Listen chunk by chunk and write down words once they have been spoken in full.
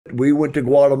We went to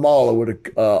Guatemala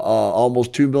with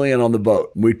almost $2 million on the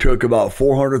boat. We took about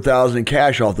 $400,000 in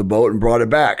cash off the boat and brought it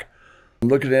back. I'm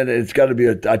looking at it. It's got to be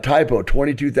a typo.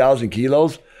 22,000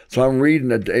 kilos. So I'm reading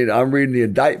the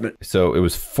indictment. So it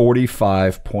was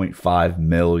 $45.5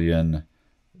 million.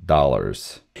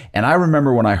 And I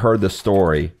remember when I heard the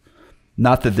story,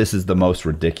 not that this is the most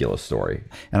ridiculous story,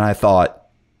 and I thought,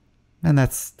 man,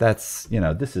 that's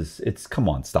come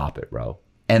on, stop it, bro.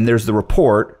 And there's the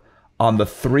report on the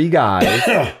 3 guys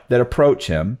that approach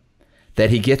him that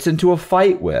he gets into a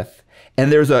fight with,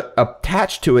 and there's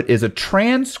attached to it is a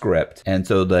transcript. And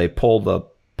so they pull the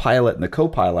pilot and the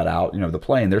co-pilot out, the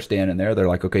plane. They're standing there. They're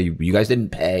like, okay, you guys didn't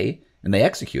pay, and they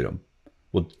execute him.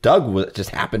 Well, Doug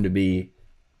just happened to be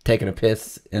taking a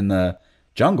piss in the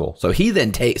jungle, so he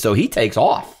takes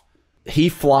off. He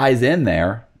flies in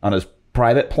there on his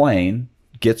private plane,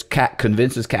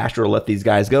 convinces Castro to let these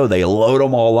guys go. They load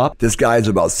them all up. This guy's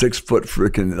about 6 foot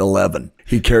freaking 11.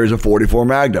 He carries a 44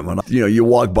 Magnum, and you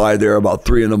walk by there about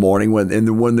 3 in the morning when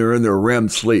they're in their REM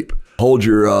sleep. Hold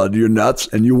your nuts,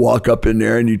 and you walk up in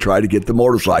there and you try to get the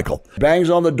motorcycle. Bangs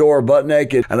on the door, butt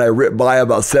naked, and I rip by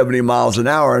about 70 miles an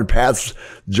hour, and Pat's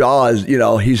jaw is,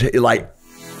 he's like.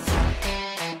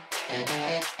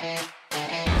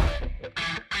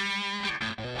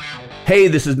 Hey,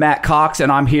 this is Matt Cox,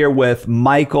 and I'm here with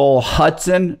Michael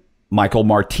Hudson. Michael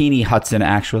Martini Hudson,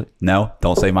 actually. No,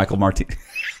 don't say Michael Martini.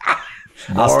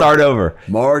 I'll start over.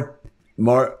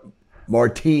 Martine.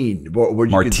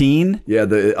 Martine? Yeah,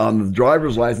 on the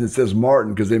driver's license it says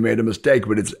Martin because they made a mistake,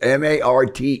 but it's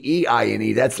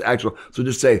Marteine. That's actual. So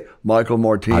just say Michael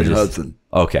Martine Hudson.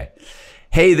 Okay.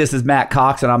 Hey, this is Matt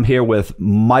Cox, and I'm here with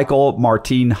Michael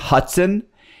Martine Hudson.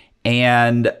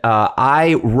 And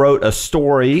I wrote a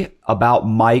story about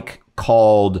Mike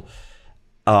called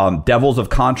Devils of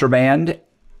Contraband,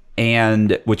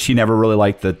 and which he never really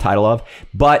liked the title of.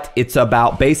 But it's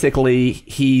about basically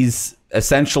he's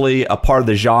essentially a part of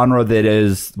the genre that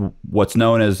is what's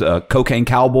known as cocaine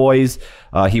cowboys.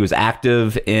 He was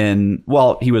active in,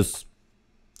 he was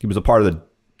a part of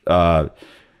the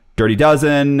Dirty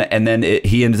Dozen, and then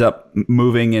he ends up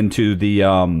moving into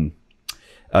the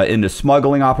into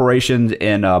smuggling operations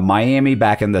in Miami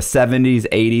back in the 70s,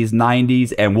 80s,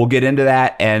 90s, and we'll get into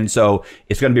that. And so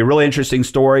it's going to be a really interesting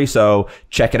story, so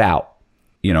check it out.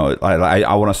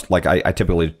 I want to, I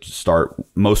typically start,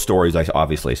 most stories I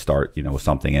obviously start, with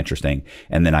something interesting,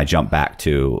 and then I jump back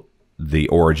to the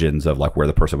origins of where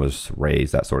the person was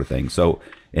raised, that sort of thing. So,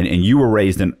 and you were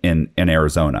raised in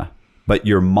Arizona, but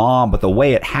the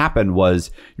way it happened was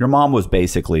your mom was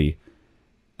basically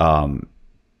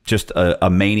just a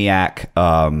maniac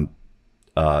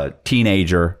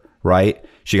teenager, right?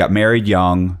 She got married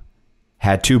young,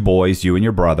 had 2 boys, you and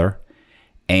your brother,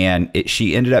 and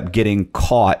she ended up getting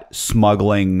caught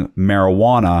smuggling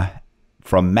marijuana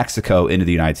from Mexico into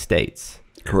the United States.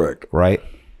 Correct. Right?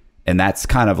 And that's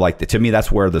kind of to me,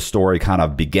 that's where the story kind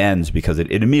of begins, because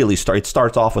it immediately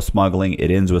starts off with smuggling,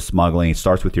 it ends with smuggling, it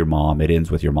starts with your mom, it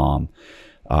ends with your mom.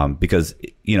 Because,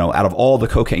 out of all the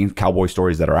cocaine cowboy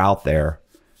stories that are out there,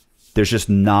 there's just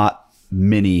not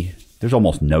many, there's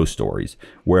almost no stories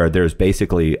where there's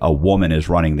basically a woman is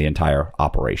running the entire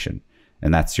operation,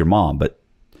 and that's your mom. But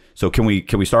so can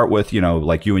we start with, you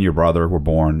and your brother were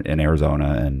born in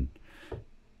Arizona, and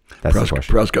that's the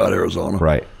question. Prescott, Arizona.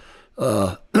 Right.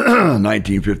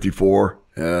 1954.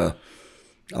 I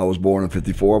was born in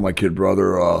 54. My kid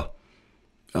brother,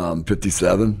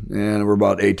 57, and we're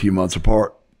about 18 months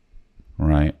apart.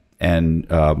 Right. And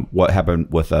what happened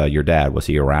with your dad? Was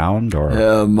he around, or?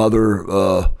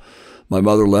 My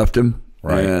mother left him,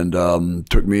 right, and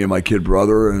took me and my kid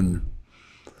brother. And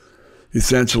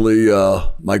essentially,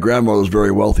 my grandmother was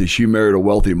very wealthy. She married a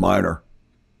wealthy miner.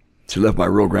 She left my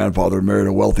real grandfather and married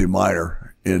a wealthy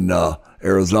miner in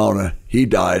Arizona. He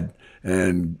died,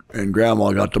 and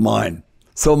grandma got the mine.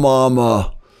 So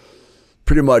mom,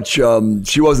 pretty much,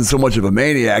 she wasn't so much of a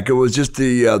maniac. It was just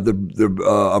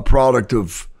a product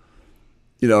of,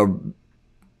 of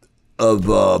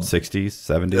 60s,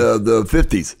 70s, the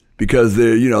 50s, because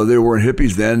they weren't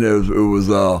hippies then. It was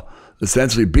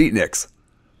essentially beatniks.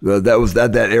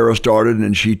 That era started,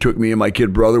 and she took me and my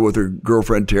kid brother with her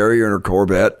girlfriend Terry and her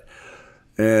Corvette,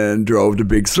 and drove to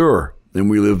Big Sur, and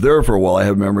we lived there for a while. I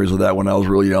have memories of that when I was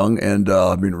really young, and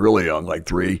really young, like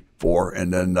 3, 4,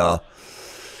 and then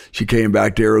she came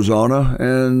back to Arizona,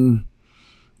 and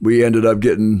we ended up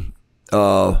getting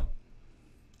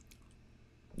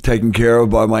taken care of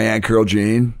by my Aunt Carol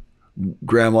Jean,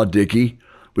 Grandma Dickey.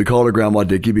 We called her Grandma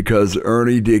Dickey because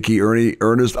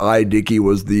Ernest I. Dickey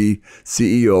was the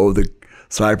CEO of the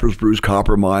Cypress Spruce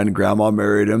copper mine. And Grandma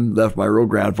married him, left my real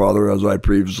grandfather, as I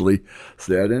previously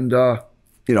said. And,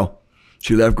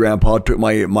 she left Grandpa, took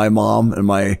my mom and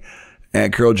my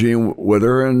Aunt Carol Jean with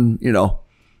her. And, Well,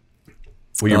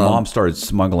 your mom started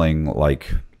smuggling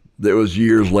it was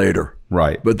years later.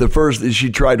 Right. But the first, she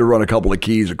tried to run a couple of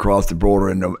keys across the border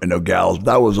in Nogales.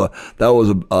 That was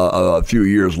a few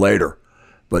years later.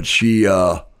 But she,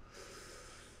 the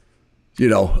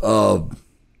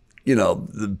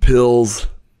pills,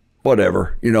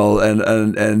 whatever,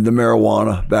 and the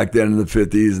marijuana back then in the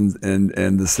 50s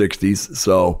and the 60s.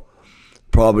 So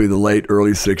probably the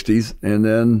early 60s. And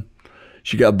then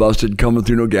she got busted coming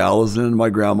through Nogales, and my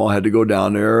grandma had to go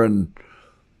down there and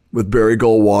with Barry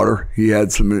Goldwater. He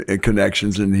had some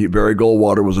connections, and Barry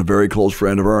Goldwater was a very close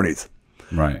friend of Ernie's.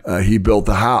 Right. He built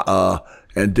the house,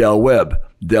 and Del Webb.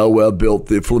 Del Webb built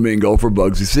the Flamingo for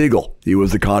Bugsy Siegel. He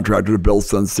was the contractor to build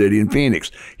Sun City in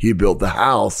Phoenix. He built the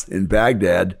house in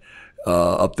Baghdad,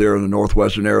 up there in the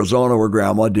northwestern Arizona, where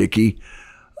Grandma Dickie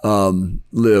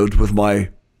lived with my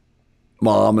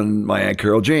mom and my Aunt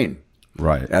Carol Jean.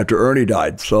 Right. After Ernie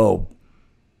died. So,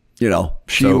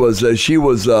 she was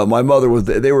my mother was,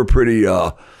 they were pretty,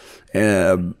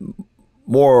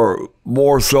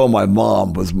 more so my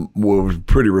mom was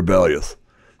pretty rebellious,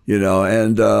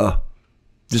 and,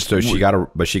 so she got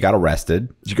arrested.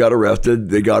 She got arrested.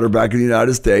 They got her back in the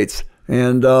United States.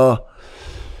 And,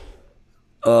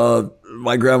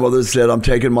 my grandmother said, I'm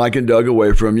taking Mike and Doug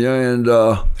away from you. And,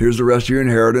 here's the rest of your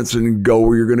inheritance, and go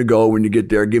where you're going to go. When you get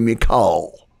there, give me a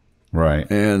call. Right.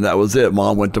 And that was it.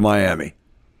 Mom went to Miami.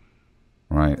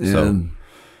 Right. And,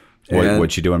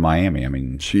 what'd she do in Miami? I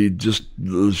mean, she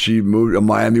moved.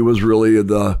 Miami was really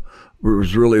the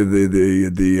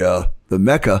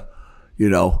Mecca,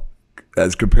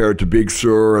 as compared to Big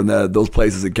Sur and those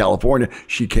places in California.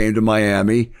 She came to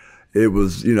Miami. It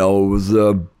was,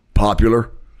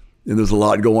 popular, and there's a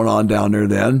lot going on down there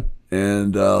then.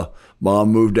 And Mom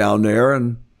moved down there,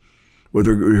 and with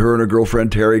her and her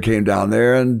girlfriend Terry came down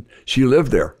there, and she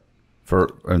lived there.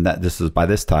 By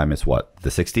this time, it's what, the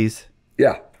 60s?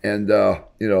 Yeah. And,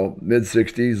 mid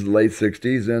 60s, late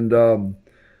 60s. And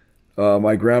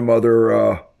my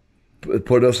grandmother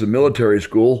put us in military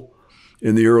school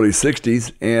in the early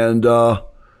 60s. And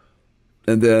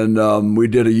then we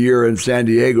did a year in San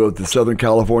Diego at the Southern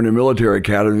California Military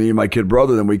Academy, me and my kid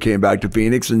brother. Then we came back to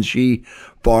Phoenix, and I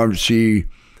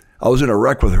was in a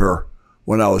wreck with her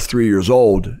when I was 3 years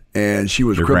old, and she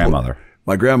was crippled. Grandmother.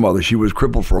 My grandmother, she was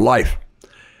crippled for life.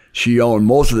 She owned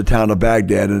most of the town of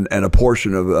Baghdad and a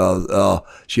portion of,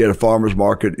 she had a farmer's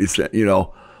market,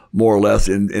 more or less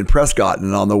in Prescott.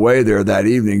 And on the way there that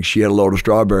evening, she had a load of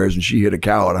strawberries, and she hit a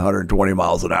cow at 120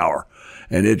 miles an hour.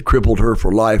 And it crippled her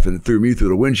for life and threw me through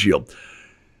the windshield.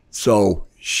 So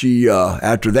she,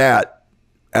 after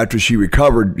she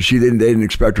recovered, they didn't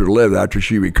expect her to live. After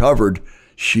she recovered,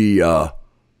 she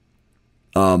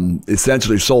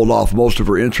essentially sold off most of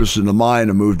her interest in the mine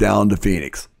and moved down to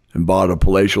Phoenix and bought a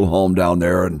palatial home down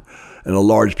there and a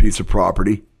large piece of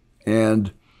property. And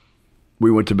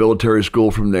we went to military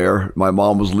school from there. My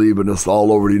mom was leaving us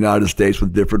all over the United States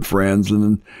with different friends, and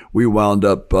then we wound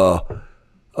up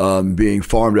being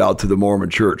farmed out to the Mormon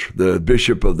church. The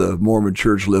bishop of the Mormon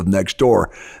church lived next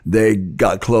door. They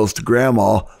got close to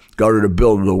Grandma, got her to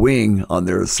build a wing on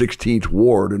their 16th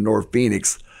ward in North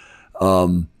Phoenix,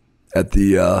 at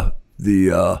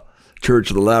the Church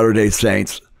of the Latter-day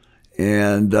Saints.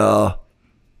 And the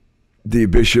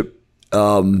bishop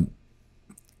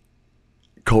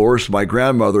coerced my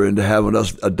grandmother into having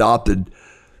us adopted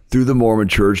through the Mormon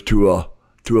church to a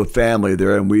family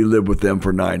there, and we lived with them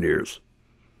for 9 years.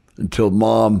 Until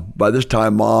by this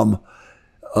time, Mom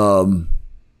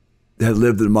had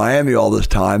lived in Miami all this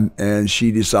time, and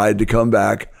she decided to come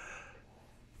back.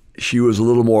 She was a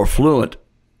little more fluent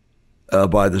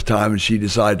by this time, and she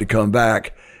decided to come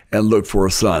back and look for her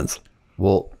sons.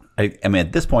 Well, I mean,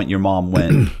 at this point, your mom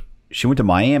went to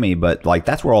Miami, but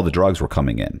that's where all the drugs were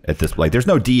coming in. At this, there's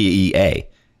no DEA.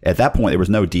 At that point, there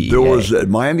was no DEA.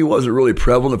 Miami wasn't really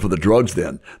prevalent for the drugs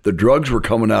then. The drugs were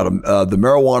coming out of, the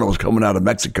marijuana was coming out of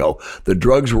Mexico. The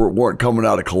drugs weren't coming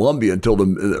out of Colombia until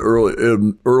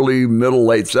the early, middle,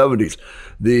 late 70s.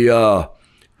 The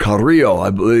Carrillo,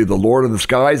 I believe, the Lord of the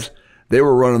Skies, they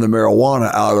were running the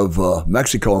marijuana out of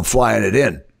Mexico and flying it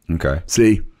in. Okay.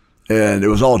 See? And it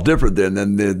was all different then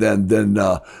than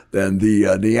the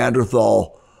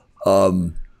Neanderthal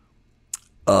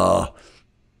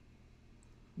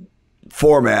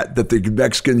format that the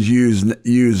Mexicans use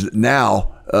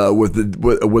now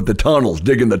with the tunnels,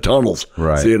 digging the tunnels,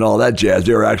 right? See, and all that jazz.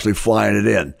 They were actually flying it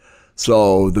in.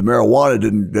 So the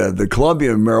marijuana the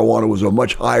Colombian marijuana was a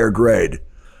much higher grade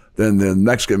than the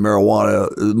Mexican marijuana.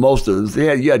 Most of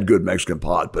it, you had good Mexican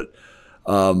pot, but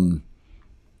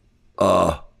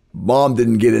Mom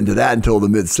didn't get into that until the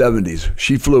mid '70s.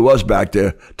 She flew us back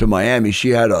to Miami. She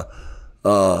had a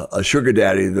sugar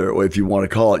daddy there, if you want to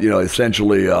call it,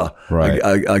 essentially a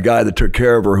guy that took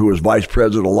care of her, who was vice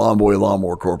president of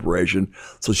Lawnmower Corporation.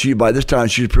 So by this time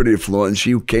she's pretty affluent, and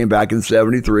she came back in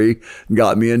 '73 and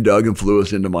got me and Doug and flew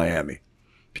us into Miami.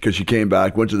 Because she came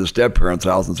back, went to the step-parents'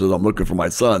 house and says, "I'm looking for my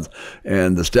sons."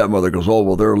 And the stepmother goes, "Oh,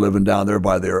 well, they're living down there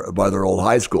by their old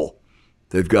high school.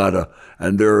 They've got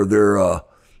and they're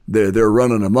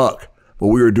running amok."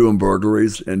 Well, we were doing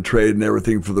burglaries and trading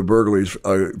everything for the burglaries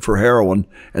for heroin,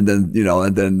 and then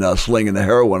slinging the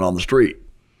heroin on the street.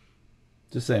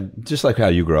 Just like how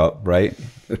you grew up, right?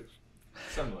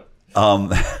 Somewhat.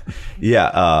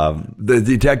 The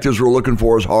detectives were looking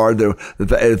for us hard.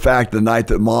 In fact, the night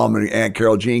that Mom and Aunt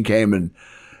Carol Jean came and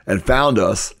found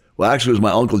us, well, actually it was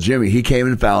my Uncle Jimmy. He came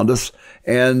and found us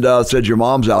and said, "Your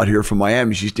mom's out here from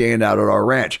Miami. She's staying out at our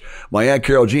ranch." My Aunt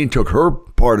Carol Jean took her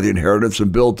part of the inheritance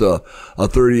and built a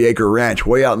 30-acre ranch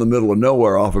way out in the middle of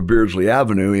nowhere off of Beardsley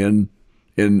Avenue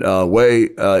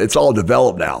it's all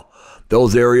developed now.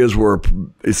 Those areas were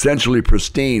essentially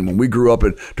pristine. When we grew up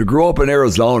to grow up in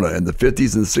Arizona in the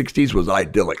 50s and 60s was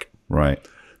idyllic. Right.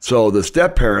 So the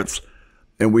step-parents,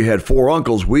 and we had 4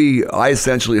 uncles, I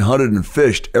essentially hunted and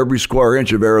fished every square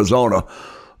inch of Arizona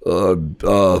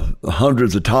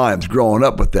hundreds of times growing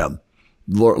up with them.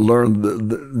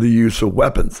 Learned the use of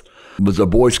weapons. Was a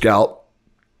Boy Scout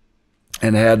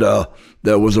and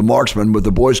there was a marksman with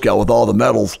the Boy Scout with all the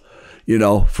medals,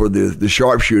 for the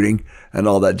sharpshooting and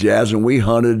all that jazz. And we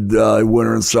hunted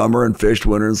winter and summer and fished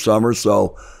winter and summer.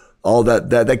 So all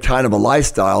that kind of a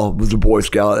lifestyle was a Boy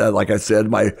Scout. Like I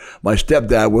said, my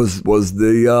stepdad was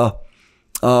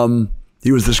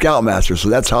he was the scoutmaster. So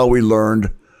that's how we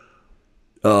learned,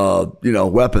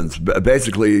 weapons.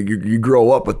 Basically, you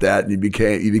grow up with that, and you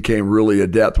became really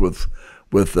adept with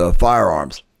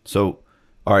firearms. So,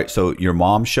 all right. So your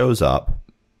mom shows up.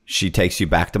 She takes you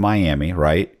back to Miami,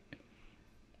 right?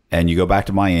 And you go back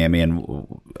to Miami, and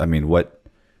I mean, what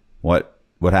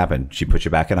happened? She put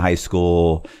you back in high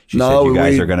school. She said you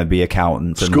guys are going to be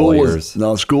accountants and lawyers.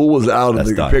 School was out of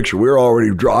the picture.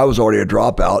 I was already a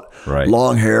dropout. Right.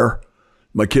 Long hair.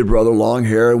 My kid brother, long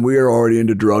hair, and we were already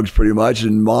into drugs pretty much.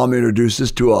 And Mom introduced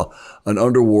us to an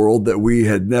underworld that we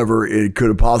had never could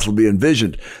have possibly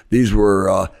envisioned. These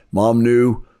were Mom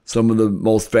knew some of the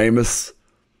most famous,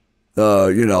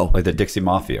 like the Dixie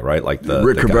Mafia, right? Like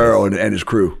Rick Cabero and his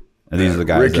crew. And these are the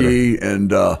guys. Ricky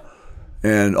and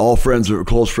all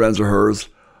close friends of hers.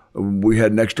 We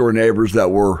had next door neighbors that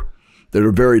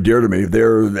are very dear to me.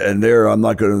 I'm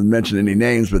not going to mention any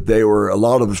names, but a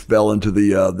lot of us fell into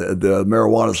the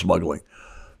marijuana smuggling,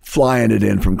 flying it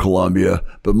in from Colombia.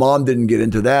 But Mom didn't get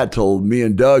into that till me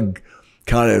and Doug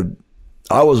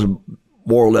I was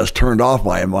more or less turned off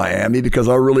by Miami because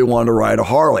I really wanted to ride a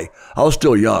Harley. I was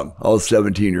still young. I was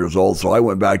 17 years old. So I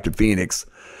went back to Phoenix,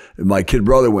 and my kid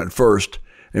brother went first,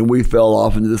 and we fell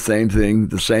off into the same thing,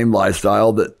 the same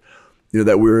lifestyle that we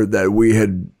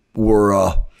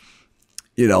were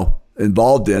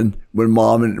involved in when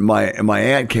Mom and my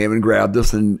aunt came and grabbed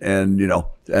us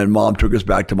and Mom took us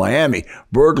back to Miami.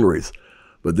 Burglaries.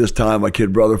 But this time my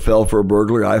kid brother fell for a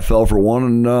burglary. I fell for one,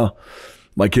 and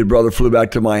my kid brother flew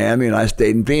back to Miami, and I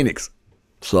stayed in Phoenix.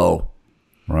 So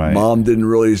right. Mom didn't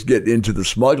really get into the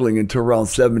smuggling until around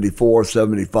 74,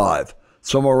 75.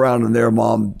 Somewhere around in there,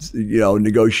 Mom,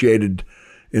 negotiated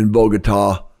in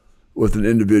Bogota with an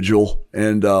individual,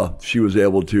 and she was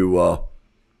able to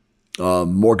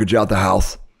mortgage out the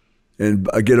house and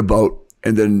get a boat,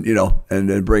 and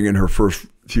then bring in her first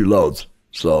few loads.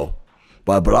 So,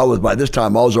 but by this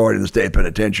time I was already in the state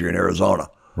penitentiary in Arizona.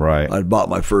 Right. I bought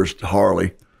my first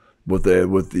Harley with the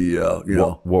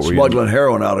smuggling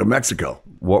heroin out of Mexico.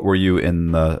 What were you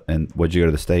what'd you go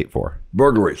to the state for?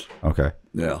 Burglaries. Okay.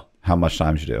 Yeah. How much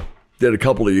time did you do? Did a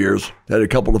couple of years. Had a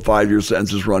couple of 5-year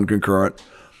sentences run concurrent.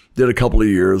 Did a couple of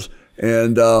years,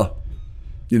 and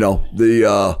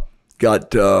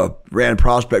ran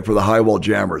prospect for the Highwall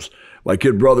Jammers. My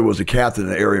kid brother was a captain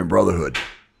in the Aryan Brotherhood.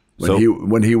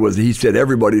 He said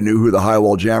everybody knew who the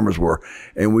Highwall Jammers were,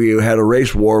 and we had a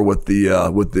race war with the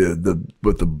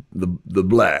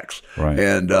blacks. Right.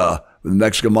 And the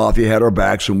Mexican Mafia had our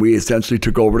backs, and we essentially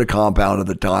took over the compound at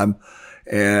the time,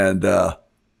 and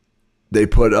they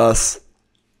put us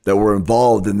that were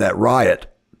involved in that riot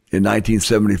in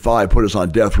 1975, put us on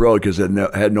death row because they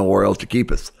had nowhere else to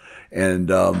keep us, and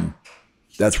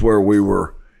that's where we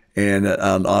were. And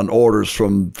on orders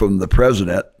from the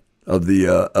president of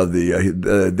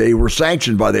they were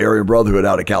sanctioned by the Aryan Brotherhood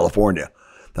out of California.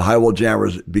 The high wall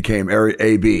jammers became Area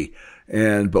AB.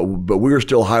 But we were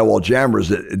still high wall jammers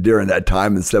during that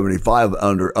time in '75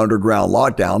 under underground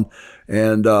lockdown,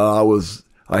 and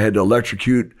I had to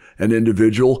electrocute an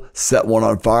individual, set one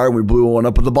on fire, and we blew one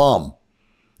up with a bomb.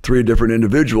 3 different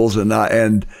individuals, and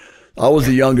I was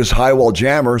the youngest high wall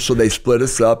jammer, so they split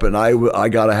us up, and I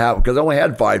got a half because I only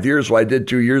had 5 years, so I did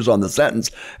 2 years on the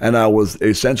sentence, and I was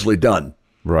essentially done.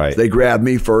 Right. So they grabbed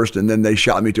me first, and then they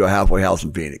shot me to a halfway house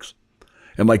in Phoenix.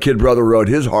 And my kid brother rode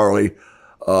his Harley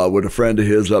with a friend of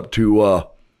his up to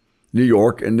New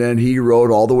York, and then he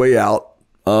rode all the way out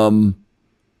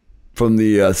from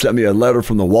the sent me a letter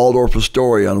from the Waldorf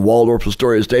Astoria on Waldorf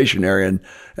Astoria Station area,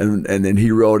 and then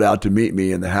he rode out to meet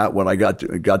me in the when I got to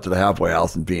the halfway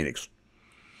house in Phoenix.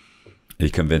 He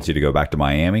convinced you to go back to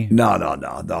Miami? No.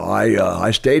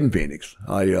 I stayed in Phoenix.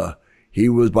 He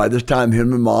was, by this time,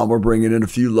 him and Mom were bringing in a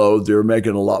few loads. They were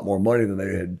making a lot more money than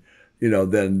they had,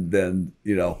 than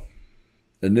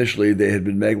initially they had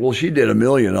been making. Well, she did $1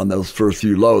 million on those first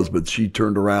few loads, but she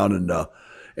turned around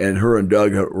and her and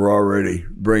Doug were already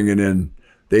bringing in.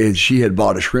 She had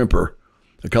bought a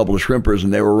couple of shrimpers,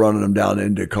 and they were running them down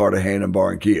into Cartagena and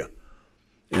Barranquilla.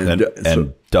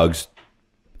 And Doug's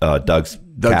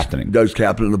captaining. Doug's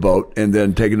captaining the boat, and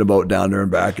then taking the boat down there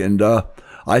and back. And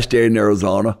I stayed in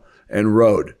Arizona and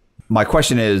rode. My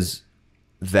question is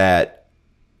that,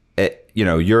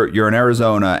 you're in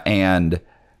Arizona, and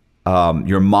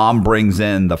your mom brings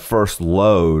in the first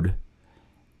load,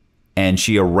 and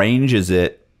she arranges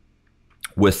it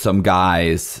with some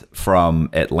guys from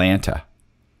Atlanta,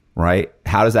 right?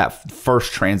 How does that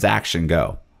first transaction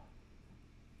go?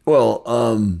 Well,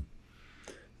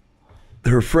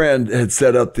 her friend had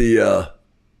set up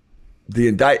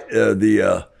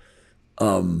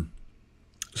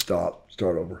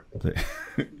start over.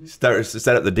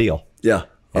 Set up the deal. Yeah.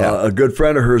 A good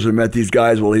friend of hers had met these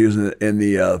guys while he was in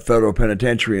the federal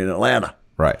penitentiary in Atlanta.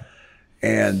 Right.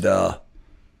 And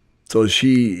so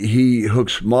he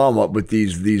hooks Mom up with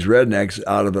these rednecks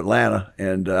out of Atlanta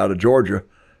and out of Georgia,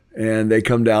 and they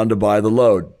come down to buy the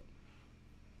load.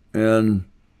 And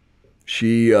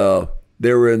they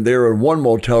were in one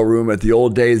motel room at the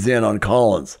old Days Inn on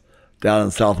Collins, down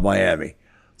in South Miami.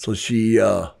 So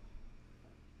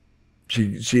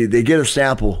they get a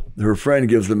sample. Her friend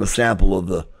gives them a sample of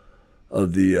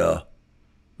the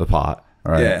pot,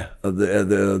 right? Yeah, of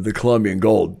the Colombian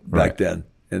gold back then,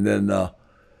 and then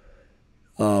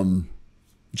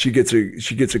she gets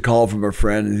a call from her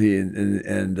friend,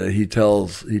 and he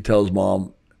tells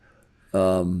Mom,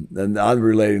 and I'm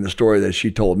relating the story that she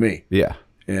told me. Yeah,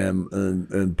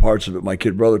 and parts of it my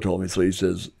kid brother told me. So he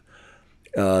says,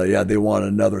 they want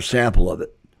another sample of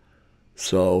it.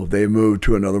 So they moved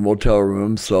to another motel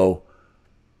room. So,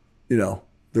 they're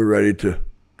ready to,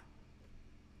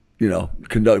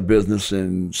 conduct business.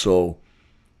 And so,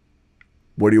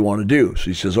 what do you want to do? So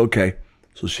he says, okay.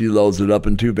 So she loads it up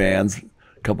in 2 vans,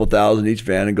 a couple thousand each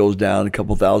van, and goes down a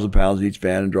couple $1,000 in each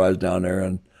van and drives down there.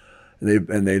 And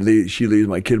she leaves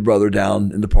my kid brother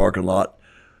down in the parking lot.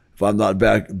 If I'm not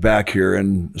back here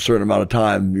in a certain amount of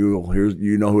time, you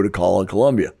know who to call in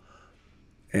Columbia.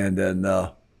 And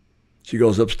then she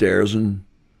goes upstairs and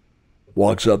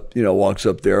walks up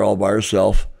there all by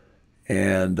herself.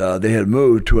 And they had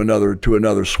moved to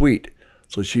another suite,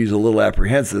 so she's a little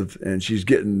apprehensive, and she's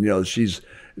getting, she's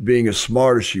being as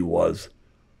smart as she was.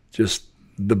 Just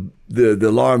the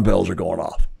alarm bells are going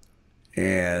off,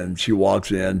 and she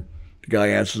walks in. The guy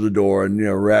answers the door, and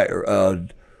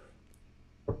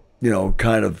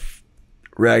kind of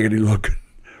raggedy looking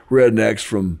rednecks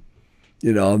from, I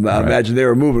imagine they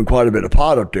were moving quite a bit of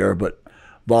pot up there. But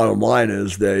bottom line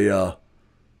is they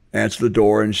answer the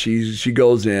door, and she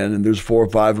goes in, and there's 4 or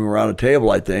 5 of them around a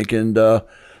table, I think, and the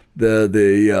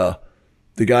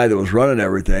guy that was running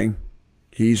everything,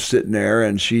 he's sitting there,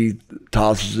 and she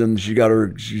tosses him. She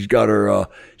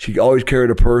always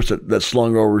carried a purse that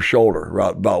slung over her shoulder,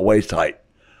 about waist height.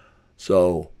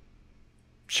 So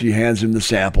she hands him the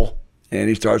sample, and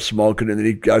he starts smoking, and then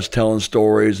he starts telling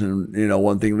stories, and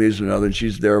one thing leads to another, and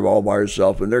she's there all by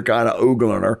herself, and they're kind of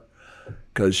oogling her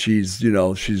because she's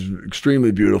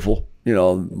extremely beautiful,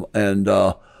 and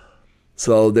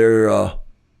so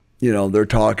they're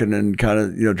talking and kind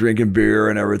of drinking beer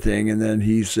and everything, and then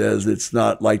he says it's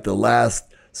not like the last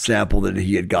sample that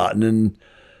he had gotten,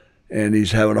 and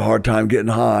he's having a hard time getting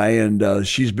high, and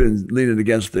she's been leaning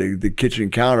against the kitchen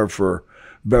counter for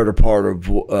better part of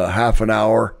half an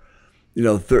hour,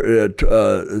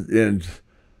 and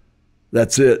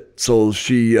that's it. So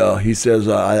he says,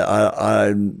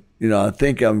 I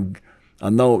think I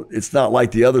know it's not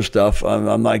like the other stuff.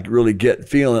 I'm not really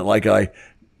feeling it like I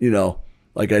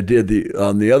like I did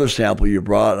on the other sample you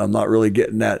brought. I'm not really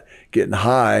getting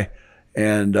high,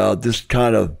 and just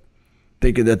kind of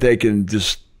thinking that they can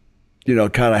just,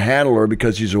 kind of handle her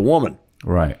because she's a woman.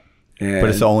 Right. And but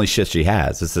it's the only shit she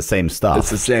has. It's the same stuff.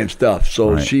 It's the same stuff.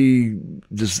 So Right. she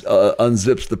just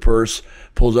unzips the purse,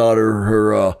 pulls out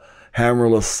her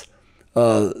hammerless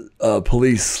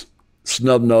police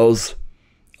snub nose,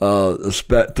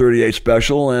 38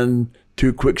 special, and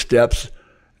 2 quick steps,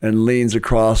 and leans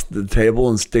across the table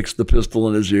and sticks the pistol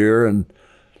in his ear, and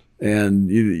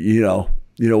you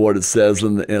know what it says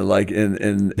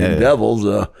in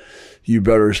Devils, you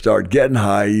better start getting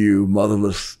high, you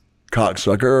motherless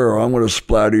cocksucker, or I'm going to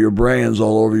splatter your brains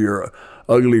all over your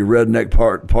ugly redneck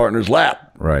partner's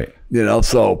lap. Right.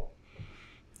 So,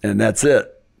 and that's it.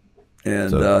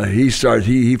 And he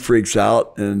freaks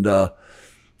out, and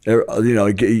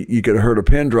you could have heard a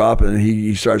pin drop, and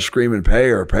he starts screaming, "Pay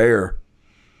her, pay her!"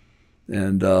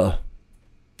 And there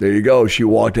you go. She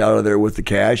walked out of there with the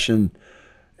cash, and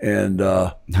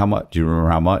how much? Do you remember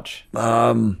how much?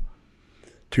 $2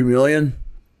 million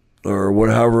or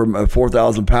whatever,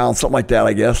 4,000 pounds, something like that,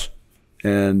 I guess.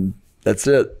 And that's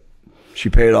it. She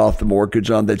paid off the mortgage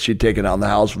on that she'd taken out in the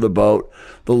house for the boat,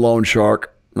 the loan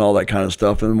shark, and all that kind of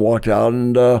stuff, and walked out,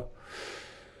 and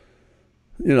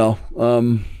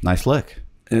Nice lick.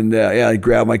 And I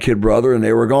grabbed my kid brother, and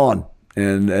they were gone.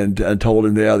 And told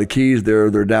him, the keys,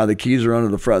 they're down. The keys are under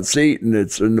the front seat, and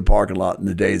it's in the parking lot, and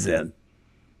the day's in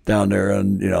down there.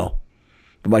 And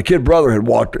but my kid brother had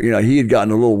walked. He had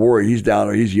gotten a little worried. He's down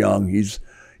there. He's young. He's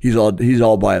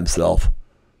all by himself.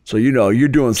 So you're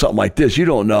doing something like this. You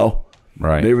don't know.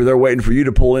 Right. Maybe they're waiting for you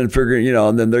to pull in, figuring,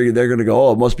 and then they're going to go,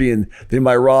 oh, it must be they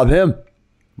might rob him.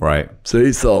 Right.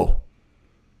 So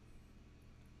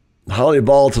highly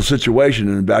volatile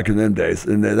situation back in them days,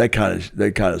 and that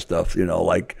kind of stuff,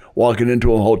 like walking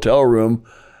into a hotel room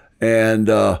and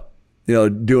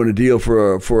doing a deal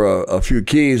for a few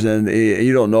keys, and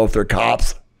you don't know if they're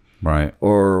cops, right,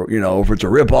 or if it's a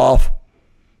ripoff,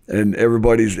 and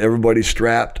everybody's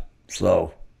strapped.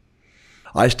 So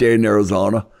I stayed in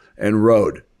Arizona and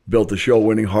built a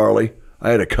show-winning Harley.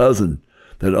 I had a cousin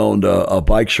that owned a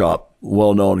bike shop,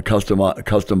 well-known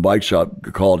custom bike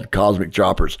shop called Cosmic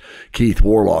Choppers, Keith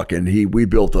Warlock, and we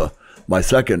built my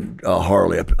second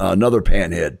Harley, another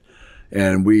panhead,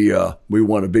 and we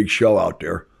won a big show out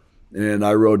there, and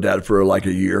I rode that for like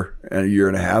a year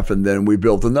and a half, and then we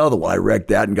built another one. I wrecked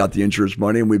that and got the insurance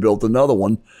money, and we built another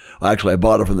one. Actually, I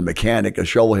bought it from the mechanic, a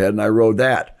shovelhead, and I rode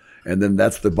that, and then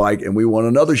that's the bike, and we won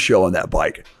another show on that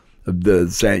bike, a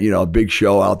big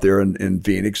show out there in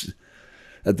Phoenix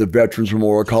at the Veterans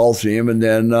Memorial Coliseum, and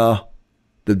then the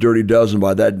Dirty Dozen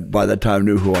by that time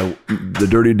knew who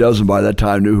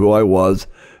I was,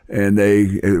 and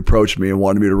they approached me and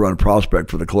wanted me to run prospect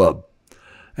for the club,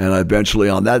 and I eventually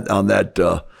on that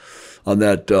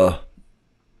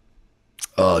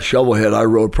shovelhead, I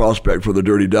rode prospect for the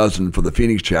Dirty Dozen for the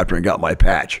Phoenix chapter and got my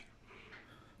patch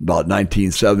about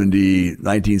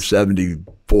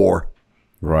 1974.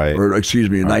 Right. Or excuse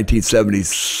me, in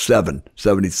 1977,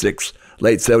 76.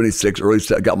 Late 76,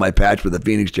 got my patch with the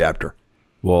Phoenix chapter.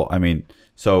 Well, I mean,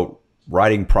 so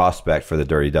writing prospect for the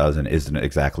Dirty Dozen isn't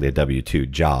exactly a W-2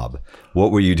 job.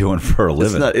 What were you doing for a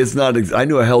living? It's not. I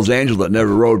knew a Hell's Angel that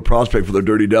never rode prospect for the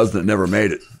Dirty Dozen that never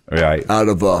made it. Right.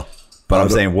 But I'm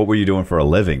saying, what were you doing for a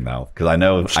living though? Because I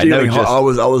know I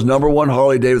was number one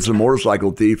Harley Davidson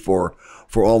motorcycle thief for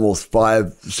almost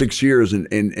 5-6 years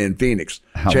in Phoenix.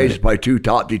 Chased by 2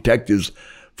 top detectives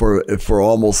for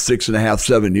almost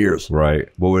 6.5-7 years. Right.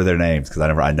 What were their names? Because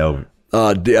I know.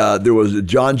 There was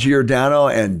John Giordano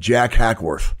and Jack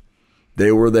Hackworth.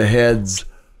 They were the heads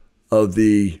of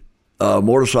the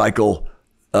motorcycle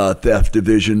theft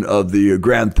division of the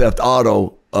Grand Theft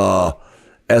Auto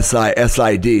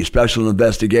SID, Special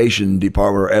Investigation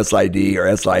Department, or SID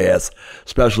or SIS,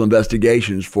 Special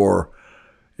Investigations for.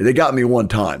 They got me one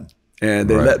time, and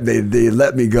they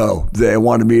let me go. They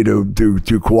wanted me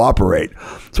to cooperate.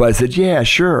 So I said, yeah,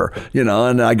 sure,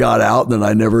 and I got out, and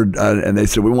and they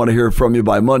said, we want to hear from you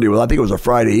by Monday. Well, I think it was a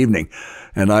Friday evening,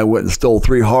 and I went and stole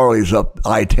 3 Harleys up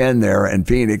I-10 there in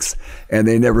Phoenix, and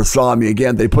they never saw me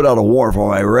again. They put out a warrant for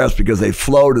my arrest because they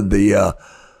floated they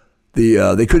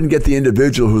couldn't get the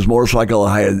individual whose motorcycle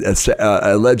I had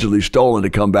allegedly stolen to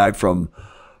come back from.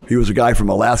 He was a guy from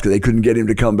Alaska. They couldn't get him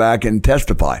to come back and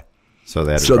testify. So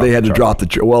they had to drop the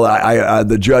charge. Well,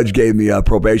 the judge gave me a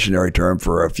probationary term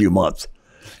for a few months.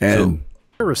 And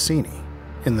Rossini,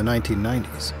 in the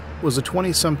 1990s, was a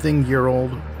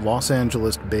 20-something-year-old Los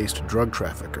Angeles-based drug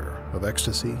trafficker of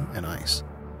ecstasy and ice.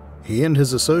 He and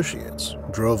his associates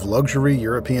drove luxury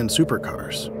European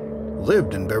supercars,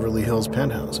 lived in Beverly Hills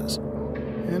penthouses,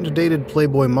 and dated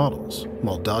Playboy models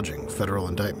while dodging federal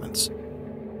indictments.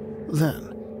 Then,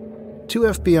 2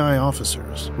 FBI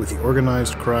officers with the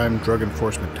Organized Crime Drug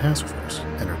Enforcement Task Force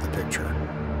entered the picture.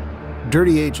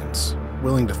 Dirty agents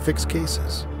willing to fix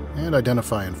cases and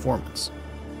identify informants.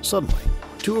 Suddenly,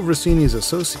 2 of Rossini's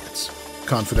associates,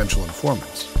 confidential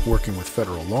informants working with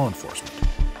federal law enforcement,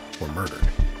 were murdered.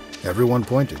 Everyone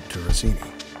pointed to Rossini.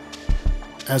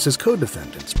 As his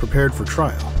co-defendants prepared for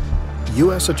trial,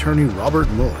 U.S. Attorney Robert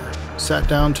Mueller sat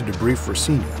down to debrief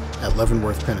Rossini at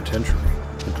Leavenworth Penitentiary,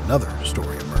 and another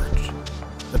story emerged.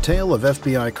 A tale of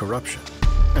FBI corruption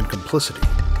and complicity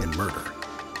in murder.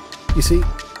 You see,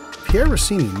 Pierre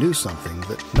Rossini knew something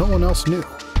that no one else knew.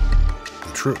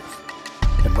 The truth.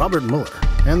 And Robert Mueller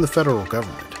and the federal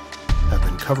government have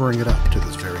been covering it up to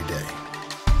this very day.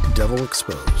 Devil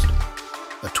Exposed.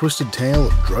 A twisted tale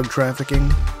of drug trafficking,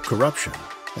 corruption,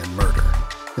 and murder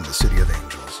in the City of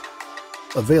Angels.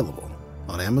 Available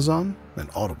on Amazon and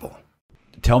Audible.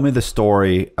 Tell me the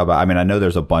story about, I mean, I know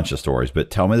there's a bunch of stories, but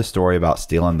tell me the story about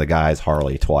stealing the guy's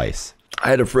Harley twice. I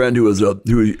had a friend who was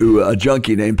a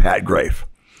junkie named Pat Grafe.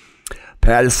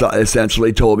 Pat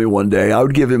essentially told me one day I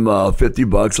would give him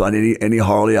 $50 on any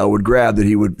Harley I would grab that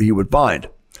he would find.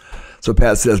 So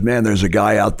Pat says, man, there's a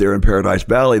guy out there in Paradise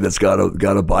Valley that's got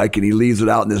a bike, and he leaves it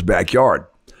out in his backyard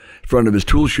in front of his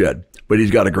tool shed, but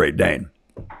he's got a Great Dane.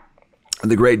 And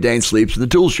the Great Dane sleeps in the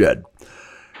tool shed.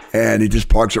 And he just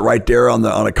parks it right there on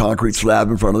a concrete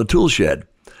slab in front of the tool shed.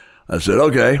 I said,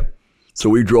 okay. So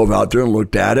we drove out there and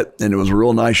looked at it, and it was a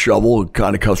real nice shovel,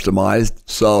 kind of customized.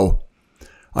 So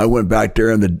I went back there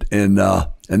and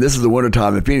this is the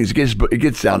wintertime in Phoenix. It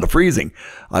gets down to freezing.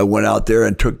 I went out there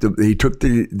and he took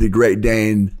the Great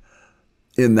Dane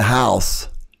in the house,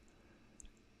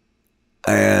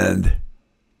 and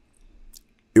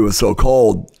it was so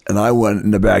cold, and I went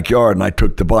in the backyard and I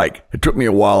took the bike. It took me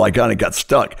a while. I kind of got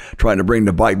stuck trying to bring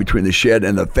the bike between the shed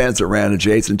and the fence that ran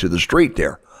adjacent to the street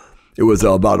there. It was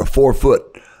about a 4 foot,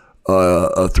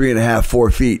 3.5,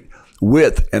 4 feet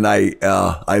width, and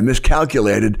I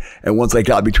miscalculated. And once I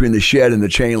got between the shed and the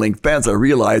chain link fence, I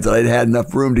realized that I'd had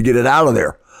enough room to get it out of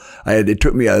there. It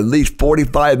took me at least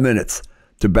 45 minutes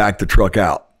to back the truck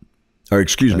out. Or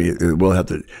excuse me, we'll have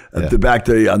to back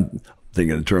the. I'm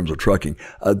thinking in terms of trucking,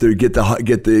 to get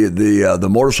the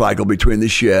motorcycle between the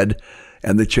shed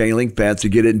and the chain link fence to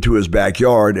get it into his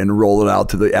backyard and roll it out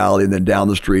to the alley and then down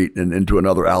the street and into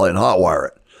another alley and hotwire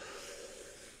it.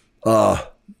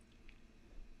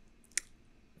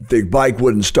 The bike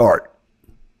wouldn't start.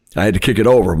 I had to kick it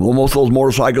over. Most of those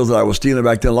motorcycles that I was stealing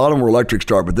back then, a lot of them were electric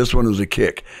start, but this one was a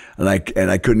kick, and I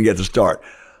couldn't get to start.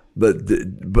 But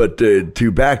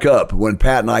to back up, when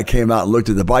Pat and I came out and looked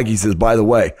at the bike, he says, by the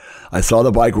way, I saw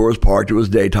the bike where it was parked. It was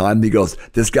daytime. He goes,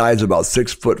 this guy's about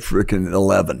 6 foot freaking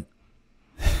 11,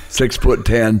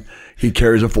 6'10". He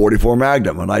carries a 44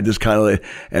 Magnum. And I just kind of,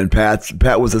 and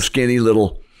Pat was a skinny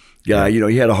little guy. You know,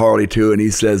 he had a Harley too. And he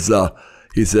says,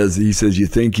 you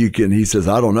think you can, he says,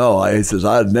 I don't know. He says,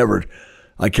 I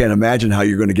can't imagine how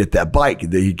you're going to get that bike.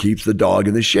 He keeps the dog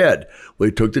in the shed. Well,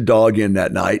 he took the dog in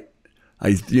that night.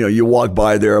 You walk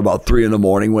by there about 3 a.m.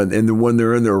 when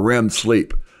they're in their REM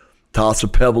sleep. Toss a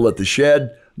pebble at the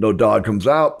shed, no dog comes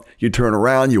out. You turn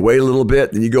around, you wait a little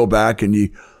bit, then you go back and you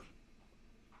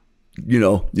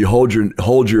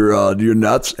hold your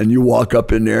nuts and you walk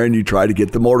up in there and you try to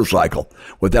get the motorcycle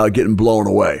without getting blown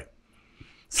away.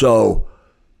 So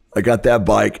I got that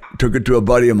bike, took it to a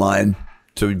buddy of mine.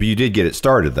 So you did get it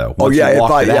started though. I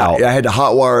had to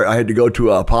hotwire. I had to go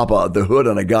to pop the hood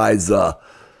on a guy's a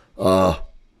car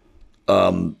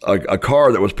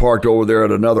that was parked over there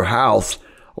at another house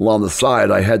along the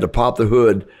side. I had to pop the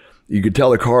hood. You could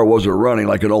tell the car wasn't running,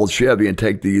 like an old Chevy, and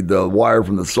take the wire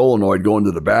from the solenoid going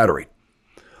to the battery,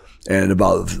 and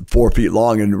about 4 feet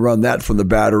long, and run that from the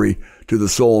battery to the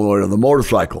solenoid of the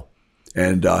motorcycle.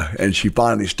 And she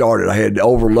finally started. I had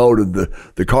overloaded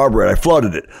the carburetor. I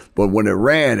flooded it, but when it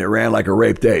ran like a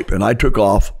raped ape. And I took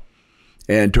off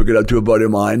and took it up to a buddy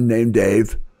of mine named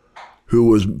Dave, who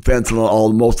was fencing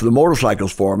most of the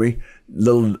motorcycles for me.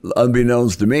 Little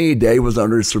unbeknownst to me, Dave was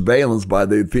under surveillance by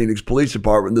the Phoenix Police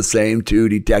Department, the same 2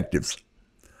 detectives.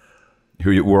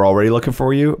 Who were already looking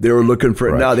for you? They were looking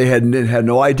for, no, they had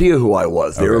no idea who I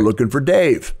was. They were looking for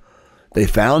Dave. They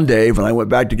found Dave, and I went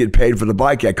back to get paid for the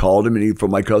bike. I called him, and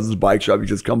from my cousin's bike shop, he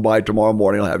says, come by tomorrow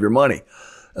morning, I'll have your money.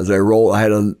 As I rolled, I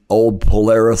had an old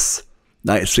Polaris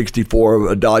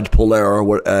 64, a Dodge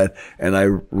Polara, and I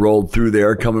rolled through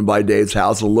there, coming by Dave's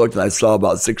house, and looked, and I saw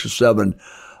about 6 or 7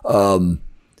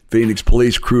 Phoenix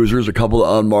police cruisers, a couple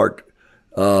of unmarked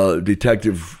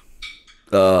detective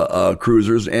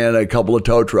cruisers and a couple of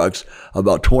tow trucks,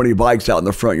 about 20 bikes out in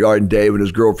the front yard, and Dave and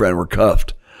his girlfriend were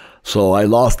cuffed. So I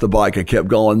lost the bike. I kept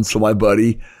going. So I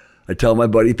tell my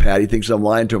buddy Pat, he thinks I'm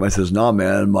lying to him. I says, "No,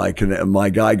 man, my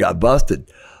guy got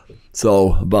busted."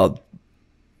 So about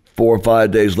 4 or 5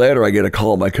 days later, I get a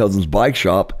call at my cousin's bike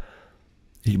shop.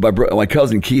 My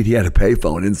cousin Keith, he had a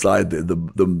payphone inside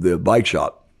the bike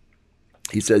shop.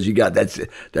 He says, "You got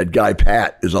that guy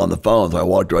Pat is on the phone." So I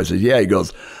walked over. I said, "Yeah." He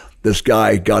goes, "This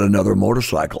guy got another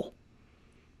motorcycle."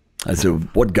 I said,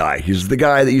 "What guy?" He's the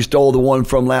guy that you stole the one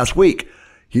from last week.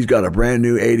 He's got a brand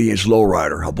new 80-inch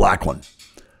lowrider, a black one.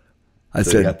 I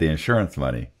said, you got the insurance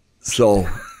money. So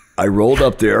I rolled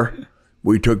up there.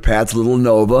 We took Pat's little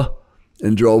Nova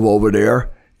and drove over there.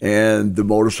 And the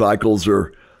motorcycles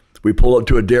we pulled up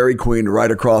to a Dairy Queen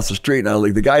right across the street.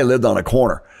 And the guy lived on a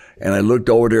corner. And I looked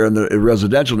over there in the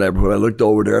residential neighborhood. I looked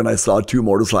over there and I saw 2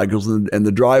 motorcycles in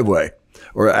the driveway,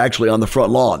 or actually on the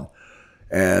front lawn.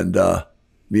 And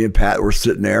me and Pat were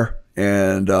sitting there.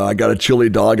 And I got a chili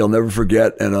dog I'll never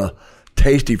forget, and a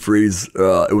Tasty Freeze.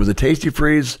 It was a Tasty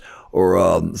Freeze, or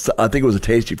I think it was a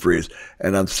Tasty Freeze.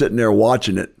 And I'm sitting there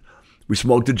watching it. We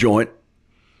smoked a joint.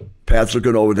 Pat's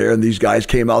looking over there, and these guys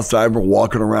came outside and were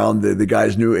walking around. The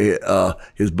guys knew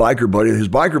his biker buddy. His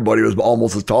biker buddy was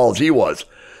almost as tall as he was.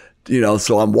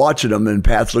 So I'm watching them, and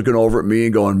Pat's looking over at me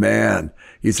and going, "Man,"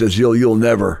 he says, you'll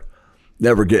never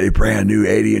get a brand new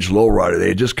 80-inch lowrider. They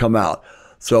had just come out.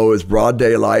 So it's broad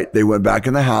daylight. They went back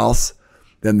in the house.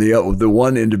 Then the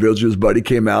one individual, his buddy,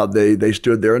 came out. They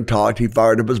stood there and talked. He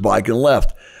fired up his bike and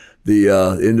left.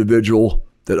 The individual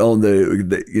that owned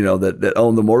that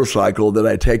owned the motorcycle that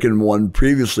I had taken one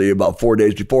previously about 4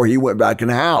 days before, he went back in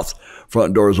the house.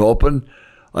 Front doors open.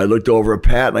 I looked over at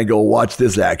Pat and I go, "Watch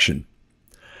this action."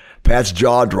 Pat's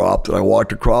jaw dropped, and I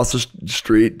walked across the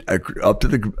street up to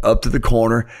the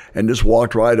corner and just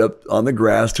walked right up on the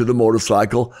grass to the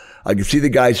motorcycle. I could see the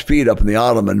guy's feet up in the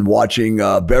ottoman watching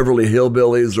Beverly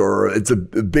Hillbillies, or It's a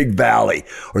Big Valley,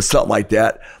 or something like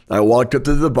that. I walked up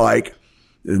to the bike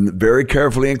and very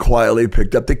carefully and quietly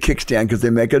picked up the kickstand, because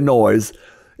they make a noise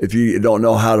if you don't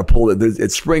know how to pull it.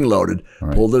 It's spring loaded.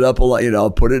 Right. Pulled it up,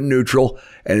 put it in neutral,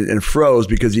 and froze,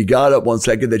 because he got up 1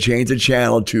 second. They changed the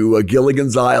channel to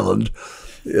Gilligan's Island,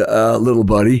 little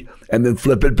buddy, and then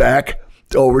flip it back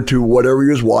over to whatever he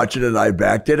was watching. And I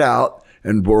backed it out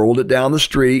and whirled it down the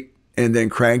street, and then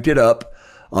cranked it up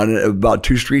on about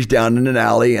 2 streets down in an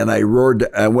alley. And I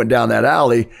went down that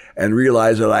alley and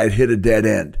realized that I had hit a dead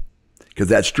end. Because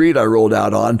that street I rolled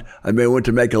out on, I went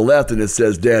to make a left and it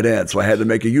says dead end. So I had to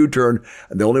make a U-turn,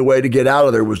 and the only way to get out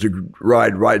of there was to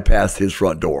ride right past his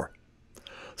front door.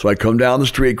 So I come down the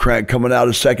street, coming out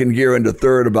of second gear into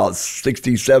third, about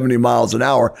 60, 70 miles an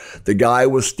hour. The guy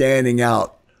was standing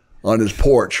out on his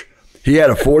porch. He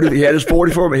had his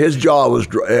 44, his jaw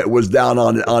was down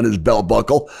on his belt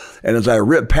buckle. And as I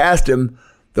ripped past him,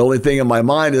 the only thing in my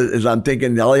mind is I'm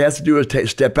thinking all he has to do is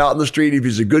step out in the street. If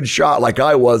he's a good shot like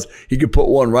I was, he could put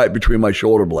one right between my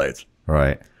shoulder blades.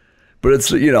 Right. But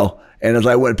it's, and as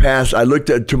I went past, I looked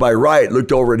to my right,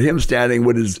 looked over at him standing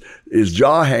with his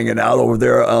jaw hanging out over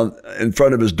there in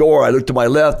front of his door. I looked to my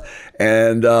left,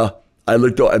 and I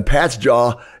looked, and Pat's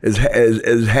jaw is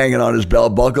hanging on his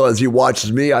belt buckle. As he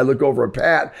watches me, I look over at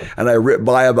Pat, and I rip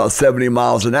by about 70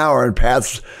 miles an hour, and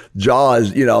Pat's jaw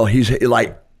is, he's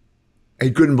like, he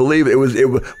couldn't believe it.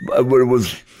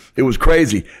 It was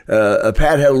crazy.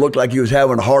 Pat had looked like he was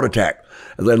having a heart attack.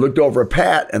 As I looked over at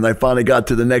Pat, and I finally got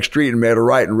to the next street and made a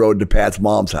right and rode to Pat's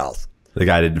mom's house. The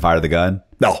guy didn't fire the gun?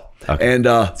 No. Okay. And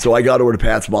so I got over to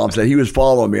Pat's mom's house. He was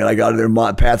following me, and I got there.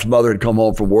 Pat's mother had come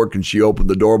home from work, and she opened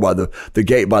the door by the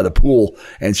gate by the pool,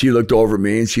 and she looked over at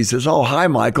me, and she says, "Oh, hi,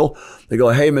 Michael." They go,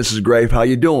 "Hey, Mrs. Grave, how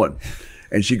you doing?"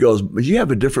 And she goes, "You have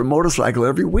a different motorcycle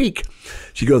every week."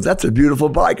 She goes, "That's a beautiful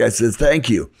bike." I said, "Thank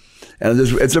you." And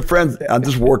it's a friend. I'm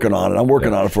just working on it. I'm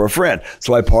working on it for a friend.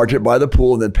 So I parked it by the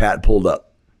pool, and then Pat pulled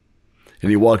up. And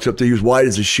he walks up to, he was white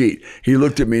as a sheet. He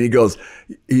looked at me and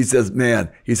he says, "Man,"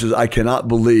 he says, "I cannot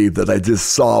believe that I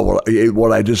just saw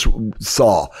what I just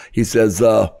saw." He says,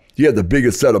 "You have the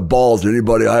biggest set of balls than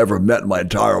anybody I ever met in my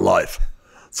entire life."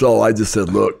 So I just said,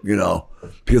 "Look,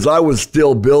 because I was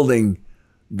still building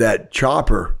that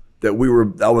chopper I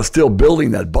was still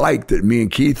building that bike that me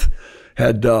and Keith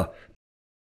had,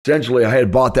 essentially I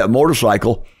had bought that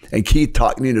motorcycle, and Keith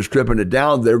talked me into stripping it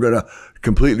down. They were going to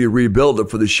completely rebuild it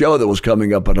for the show that was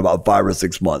coming up in about 5 or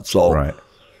 6 months. So right.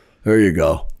 There you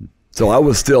go. So I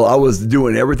was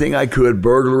doing everything I could,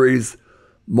 burglaries,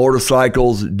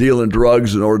 motorcycles, dealing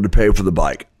drugs in order to pay for the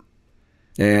bike.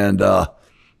 And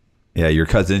Yeah, your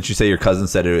cousin. Didn't you say your cousin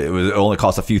said it only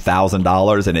cost a few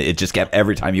 $1,000s, and it just kept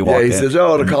every time you walked in? Yeah, he says,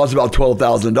 "Oh, it costs about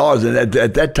 $12,000." And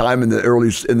at that time in the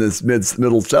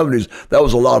middle '70s, that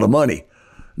was a lot of money.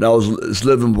 And I was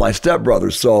living with my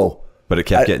stepbrother, so. But it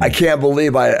kept getting. I can't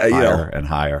believe higher and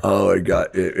higher. Oh, it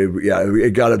got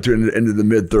up to into the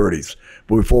mid 30s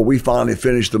before we finally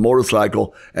finished the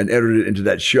motorcycle and entered it into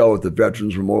that show at the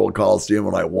Veterans Memorial Coliseum,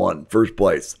 and I won first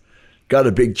place. Got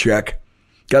a big check.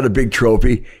 Got a big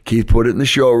trophy. Keith put it in the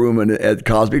showroom at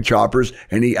Cosmic Choppers,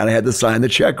 and I had to sign the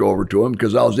check over to him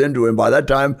because I was into him by that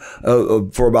time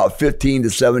for about 15 to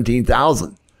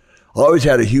 17,000. I always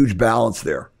had a huge balance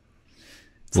there.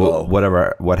 So,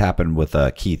 well, what happened with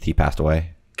Keith? He passed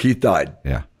away. Keith died.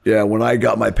 Yeah. Yeah. When I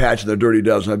got my patch in the Dirty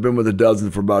Dozen, I've been with the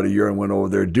Dozen for about a year and went over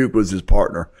there. Duke was his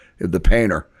partner, the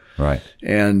painter. Right.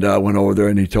 And I went over there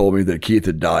and he told me that Keith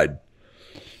had died.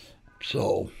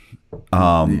 So,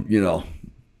 it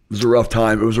was a rough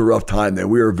time. It was a rough time then.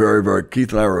 We were very, very,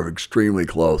 Keith and I were extremely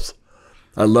close.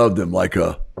 I loved him like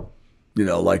an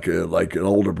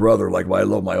older brother. Like I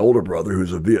love my older brother,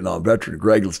 who's a Vietnam veteran.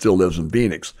 Greg still lives in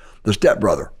Phoenix, the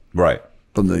stepbrother. Right.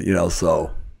 From the,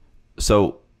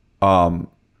 So,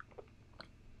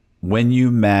 when you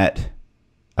met,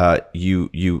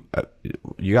 you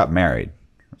got married.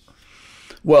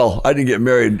 Well, I didn't get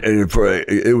married, and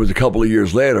it was a couple of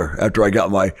years later after I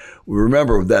got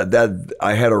remember that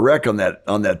I had a wreck on that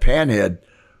panhead.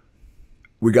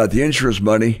 We got the insurance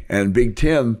money, and Big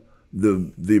Tim,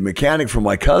 the mechanic for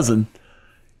my cousin,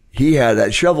 he had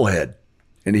that shovel head,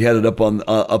 and he had it up on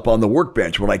the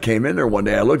workbench. When I came in there one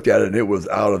day, I looked at it, and it was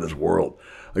out of this world.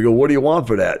 I go, "What do you want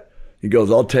for that?" He goes,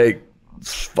 "I'll take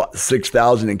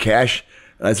 $6,000 in cash."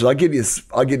 And I said, I'll give you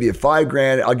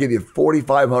 $5,000. I'll give you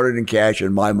 $4,500 in cash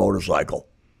and my motorcycle.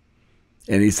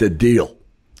 And he said, "Deal,"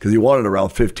 because he wanted around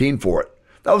 15 for it.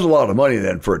 That was a lot of money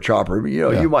then for a chopper.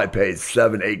 You might pay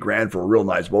 $7-8,000 for a real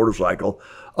nice motorcycle.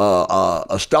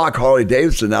 A stock Harley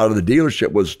Davidson out of the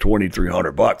dealership was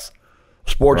 $2,300.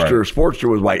 Sportster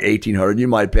was like $1,800. You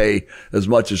might pay as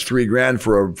much as $3,000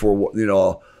 for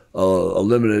a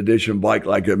limited edition bike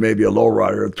like maybe a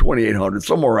lowrider, $2,800,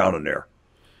 somewhere around in there.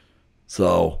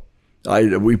 So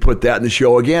we put that in the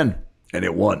show again, and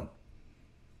it won.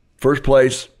 First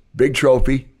place, big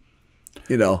trophy,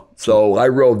 So I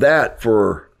rode that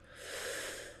for,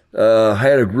 I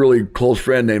had a really close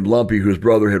friend named Lumpy whose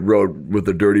brother had rode with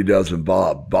the Dirty Dozen,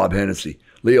 Bob Hennessy,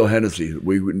 Leo Hennessy.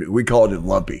 We called him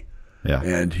Lumpy. Yeah.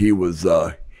 And he was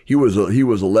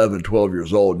 11, 12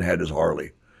 years old and had his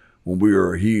Harley.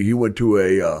 When he went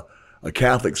to a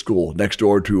Catholic school next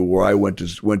door to where I went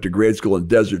to grade school in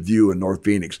Desert View in North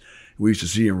Phoenix. We used to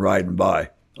see him riding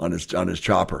by on his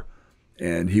chopper,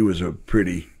 and he was a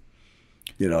pretty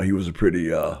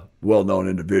well-known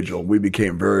individual. We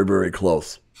became very, very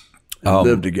close and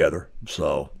lived together.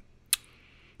 So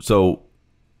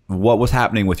what was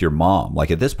happening with your mom?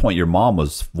 Like at this point, your mom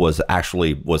was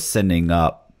sending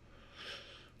up,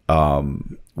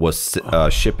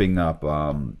 shipping up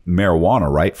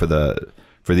marijuana, right,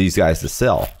 for these guys to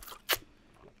sell.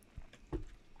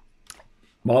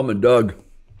 Mom and Doug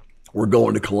were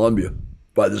going to Colombia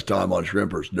by this time on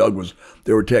shrimpers.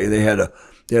 They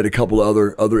had a couple of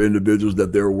other individuals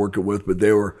that they were working with, but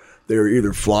they were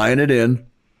either flying it in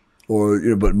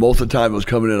or but most of the time it was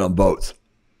coming in on boats.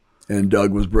 And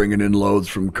Doug was bringing in loads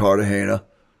from Cartagena,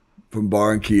 from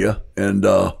Barranquilla, and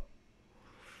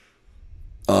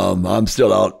I'm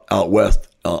still out west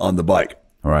on the bike.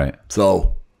 All right.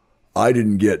 So I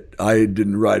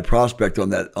didn't ride Prospect on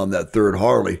that third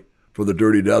Harley for the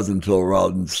Dirty Dozen until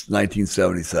around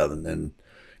 1977, and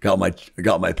got my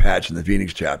patch in the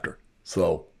Phoenix chapter.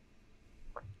 So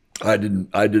I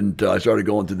started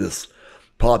going to this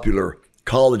popular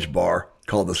college bar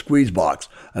called the Squeeze Box,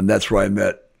 and that's where I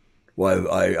met.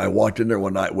 I walked in there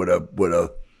one night with a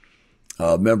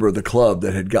member of the club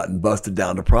that had gotten busted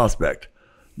down to Prospect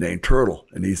named Turtle,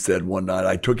 and he said one night,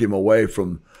 I took him away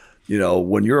from,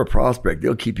 when you're a prospect,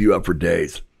 they'll keep you up for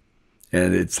days,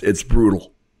 and it's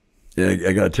brutal. And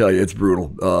I got to tell you, it's brutal.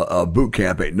 Boot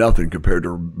camp ain't nothing compared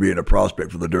to being a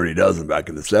prospect for the Dirty Dozen back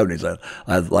in the 70s.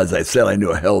 As I said, I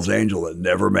knew a Hell's Angel that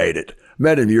never made it.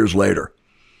 Met him years later.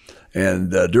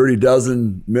 And Dirty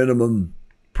Dozen minimum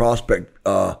prospect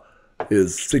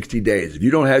is 60 days. If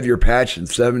you don't have your patch in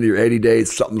 70 or 80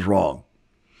 days, something's wrong.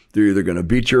 They're either going to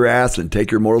beat your ass and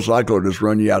take your motorcycle or just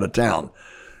run you out of town.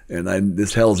 And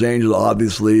this Hell's Angel,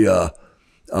 obviously, who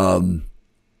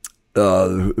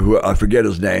I forget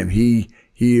his name, he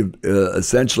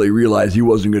essentially realized he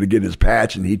wasn't going to get his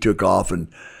patch, and he took off.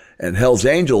 And Hell's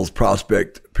Angel's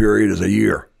prospect period is a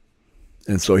year,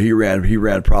 And so he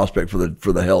ran prospect for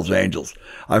the Hells Angels.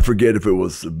 I forget if it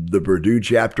was the Purdue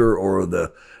chapter or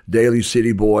the Daly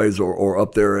City Boys or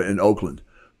up there in Oakland.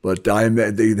 But I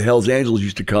met the Hells Angels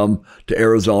used to come to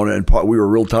Arizona, and we were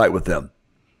real tight with them.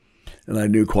 And I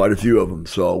knew quite a few of them.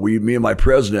 So me and my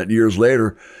president years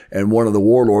later, and one of the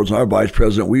warlords and our vice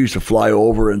president, we used to fly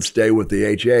over and stay with the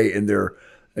HA in their,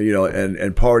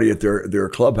 and party at their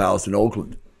clubhouse in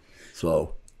Oakland.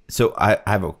 So I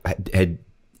had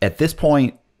at this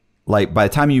point, like by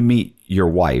the time you meet your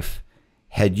wife,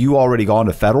 had you already gone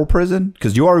to federal prison?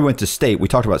 Because you already went to state. We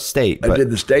talked about state. But I did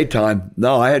the state time.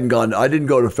 No, I hadn't gone. I didn't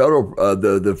go to federal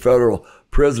the federal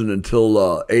prison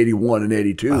until 81 and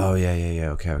 82. Oh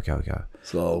yeah. Okay.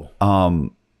 So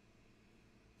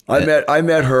I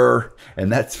met her,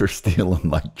 and that's for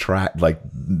stealing like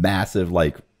massive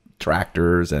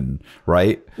tractors and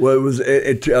right. Well, it was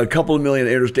a couple of million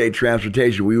interstate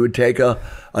transportation. We would take a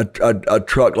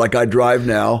truck like I drive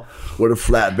now with a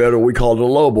flatbed, or we called it a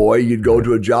lowboy. You'd go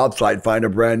to a job site, find a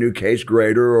brand new case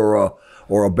grader or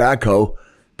a backhoe,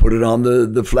 put it on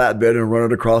the flatbed and run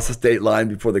it across the state line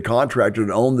before the contractor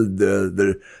that owned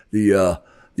the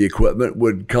equipment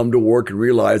would come to work and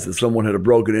realize that someone had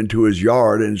broken into his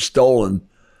yard and stolen,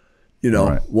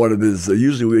 one of his.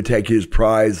 Usually we would take his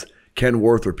prize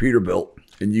Kenworth or Peterbilt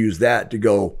and use that to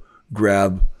go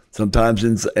grab. Sometimes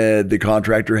the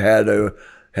contractor had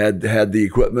the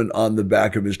equipment on the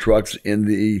back of his trucks at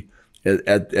the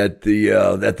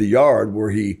yard where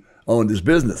he owned his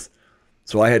business.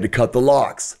 So I had to cut the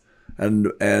locks,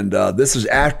 and this is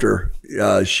after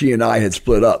she and I had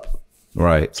split up.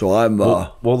 Right. So I'm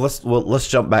let's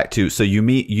jump back to, so you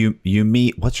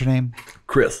meet what's your name?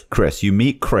 Chris. You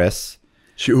meet Chris,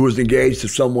 who was engaged to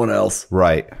someone else.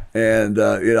 Right. And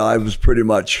I was pretty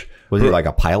much. Was he like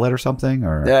a pilot or something?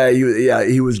 Or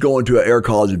he was going to an air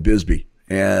college in Bisbee,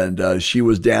 and she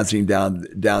was dancing down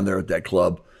there at that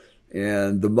club,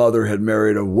 and the mother had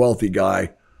married a wealthy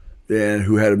guy, and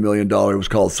who had $1 million. It was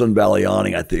called Sun Valley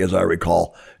Awning, I think, as I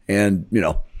recall, and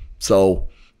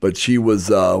but she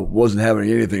wasn't having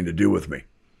anything to do with me.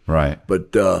 Right.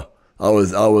 But I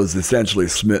was essentially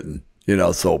smitten,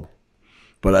 so.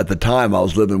 But at the time, I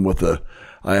was living with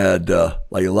I had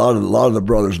like a lot of the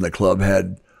brothers in the club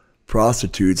had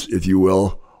prostitutes, if you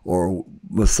will, or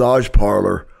massage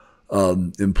parlor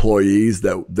employees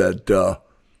that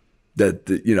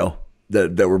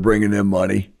were bringing in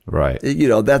money. Right.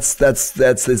 That's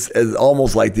it's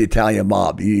almost like the Italian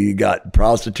mob. You got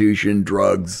prostitution,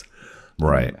 drugs.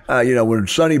 Right. When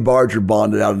Sonny Barger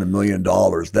bonded out $1 million,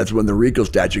 that's when the RICO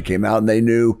statute came out, and they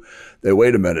knew that,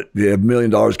 wait a minute, they have $1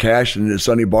 million cash, and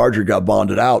Sonny Barger got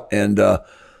bonded out, and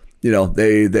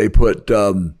they put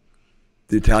the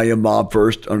Italian mob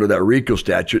first under that RICO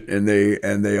statute, and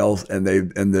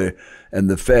the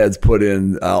feds put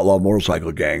in outlaw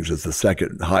motorcycle gangs as the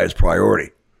second highest priority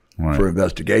for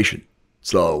investigation.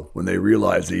 So when they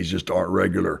realized these just aren't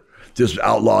regular, just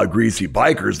outlaw greasy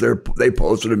bikers, they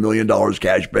posted $1 million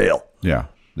cash bail. Yeah,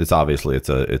 it's obviously it's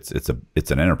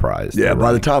an enterprise. Yeah,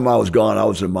 by the time I was gone, I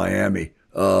was in Miami.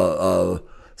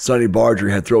 Sonny Barger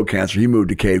had throat cancer. He moved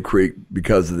to Cave Creek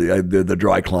because of the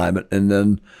dry climate, and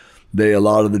then a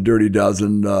lot of the Dirty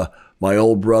Dozen. My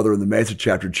old brother in the Mesa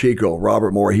chapter, Chico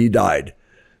Robert Moore, he died.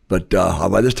 But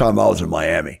by this time, I was in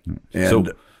Miami.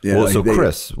 And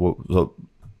Chris.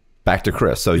 Back to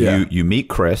Chris. So you meet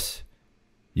Chris.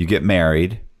 You get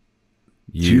married.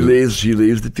 She leaves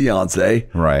the fiance.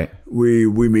 Right.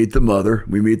 We meet the mother.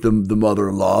 We meet the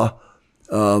mother-in-law.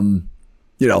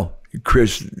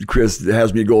 Chris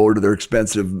has me go over to their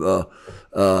expensive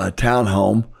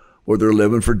townhome where they're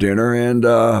living for dinner. And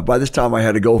by this time, I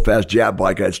had a go-fast Jap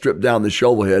bike. I had stripped down the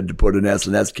shovel head to put an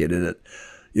S&S kit in it.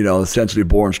 Essentially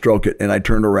bore and stroke it. And I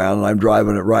turned around and I'm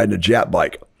riding a Jap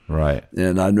bike. Right.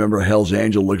 And I remember Hell's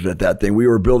Angel looking at that thing. We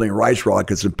were building rice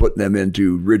rockets and putting them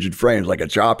into rigid frames like a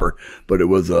chopper, but it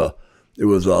was a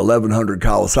 1100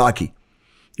 Kawasaki,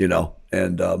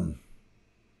 and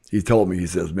he told me, he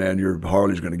says, man, your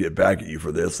Harley's going to get back at you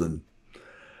for this. And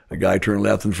a guy turned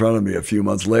left in front of me a few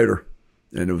months later,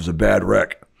 and it was a bad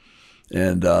wreck.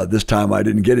 And this time I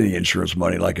didn't get any insurance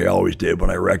money like I always did when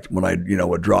I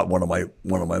would drop one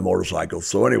of my motorcycles.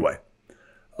 So anyway,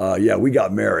 we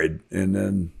got married and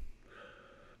then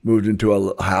moved into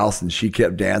a house, and she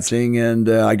kept dancing, and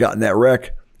I got in that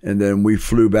wreck. And then we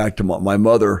flew back to my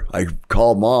mother. I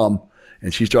called Mom,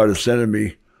 and she started sending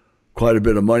me quite a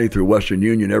bit of money through Western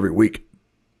Union every week.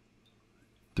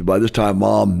 So by this time,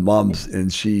 Mom's,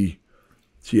 and she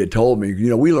had told me,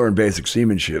 we learned basic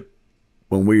seamanship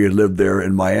when we had lived there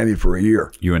in Miami for a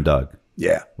year. You and Doug.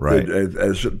 Yeah. Right.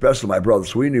 Especially my brother.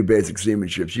 So we knew basic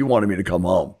seamanship. She wanted me to come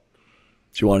home.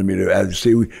 She wanted me to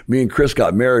see. Me and Chris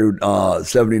got married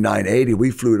 79, 80.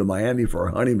 We flew to Miami for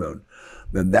our honeymoon.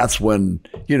 And that's when,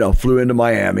 flew into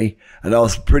Miami. And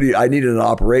I needed an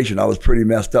operation. I was pretty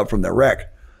messed up from the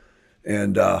wreck.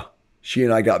 And she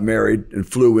and I got married and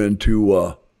flew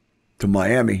into to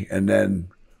Miami. And then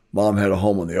Mom had a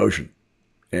home on the ocean.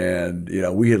 And,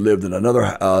 we had lived in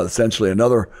essentially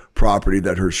another property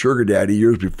that her sugar daddy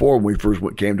years before when we first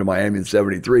came to Miami in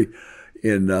 73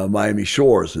 in Miami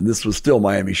Shores. And this was still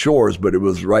Miami Shores, but it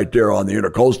was right there on the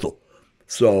intercoastal.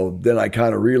 So then I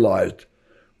kind of realized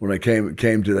when I came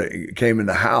in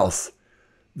the house,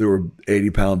 there were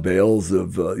 80-pound bales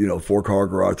of, 4-car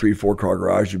garage, 4-car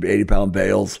garage, 80-pound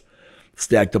bales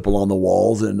stacked up along the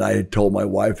walls. And I had told my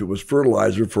wife it was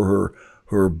fertilizer for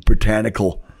her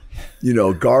botanical,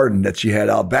 garden that she had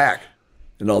out back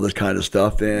and all this kind of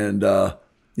stuff. And, a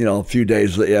few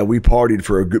days, we partied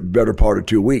for better part of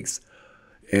 2 weeks.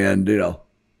 And, a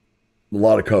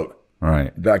lot of coke.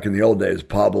 Right. Back in the old days,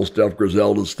 Pablo stuff,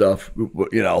 Griselda stuff, back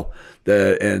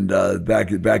in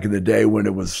the day when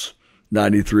it was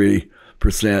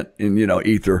 93% in,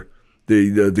 ether,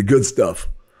 the good stuff.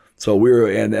 So we were,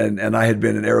 and I had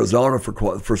been in Arizona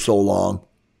for so long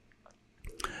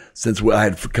since I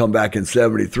had come back in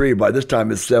 73. By this time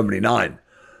it's 79.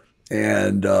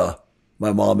 And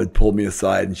my mom had pulled me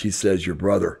aside and she says, your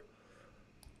brother,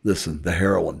 listen, the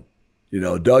heroin.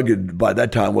 Doug had, by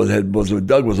that time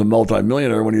Doug was a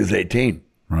multimillionaire when he was 18.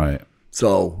 Right.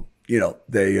 So,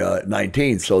 they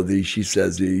 19. So she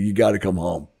says, you got to come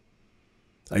home.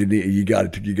 You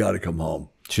got to come home.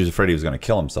 She was afraid he was going to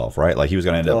kill himself, right? Like he was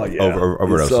going to end up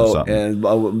overdosing or something.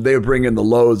 And they would bring in the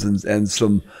loads, and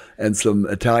some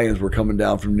Italians were coming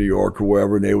down from New York or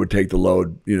wherever, and they would take the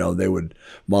load.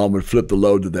 Mom would flip the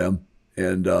load to them,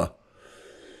 and the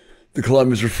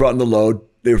Colombians were fronting the load.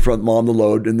 They would front Mom the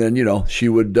load, and then she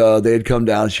would. They'd come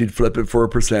down. She'd flip it for a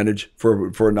percentage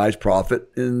for a nice profit,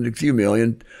 and a few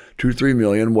million, 2-3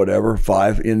 million, whatever,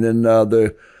 5, and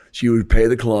then she would pay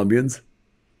the Colombians.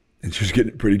 And she was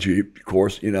getting it pretty cheap, of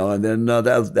course, and then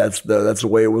that's the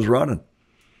way it was running.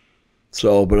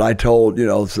 So, but I told,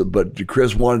 but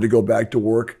Chris wanted to go back to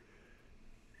work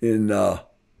in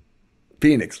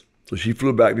Phoenix. So she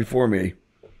flew back before me.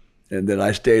 And then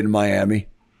I stayed in Miami.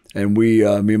 And me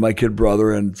and my kid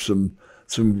brother and some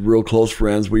real close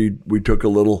friends, we took a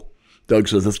little, Doug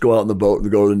says, let's go out on the boat and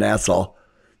go to Nassau.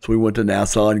 So we went to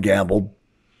Nassau and gambled,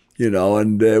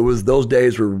 and those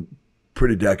days were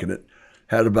pretty decadent.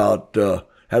 Had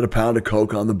a pound of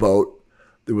coke on the boat.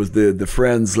 There was the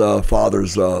friend's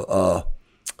father's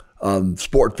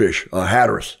sport fish,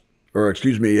 Hatteras,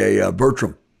 a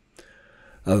Bertram,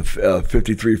 a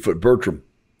 53-foot Bertram,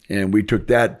 and we took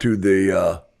that to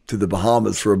the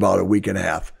Bahamas for about a week and a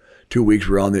half. 2 weeks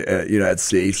we were on the at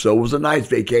sea, so it was a nice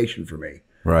vacation for me,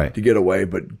 right, to get away.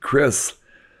 But Chris,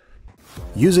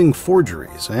 using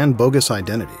forgeries and bogus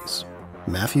identities,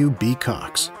 Matthew B.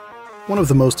 Cox, one of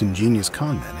the most ingenious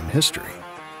con men in history,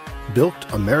 built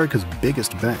America's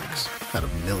biggest banks out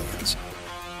of millions.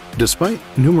 Despite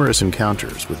numerous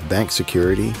encounters with bank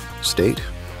security, state,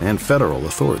 and federal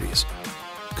authorities,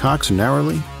 Cox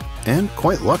narrowly, and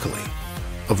quite luckily,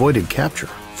 avoided capture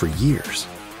for years.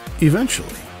 Eventually,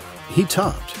 he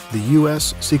topped the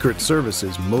U.S. Secret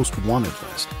Service's most wanted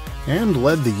list and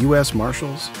led the U.S.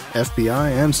 Marshals,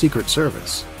 FBI, and Secret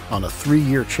Service on a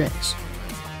 3-year chase,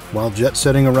 while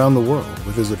jet-setting around the world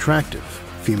with his attractive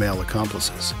female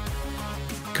accomplices.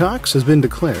 Cox has been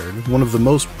declared one of the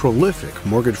most prolific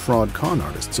mortgage fraud con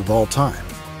artists of all time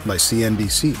by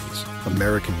CNBC's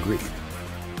American Greed.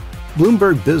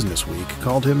 Bloomberg Businessweek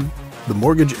called him the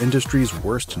mortgage industry's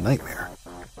worst nightmare,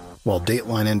 while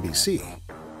Dateline NBC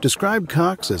described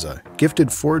Cox as a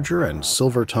gifted forger and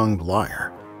silver-tongued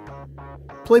liar.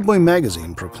 Playboy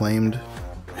magazine proclaimed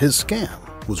his scam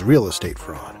was real estate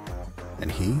fraud,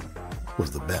 and he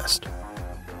was the best.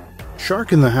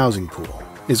 Shark in the Housing Pool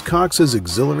is Cox's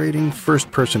exhilarating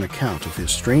first-person account of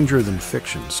his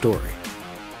stranger-than-fiction story.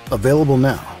 Available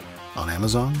now on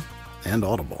Amazon and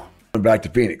Audible. Went back to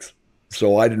Phoenix,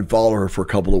 so I didn't follow her for a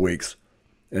couple of weeks.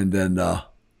 And then, a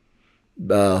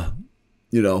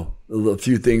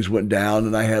few things went down,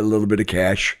 and I had a little bit of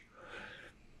cash.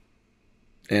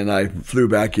 And I flew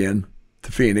back in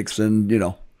to Phoenix, and,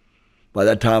 by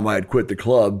that time I had quit the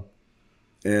club.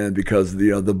 And because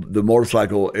the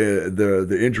motorcycle,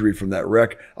 the injury from that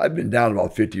wreck, I've been down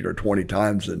about 15 or 20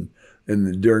 times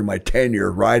during my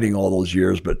tenure riding all those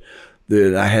years. But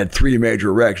I had 3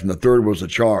 major wrecks, and the third was a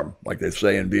charm, like they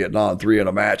say in Vietnam, 3 in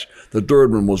a match. The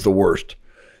third one was the worst,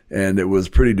 and it was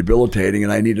pretty debilitating,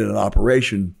 and I needed an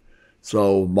operation.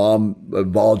 So Mom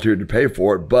volunteered to pay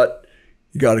for it, but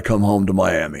you got to come home to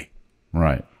Miami.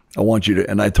 Right. I want you to,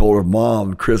 and I told her,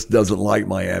 Mom, Chris doesn't like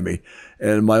Miami.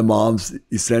 And my mom's,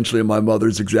 essentially my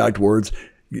mother's exact words,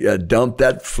 dump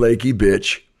that flaky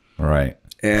bitch. Right.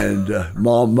 And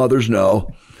mothers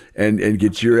know, and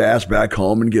get your ass back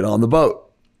home and get on the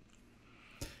boat.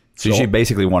 So she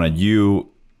basically wanted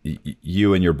you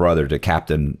and your brother to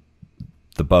captain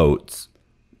the boats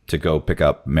to go pick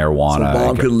up marijuana. So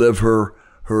Mom could live her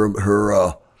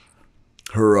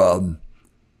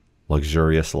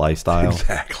luxurious lifestyle.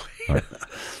 Exactly. Right.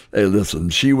 Hey, listen,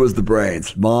 she was the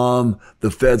brains. Mom, the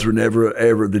feds were never,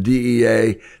 ever, the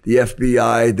DEA, the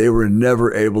FBI, they were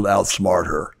never able to outsmart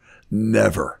her.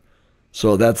 Never.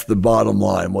 So that's the bottom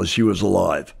line, was she was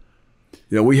alive.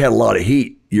 You know, we had a lot of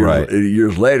heat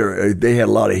years later. They had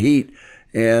a lot of heat.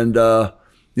 And,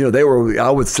 you know,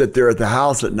 I would sit there at the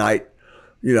house at night,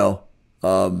 you know,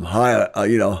 high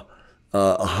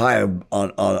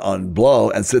on blow,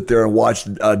 and sit there and watch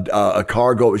a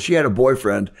car go. She had a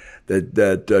boyfriend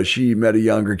that she met, a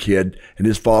younger kid, and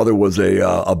his father was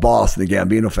a boss in the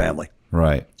Gambino family.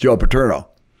 Right. Joe Paterno.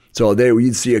 So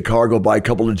you'd see a car go by, a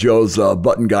couple of Joe's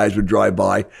button guys would drive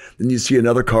by. Then you'd see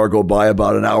another car go by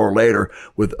about an hour later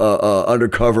with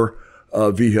undercover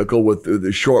vehicle with the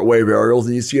shortwave aerials,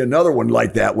 and you see another one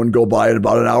like that one go by, and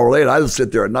about an hour later, I would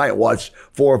sit there at night and watch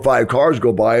 4 or 5 cars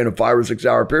go by in a 5 or 6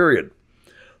 hour period.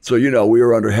 So, you know, we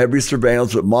were under heavy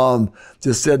surveillance, but Mom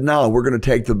just said, no, we're not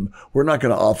going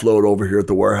to offload over here at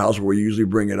the warehouse where we usually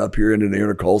bring it up here into the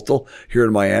intercoastal here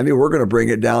in Miami. We're going to bring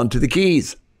it down to the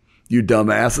Keys, you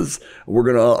dumbasses. We're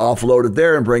going to offload it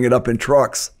there and bring it up in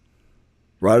trucks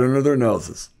right under their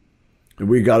noses. And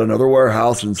we got another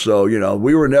warehouse. And so, you know,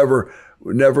 we were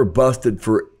never busted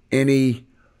for any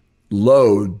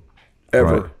load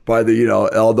ever by the, you know,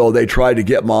 although they tried to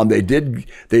get Mom, they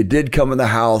did come in the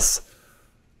house,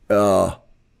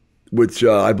 which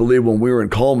I believe when we were in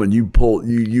Coleman, you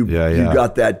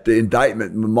got that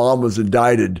indictment. Mom was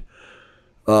indicted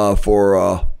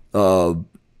for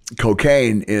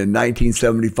cocaine in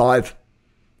 1975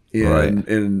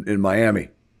 in Miami.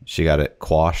 She got it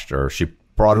quashed, or she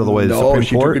brought it all the way to the Supreme Court? No,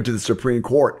 she took it to the Supreme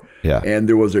Court. Yeah. And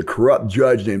there was a corrupt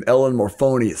judge named Ellen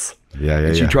Morphonius.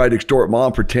 And she tried to extort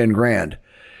Mom for $10,000.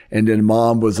 And then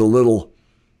Mom was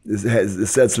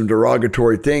said some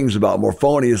derogatory things about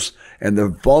Morphonius, and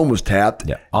the phone was tapped.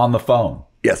 Yeah. On the phone.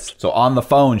 Yes. So on the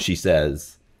phone, she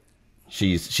says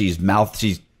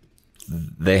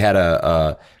they had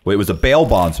it was a bail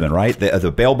bondsman, right?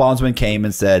 The bail bondsman came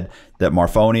and said that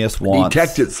Morphonius wants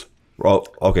detectives. Oh,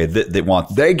 okay. They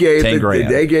want they gave $10,000.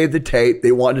 They gave the tape.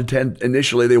 They wanted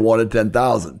initially they wanted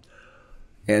 10,000,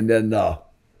 and then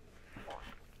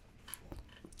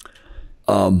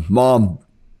Mom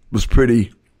was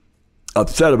pretty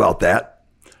upset about that,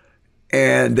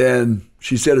 and then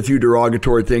she said a few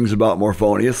derogatory things about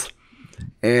Morphonius,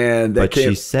 and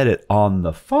she said it on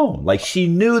the phone. Like, she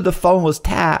knew the phone was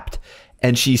tapped,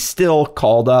 and she still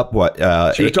called up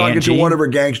she was talking to one of her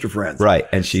gangster friends, right?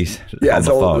 And she's on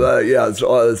the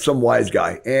phone. Some wise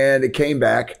guy, and it came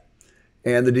back,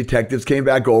 and the detectives came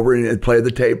back over and played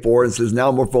the tape for her and says,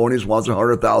 now Morphonius wants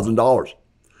 $100,000.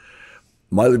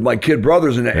 My kid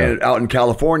brother's out in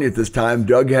California at this time.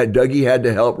 Dougie had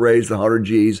to help raise the 100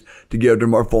 G's to give to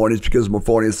Morphonius, because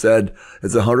Morphonius said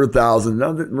it's 100,000.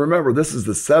 Now remember, this is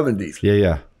the 70s.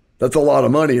 Yeah. That's a lot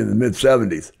of money in the mid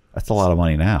 70s. That's a lot of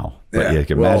money now. But you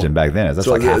can imagine back then, that's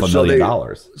like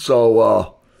 $500,000.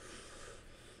 So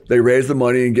they raised the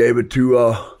money and gave it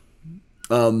to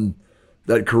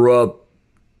that corrupt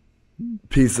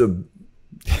piece of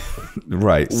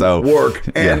work.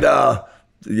 And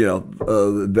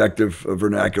vective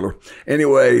vernacular.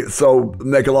 Anyway, so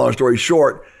make a long story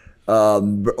short,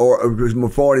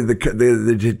 Morphonius,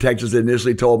 the detectives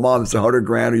initially told Mom it's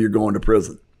 $100,000 or you're going to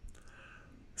prison.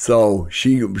 So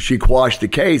she quashed the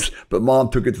case, but Mom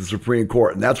took it to the Supreme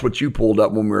Court, and that's what you pulled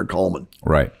up when we were in Coleman.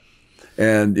 Right.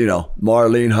 And, you know,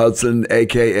 Marlene Hudson,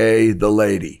 a.k.a. the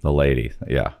lady. The lady,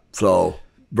 yeah. So,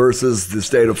 versus the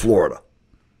state of Florida.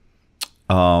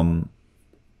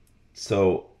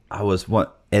 So I was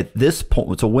at this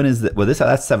point. So when is that? Well,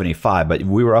 that's 75, but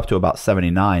we were up to about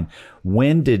 79.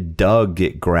 When did Doug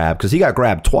get grabbed? Because he got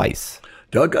grabbed twice.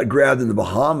 Doug got grabbed in the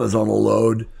Bahamas on a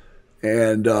load,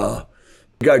 and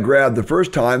he got grabbed the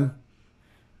first time,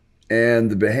 and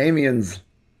the Bahamians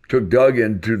took Doug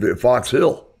into the Fox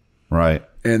Hill. Right.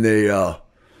 And they, I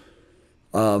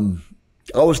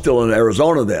was still in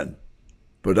Arizona then,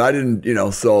 but I didn't,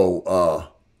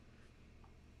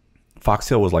 Fox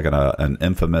Hill was like an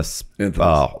infamous.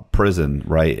 Prison,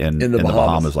 right? In the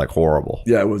Bahamas, like horrible.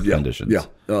 Yeah, it was conditions. Yeah,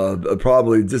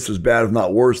 probably just as bad, if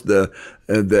not worse, as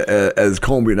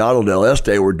Combinado del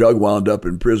Este, where Doug wound up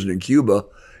in prison in Cuba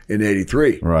in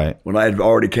 '83. Right. When I had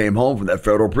already came home from that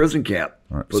federal prison camp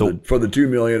Right. for the $2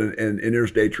 million in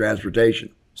interstate transportation.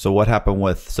 So what happened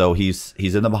with? So he's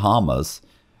in the Bahamas.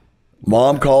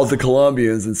 Mom calls the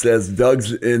Colombians and says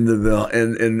Doug's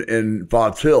in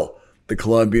Fox Hill. The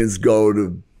Colombians go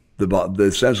to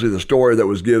essentially the story that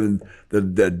was given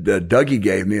that Dougie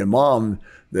gave me and Mom.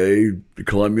 The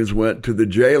Colombians went to the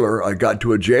jailer. I got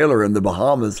to a jailer in the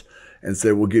Bahamas and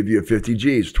said, "We'll give you 50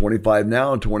 G's, 25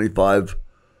 now and 25.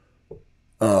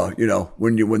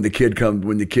 When the kid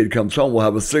comes home, we'll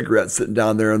have a cigarette sitting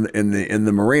down there in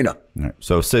the marina." Right.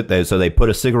 So they put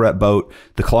a cigarette boat.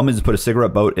 The Colombians put a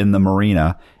cigarette boat in the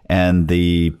marina, and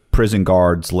the prison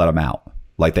guards let him out.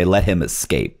 Like they let him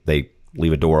escape. They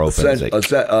leave a door open.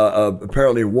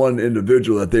 Apparently, one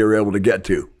individual that they were able to get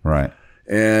to. Right.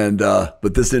 And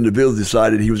but this individual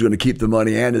decided he was going to keep the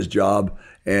money and his job,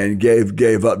 and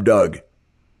gave up Doug.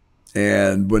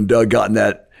 And when Doug got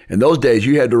in those days,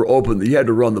 you had to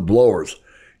run the blowers.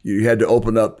 You had to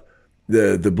open up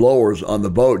the blowers on the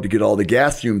boat to get all the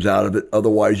gas fumes out of it.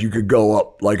 Otherwise, you could go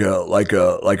up like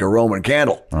a Roman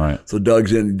candle. All right. So Doug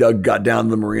got down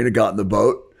to the marina, got in the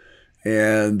boat,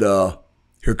 and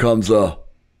here comes could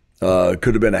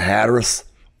have been a Hatteras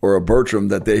or a Bertram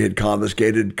that they had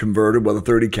confiscated, converted with a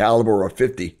 30 caliber or a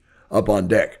 50 up on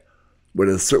deck with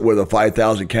a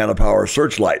 5,000 canopower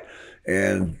searchlight,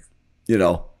 and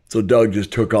so Doug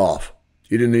just took off.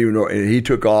 He didn't even know. He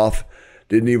took off,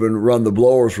 didn't even run the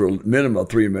blowers for a minimum of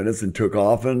 3 minutes, and took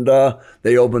off. And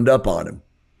they opened up on him.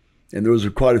 And there was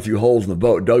quite a few holes in the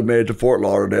boat. Doug made it to Fort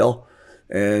Lauderdale,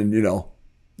 and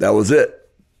that was it.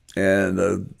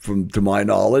 And to my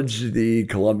knowledge, the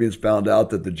Colombians found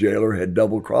out that the jailer had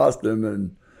double crossed him,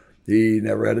 and he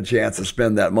never had a chance to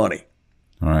spend that money.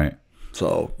 All right.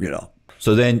 So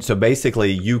So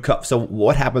basically, so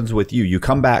what happens with you? You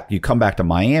come back to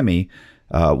Miami.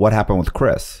 What happened with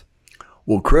Chris?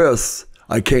 Well, Chris,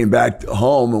 I came back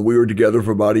home and we were together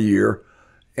for about a year,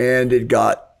 and it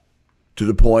got to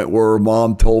the point where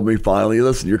Mom told me finally,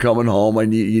 "Listen, you're coming home.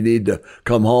 You need to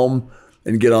come home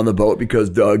and get on the boat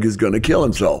because Doug is going to kill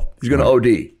himself. He's going to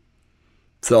OD."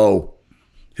 So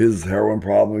his heroin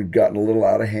problem had gotten a little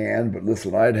out of hand. But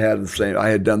listen, I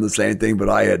had done the same thing, but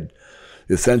I had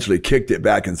essentially kicked it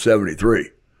back in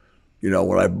 '73,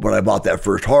 when I bought that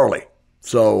first Harley.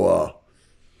 So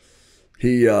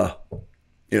he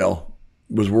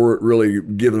was really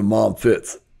giving Mom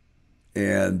fits,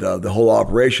 and the whole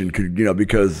operation could,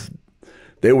 because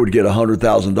they would get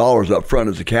 $100,000 up front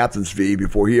as a captain's fee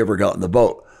before he ever got in the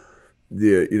boat.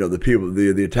 The people,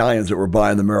 the Italians that were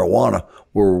buying the marijuana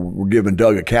were giving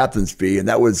Doug a captain's fee, and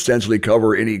that would essentially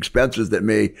cover any expenses that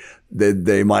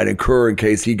they might incur in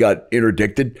case he got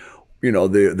interdicted.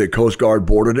 The Coast Guard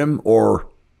boarded him, or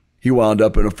he wound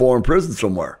up in a foreign prison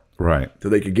somewhere. Right. So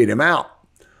they could get him out,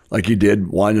 like he did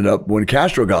winding up when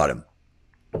Castro got him.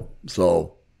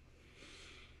 So,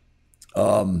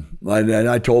 and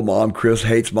I told Mom, Chris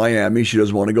hates Miami. She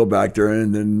doesn't want to go back there.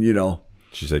 And then,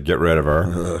 she said, "Get rid of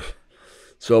her."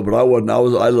 But I wasn't. I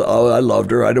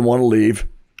loved her. I didn't want to leave.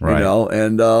 Right.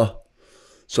 And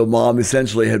so Mom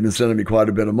essentially had been sending me quite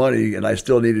a bit of money, and I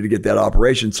still needed to get that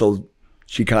operation. So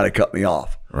she kind of cut me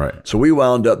off. Right. So we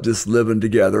wound up just living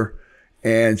together,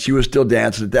 and she was still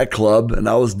dancing at that club, and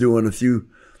I was doing a few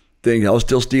things. I was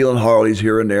still stealing Harleys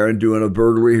here and there, and doing a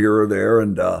burglary here or there,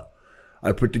 and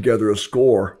I put together a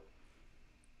score.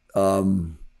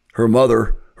 The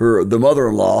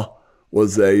mother-in-law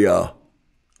was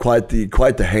quite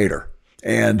the hater,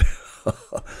 and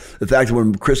the fact that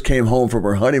when Chris came home from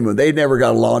her honeymoon, they never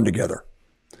got along together.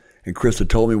 And Chris had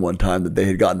told me one time that they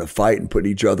had gotten in a fight and put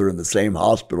each other in the same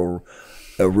hospital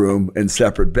room in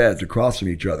separate beds across from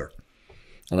each other.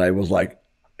 And I was like,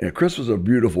 Chris was a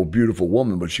beautiful, beautiful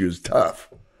woman, but she was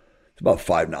tough. It's about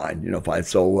 5'9", 5.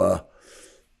 So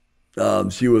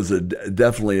she was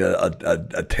definitely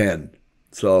a 10.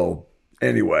 So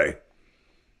anyway,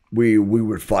 we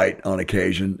would fight on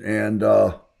occasion, and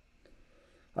I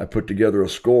put together a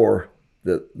score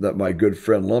that my good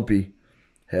friend Lumpy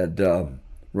had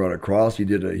run across.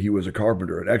 He was a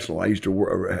carpenter at Excellent. I used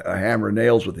to hammer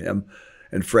nails with him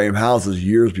and frame houses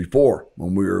years before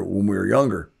when we were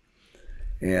younger.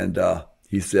 And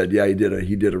he said, yeah,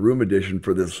 he did a room addition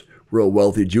for this real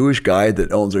wealthy Jewish guy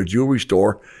that owns a jewelry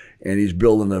store, and he's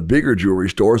building a bigger jewelry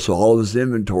store. So all of his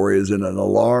inventory is in an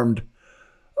alarmed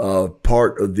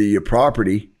part of the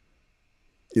property,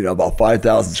 about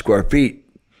 5,000 square feet.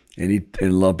 And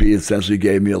Lumpy essentially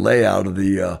gave me a layout of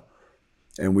the,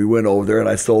 and we went over there, and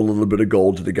I sold a little bit of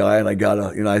gold to the guy, and I got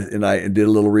I did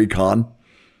a little recon,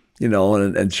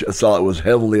 and saw it was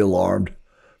heavily alarmed,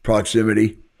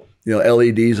 proximity,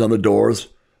 LEDs on the doors,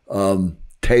 10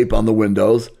 tape on the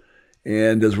windows.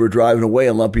 And as we're driving away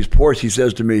on Lumpy's porch, he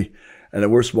says to me,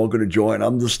 and we're smoking a joint.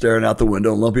 I'm just staring out the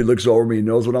window. And Lumpy looks over me. He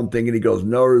knows what I'm thinking. He goes,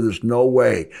 no, there's no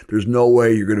way. There's no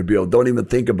way you're going to be able. Don't even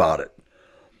think about it.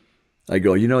 I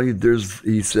go,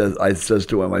 he says, I says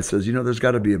to him, there's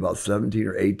got to be about 17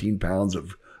 or 18 pounds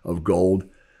of gold.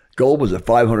 Gold was at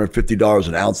 $550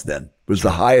 an ounce then. It was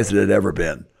the highest it had ever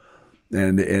been.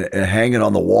 And hanging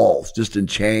on the walls, just in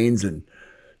chains and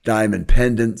diamond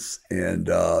pendants and,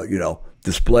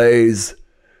 displays,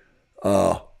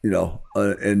 for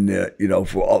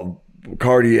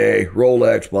Cartier,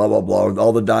 Rolex, blah, blah, blah,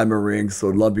 all the diamond rings. So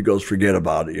Lumpy goes, forget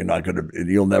about it.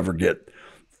 You'll never get,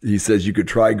 he says you could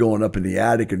try going up in the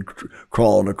attic and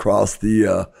crawling across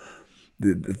the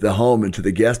home into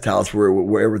the guest house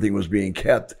where everything was being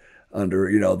kept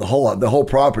under, the whole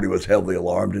property was heavily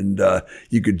alarmed, and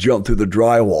you could jump through the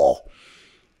drywall.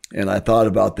 And I thought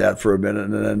about that for a minute,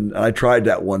 and then I tried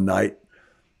that one night.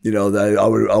 That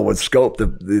I would scope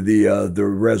the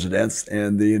residence,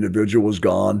 and the individual was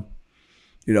gone.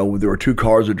 There were two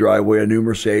cars that drive away, a new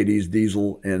Mercedes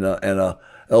diesel and a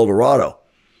Eldorado.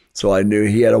 So I knew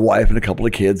he had a wife and a couple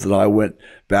of kids, and I went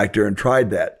back there and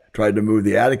tried to move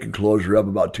the attic enclosure up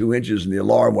about 2 inches, and the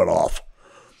alarm went off.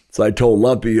 So I told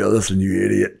Lumpy, listen, you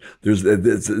idiot,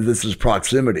 this is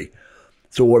proximity.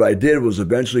 So what I did was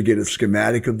eventually get a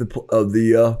schematic of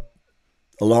the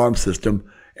alarm system,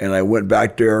 and I went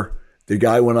back there. The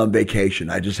guy went on vacation.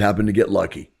 I just happened to get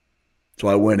lucky. So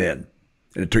I went in,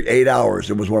 and it took 8 hours.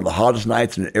 It was one of the hottest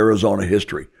nights in Arizona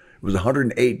history. It was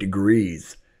 108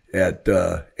 degrees at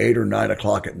 8 or 9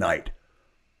 o'clock at night.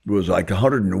 It was like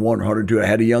 101, 102. I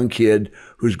had a young kid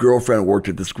whose girlfriend worked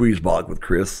at the squeeze box with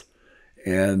Chris.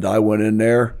 And I went in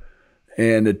there,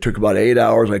 and it took about 8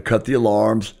 hours. I cut the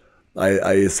alarms.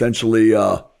 I essentially,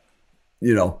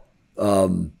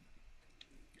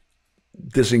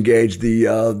 disengaged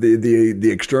the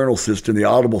external system, the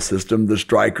audible system, the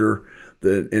striker,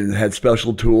 and had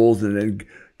special tools, and then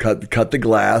cut the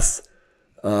glass,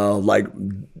 like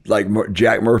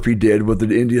Jack Murphy did with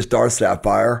the India Star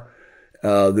Sapphire,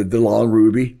 the long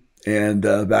ruby. And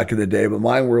back in the day, but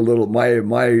mine were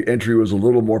my entry was a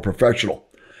little more professional.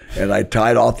 And I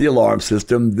tied off the alarm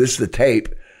system, the tape,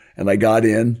 and I got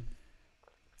in,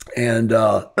 and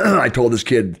I told this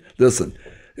kid, listen,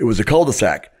 it was a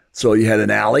cul-de-sac. So you had an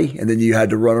alley, and then you had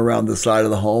to run around the side of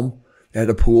the home. It had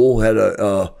a pool, it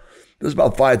was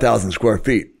about 5,000 square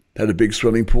feet. It had a big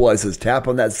swimming pool. I says, tap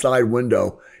on that side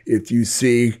window if you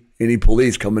see any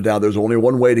police coming down. There's only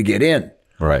one way to get in.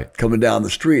 Right. Coming down the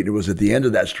street. It was at the end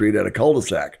of that street at a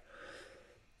cul-de-sac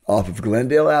off of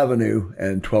Glendale Avenue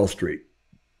and 12th Street.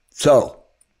 So,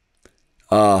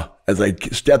 as I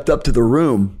stepped up to the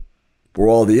room where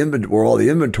all the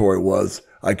inventory was,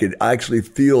 I could actually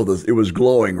feel it was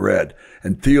glowing red,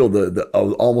 and feel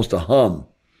almost a hum,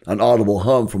 an audible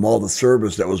hum from all the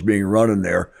service that was being run in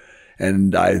there.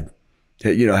 And I,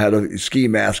 had a ski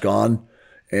mask on.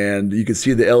 And you could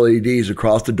see the LEDs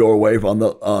across the doorway on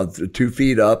the 2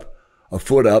 feet up, a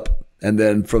foot up, and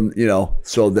then from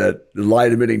so that the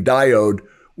light emitting diode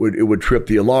would trip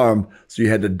the alarm. So you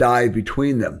had to dive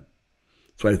between them.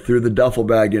 So I threw the duffel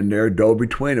bag in there, dove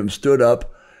between them, stood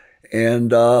up,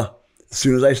 and as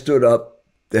soon as I stood up,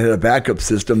 they had a backup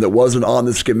system that wasn't on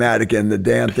the schematic, and the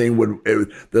damn thing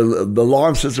the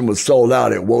alarm system was so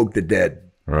loud it woke the dead.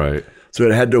 Right. So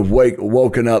it had to have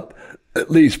woken up at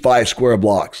least 5 square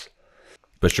blocks.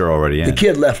 But you're already in. The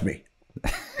kid left me.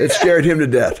 It scared him to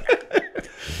death.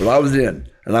 But I was in,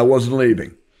 and I wasn't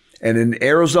leaving. And in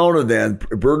Arizona then,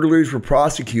 burglaries were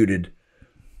prosecuted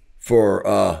for,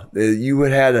 you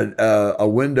had a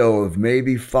window of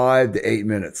maybe 5 to 8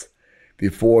 minutes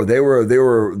before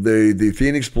the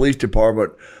Phoenix Police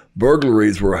Department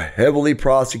burglaries were heavily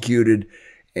prosecuted.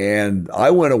 And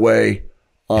I went away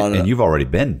on. And you've already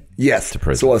been to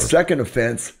prison. So a second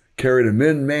offense carried a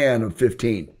man of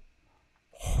 15.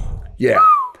 Yeah.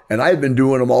 And I had been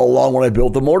doing them all along when I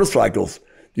built the motorcycles,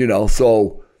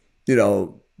 so,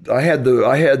 I had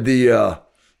the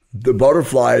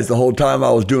butterflies the whole time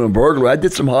I was doing burglary. I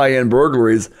did some high-end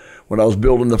burglaries when I was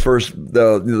building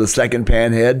the second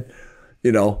panhead,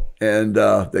 and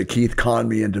that Keith conned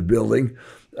me into building.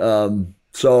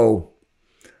 So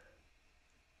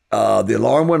the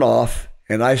alarm went off,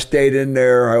 and I stayed in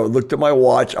there. I looked at my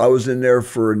watch. I was in there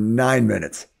for 9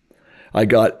 minutes. I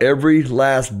got every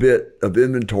last bit of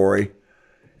inventory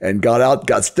and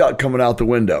got stuck coming out the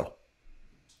window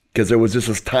because there was just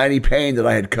this tiny pane that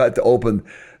I had cut to open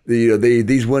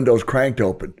these windows cranked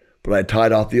open, but I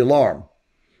tied off the alarm,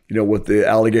 with the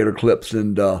alligator clips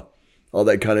and all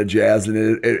that kind of jazz.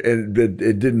 And it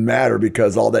didn't matter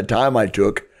because all that time I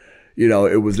took,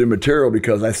 it was immaterial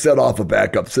because I set off a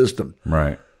backup system.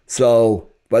 Right. So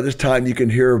by this time you can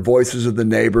hear voices of the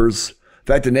neighbors. In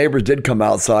fact, the neighbors did come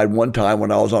outside one time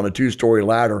when I was on a 2-story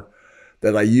ladder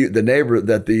that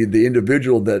the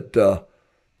individual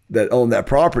that owned that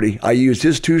property, I used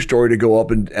his 2-story to go up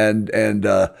and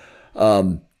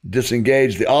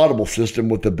disengage the audible system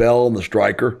with the bell and the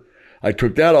striker. I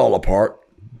took that all apart,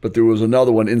 but there was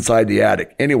another one inside the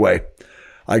attic. Anyway,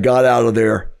 I got out of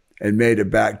there and made it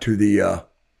back to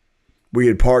we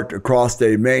had parked across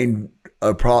a main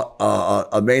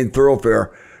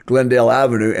thoroughfare, Glendale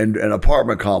Avenue, and an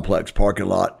apartment complex parking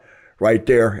lot right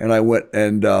there. And I went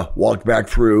and walked back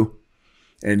through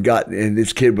and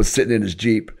this kid was sitting in his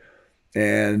Jeep.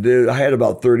 And I had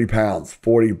about 30 pounds,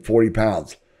 40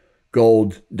 pounds,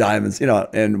 gold, diamonds,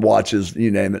 and watches, you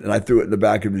name it. And I threw it in the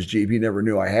back of his Jeep. He never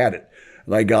knew I had it.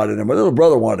 And I got it. And my little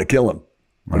brother wanted to kill him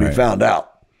when he found out.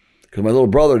 Because my little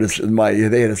brother,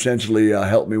 they had essentially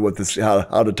helped me with this,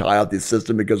 how to tie out the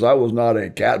system, because I was not a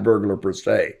cat burglar per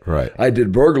se. Right. I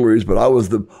did burglaries, but I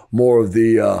was more of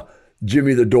the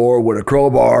Jimmy the Door with a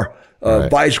crowbar,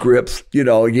 vice grips,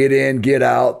 get in, get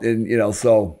out, and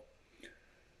so.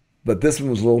 But this one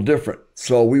was a little different.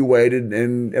 So we waited,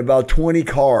 and about 20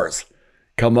 cars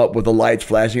come up with the lights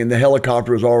flashing, and the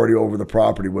helicopter was already over the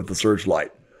property with the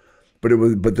searchlight.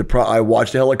 I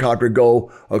watched the helicopter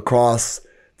go across.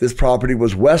 This property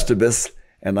was west of us,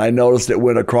 and I noticed it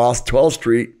went across 12th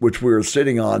Street, which we were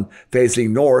sitting on,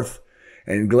 facing north,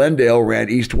 and Glendale ran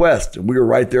east-west. And we were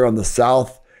right there on the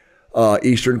south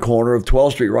eastern corner of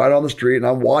 12th Street, right on the street, and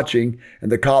I'm watching,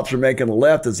 and the cops were making a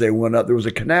left as they went up. There was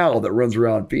a canal that runs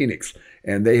around Phoenix,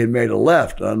 and they had made a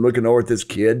left. And I'm looking over at this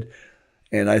kid,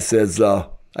 and I says,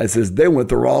 they went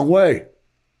the wrong way.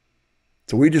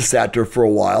 So we just sat there for a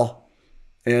while,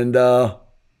 and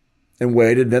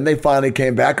waited. Then they finally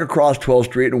came back across 12th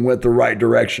Street and went the right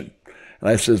direction. And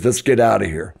I says, let's get out of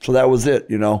here. So that was it.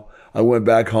 I went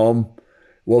back home,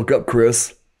 woke up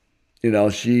Chris,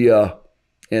 she,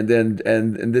 and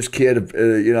this kid,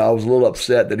 I was a little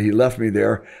upset that he left me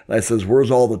there. And I says,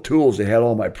 where's all the tools? They had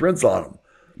all my prints on them.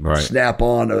 Right. Snap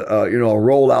on, a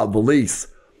roll out valise,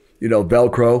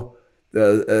 Velcro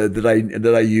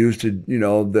that I used to,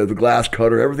 the glass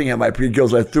cutter, everything had my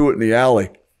pre-kills. I threw it in the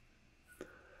alley.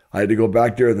 I had to go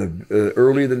back there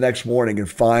early the next morning and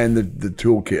find the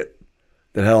toolkit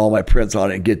that had all my prints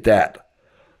on it and get that.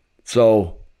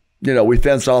 So, we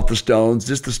fenced off the stones,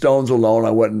 just the stones alone. I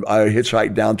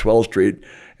hitchhiked down 12th Street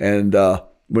and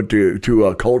went to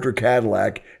a Coulter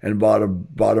Cadillac and bought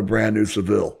a brand new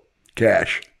Seville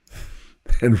cash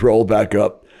and rolled back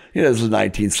up. This is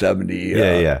 1970,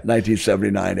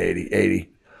 1979, 80.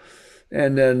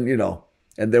 And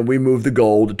then we moved the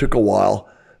gold. It took a while,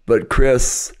 but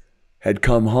Chris had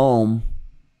come home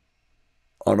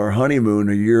on our honeymoon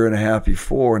a year and a half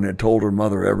before and had told her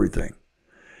mother everything.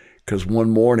 Because one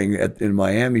morning in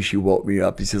Miami, she woke me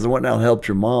up. He says, I went out and helped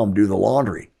your mom do the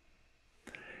laundry.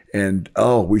 And,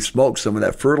 we smoked some of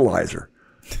that fertilizer.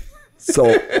 So,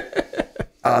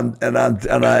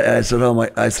 I said,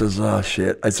 oh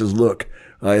shit. I says, look,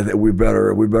 we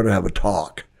better have a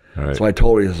talk. Right. So I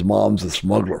told her his mom's a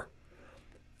smuggler.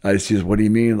 I says, what do you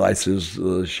mean? I says,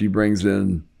 she brings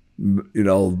in,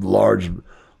 large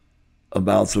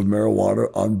amounts of marijuana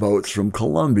on boats from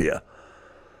Colombia.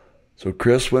 So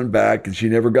Chris went back, and she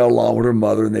never got along with her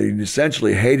mother, and they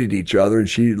essentially hated each other, and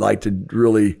she liked to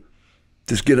really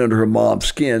just get under her mom's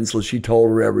skin, so she told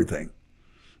her everything.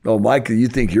 Oh, Michael, you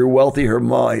think you're wealthy? Her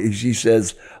mom, she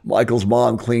says, Michael's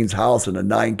mom cleans house in a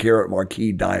 9-carat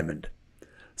Marquis diamond.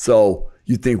 So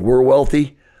you think we're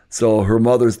wealthy? So her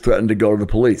mother's threatened to go to the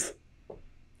police.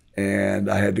 And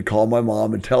I had to call my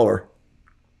mom and tell her,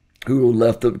 who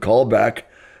left the call back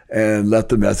and left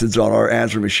the message on our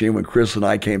answering machine when Chris and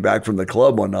I came back from the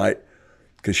club one night,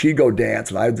 because she'd go dance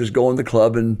and I'd just go in the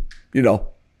club and,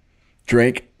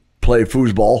 drink, play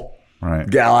foosball, right,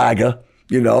 Galaga,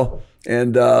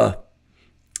 and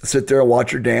sit there and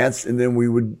watch her dance. And then we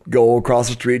would go across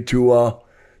the street to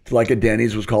like a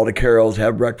Denny's, was called a Carol's,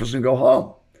 have breakfast and go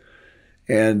home.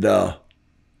 And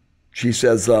she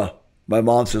says, my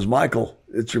mom says, Michael,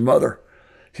 it's your mother.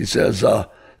 She says,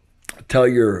 tell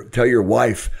your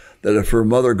wife that if her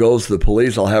mother goes to the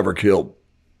police, I'll have her killed.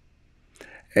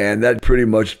 And that pretty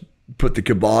much put the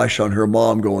kibosh on her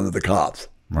mom going to the cops.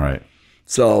 Right.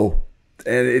 So,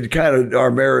 and it kind of,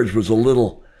 our marriage was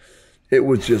it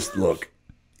was just, look,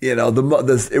 it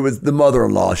was the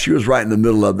mother-in-law. She was right in the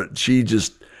middle of it.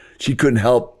 She couldn't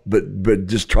help but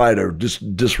just try to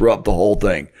just disrupt the whole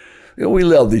thing. We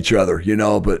loved each other,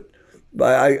 but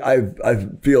I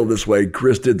feel this way.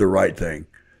 Chris did the right thing,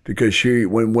 because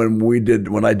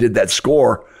when I did that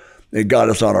score, it got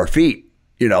us on our feet.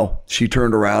 She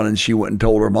turned around and she went and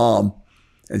told her mom,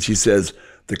 and she says,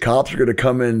 the cops are going to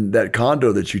come in that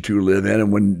condo that you two live in,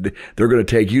 and when they're going to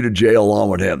take you to jail along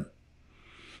with him.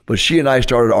 But she and I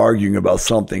started arguing about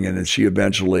something, and then she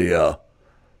eventually,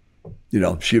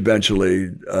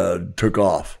 took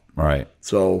off. Right.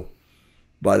 So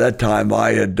by that time,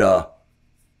 I ended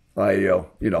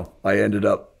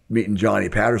up meeting Johnny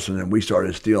Patterson, and we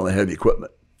started stealing the heavy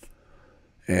equipment.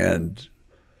 And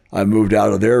I moved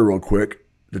out of there real quick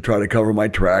to try to cover my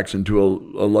tracks into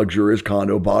a luxurious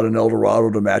condo, bought an Eldorado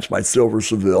to match my silver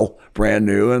Seville, brand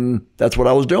new, and that's what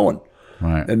I was doing.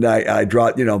 Right. And I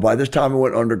dropped, by this time I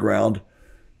went underground,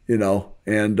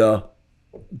 and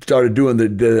started doing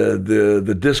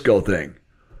the disco thing.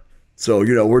 So,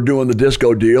 we're doing the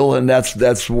disco deal, and that's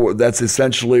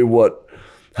essentially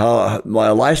how my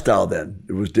lifestyle then.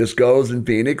 It was discos in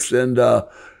Phoenix and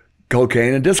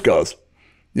cocaine and discos.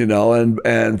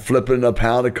 And flipping a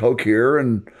pound of coke here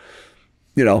and,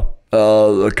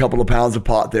 a couple of pounds of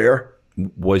pot there.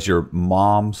 Was your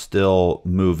mom still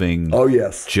moving? Oh,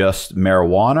 yes. Just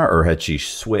marijuana, or had she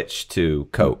switched to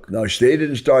coke? No, they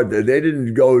didn't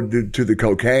go to the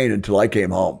cocaine until I came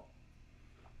home.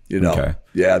 Okay.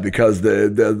 Yeah, because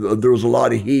there was a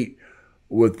lot of heat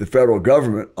with the federal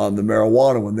government on the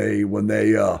marijuana when they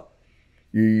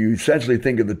you essentially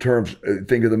think of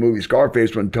the movie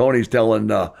Scarface when Tony's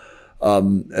telling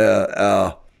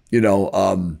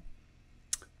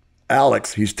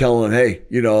Alex, he's telling him, hey,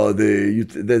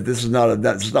 this is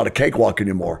not a cakewalk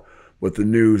anymore with the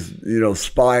new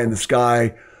spy in the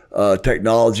sky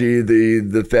technology.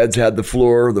 The feds had the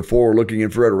FLIR, the forward-looking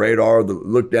infrared radar, the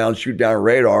look down, shoot down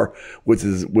radar, which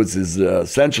is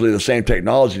essentially the same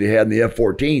technology they had in the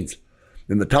F-14s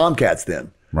and the Tomcats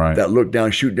then. Right. That look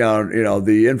down, shoot down,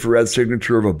 the infrared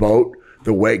signature of a boat,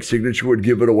 the wake signature would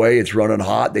give it away. It's running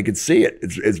hot. They could see it.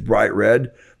 It's bright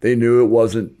red. They knew it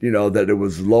wasn't, that it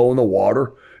was low in the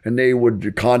water. And they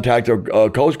would contact a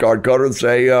Coast Guard cutter and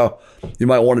say, you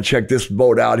might want to check this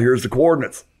boat out. Here's the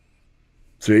coordinates.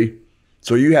 See?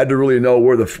 So you had to really know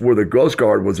where the Coast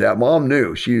Guard was at. Mom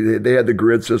knew. They had the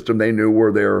grid system. They knew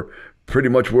where they were, pretty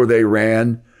much where they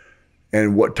ran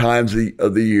and what times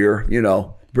of the year,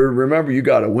 But remember, you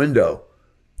got a window.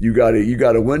 You got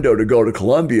a window to go to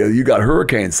Columbia. You got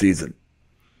hurricane season.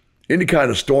 Any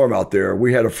kind of storm out there.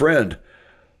 We had a friend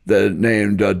that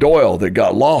named Doyle that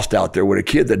got lost out there with a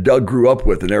kid that Doug grew up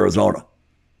with in Arizona.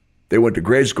 They went to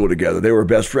grade school together. They were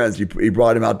best friends. He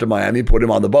brought him out to Miami, put him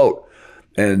on the boat,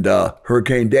 and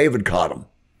Hurricane David caught him.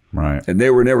 Right. And they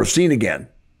were never seen again.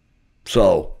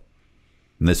 So.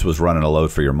 And this was running a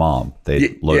load for your mom.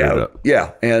 They loaded it up.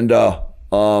 Yeah, and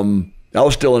I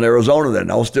was still in Arizona then.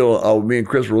 Me and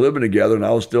Chris were living together, and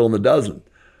I was still in the dozen.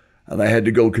 And I had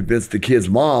to go convince the kid's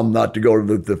mom not to go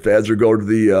to the feds or go to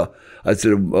the. I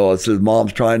said,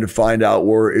 Mom's trying to find out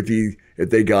if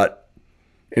they got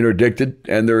interdicted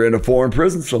and they're in a foreign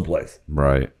prison someplace.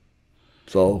 Right.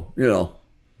 So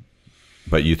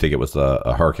But you think it was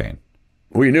a hurricane?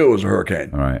 We knew it was a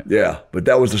hurricane. All right. Yeah, but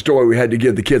that was the story we had to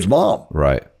give the kid's mom.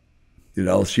 Right.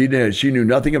 She knew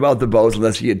nothing about the boats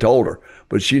unless he had told her.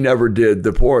 But she never did.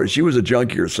 She was a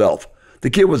junkie herself. The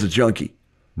kid was a junkie.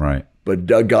 Right. But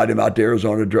Doug got him out to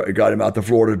Arizona, got him out to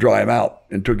Florida to dry him out,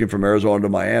 and took him from Arizona to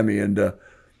Miami. And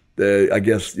I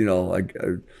guess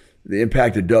the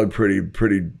impacted Doug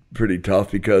pretty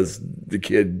tough because the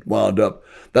kid wound up.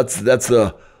 That's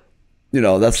not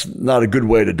a good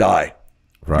way to die.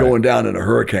 Right. Going down in a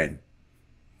hurricane.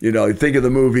 You think of the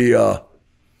movie.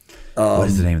 What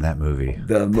is the name of that movie?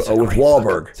 With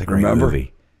Wahlberg. It's a great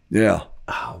movie. Yeah.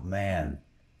 Oh man,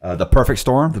 The Perfect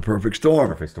Storm. The Perfect Storm.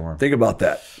 Perfect Storm. Think about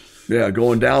that. Yeah,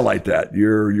 going down like that.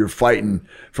 You're fighting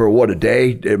for a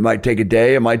day? It might take a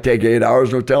day. It might take 8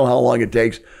 hours. No telling how long it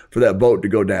takes for that boat to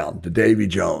go down to Davy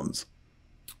Jones.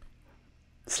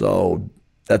 So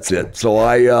that's it. So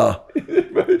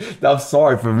I'm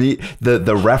sorry for me.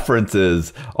 The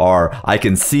references are I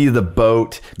can see the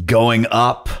boat going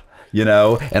up. And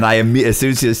as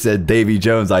soon as you said Davy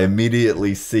Jones, I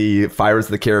immediately see Pirates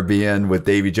of the Caribbean with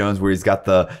Davy Jones where he's got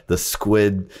the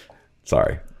squid.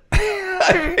 Sorry.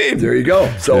 There you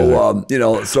go. So,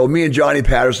 so me and Johnny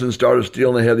Patterson started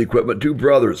stealing the heavy equipment. Two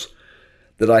brothers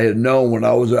that I had known when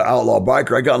I was an outlaw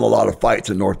biker. I got in a lot of fights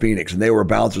in North Phoenix, and they were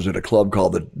bouncers at a club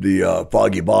called the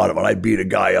Foggy Bottom, and I beat a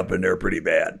guy up in there pretty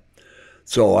bad.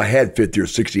 So I had 50 or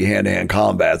 60 hand-to-hand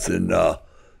combats when I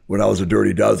was a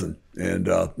Dirty Dozen. And,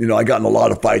 I got in a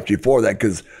lot of fights before that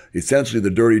because essentially the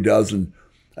Dirty Dozen,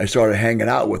 I started hanging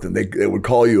out with them. They would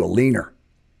call you a leaner,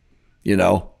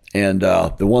 and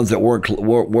the ones that weren't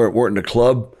in the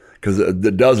club, because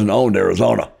the Dozen owned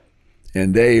Arizona.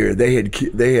 and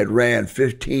they had ran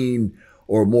 15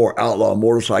 or more outlaw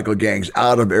motorcycle gangs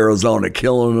out of Arizona,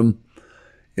 killing them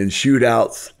in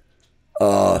shootouts.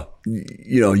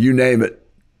 You name it.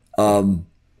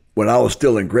 When I was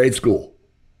still in grade school,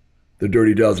 the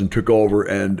Dirty Dozen took over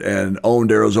and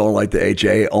owned Arizona like the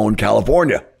HA owned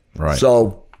California. Right.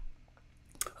 So,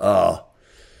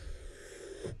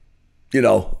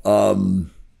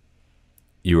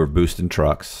 you were boosting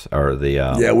trucks, or the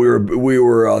yeah, we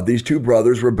were these two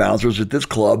brothers were bouncers at this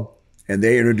club, and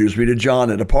they introduced me to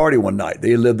John at a party one night.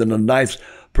 They lived in a nice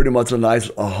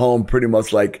home, pretty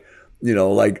much like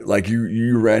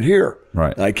you ran here.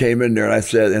 Right. And I came in there and I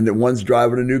said, and then one's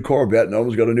driving a new Corvette and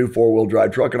one's got a new 4-wheel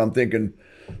drive truck, and I'm thinking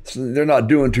they're not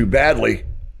doing too badly.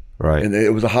 Right. And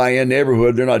it was a high-end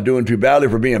neighborhood. They're not doing too badly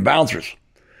for being bouncers,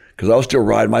 because I was still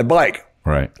riding my bike.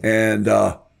 Right. And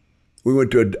we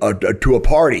went to a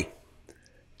party,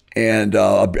 and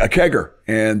a kegger,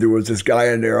 and there was this guy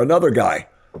in there, another guy,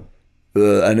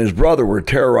 and his brother were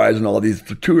terrorizing all these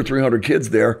 200 or 300 kids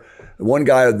there. One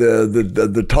guy,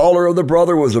 the taller of the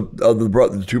brother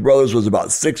the two brothers was about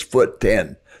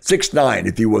 6'10", 6'9"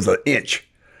 if he was an inch,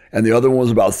 and the other one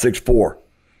was about 6'4",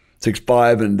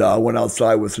 6'5", and I went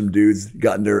outside with some dudes,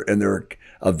 got in their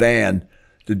van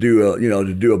to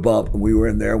do a bump, and we were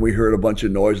in there and we heard a bunch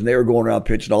of noise, and they were going around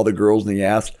pinching all the girls in the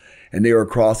ass, and they were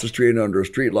across the street and under a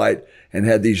street light, and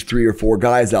had these 3 or 4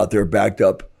 guys out there backed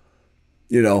up,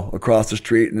 across the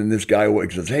street. And then this guy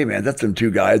says, "Hey man, that's them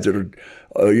 2 guys that are,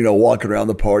 walking around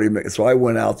the party." So I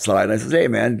went outside and I said, "Hey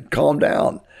man, calm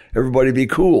down. Everybody be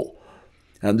cool."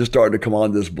 And I'm just starting to come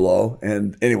on this blow.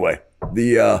 And anyway,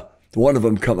 the one of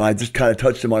them I just kind of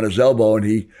touched him on his elbow, and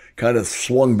he kind of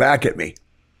swung back at me.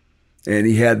 And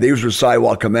these were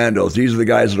sidewalk commandos. These are the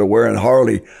guys that are wearing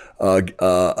Harley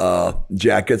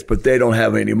jackets, but they don't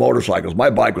have any motorcycles. My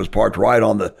bike was parked right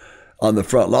on the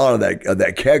front lawn of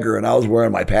that kegger, and I was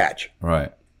wearing my patch.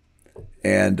 Right.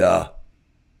 And I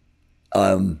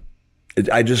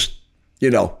just,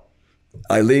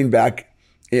 I leaned back,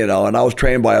 and I was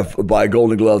trained by a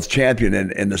Golden Gloves champion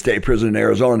in the state prison in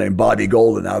Arizona named Bobby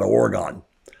Golden out of Oregon.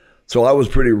 So I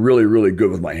was really, really good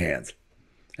with my hands.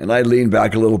 And I leaned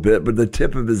back a little bit, but the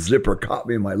tip of his zipper caught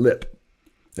me in my lip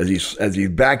as he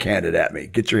backhanded at me.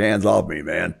 "Get your hands off me,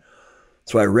 man."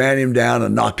 So I ran him down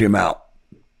and knocked him out.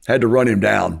 Had to run him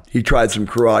down. He tried some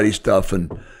karate stuff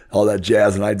and all that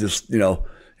jazz, and I just,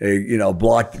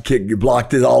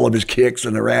 blocked all of his kicks,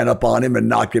 and I ran up on him and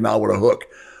knocked him out with a hook.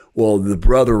 Well, the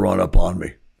brother run up on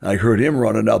me. I heard him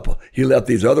running up. He left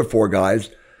these other 4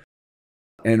 guys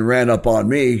and ran up on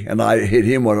me, and I hit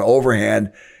him with an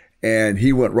overhand, and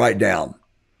he went right down.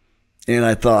 And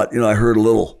I thought, I heard a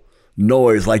little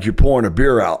noise like you're pouring a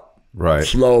beer out. Right.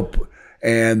 Slow.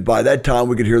 And by that time,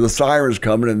 we could hear the sirens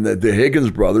coming, and the Higgins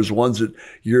brothers, ones that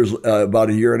about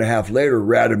a year and a half later,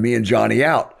 ratted me and Johnny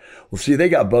out. Well, see, they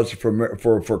got busted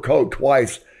for coke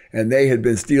twice, and they had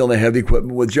been stealing the heavy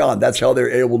equipment with John. That's how they were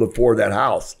able to afford that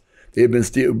house. They had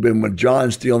been with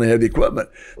John stealing the heavy equipment.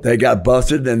 They got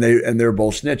busted, and they're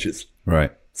both snitches.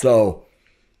 Right. So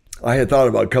I had thought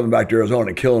about coming back to Arizona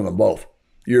and killing them both.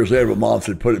 Years later, but Mom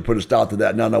said put a stop to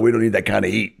that. No, we don't need that kind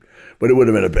of heat. But it would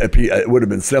have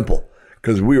been simple,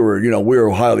 because we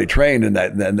were highly trained in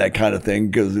that kind of thing,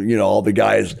 because all the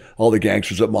guys, all the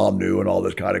gangsters that Mom knew and all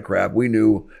this kind of crap, we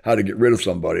knew how to get rid of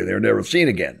somebody. They were never seen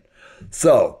again.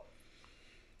 So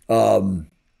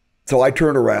I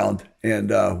turned around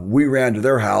and we ran to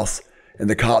their house, and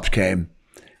the cops came.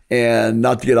 And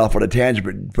not to get off on a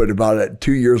tangent, but about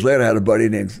 2 years later, I had a buddy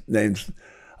named I'm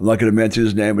not going to mention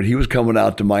his name, but he was coming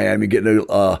out to Miami, getting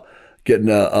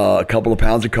a couple of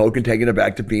pounds of coke and taking it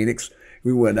back to Phoenix.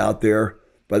 We went out there.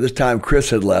 By this time, Chris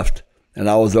had left, and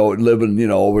I was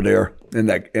living, over there in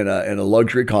a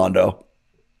luxury condo.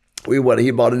 He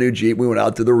bought a new Jeep. We went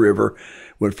out to the river,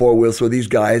 went 4-wheels. So these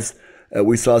guys,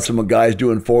 we saw some guys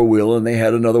doing 4-wheel, and they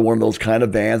had another one of those kind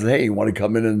of vans. And, hey, you want to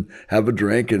come in and have a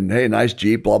drink? And hey, nice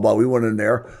Jeep, blah, blah. We went in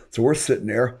there. So we're sitting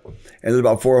there, and there's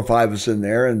about 4 or 5 of us in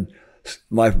there. And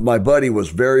my buddy was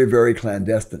very, very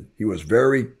clandestine. He was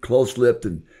very close-lipped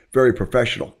and very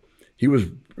professional. He was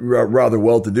rather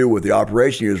well-to-do with the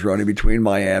operation he was running between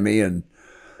Miami and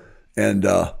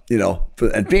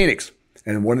Phoenix.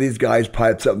 And one of these guys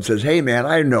pipes up and says, "Hey man,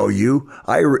 I know you.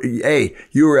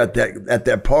 You were at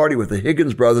that party with the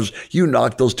Higgins brothers. You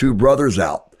knocked those 2 brothers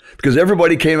out." Because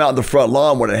everybody came out in the front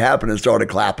lawn when it happened and started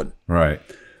clapping. Right.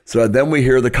 So then we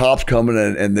hear the cops coming,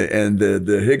 and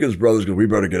the Higgins brothers go, "We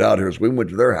better get out of here." So we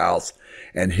went to their house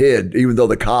and hid, even though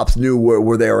the cops knew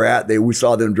where they were at. We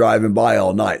saw them driving by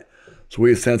all night. So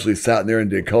we essentially sat in there and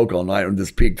did coke all night and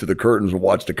just peeked to the curtains and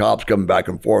watched the cops coming back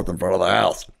and forth in front of the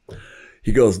house.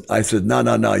 He goes, I said,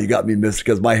 no, you got me missed,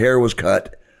 because my hair was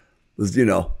cut, and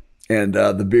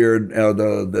the beard,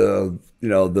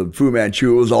 the Fu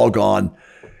Manchu was all gone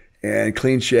and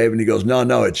clean shaven. He goes,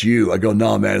 no, it's you. I go,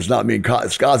 no, man, it's not me.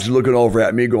 And Scott's looking over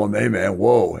at me going, hey, man,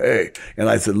 whoa, hey. And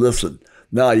I said, listen,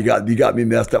 no, you got me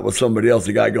messed up with somebody else.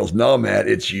 The guy goes, no, man,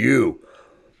 it's you.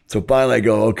 So finally I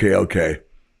go, okay.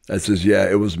 I says, yeah,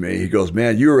 it was me. He goes,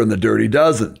 man, you were in the Dirty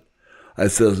Dozen. I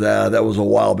says, that was a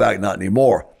while back, not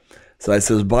anymore. So I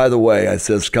says, by the way, I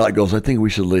says, Scott goes, I think we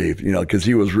should leave, because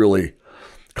he was really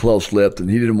close-lipped and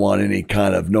he didn't want any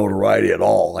kind of notoriety at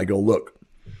all. I go, look,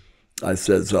 I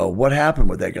says, what happened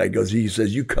with that guy? He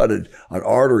says, you cut an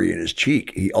artery in his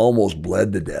cheek. He almost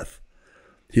bled to death.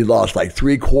 He lost like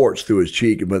 3 quarts through his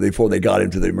cheek before they got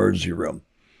him to the emergency room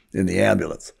in the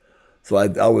ambulance. So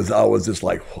I was just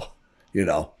like,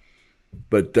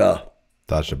 but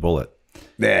dodged a bullet.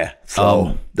 Yeah.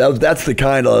 So that's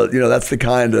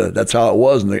how it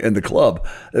was in the club.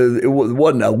 It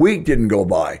wasn't a week didn't go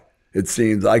by. It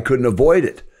seems I couldn't avoid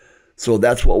it. So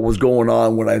that's what was going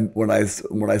on when I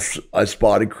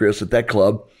spotted Chris at that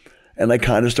club, and I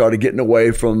kind of started getting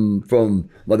away from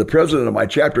the president of my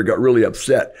chapter got really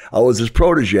upset. I was his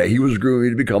protege. He was grooming me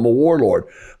to become a warlord,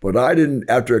 but I didn't.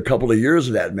 After a couple of years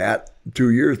of that, Matt, 2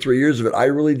 years, 3 years of it, I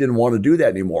really didn't want to do that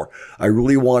anymore. I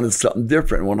really wanted something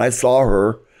different. When I saw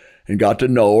her and got to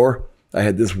know her, I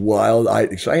had this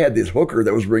I had this hooker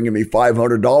that was bringing me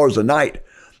 $500 a night.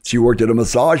 She worked at a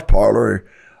massage parlor.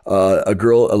 A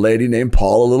lady named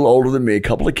Paula, a little older than me, a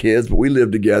couple of kids, but we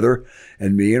lived together.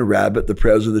 And me and Rabbit, the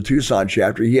president of the Tucson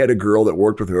chapter, he had a girl that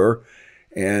worked with her,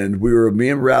 and me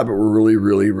and Rabbit were really,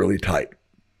 really, really tight.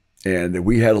 And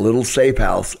we had a little safe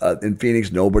house in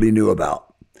Phoenix nobody knew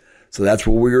about. So that's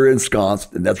where we were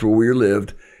ensconced, and that's where we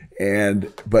lived.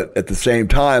 But at the same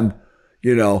time,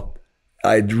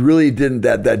 I really didn't,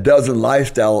 that dozen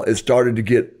lifestyle, it started to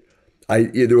get,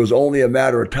 there was only a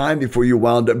matter of time before you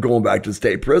wound up going back to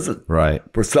state prison. Right.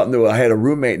 For something that I had a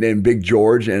roommate named Big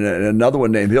George and another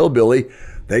one named Hillbilly.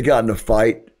 They got in a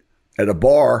fight at a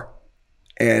bar,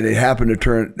 and it happened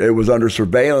to it was under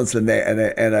surveillance, and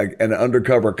an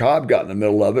undercover cop got in the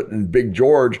middle of it. And Big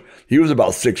George, he was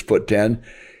about 6'10",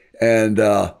 and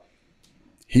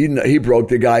he broke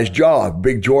the guy's jaw.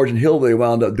 Big George and Hillbilly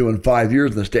wound up doing 5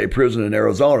 years in the state prison in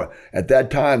Arizona. At that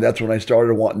time, that's when I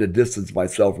started wanting to distance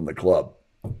myself from the club.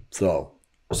 So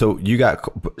you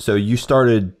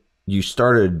started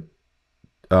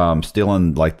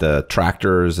stealing like the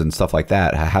tractors and stuff like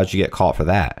that. How'd you get caught for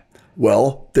that?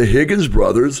 Well, the Higgins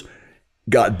brothers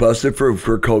got busted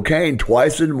for cocaine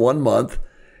twice in 1 month.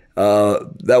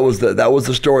 That was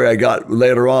the story I got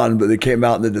later on, but it came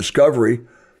out in the Discovery.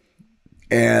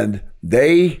 And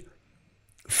they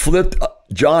flipped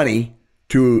Johnny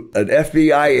to an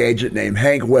FBI agent named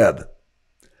Hank Webb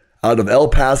out of El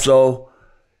Paso,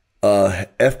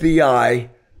 FBI,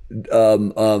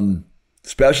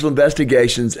 Special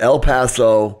Investigations, El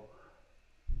Paso,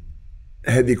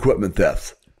 heavy equipment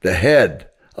thefts. The head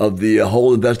of the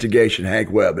whole investigation, Hank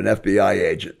Webb, an FBI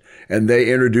agent. And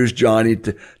they introduced Johnny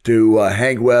to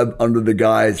Hank Webb under the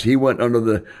guise. He went under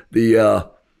the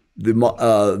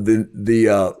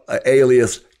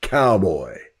alias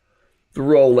Cowboy, the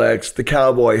Rolex, the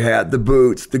cowboy hat, the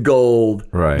boots, the gold,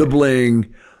 right, the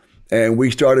bling. And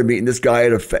we started meeting this guy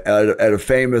at a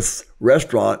famous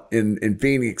restaurant in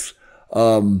Phoenix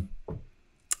called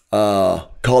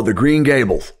the Green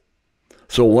Gables.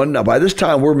 So by this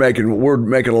time we're making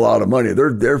a lot of money.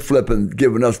 They're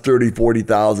giving us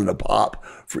 $30,000-$40,000 a pop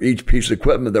for each piece of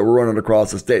equipment that we're running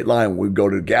across the state line. We'd go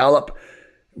to Gallup.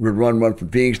 We'd run one from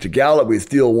Phoenix to Gallup. We'd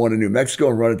steal one in New Mexico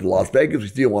and run it to Las Vegas.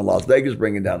 We'd steal one in Las Vegas,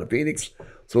 bring it down to Phoenix.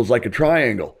 So it's like a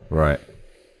triangle. Right.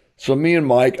 So me and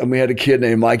Mike, and we had a kid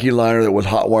named Mikey Liner that was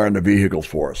hot wiring the vehicles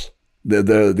for us,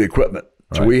 the equipment.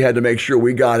 So we had to make sure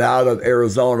we got out of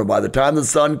Arizona. By the time the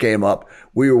sun came up,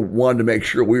 we wanted to make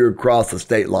sure we were across the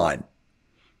state line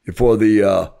before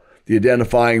the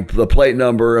identifying the plate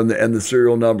number and the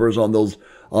serial numbers on those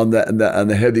on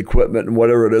the heavy equipment and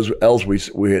whatever it is else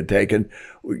we had taken,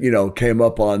 came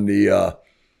up on the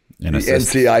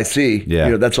NCIC.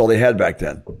 Yeah. That's all they had back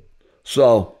then.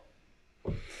 So,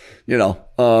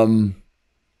 the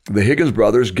Higgins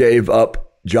brothers gave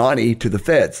up Johnny to the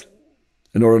feds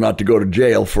in order not to go to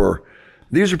jail for,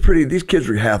 these kids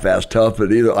were half-assed tough,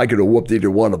 but I could have whooped either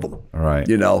one of them. All right.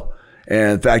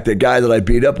 And in fact, the guy that I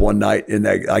beat up one night, and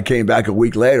I came back a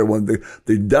week later when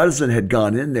the dozen had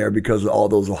gone in there because of all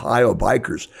those Ohio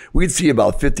bikers. We'd see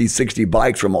about 50, 60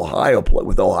 bikes from Ohio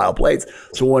with Ohio plates.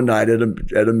 So one night at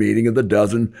a meeting of the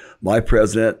dozen, my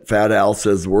president, Fat Al,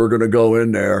 says, we're going to go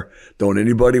in there. Don't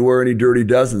anybody wear any dirty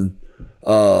dozen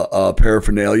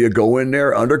paraphernalia. Go in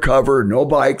there undercover, no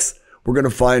bikes. We're going to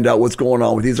find out what's going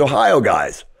on with these Ohio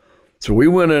guys. So we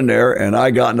went in there, and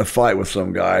I got in a fight with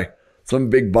some guy, some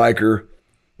big biker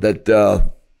that,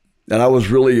 and I was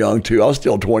really young too. I was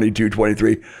still 22,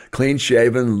 23, clean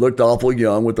shaven, looked awful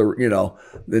young with the,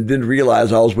 didn't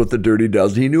realize I was with the Dirty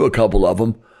Dozen. He knew a couple of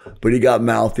them, but he got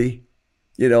mouthy.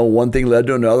 One thing led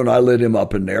to another, and I lit him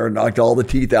up in there and knocked all the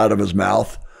teeth out of his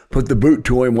mouth, put the boot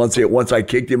to him once I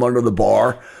kicked him under the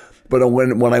bar. But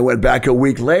when I went back a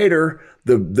week later,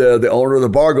 the owner of the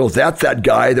bar goes, "That's that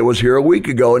guy that was here a week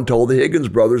ago and told the Higgins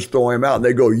brothers throw him out." And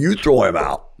they go, "You throw him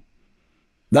out."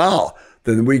 No.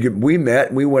 Then we met,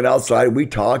 and we went outside, we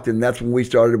talked, and that's when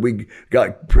we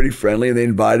got pretty friendly, and they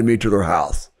invited me to their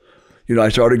house. I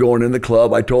started going in the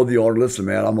club. I told the owner, "Listen,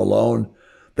 man, I'm alone.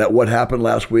 That what happened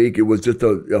last week, it was just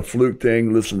a fluke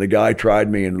thing. Listen, the guy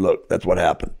tried me, and look, that's what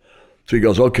happened." So he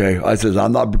goes, "Okay." I says,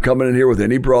 "I'm not coming in here with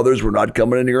any brothers. We're not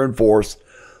coming in here in force."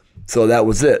 So that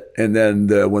was it. And then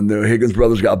when the Higgins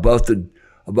brothers got busted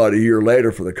about a year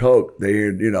later for the coke,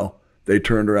 they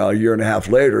turned around a year and a half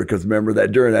later, because remember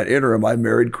that during that interim, I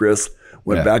married Chris,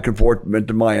 went back and forth, went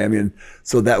to Miami. And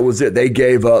so that was it. They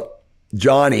gave up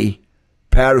Johnny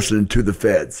Patterson to the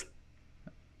feds.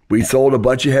 We sold a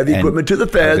bunch of heavy equipment to the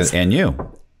feds. And you?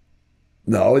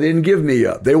 No, they didn't give me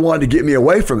up. They wanted to get me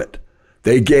away from it.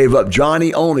 They gave up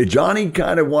Johnny only. Johnny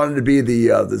kind of wanted to be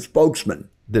the spokesman.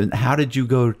 Then how did you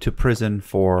go to prison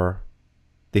for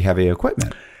the heavy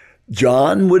equipment?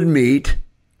 John would meet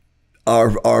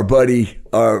our buddy,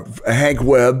 Hank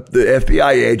Webb, the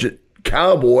FBI agent,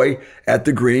 Cowboy, at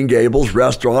the Green Gables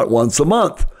restaurant once a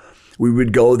month. We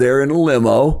would go there in a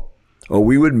limo, or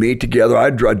we would meet together.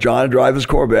 John would drive his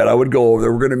Corvette. I would go over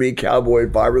there. We're going to meet Cowboy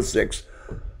at 5 or 6.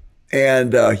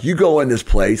 And you go in this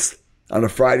place on a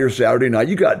Friday or Saturday night.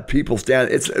 You got people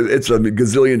standing. It's a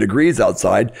gazillion degrees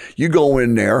outside. You go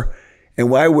in there,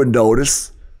 and I would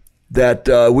notice that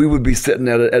we would be sitting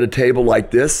at a table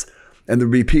like this, and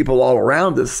there'd be people all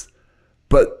around us,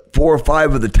 but 4 or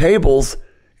 5 of the tables,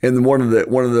 and one of the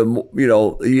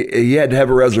you had to have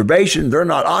a reservation. They're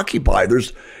not occupied.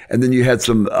 And then you had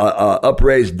some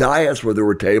upraised dais where there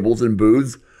were tables and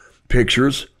booths,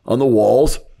 pictures on the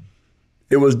walls.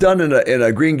 It was done in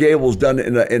a Green Gables, done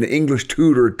in an English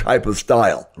Tudor type of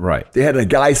style. Right. They had a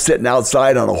guy sitting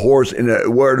outside on a horse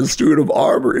wearing a suit of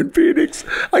armor in Phoenix.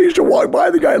 I used to walk by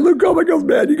the guy, look up, I goes,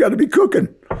 "Man, you got to be cooking."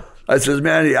 I says,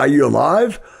 "Man, are you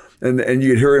alive?" And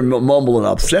you'd hear him mumble an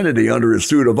obscenity under his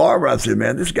suit of armor. I said,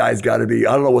 "Man, this guy's got to be,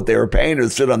 I don't know what they were paying to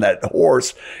sit on that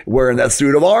horse wearing that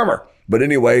suit of armor." But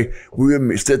anyway, we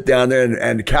would sit down there,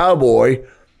 and Cowboy,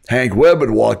 Hank Webb,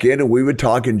 would walk in, and we would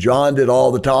talk, and John did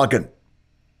all the talking.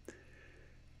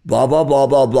 Blah, blah, blah,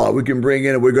 blah, blah. We can bring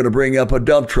in, we're going to bring up a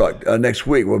dump truck next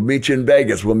week. We'll meet you in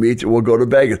Vegas. We'll go to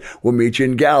Vegas. We'll meet you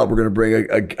in Gallup. We're going to bring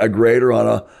a grader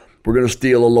we're going to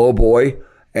steal a low boy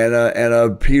and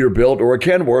a Peterbilt or a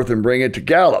Kenworth and bring it to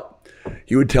Gallup.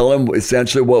 He would tell him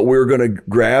essentially what we were going to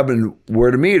grab and where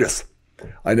to meet us.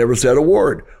 I never said a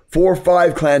word. 4 or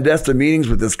 5 clandestine meetings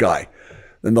with this guy.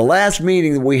 Then the last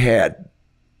meeting that we had,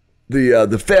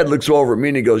 the Fed looks over at me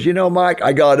and he goes, "Mike,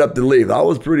 I got up to leave." I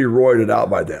was pretty roided out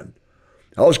by then.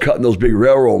 I was cutting those big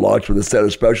railroad locks with a set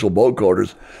of special bolt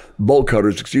cutters,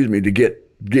 to get,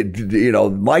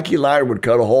 Mikey Liner would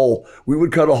cut a hole. We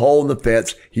would cut a hole in the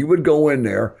fence. He would go in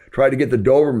there, try to get the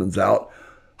Dobermans out,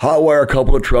 hotwire a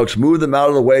couple of trucks, move them out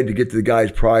of the way to get to the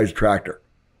guy's prized tractor.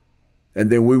 And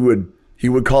then he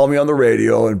would call me on the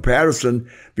radio, and Patterson,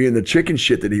 being the chicken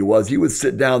shit that he would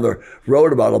sit down the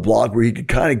road about a block where he could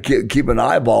kind of keep an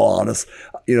eyeball on us,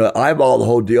 eyeball the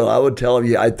whole deal. I would tell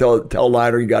him, I tell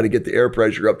Liner, you got to get the air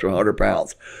pressure up to 100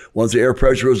 pounds. Once the air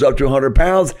pressure was up to 100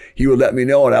 pounds, he would let me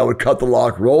know, and I would cut the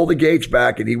lock, roll the gates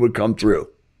back, and he would come through.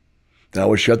 Then I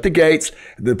would shut the gates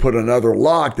and then put another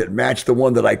lock that matched the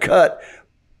one that I cut.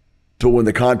 So when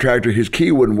the contractor, his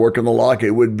key wouldn't work in the lock,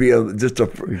 it would be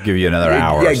give you another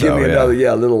hour. Yeah, give me another,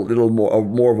 little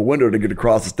more of a window to get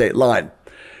across the state line.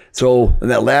 So in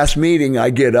that last meeting,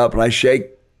 I get up and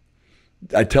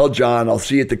I tell John, "I'll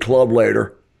see you at the club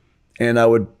later." And I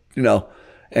would, and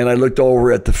I looked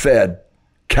over at the Fed,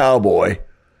 Cowboy,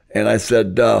 and I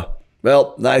said,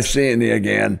 "Well, nice seeing you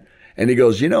again." And he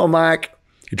goes, "Mike,"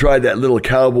 he tried that little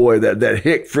Cowboy, that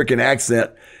hick freaking accent.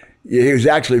 He was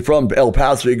actually from El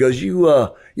Paso. He goes,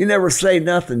 you never say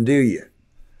nothing, do you?"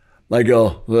 I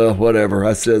go, "Well, whatever."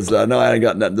 I says, "No, I ain't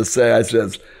got nothing to say." I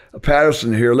says,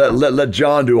 "Patterson here, let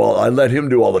John I let him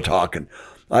do all the talking."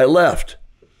 I left.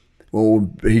 Well,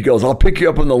 he goes, "I'll pick you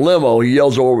up in the limo." He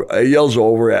yells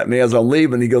over at me as I'm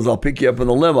leaving. He goes, "I'll pick you up in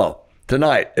the limo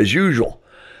tonight, as usual."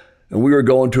 and we were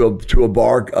going to a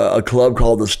bar, a club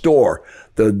called the Store.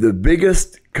 The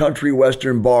biggest country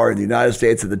western bar in the United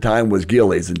States at the time was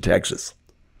Gillies in Texas.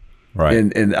 Right.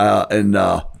 In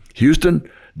Houston,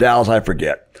 Dallas, I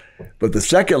forget. But the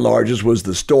second largest was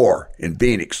the Store in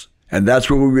Phoenix. And that's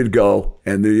where we would go.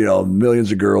 And,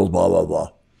 millions of girls, blah, blah, blah.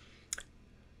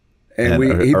 And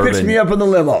he picks me up in the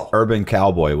limo. Urban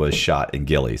Cowboy was shot in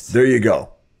Gillies. There you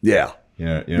go. Yeah. You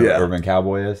know what Urban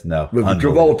Cowboy is? No. With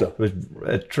Travolta. It was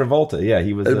Travolta. Yeah,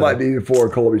 he was. It might be before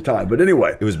Colby's time. But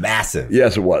anyway. It was massive.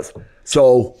 Yes, it was.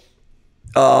 So...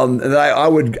 and I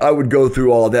would go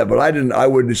through all of that, but I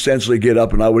would essentially get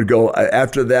up and I would go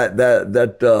after that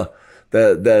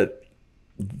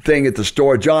thing at the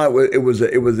Store. John, it was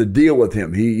a deal with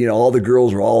him. He, all the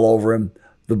girls were all over him,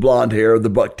 the blonde hair, the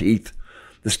buck teeth,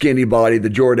 the skinny body, the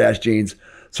Jordache jeans.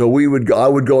 So I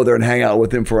would go there and hang out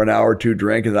with him for an hour or two,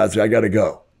 drink, and I'd say, I got to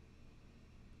go.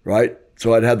 Right.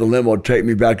 So I'd have the limo take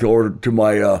me back to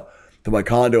my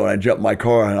condo, and I'd jump in my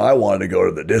car, and I wanted to go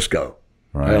to the disco.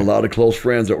 Right. I had a lot of close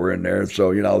friends that were in there.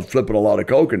 So, I was flipping a lot of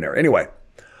coke in there. Anyway,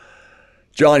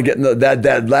 John, getting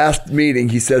that last meeting,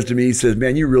 he says to me,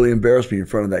 man, you really embarrassed me in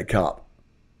front of that cop.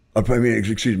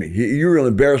 Excuse me. You really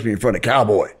embarrassed me in front of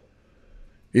Cowboy.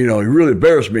 You really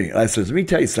embarrassed me. And I says, let me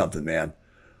tell you something, man.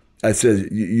 I said,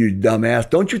 you dumbass,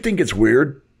 don't you think it's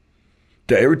weird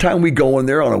that every time we go in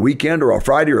there on a weekend or a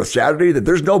Friday or a Saturday that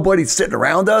there's nobody sitting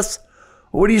around us?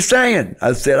 What are you saying?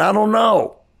 I said, I don't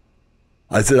know.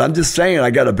 I said, I'm just saying I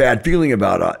got a bad feeling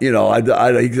about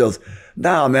it. He goes,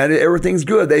 nah, man, everything's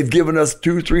good. They've given us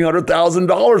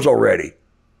 $200,000-$300,000 already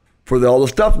for all the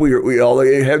stuff all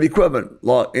the heavy equipment.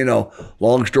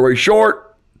 Long story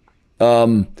short,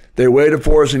 they waited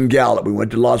for us in Gallup. We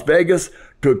went to Las Vegas,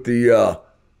 took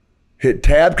hit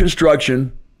Tab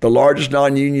Construction, the largest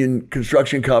non-union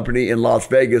construction company in Las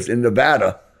Vegas in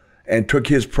Nevada, and took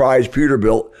his prize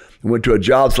Peterbilt and went to a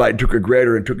job site and took a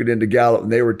grader and took it into Gallup,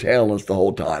 and they were tailing us the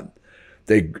whole time.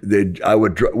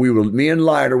 Me and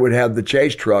Liner would have the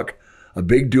chase truck, a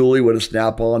big dually with a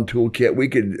snap-on toolkit. We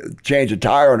could change a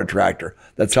tire on a tractor.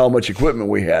 That's how much equipment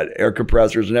we had, air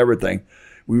compressors and everything.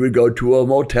 We would go to a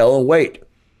motel and wait.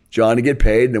 John would get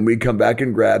paid, and then we'd come back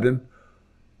and grab him.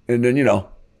 And then,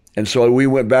 and so we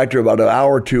went back to about an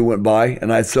hour or two went by,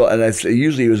 and I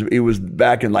usually he was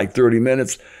back in like 30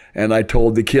 minutes. And I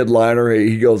told the kid Liner,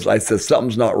 I said,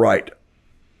 something's not right.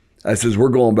 I says, we're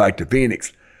going back to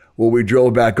Phoenix. Well, we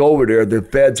drove back over there. The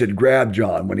feds had grabbed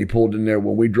John when he pulled in there,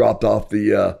 when we dropped off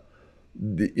the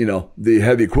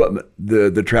heavy equipment,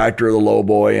 the tractor, the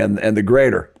lowboy, and the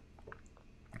grader.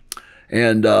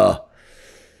 And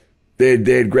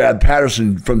they'd grabbed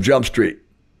Patterson from Jump Street.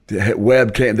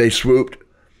 Webb came, they swooped.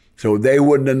 So they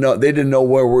didn't know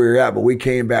where we were at, but we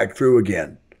came back through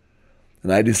again.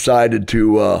 And I decided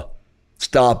to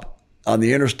stop on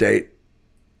the interstate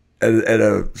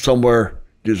at somewhere.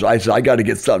 I said, I got to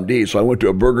get something to eat. So I went to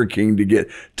a Burger King to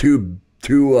get two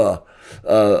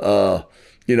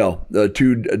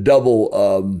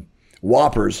double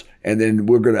Whoppers. And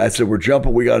then I said, we're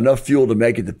jumping. We got enough fuel to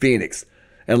make it to Phoenix.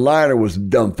 And Liner was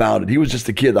dumbfounded. He was just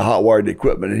a kid that hot wired the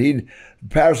equipment. And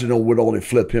Patterson would only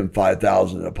flip him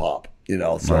 $5,000 a pop,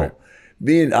 so. Right.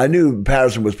 I knew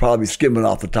Patterson was probably skimming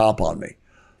off the top on me,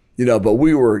 but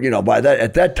we were,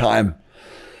 at that time,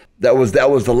 that was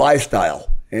the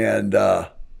lifestyle. And,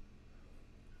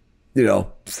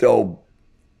 so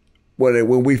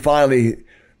when we finally,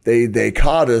 they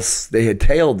caught us, they had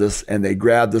tailed us and they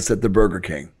grabbed us at the Burger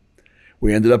King.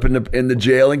 We ended up in the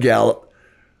jail in Gallup.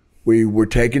 We were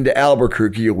taken to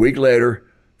Albuquerque a week later,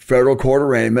 federal court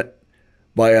arraignment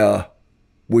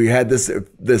we had this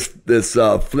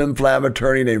flim-flam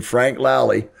attorney named Frank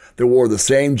Lally that wore the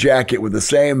same jacket with the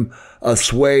same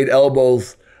suede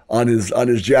elbows on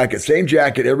his jacket. Same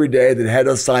jacket every day that had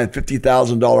us sign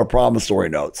 $50,000 promissory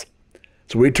notes.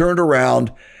 So we turned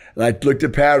around and I looked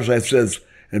at Patterson.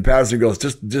 And Patterson goes,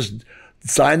 just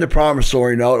sign the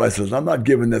promissory note. I says, I'm not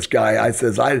giving this guy. I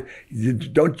says,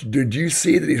 did you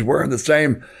see that he's wearing the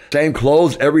same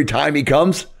clothes every time he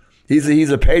comes?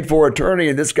 He's a paid for attorney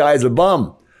and this guy's a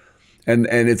bum. And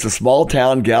it's a small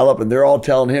town, Gallup, and they're all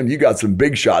telling him, you got some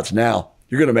big shots now.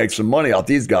 You're going to make some money off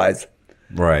these guys.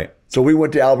 Right. So we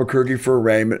went to Albuquerque for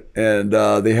arraignment, and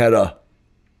they had a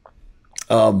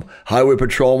highway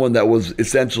patrolman that was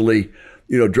essentially,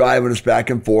 driving us back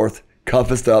and forth,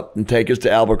 cuff us up and take us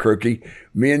to Albuquerque.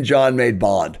 Me and John made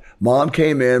bond. Mom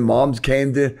came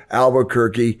to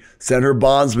Albuquerque, sent her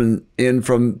bondsman in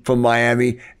from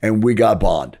Miami, and we got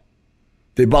bond.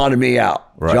 They bonded me out.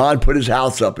 Right. John put his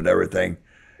house up and everything,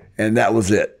 and that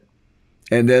was it.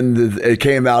 And then it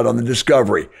came out on the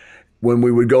discovery. When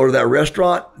we would go to that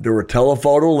restaurant, there were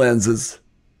telephoto lenses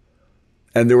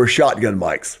and there were shotgun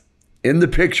mics in the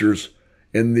pictures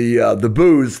in the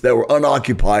booths that were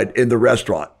unoccupied in the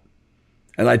restaurant.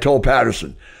 And I told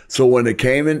Patterson. So when it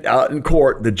came out in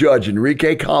court, the judge,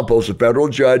 Enrique Campos, a federal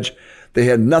judge, they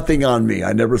had nothing on me.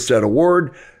 I never said a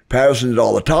word. Patterson did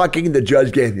all the talking. The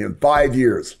judge gave him 5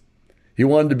 years. He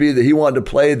wanted to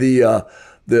play the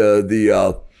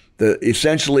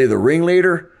essentially the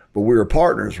ringleader, but we were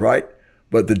partners, right?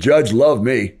 But the judge loved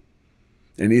me.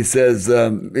 And he says,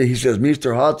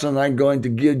 Mr. Hudson, I'm going to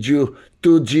give you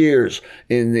 2 years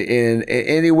in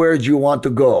anywhere you want to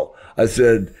go. I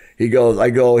said, he goes,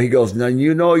 now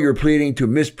you know you're pleading to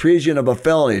misprision of a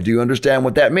felony. Do you understand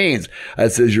what that means? I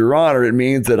says, Your Honor, it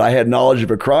means that I had knowledge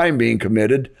of a crime being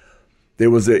committed.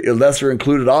 There was a lesser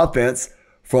included offense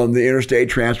from the interstate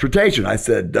transportation. I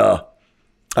said,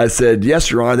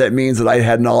 yes, Your Honor, that means that I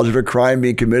had knowledge of a crime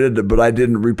being committed, but I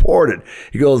didn't report it.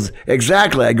 He goes,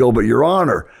 exactly. I go, but Your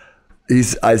Honor,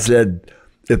 I said,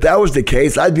 if that was the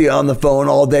case, I'd be on the phone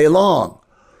all day long.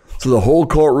 So the whole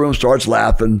courtroom starts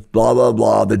laughing, blah, blah,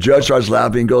 blah. The judge starts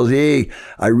laughing and goes, hey,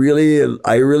 I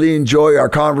really enjoy our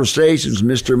conversations,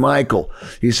 Mr. Michael.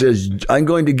 He says, I'm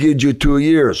going to give you 2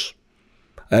 years.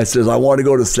 I says, I want to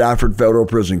go to Stafford Federal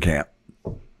Prison Camp.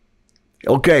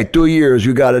 Okay, 2 years.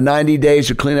 You got 90 days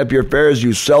to clean up your affairs.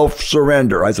 You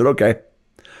self-surrender. I said, okay.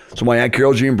 So my Aunt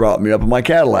Carol Jean brought me up in my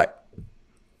Cadillac,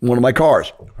 one of my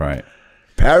cars. Right.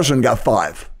 Patterson got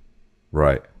 5.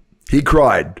 Right. He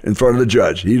cried in front of the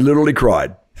judge. He literally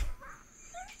cried.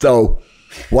 So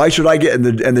why should I get, and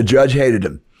the judge hated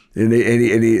him. And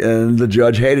the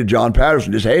judge hated John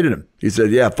Patterson, just hated him. He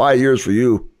said, yeah, 5 years for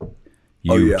you.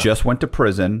 You just went to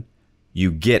prison.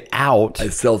 You get out. I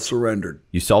self-surrendered.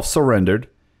 You self-surrendered.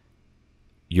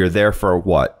 You're there for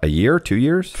what, a year, 2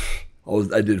 years?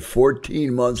 I did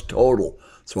 14 months total.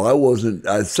 So I wasn't,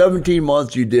 17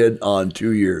 months you did on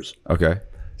 2 years. Okay.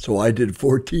 So I did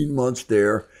 14 months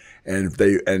there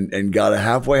and got a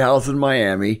halfway house in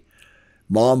Miami.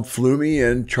 Mom flew me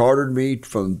in, chartered me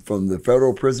from the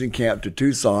federal prison camp to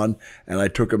Tucson, and I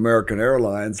took American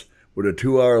Airlines with a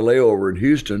 2-hour layover in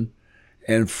Houston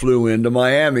and flew into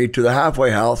Miami to the halfway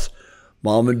house.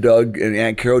 Mom and Doug and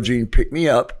Aunt Carol Jean picked me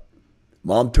up.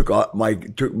 Mom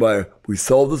we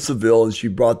sold the Seville, and she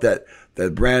brought that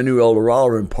brand new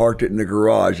Eldorado and parked it in the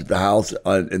garage at the house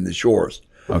in the Shores.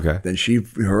 Okay. Then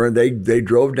they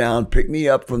drove down, picked me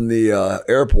up from the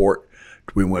airport.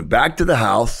 We went back to the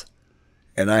house,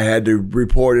 and I had to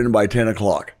report in by 10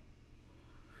 o'clock.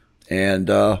 And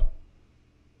that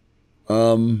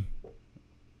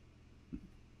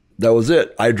was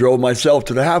it. I drove myself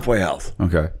to the halfway house.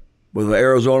 Okay. With my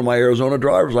Arizona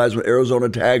driver's license with Arizona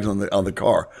tags on the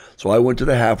car. So I went to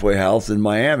the halfway house in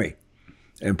Miami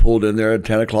and pulled in there at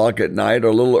 10 o'clock at night or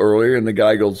a little earlier. And the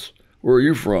guy goes, where are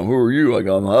you from? Who are you? I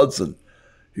go, I'm Hudson.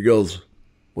 He goes,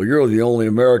 well, you're the only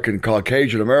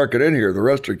Caucasian American in here. The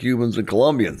rest are Cubans and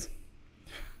Colombians.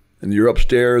 And you're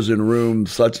upstairs in room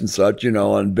such and such,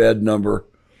 on bed number.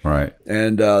 Right.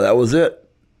 And that was it.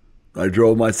 I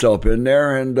drove myself in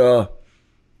there, and the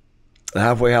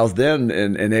halfway house then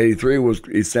in 83 was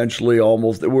essentially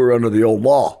we were under the old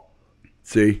law.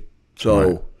 See?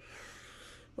 So,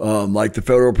 right. Like the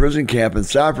federal prison camp in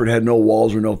Stafford had no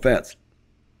walls or no fence.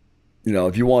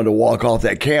 If you wanted to walk off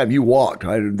that camp, you walked.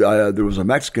 There was a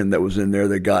Mexican that was in there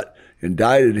that got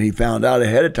indicted, and he found out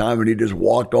ahead of time, and he just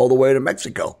walked all the way to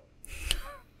Mexico.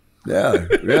 Yeah.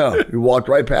 He walked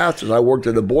right past us. I worked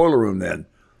in the boiler room then.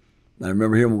 I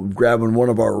remember him grabbing one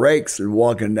of our rakes and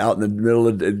walking out in the middle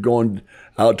of it, going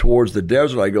out towards the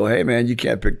desert. I go, hey, man, you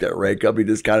can't pick that rake up. He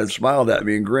just kind of smiled at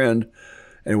me and grinned.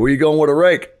 And where you going with a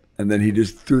rake? And then he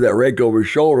just threw that rake over his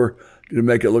shoulder to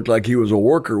make it look like he was a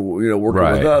worker, working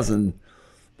right. with us.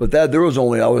 But there was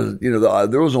only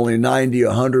 90,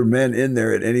 100 men in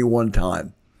there at any one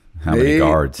time. How many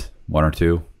guards? 1 or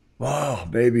 2? Wow,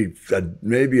 maybe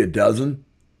a dozen,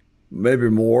 maybe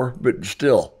more, but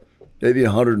still. Maybe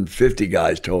 150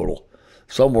 guys total,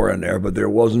 somewhere in there, but there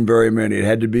wasn't very many. It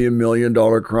had to be $1 million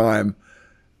crime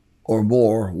or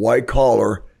more, white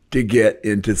collar, to get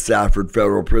into Stafford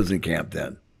Federal Prison Camp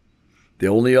then. The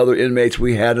only other inmates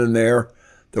we had in there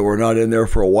that were not in there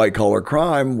for a white collar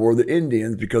crime were the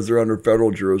Indians because they're under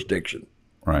federal jurisdiction.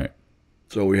 Right.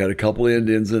 So we had a couple of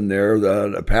Indians in there,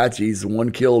 the Apaches.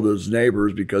 One killed his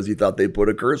neighbors because he thought they put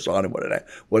a curse on him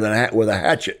with a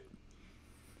hatchet.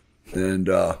 And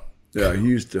yeah, he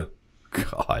used to.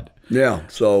 God. Yeah.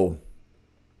 So.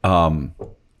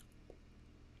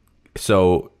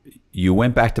 So you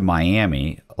went back to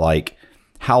Miami. Like,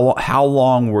 how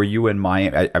long were you in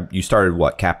Miami? You started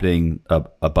what? Captaining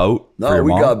a boat? No, for your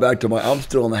we mom? got back to I'm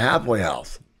still in the halfway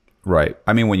house. Right.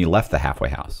 I mean, when you left the halfway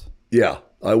house. Yeah.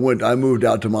 I moved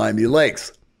out to Miami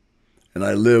Lakes, and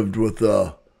I lived with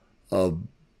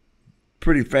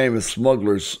pretty famous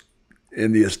smugglers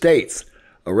in the Estates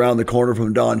around the corner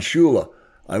from Don Shula.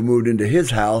 I moved into his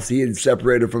house. He had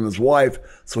separated from his wife,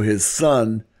 so his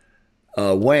son,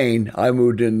 Wayne, I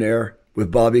moved in there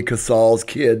with Bobby Casal's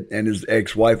kid and his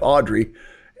ex-wife, Audrey,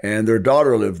 and their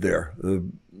daughter lived there, the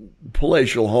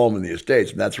palatial home in the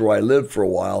Estates. And that's where I lived for a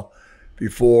while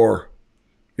before,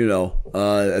 Dougie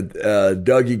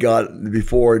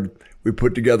before we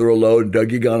put together a load,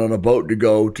 Dougie got on a boat to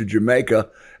go to Jamaica,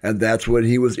 and that's when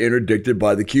he was interdicted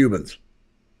by the Cubans.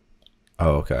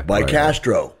 Oh, okay. By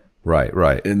Castro.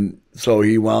 Right. And so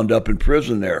he wound up in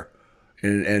prison there.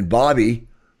 And Bobby,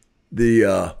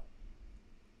 the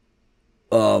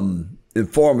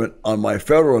informant on my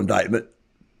federal indictment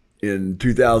in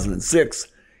 2006,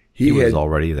 he was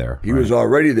already there. He was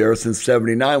already there since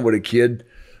 1979 with a kid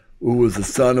who was the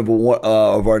son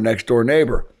of our next door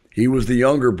neighbor. He was the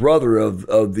younger brother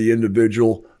of the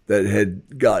individual that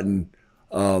had gotten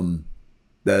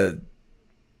that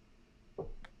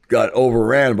got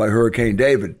overran by Hurricane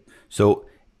David. So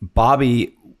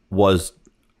Bobby was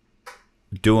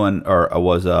doing,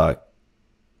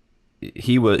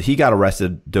 he got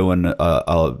arrested doing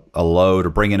a load or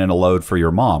bringing in a load for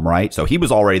your mom, right? So he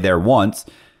was already there once.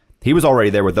 He was already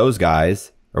there with those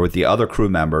guys or with the other crew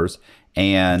members.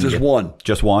 And just one.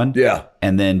 Yeah.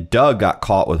 And then Doug got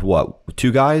caught with what?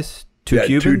 Two guys? Two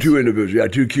Cubans? Two individuals. Yeah,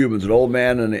 two Cubans, an old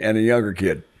man and a younger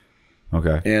kid.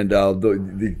 Okay. And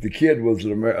the kid was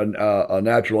a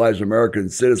naturalized American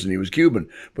citizen. He was Cuban,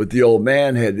 but the old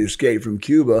man had escaped from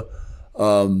Cuba.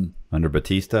 Under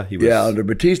Batista? Under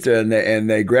Batista, and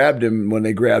they grabbed him. When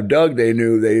they grabbed Doug, they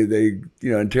knew they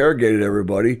interrogated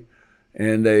everybody,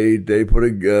 and they put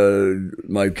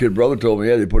my kid brother told me,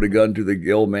 they put a gun to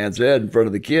the old man's head in front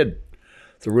of the kid.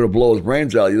 So we're gonna blow his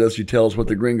brains out unless you tell us what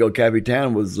the Gringo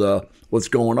Capitan was, what's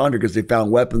going on here, because they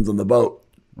found weapons on the boat.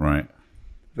 Right.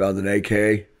 Found an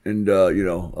AK and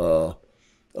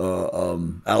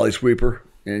alley sweeper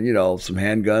and some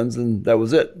handguns, and that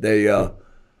was it. They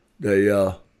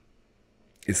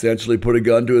essentially put a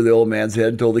gun to the old man's head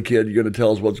and told the kid, "You're going to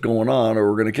tell us what's going on, or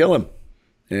we're going to kill him."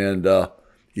 And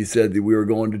he said that we were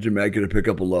going to Jamaica to pick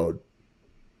up a load.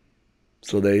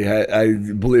 So they had, I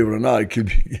believe it or not, it could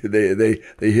be,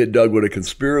 they hit Doug with a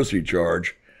conspiracy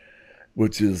charge,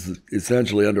 which is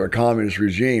essentially under a communist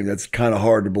regime. That's kind of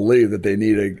hard to believe that they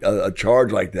need a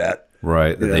charge like that.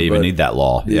 Right. They even need that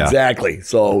law. Yeah. Exactly.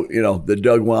 So, the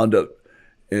Doug wound up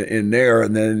in there,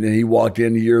 and then he walked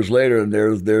in years later, and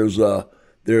there's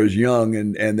Young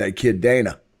and that kid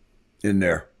Dana in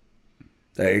there.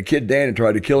 That kid Dana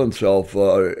tried to kill himself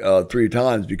 3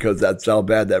 times because that's how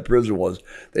bad that prison was.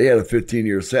 They had a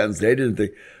 15-year sentence. They didn't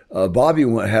think. Bobby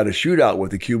had a shootout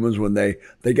with the Cubans when they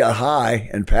got high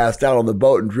and passed out on the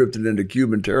boat and drifted into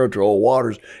Cuban territorial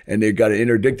waters, and they got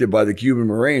interdicted by the Cuban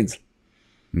Marines.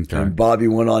 Okay. And Bobby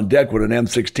went on deck with an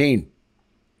M16,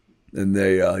 and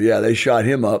they shot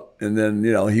him up. And then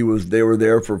they were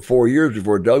there for 4 years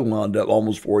before Doug wound up.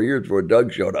 Almost 4 years before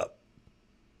Doug showed up.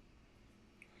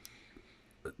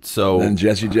 So then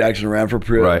Jesse Jackson ran for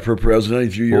president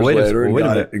a few years later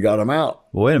and got him out.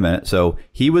 Well, wait a minute. So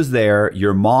he was there.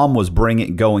 Your mom was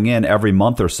going in every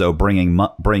month or so,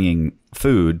 bringing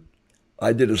food.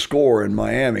 I did a score in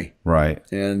Miami, right?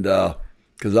 And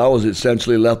because I was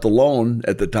essentially left alone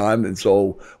at the time, and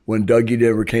so when Dougie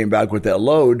never came back with that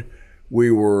load, it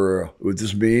was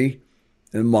just me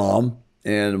and Mom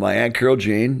and my Aunt Carol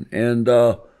Jean, and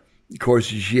of course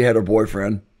she had her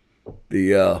boyfriend,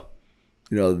 the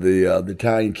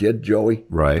Italian kid, Joey,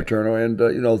 right? Paterno, and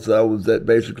so that was that.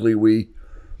 Basically, we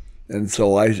only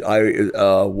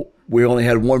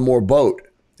had one more boat,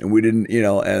 and we didn't,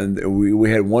 and we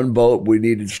had one boat. We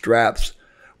needed straps.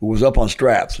 It was up on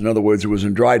straps. In other words, it was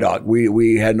in dry dock.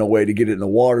 We had no way to get it in the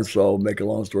water. So, make a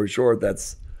long story short,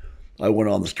 I went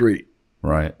on the street.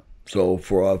 Right. So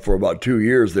for about 2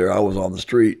 years there, I was on the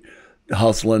street,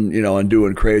 hustling, and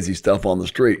doing crazy stuff on the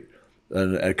street.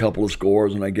 And a couple of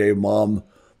scores, and I gave Mom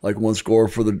like one score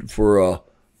for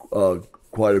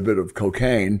quite a bit of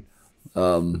cocaine.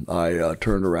 I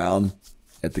turned around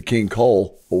at the King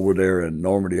Cole over there in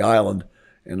Normandy Island,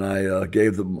 and I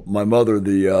gave my mother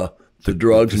the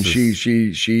drugs, and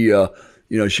she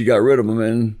got rid of them.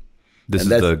 And this is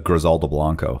the Griselda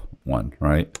Blanco one,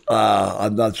 right?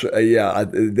 I'm not sure. Yeah,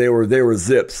 they were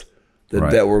zips.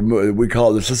 That were, we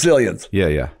call the Sicilians.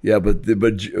 Yeah. But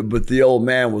the old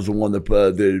man was the one that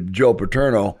the Joe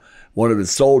Paterno, one of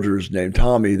his soldiers named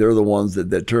Tommy. They're the ones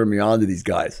that turned me on to these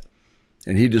guys,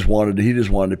 and he just wanted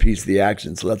to piece the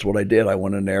action. So that's what I did. I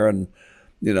went in there and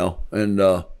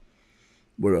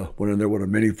went in there with a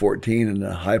Mini 14 and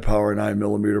a high power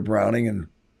 9mm Browning,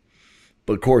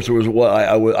 but of course it was what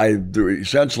I do.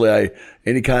 Essentially,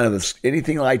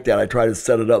 anything like that, I try to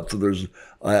set it up so there's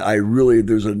a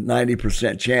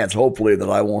 90% chance, hopefully, that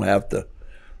I won't have to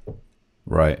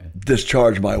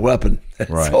discharge my weapon.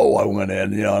 Right. So I went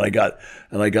in, and I got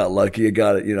lucky. I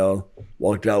got it,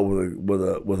 walked out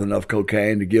with enough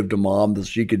cocaine to give to Mom that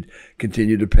she could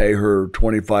continue to pay her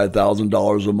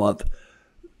 $25,000 a month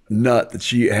nut that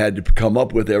she had to come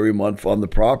up with every month on the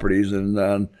properties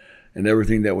and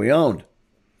everything that we owned.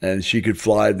 And she could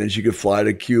fly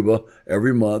to Cuba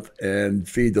every month and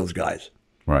feed those guys.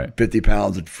 Right. 50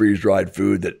 pounds of freeze-dried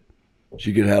food that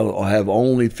she could have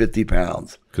only 50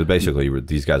 pounds. Because basically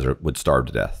these guys would starve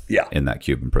to death. Yeah. In that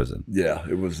Cuban prison. Yeah,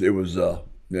 it was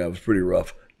pretty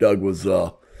rough. Doug was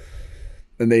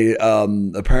and they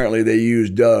apparently they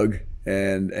used Doug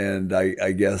and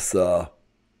I guess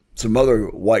some other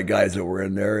white guys that were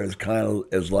in there as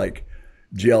like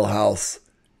jailhouse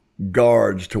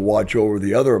guards to watch over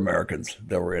the other Americans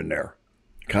that were in there,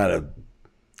 kind of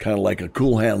like a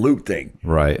Cool Hand Luke thing.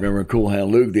 Right. Remember Cool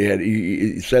Hand Luke? They had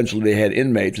essentially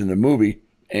inmates in the movie,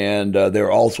 and they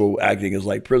were also acting as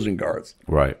like prison guards.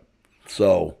 Right.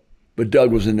 So, but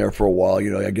Doug was in there for a while.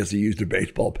 I guess he used a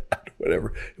baseball bat,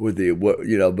 or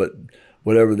whatever. But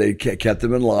whatever, they kept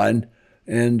him in line,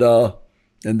 and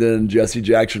then Jesse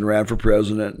Jackson ran for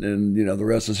president, and the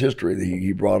rest is history.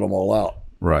 He brought them all out.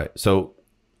 Right. So,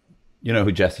 you know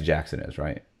who Jesse Jackson is,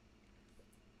 right?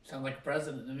 Sounds like a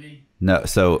president to me. No.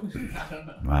 So, I don't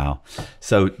know. wow.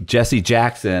 So Jesse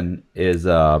Jackson was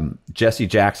a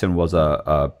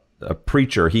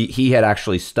preacher. He had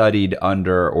actually studied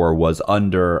under or was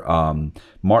under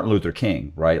Martin Luther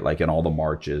King, right? Like in all the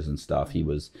marches and stuff. He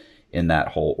was in that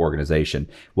whole organization.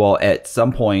 Well, at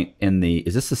some point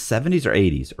is this the 70s or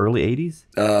 80s? Early 80s?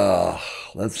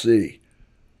 Let's see.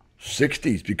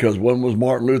 60s, because when was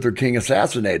Martin Luther King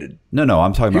assassinated? No,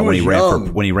 I'm talking about when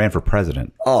he ran for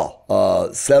president.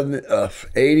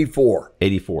 84.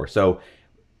 84. So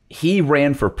he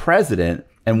ran for president,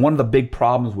 and one of the big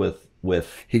problems with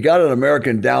he got an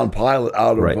American down pilot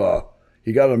out of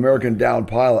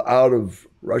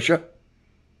Russia.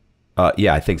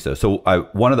 Yeah, I think so. So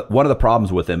one of the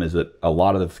problems with him is that a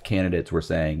lot of the candidates were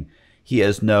saying he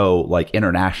has no like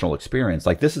international experience.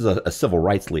 Like this is a civil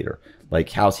rights leader.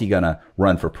 Like how's he gonna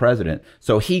run for president?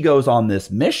 So he goes on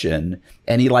this mission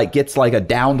and he like gets like a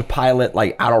downed pilot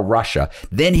like out of Russia.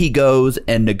 Then he goes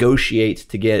and negotiates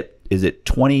to get, is it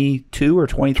 22 or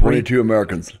 23? 22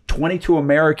 Americans. 22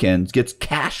 Americans, gets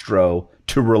Castro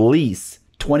to release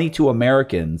 22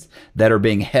 Americans that are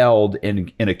being held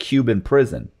in a Cuban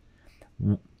prison.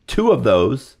 Two of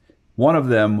those, one of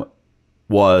them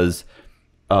was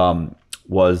Doug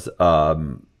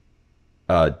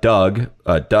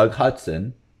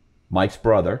Hudson, Mike's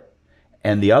brother,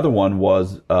 and the other one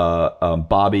was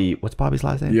Bobby. What's Bobby's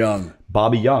last name? Young.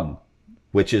 Bobby Young,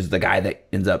 which is the guy that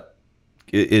ends up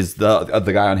is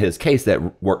the guy on his case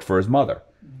that worked for his mother.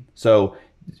 So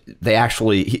they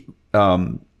actually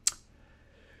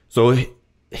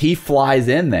he flies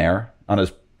in there on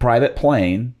his private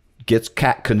plane.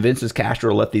 Convinces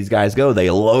Castro to let these guys go. They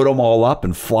load them all up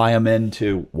and fly them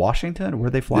into Washington.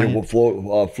 Where'd they fly? They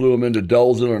flew them into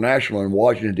Dulles International in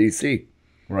Washington, D.C.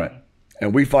 Right.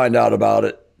 And we find out about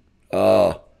it.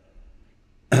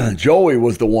 Joey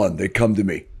was the one that come to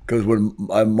me because when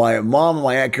my mom and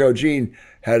my Aunt Carol Jean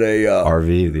had a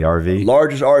RV,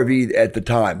 largest RV at the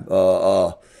time.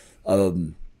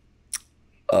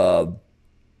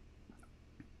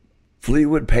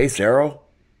 Fleetwood Pace Arrow.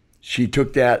 She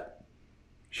took that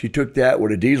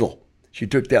with a diesel. She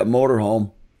took that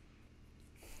motorhome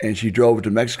and she drove it to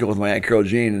Mexico with my Aunt Carol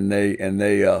Jean, and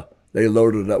they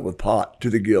loaded it up with pot to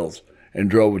the gills and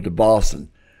drove it to Boston.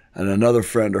 And another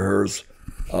friend of hers,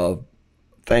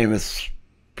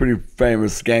 pretty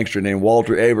famous gangster named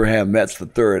Walter Abraham Metz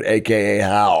III, aka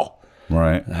Hal.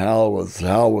 Right. Hal was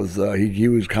he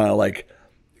was kind of like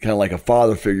a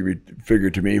father figure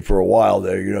to me for a while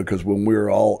there, because when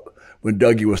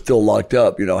Dougie was still locked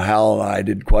up, Hal and I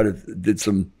did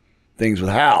some things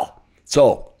with Hal.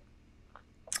 So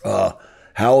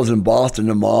Hal was in Boston,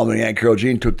 and Mom and Aunt Carol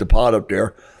Jean took the pot up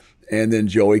there, and then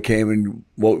Joey came and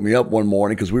woke me up one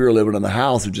morning because we were living in the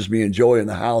house, and just me and Joey in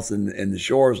the house in the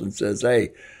shores, and says, "Hey,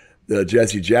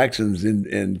 Jesse Jackson's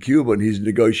in Cuba, and he's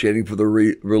negotiating for the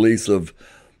release of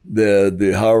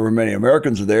the however many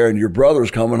Americans are there, and your brother's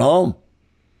coming home."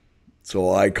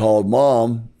 So I called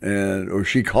Mom, or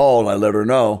she called, and I let her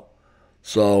know.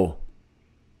 So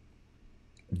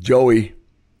Joey,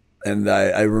 and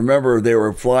I remember they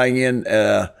were flying in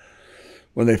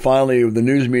when the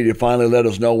news media finally let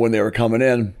us know when they were coming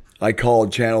in, I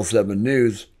called Channel 7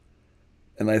 News,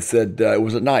 and I said, it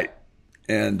was at night.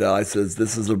 And I says,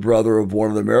 this is a brother of one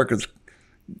of the Americans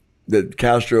that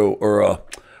Castro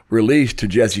released to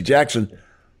Jesse Jackson.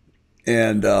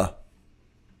 And, I'd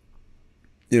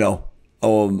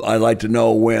like to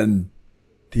know when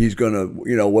he's going to,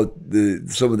 what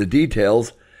some of the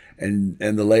details. And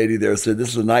the lady there said, this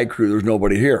is a night crew. There's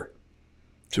nobody here.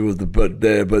 So it was the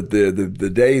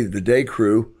day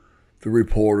crew, the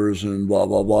reporters and blah,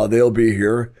 blah, blah, they'll be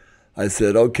here. I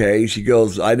said, okay. She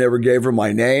goes, I never gave her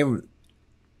my name,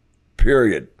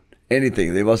 period.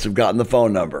 Anything. They must have gotten the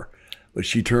phone number. But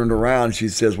she turned around. She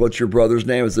says, what's your brother's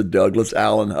name? I said, Douglas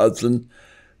Allen Hudson.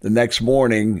 The next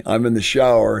morning, I'm in the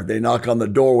shower. They knock on the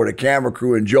door with a camera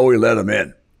crew, and Joey let them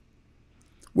in,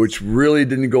 which really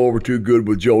didn't go over too good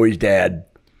with Joey's dad.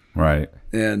 Right.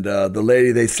 And the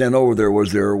lady they sent over there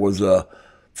was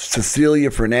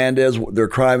Cecilia Fernandez, their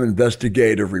crime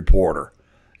investigative reporter.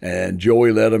 And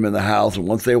Joey let them in the house. And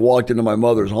once they walked into my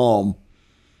mother's home,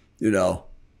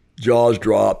 jaws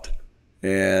dropped.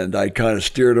 And I kind of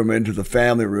steered them into the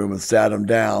family room and sat them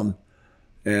down.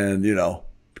 And,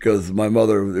 because my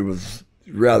mother, it was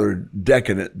rather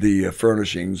decadent, the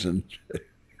furnishings, and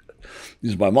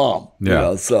she's my mom.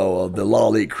 Yeah. So the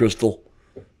Lolly crystal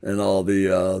and all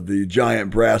the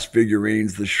giant brass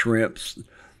figurines, the shrimps,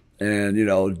 and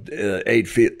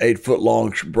 8 foot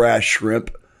long brass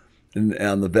shrimp,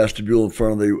 and the vestibule in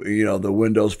front of the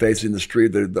windows facing the street,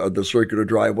 the circular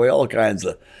driveway, all kinds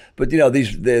of. But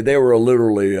they were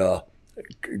literally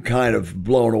kind of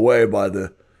blown away by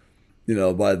the.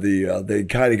 They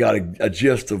kind of got a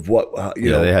gist of what, they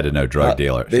had to know drug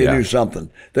dealers. They knew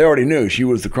something. They already knew. She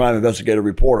was the crime investigative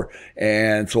reporter.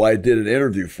 And so I did an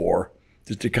interview for her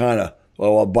just to kind of,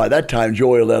 by that time,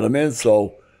 Joey let him in.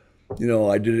 So,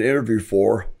 I did an interview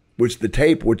for her, which the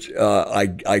tape, which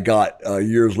I got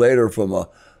years later from a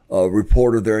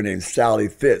reporter there named Sally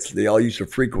Fitz. They all used to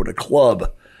frequent a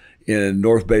club in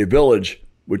North Bay Village,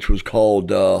 which was called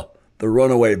the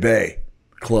Runaway Bay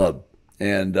Club.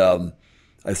 And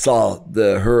I saw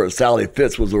Sally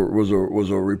Fitz was a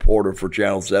reporter for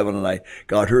Channel 7, and I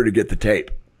got her to get the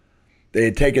tape. They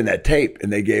had taken that tape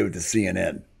and they gave it to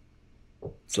CNN.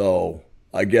 So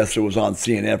I guess it was on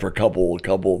CNN for a couple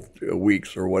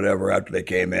weeks or whatever after they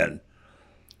came in.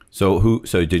 So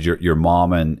did your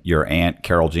mom and your aunt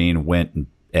Carol Jean went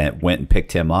and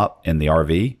picked him up in the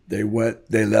RV?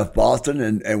 They left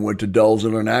Boston and went to Dulles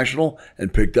International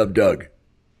and picked up Doug.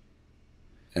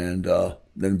 And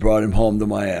then brought him home to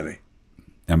Miami.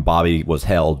 And Bobby was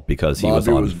held because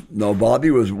Bobby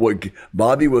was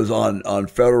on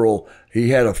federal. He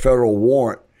had a federal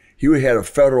warrant. He had a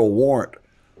federal warrant,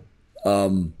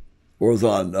 or was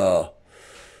under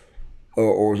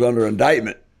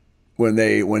indictment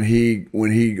when he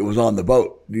was on the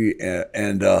boat.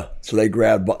 So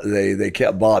they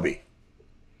kept Bobby.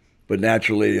 But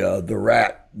naturally, the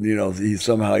rat, he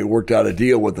worked out a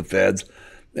deal with the feds.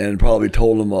 And probably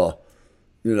told them, all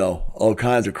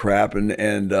kinds of crap,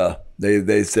 and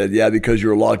they said, yeah, because you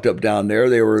were locked up down there,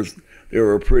 they were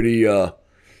pretty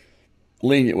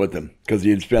lenient with him because he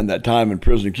had spent that time in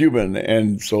prison in Cuba,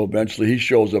 and so eventually he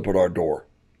shows up at our door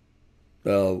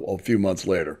a few months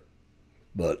later.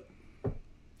 But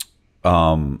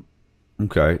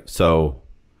okay, so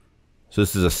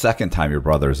this is the second time your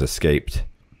brother's escaped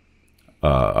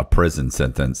a prison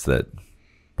sentence that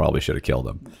probably should have killed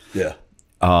him. Yeah.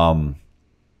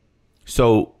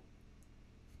 So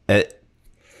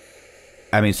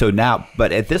now,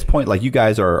 but at this point, like you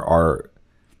guys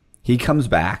he comes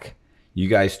back, you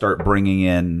guys start bringing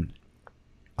in,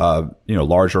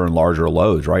 larger and larger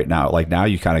loads right now. Like now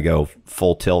you kind of go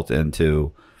full tilt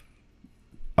into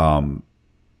bringing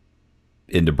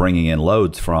in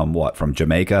loads from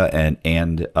Jamaica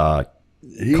and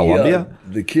Colombia.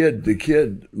 The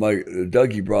kid, my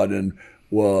Dougie brought in,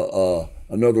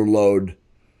 another load.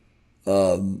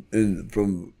 From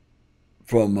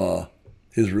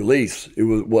his release, it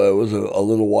was a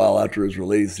little while after his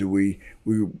release. A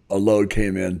load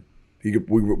came in. We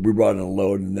brought in a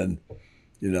load, and then,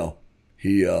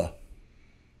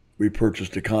 we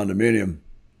purchased a condominium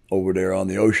over there on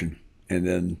the ocean, and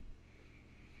then,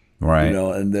 right,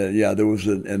 and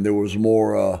then there was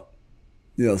more,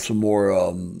 some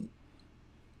more.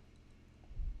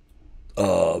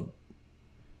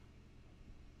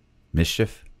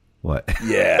 Mischief. What?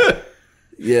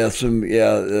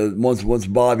 Once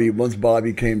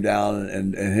Bobby came down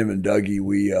and him and Dougie,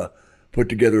 we put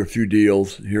together a few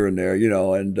deals here and there,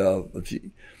 and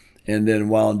then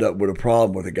wound up with a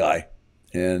problem with a guy,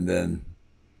 and then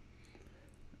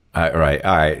Right. All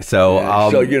right. So,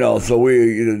 So we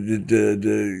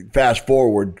the fast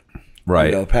forward,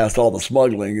 right. past all the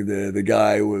smuggling, the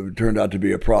guy turned out to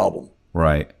be a problem,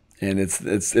 Right. and it's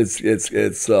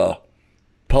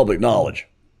public knowledge.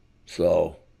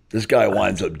 So this guy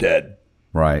winds up dead,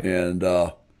 Right. and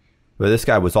But this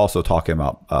guy was also talking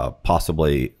about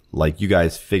possibly, like, you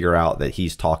guys figure out that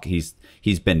he's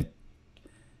been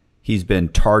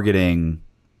targeting.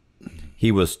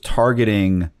 He was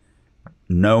targeting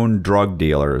known drug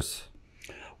dealers.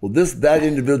 well, that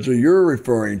individual you're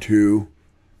referring to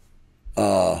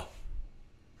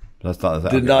That's not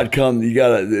did not come.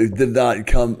 It did not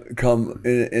come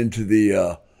into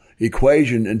the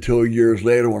equation until years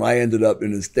later when I ended up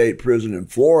in a state prison in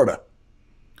Florida.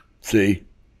 See,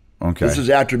 Okay. this is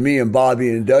after me and Bobby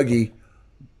and Dougie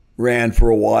ran for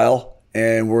a while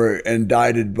and were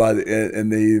indicted by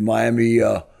the Miami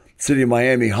city of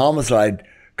Miami homicide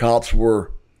cops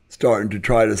were starting to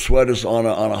try to sweat us on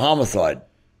a homicide,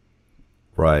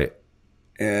 Right.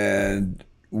 and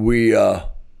we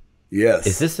yes.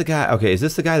 Is this the guy? Okay. Is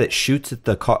this the guy that shoots at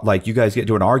the car? Like, you guys get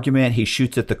into an argument, he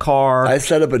shoots at the car. I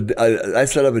set up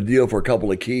a deal for a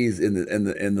couple of keys in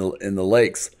the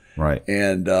lakes, Right.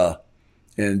 and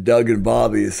Doug and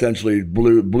Bobby essentially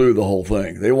blew the whole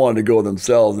thing. They wanted to go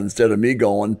themselves instead of me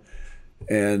going,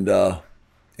 and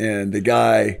the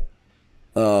guy,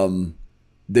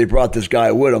 they brought this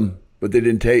guy with them, but they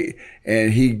didn't take,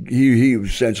 and he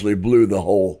essentially blew the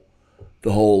whole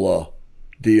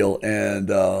deal, and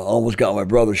almost got my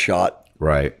brother shot.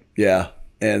 Right. Yeah,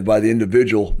 and by the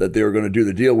individual that they were going to do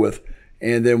the deal with,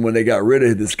 and then when they got rid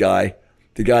of this guy,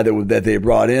 the guy that they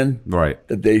brought in, Right.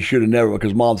 that they should have never,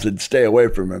 because Mom said stay away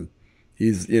from him.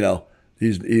 He's no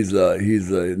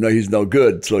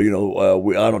good. So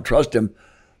I don't trust him.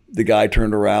 The guy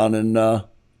turned around and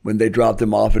when they dropped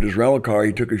him off at his rental car,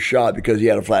 he took a shot because he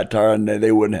had a flat tire and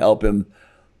they wouldn't help him,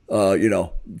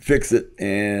 fix it,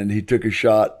 and he took a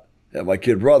shot at my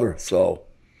kid brother. So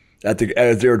as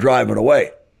they were driving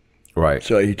away, Right.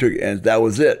 so he took, and that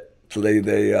was it. So he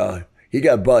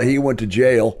went to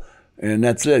jail. And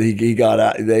that's it. He got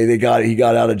out. He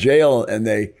got out of jail, and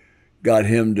they got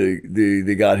him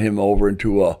over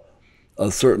into a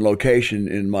certain location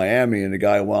in Miami. And the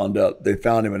guy they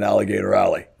found him in Alligator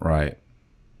Alley. Right.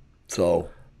 So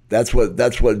that's what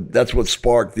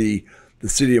sparked the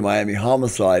city of Miami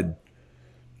homicide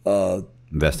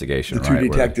Investigation. the two right,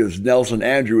 detectives, Nelson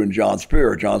Andrew and John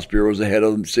Spear. John Spear was the head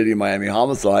of the City of Miami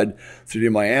homicide. City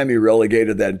of Miami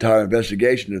relegated that entire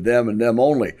investigation to them and them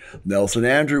only. Nelson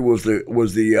Andrew was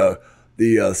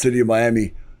the City of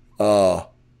Miami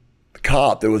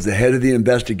cop that was the head of the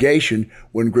investigation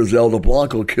when Griselda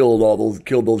Blanco killed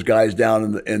those guys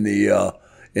down at the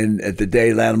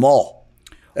Dayland Mall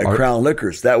at Crown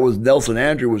Liquors. That was Nelson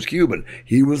Andrew was Cuban.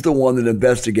 He was the one that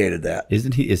investigated that.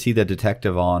 Isn't he? Is he the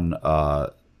detective on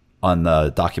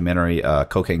the documentary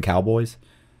Cocaine Cowboys?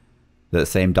 The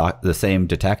same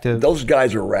detective. Those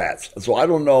guys are rats. So I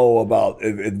don't know about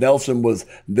if Nelson was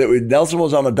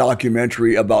on a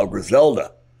documentary about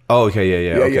Griselda. Oh, okay,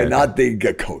 yeah, okay. Not the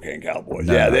Cocaine Cowboys.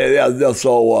 No, yeah.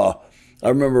 So I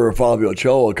remember Fabio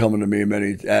Choa coming to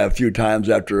me a few times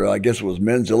after I guess it was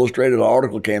Men's Illustrated. An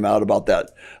article came out about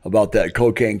that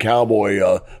Cocaine Cowboy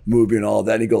movie and all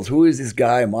that. And he goes, "Who is this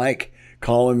guy, Mike,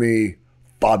 calling me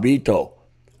Fabito?"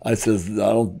 I says,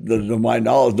 to my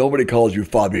knowledge, nobody calls you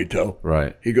Fabito.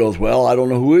 Right. He goes, "Well, I don't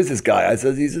know who is this guy." I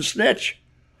says, "He's a snitch.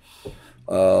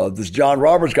 This John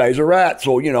Roberts guy, he's a rat."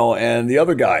 So, and the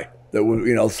other guy that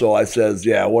was, so I says,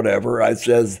 "Yeah, whatever." I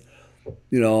says,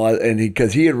 and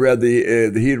because he had read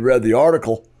the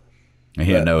article. And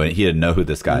he didn't know who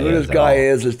this guy is. Who this guy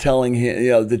is telling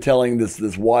him, telling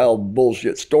this wild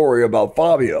bullshit story about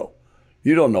Fabio.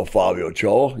 You don't know Fabio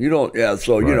Cho. You don't. Yeah.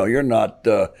 So Right. You're not.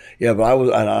 But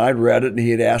I'd read it, and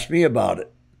he had asked me about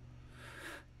it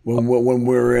when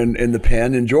we were in the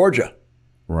pen in Georgia.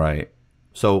 Right.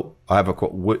 So I have a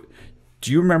quote.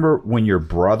 Do you remember when your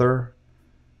brother?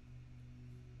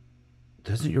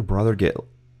 Doesn't your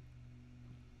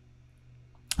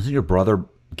brother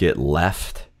get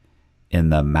left in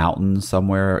the mountains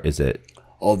somewhere? Is it?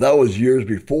 Oh, that was years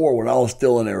before when I was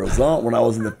still in Arizona, when I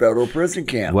was in the federal prison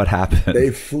camp. What happened? They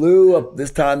flew up.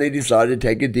 This time they decided to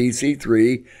take a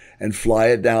DC-3 and fly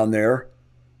it down there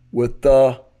with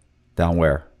Down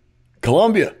where?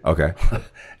 Columbia. Okay.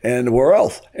 And where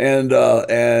else? And the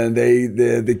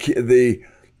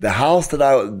house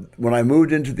that when I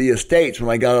moved into the estates, when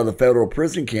I got out of the federal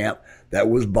prison camp, that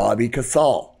was Bobby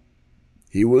Casal.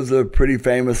 He was a pretty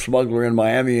famous smuggler in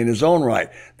Miami in his own right.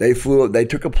 They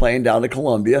took a plane down to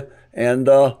Columbia, and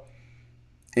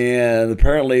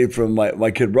apparently from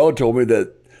my kid brother told me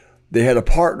that they had a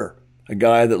partner, a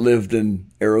guy that lived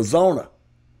in Arizona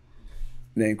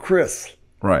named Chris.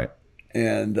 Right.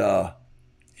 And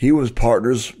he was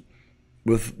partners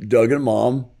with Doug and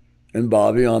Mom and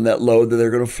Bobby on that load that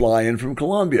they're going to fly in from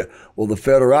Colombia. Well, the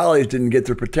federales didn't get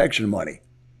their protection money.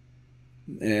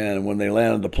 And when they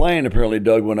landed the plane, apparently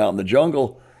Doug went out in the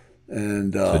jungle.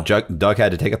 And so Doug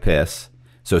had to take a piss.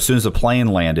 So as soon as the plane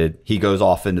landed, he goes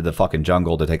off into the fucking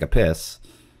jungle to take a piss.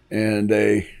 And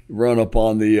they run up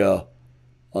on the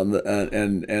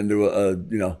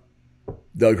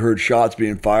Doug heard shots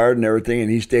being fired and everything,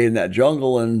 and he stayed in that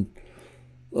jungle. And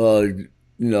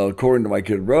according to my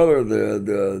kid brother,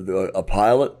 a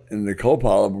pilot and the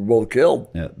co-pilot were both killed.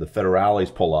 Yeah, the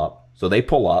federales pull up. So they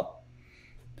pull up.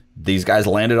 These guys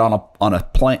landed on a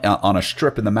plane on a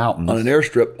strip in the mountains, on an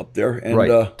airstrip up there, and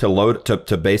right,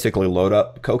 to basically load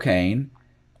up cocaine,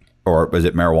 or was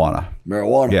it marijuana?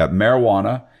 Marijuana. Yeah,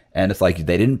 marijuana. And it's like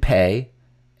they didn't pay,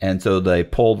 and so they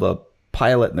pull the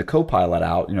pilot and the co-pilot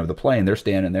out. The plane. They're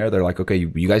standing there. They're like, okay,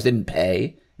 you guys didn't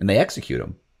pay, and they execute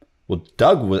them. Well,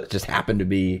 Doug just happened to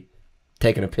be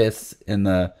taking a piss in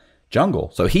the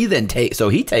jungle, so he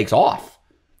takes off.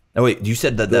 Oh wait, you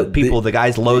said that the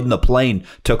guys loading the plane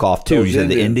took off too. You said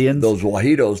the Indians? Those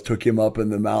Wajitos took him up in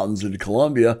the mountains in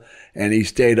Colombia, and he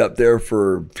stayed up there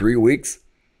for 3 weeks,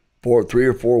 3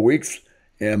 or 4 weeks.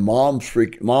 And Mom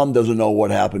doesn't know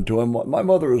what happened to him. My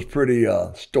mother was pretty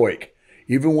stoic.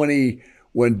 Even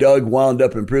when Doug wound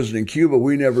up in prison in Cuba,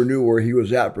 we never knew where he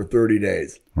was at for 30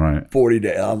 days, right? 40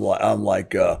 days. I'm a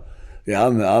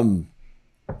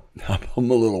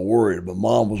little worried, but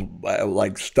Mom was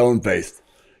like stone faced.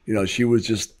 She was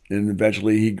just, and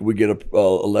eventually we get a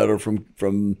letter from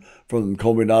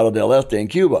Combinado del Este in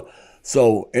Cuba.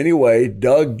 So anyway,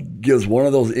 Doug gives one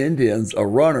of those Indians, a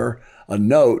runner, a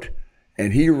note,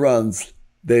 and he runs.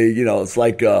 It's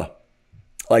like the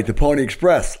Pony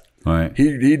Express. Right.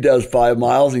 He does 5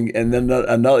 miles, and then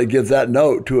he gives that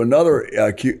note to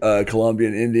another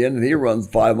Colombian Indian, and he runs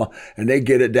 5 miles, and they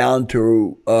get it down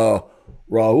to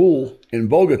Raul in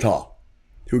Bogota,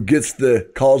 who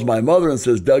calls my mother and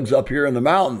says, Doug's up here in the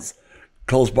mountains,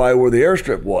 close by where the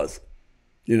airstrip was,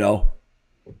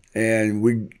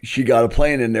 and she got a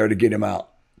plane in there to get him out.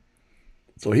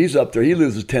 So he's up there. He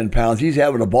loses 10 pounds. He's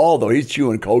having a ball though. He's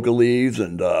chewing coca leaves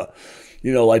and,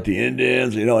 like the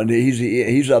Indians, and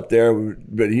he's up there,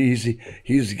 but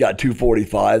he's got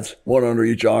 245s, one under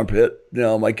each armpit.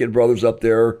 My kid brother's up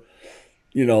there,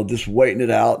 just waiting it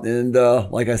out. And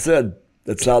like I said,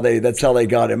 that's how they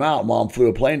got him out. Mom flew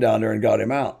a plane down there and got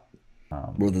him out.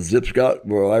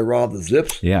 Where I robbed the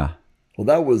zips. Yeah. Well,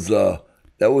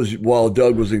 that was while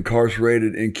Doug was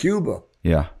incarcerated in Cuba.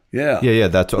 Yeah. Yeah. Yeah.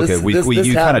 That's okay.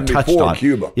 You kind of touched on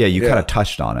Cuba. Yeah. You kind of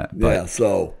touched on it. But, yeah.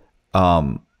 So.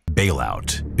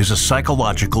 Bailout is a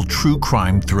psychological true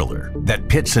crime thriller that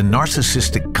pits a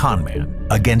narcissistic conman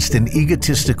against an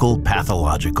egotistical,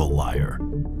 pathological liar.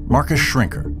 Marcus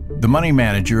Schrinker, the money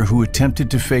manager who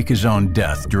attempted to fake his own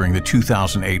death during the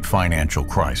 2008 financial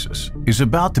crisis, is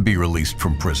about to be released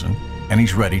from prison, and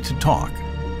he's ready to talk.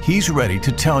 He's ready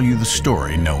to tell you the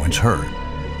story no one's heard.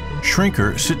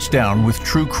 Schrinker sits down with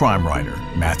true crime writer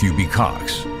Matthew B.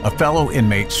 Cox, a fellow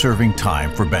inmate serving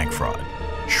time for bank fraud.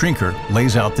 Schrinker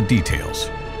lays out the details.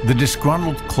 The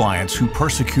disgruntled clients who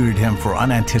persecuted him for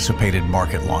unanticipated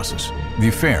market losses, the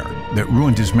affair that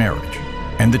ruined his marriage,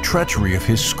 and the treachery of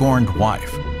his scorned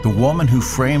wife, the woman who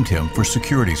framed him for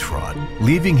securities fraud,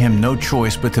 leaving him no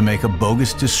choice but to make a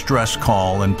bogus distress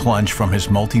call and plunge from his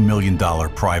multi-million-dollar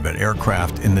private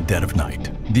aircraft in the dead of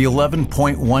night. The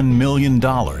 $11.1 million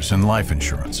in life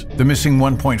insurance, the missing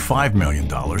 $1.5 million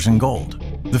in gold.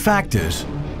 The fact is,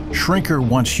 Schrinker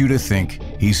wants you to think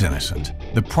he's innocent.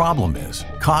 The problem is,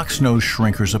 Cox knows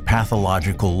Schrinker's a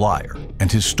pathological liar, and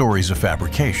his story's a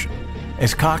fabrication.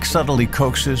 As Cox subtly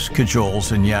coaxes,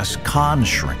 cajoles, and yes, cons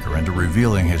Schrinker into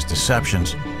revealing his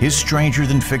deceptions, his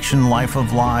stranger-than-fiction life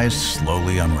of lies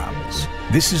slowly unravels.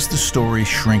 This is the story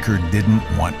Schrinker didn't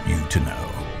want you to know.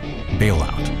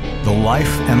 Bailout: The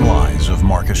Life and Lies of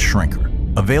Marcus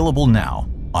Schrinker. Available now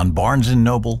on Barnes &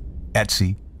 Noble,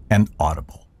 Etsy, and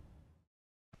Audible.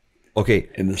 Okay.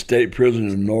 In the state prison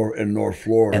in North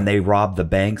Florida. And they rob the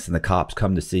banks and the cops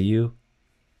come to see you?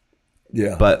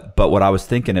 Yeah. But what I was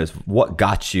thinking is, what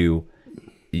got you?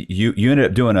 You ended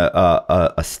up doing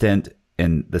a stint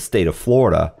in the state of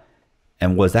Florida,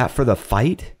 and was that for the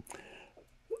fight?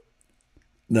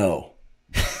 No.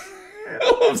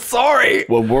 I'm sorry.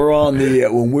 When we were on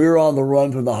the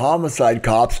run from the homicide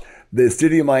cops, the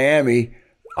city of Miami,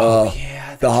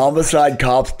 the homicide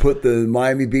cops put the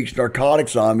Miami Beach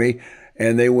narcotics on me,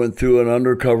 and they went through an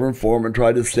undercover informant and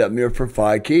tried to set me up for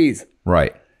 5 keys.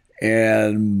 Right.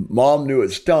 And Mom knew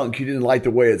it stunk. She didn't like the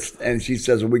way it's, and she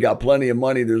says, well, we got plenty of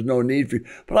money. There's no need for you.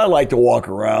 But I like to walk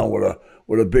around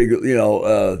with a big,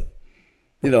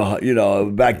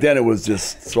 back then it was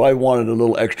just, so I wanted a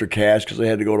little extra cash because I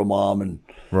had to go to Mom and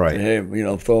Right. say,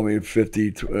 hey, throw me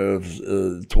 50,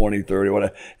 20, 30,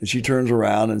 whatever. And she turns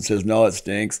around and says, no, it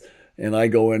stinks. And I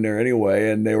go in there anyway,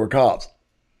 and they were cops.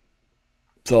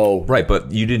 So Right,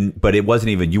 but it wasn't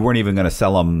even, you weren't even going to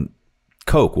sell them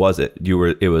Coke, was it?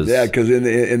 It was. yeah, because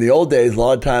in the old days, a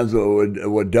lot of times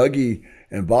what Dougie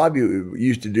and Bobby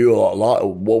used to do a lot.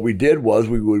 What we did was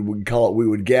we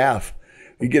would gaff.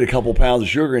 You get a couple pounds of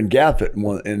sugar and gaff it,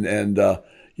 and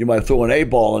you might throw an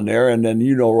 8-ball in there, and then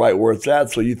right where it's at.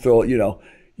 So you throw, you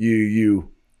you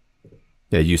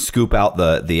scoop out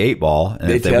the 8-ball,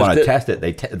 and if they want to test it,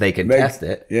 they can test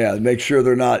it. Yeah, make sure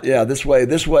they're not. Yeah, this way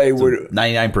we're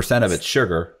 99% of it's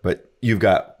sugar, but you've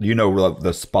got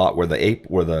the spot where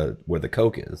the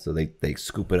Coke is, so they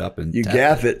scoop it up and you test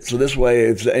gaff it. So this way,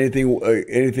 if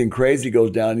anything crazy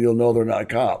goes down, you'll know they're not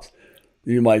cops.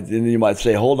 You might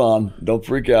say, hold on, don't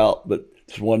freak out, but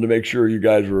just wanted to make sure you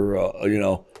guys were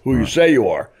who you say you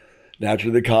are.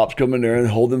 Naturally, the cops come in there and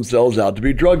hold themselves out to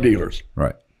be drug dealers,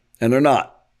 Right. and they're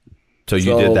not. So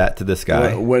you did that to this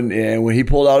guy. When he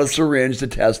pulled out a syringe to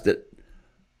test it,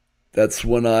 that's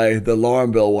when the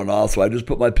alarm bell went off. So I just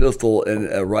put my pistol in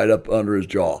right up under his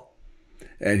jaw,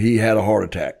 and he had a heart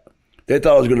attack. They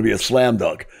thought it was going to be a slam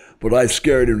dunk, but I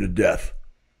scared him to death.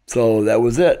 So that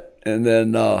was it. And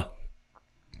then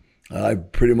I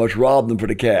pretty much robbed them for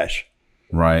the cash.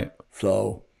 Right.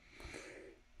 So,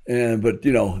 but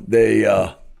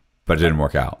they. But it didn't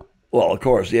work out. Well, of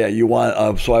course, yeah.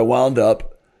 So I wound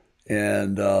up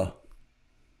and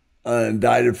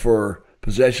indicted for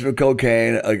possession of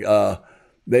cocaine.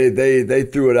 They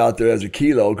threw it out there as a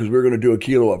kilo because we were going to do a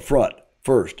kilo up front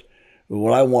first. But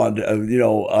what I wanted,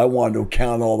 I wanted to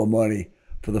count all the money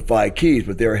for the 5 keys,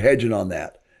 but they were hedging on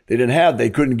that. They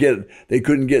couldn't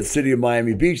get City of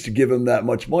Miami Beach to give them that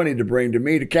much money to bring to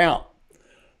me to count.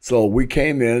 So we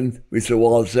came in. We said,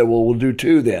 well, we'll do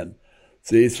 2 then.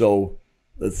 See, so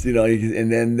let's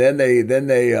and then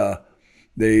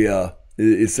they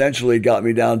essentially got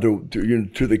me down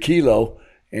to the kilo,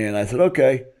 and I said,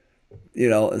 okay,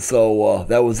 so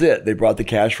that was it. They brought the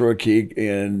cash for a key,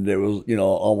 and it was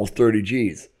almost 30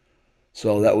 G's.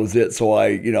 So that was it. So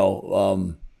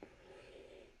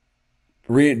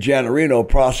Janet Reno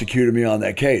prosecuted me on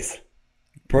that case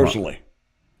personally.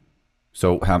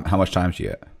 So how much time did you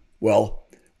get? Well,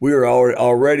 we were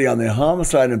already on the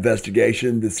homicide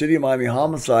investigation. The City of Miami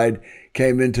homicide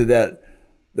came into that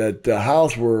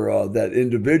house where that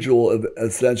individual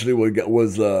essentially we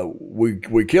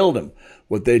killed him.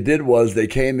 What they did was they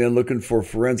came in looking for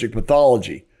forensic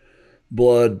pathology,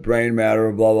 blood, brain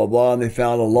matter, blah, blah, blah, and they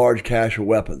found a large cache of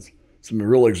weapons, some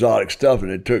real exotic stuff,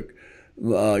 and it took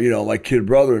my kid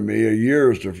brother and me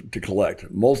years to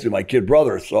collect, mostly my kid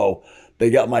brother. So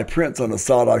they got my prints on a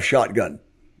sawed-off shotgun.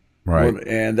 Right.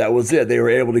 And that was it. They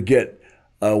were able to get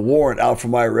a warrant out for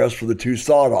my arrest for the 2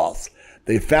 sawed-offs.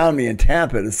 They found me in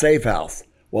Tampa at a safe house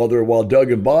while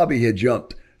Doug and Bobby had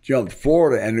jumped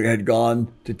Florida and had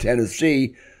gone to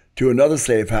Tennessee to another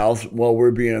safe house while we're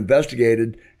being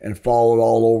investigated and followed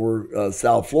all over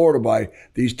South Florida by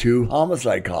these 2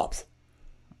 homicide cops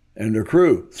and their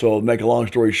crew. So to make a long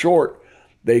story short,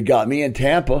 they got me in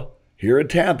Tampa,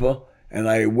 and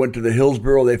I went to the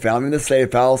Hillsborough. They found me in the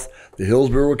safe house, the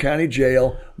Hillsborough County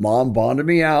Jail. Mom bonded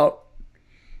me out,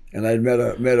 and I'd met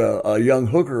a young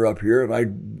hooker up here, and I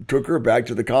took her back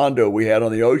to the condo we had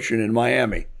on the ocean in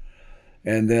Miami,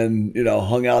 and then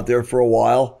hung out there for a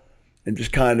while, and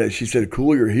just she said,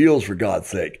 "Cool your heels, for God's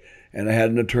sake." And I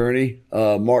had an attorney,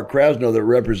 Mark Krasno, that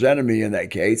represented me in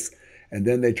that case, and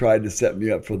then they tried to set me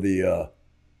up for the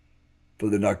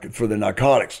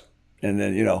narcotics, and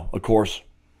then of course.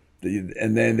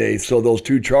 And then so those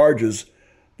 2 charges,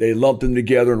 they lumped them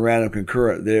together and ran them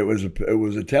concurrent. It was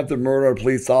attempted murder on a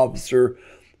police officer,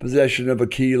 possession of a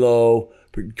kilo,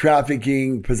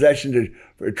 trafficking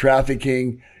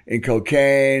in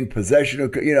cocaine, possession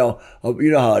of how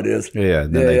it is. Yeah. A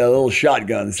little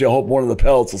shotgun. See, I hope one of the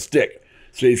pellets will stick.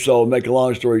 See, so make a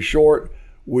long story short,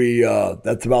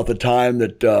 that's about the time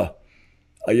that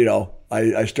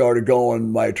I started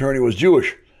going. My attorney was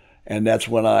Jewish, and that's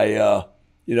when I.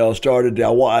 Started,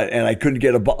 and I couldn't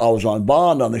get I was on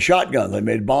bond on the shotguns. I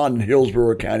made bond in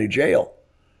Hillsborough County Jail.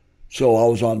 So I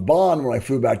was on bond when I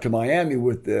flew back to Miami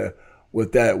with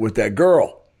that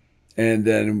girl. And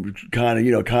then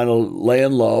kind of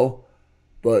laying low,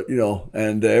 but,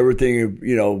 and everything,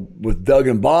 with Doug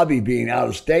and Bobby being out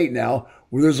of state now,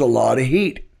 where there's a lot of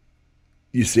heat,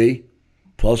 you see.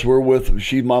 Plus,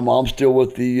 my mom's still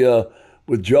with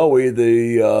with Joey,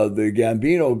 the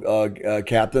Gambino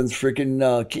captain's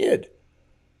freaking kid.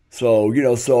 So,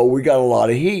 so we got a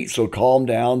lot of heat. So calm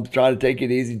down, try to take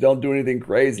it easy. Don't do anything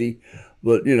crazy.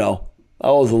 But, I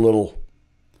was a little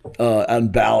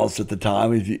unbalanced at the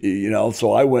time,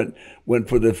 so I went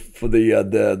for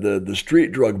the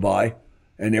street drug buy,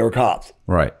 and they were cops.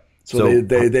 Right. So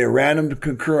they ran them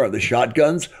concurrent. The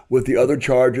shotguns with the other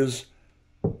charges,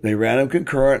 they ran them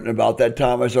concurrent. And about that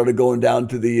time, I started going down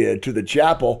to the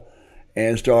chapel,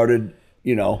 and started,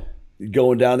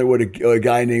 going down there with a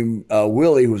guy named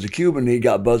Willie, who was a Cuban. He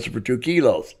got busted for 2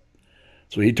 kilos.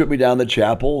 So he took me down the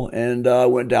chapel, and I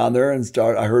went down there and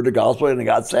I heard the gospel, and I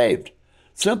got saved.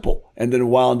 Simple. And then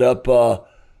wound up,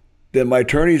 then my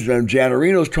attorneys,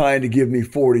 Janarino's trying to give me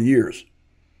 40 years.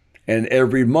 And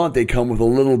every month they come with a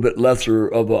little bit lesser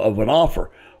of an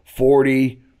offer.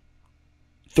 40,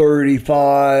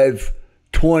 35,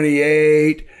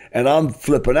 28. And I'm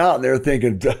flipping out, and they're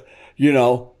thinking,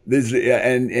 this,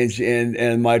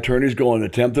 and my attorney's going,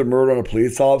 attempted murder on a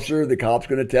police officer. The cop's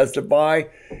going to testify.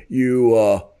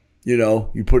 You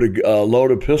put a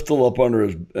loaded pistol up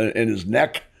in his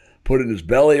neck, put it in his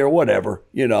belly or whatever,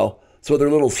 So their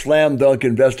little slam dunk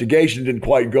investigation didn't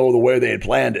quite go the way they had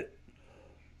planned it.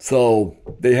 So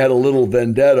they had a little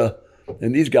vendetta,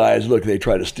 and these guys, look, they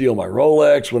tried to steal my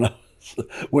Rolex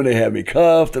when they had me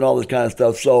cuffed and all this kind of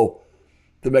stuff. So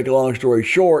to make a long story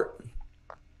short,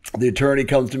 the attorney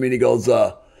comes to me and he goes,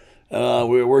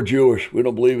 we're Jewish. We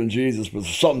don't believe in Jesus, but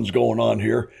something's going on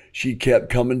here. She kept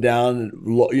coming down,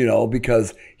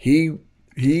 because he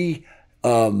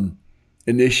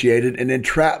initiated an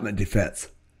entrapment defense.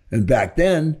 And back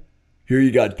then, here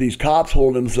you got these cops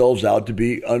holding themselves out to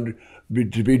be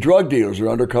drug dealers or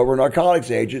undercover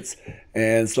narcotics agents.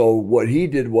 And so what he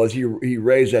did was he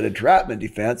raised that entrapment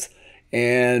defense,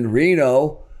 and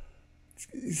Reno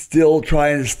still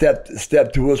trying to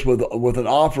step to us with an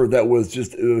offer that was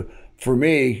just, for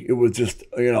me, it was just,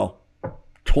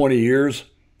 20 years.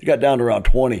 It got down to around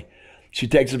 20. She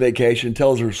takes a vacation,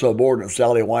 tells her subordinate,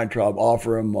 Sally Weintraub,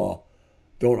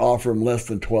 don't offer him less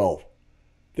than 12.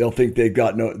 They'll think we've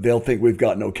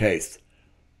got no case.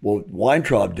 What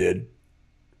Weintraub did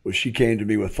was she came to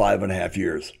me with 5.5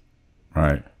 years.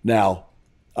 Right. Now,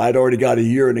 I'd already got a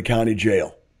year in the county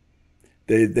jail.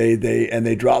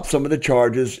 They dropped some of the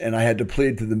charges, and I had to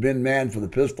plead to the min man for the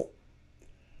pistol.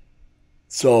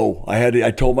 So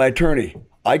I told my attorney,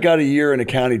 I got a year in a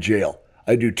county jail.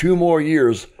 I do 2 more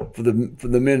years for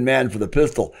the min man for the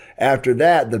pistol. After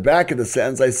that, the back of the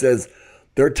sentence, I says,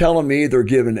 they're telling me they're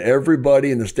giving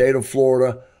everybody in the state of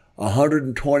Florida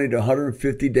 120 to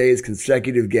 150 days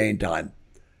consecutive gain time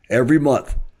every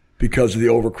month because of the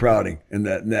overcrowding, and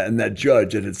that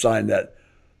judge that had signed that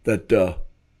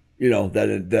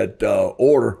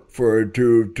order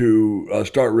to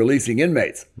start releasing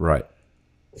inmates. Right.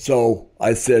 So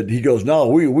I said, he goes, no,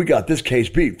 we got this case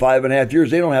beat. 5.5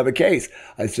 years, they don't have a case.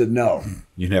 I said, no.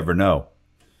 You never know.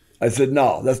 I said,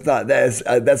 no, that's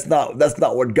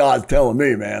not what God's telling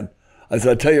me, man. I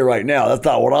said, I tell you right now, that's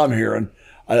not what I'm hearing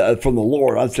from the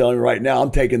Lord. I'm telling you right now, I'm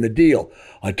taking the deal.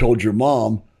 I told your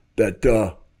mom that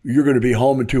you're going to be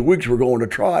home in 2 weeks. We're going to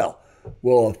trial.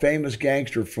 Well, a famous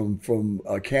gangster from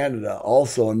Canada,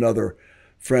 also another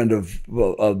friend of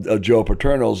Joe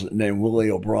Paterno's, named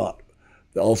Willie O'Brien,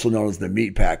 also known as the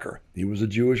Meat Packer. He was a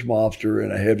Jewish mobster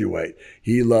and a heavyweight.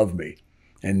 He loved me.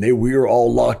 And we were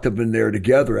all locked up in there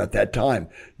together at that time.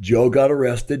 Joe got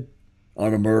arrested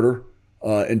on a murder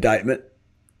indictment.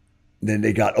 Then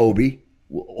they got Willie.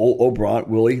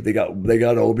 They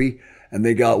got Obi, and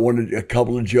they got a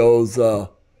couple of Joe's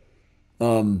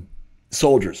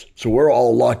soldiers. So we're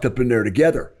all locked up in there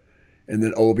together. And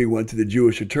then Obi went to the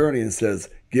Jewish attorney and says,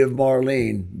 give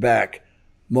Marlene back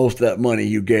most of that money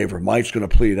you gave her. Mike's going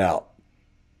to plead out.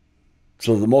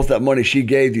 So the most of that money she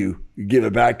gave you, you give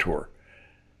it back to her.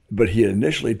 But he had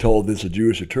initially told this a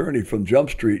Jewish attorney from Jump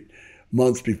Street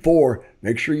months before,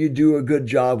 make sure you do a good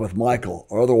job with Michael,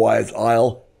 or otherwise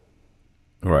I'll.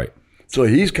 Right. So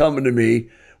he's coming to me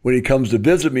when he comes to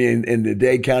visit me in the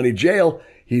Dade County Jail.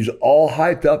 He's all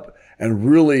hyped up and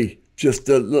really just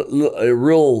a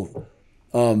real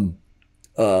gun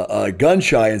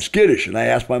shy and skittish. And I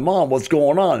asked my mom, what's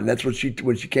going on? And that's what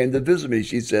when she came to visit me,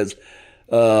 she says,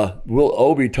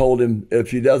 Obi told him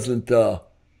if he doesn't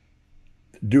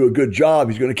do a good job,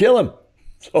 he's going to kill him.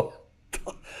 So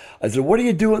I said, what are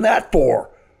you doing that for?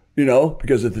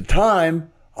 Because at the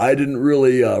time I didn't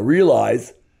really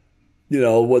realize,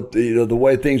 what the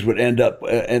way things would end up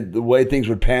and the way things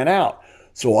would pan out.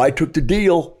 So I took the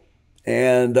deal,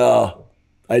 and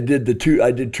I did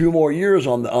 2 more years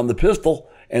on the pistol,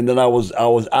 and then I was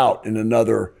out in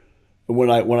another. When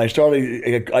I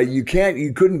started, you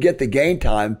couldn't get the gain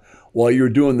time while you were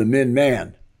doing the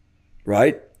man,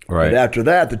 right? Right. But after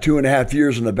that, the 2.5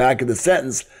 years in the back of the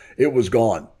sentence, it was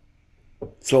gone.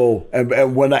 So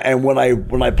and when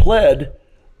I pled,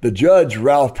 the judge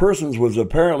Ralph Persons was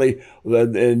apparently,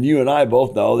 and you and I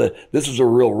both know that this is a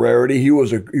real rarity. He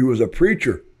was a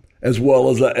preacher as well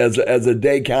as a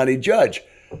Dade County judge.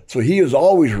 So he is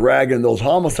always ragging those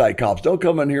homicide cops. Don't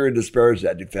come in here and disparage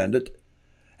that defendant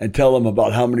and tell them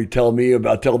about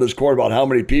tell this court about how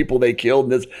many people they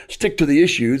killed, and stick to the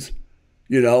issues,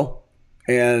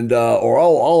 and or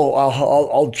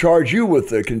I'll charge you with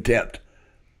the contempt.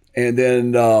 And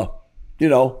then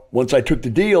once I took the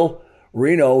deal,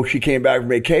 Reno, she came back from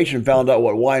vacation, found out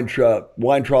what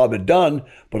Weintraub had done,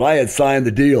 but I had signed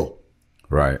the deal.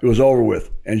 Right. It was over with.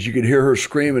 And she could hear her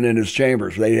screaming in his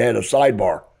chambers. They had a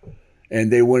sidebar.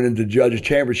 And they went into the judge's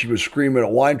chamber. She was screaming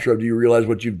at Weintraub, do you realize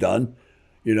what you've done?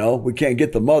 We can't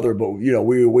get the mother, but,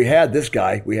 we had this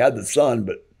guy. We had the son,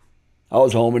 but I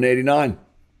was home in 89.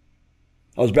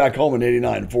 I was back home in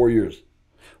 89, 4 years.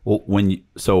 Well,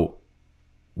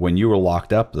 when you were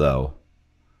locked up, though,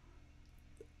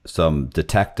 some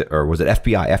detective, or was it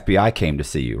FBI? FBI came to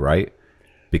see you, right?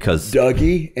 Because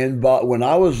Dougie and when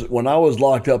I was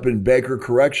locked up in Baker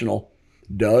Correctional,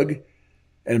 Doug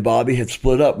and Bobby had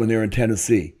split up when they were in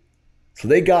Tennessee, so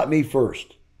they got me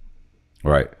first.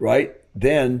 Right. Right.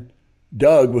 Then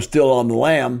Doug was still on the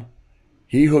lam.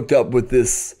 He hooked up with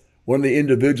one of the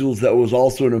individuals that was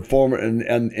also an informant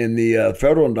in the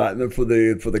federal indictment for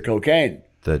the cocaine,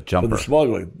 the jumper, for the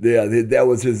smuggling. Yeah, that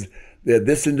was his.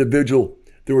 This individual.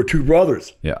 There were two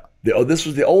brothers. Yeah. This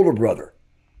was the older brother.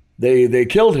 They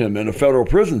killed him in a federal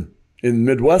prison in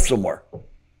the Midwest somewhere.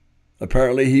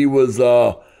 Apparently he was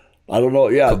I don't know.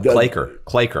 Yeah,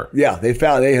 Claker. Yeah,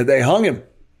 they hung him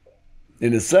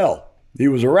in his cell. He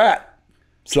was a rat.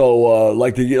 So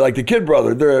like the kid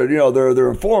brother, they're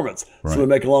informants. Right. So to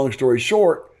make a long story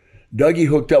short, Dougie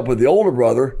hooked up with the older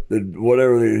brother,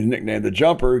 whatever his nickname, the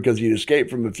Jumper, because he'd escaped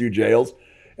from a few jails,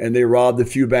 and they robbed a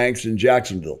few banks in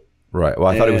Jacksonville. Right. Well,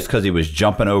 I thought it was because he was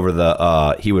jumping over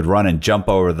he would run and jump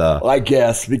over the. I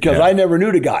guess because I never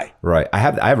knew the guy. Right.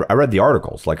 I read the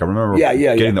articles. Like I remember.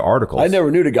 Getting the articles. I never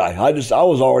knew the guy. I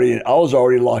was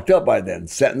already locked up by then,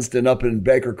 sentenced and up in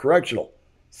Baker Correctional.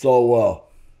 So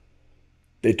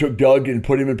they took Doug and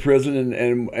put him in prison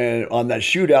and on that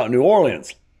shootout in New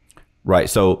Orleans. Right.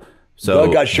 So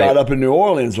Doug got shot up in New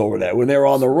Orleans over that when they were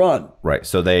on the run. Right.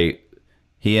 So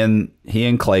he and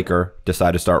Claker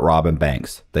decide to start robbing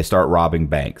banks. They start robbing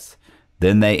banks.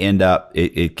 Then they end up,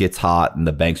 it gets hot and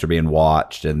the banks are being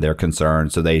watched and they're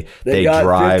concerned. So they got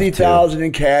drive $50,000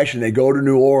 in cash and they go to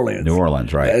New Orleans. New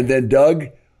Orleans, right. And then Doug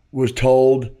was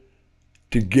told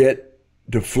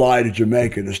to fly to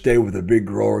Jamaica to stay with a big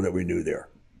grower that we knew there.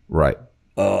 Right.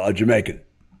 A Jamaican.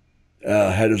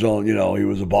 Had his own, he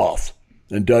was a boss.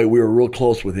 And Doug, we were real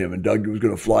close with him and Doug was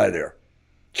going to fly there.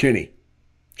 Chinpo.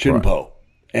 Right.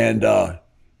 And,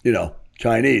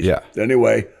 Chinese. Yeah.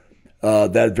 Anyway,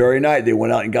 that very night they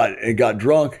went out and got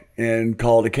drunk and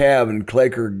called a cab, and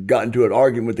Claker got into an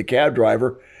argument with the cab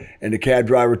driver, and the cab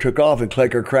driver took off and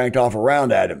Claker cranked off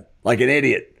around at him like an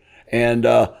idiot. And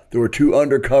there were two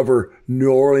undercover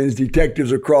New Orleans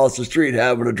detectives across the street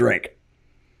having a drink.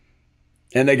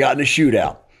 And they got in a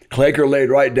shootout. Claker laid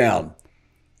right down.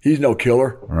 He's no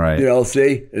killer, right?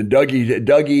 See, and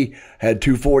Dougie had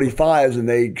 245s, and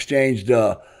they exchanged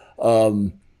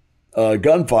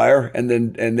gunfire, and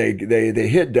they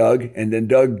hit Doug, and then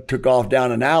Doug took off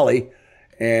down an alley,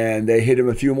 and they hit him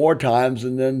a few more times,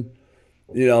 and then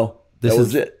that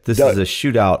was it. This is a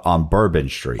shootout on Bourbon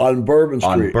Street. On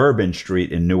Bourbon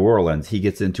Street in New Orleans, he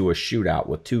gets into a shootout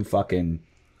with two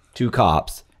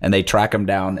cops. And they track him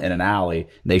down in an alley.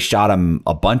 They shot him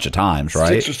a bunch of times,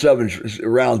 right? 6 or 7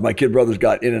 rounds. My kid brothers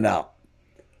got in and out.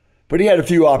 But he had a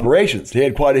few operations. He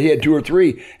had 2 or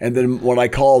 3. And then when I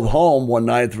called home one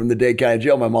night from the Dade County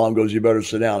Jail, my mom goes, "You better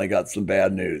sit down. I got some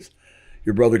bad news.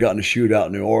 Your brother got in a shootout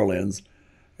in New Orleans."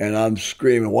 And I'm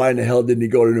screaming, why in the hell didn't he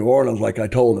go to New Orleans like I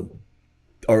told him?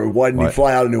 Or why didn't he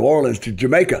fly out of New Orleans to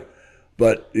Jamaica?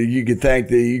 But you could thank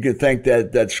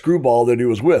that screwball that he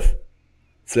was with.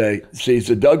 So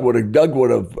Doug would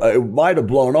have it might have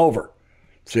blown over.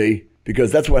 See,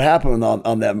 because that's what happened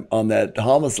on that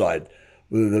homicide.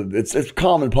 It's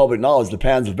common public knowledge. The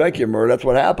Panzavecchia murder. That's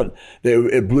what happened.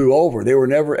 It blew over. They were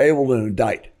never able to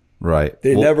indict. Right.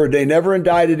 They never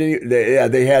indicted any.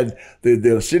 They had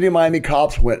the city of Miami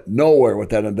cops went nowhere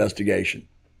with that investigation.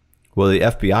 Well, the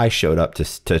FBI showed up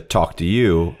to talk to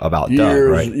you about Doug,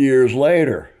 right? Years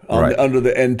later. Right.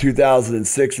 in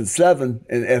 2006 and 7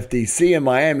 in FDC in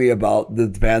Miami about the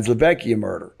Panzavecchia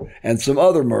murder and some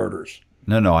other murders.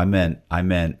 No, I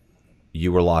meant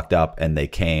you were locked up and they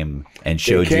came and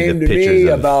showed They you came the to pictures me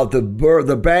of about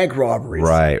the bank robberies.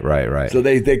 Right. So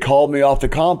they called me off the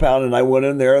compound, and I went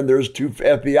in there, and there's 2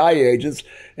 FBI agents,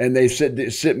 and they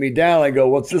sit me down. I go,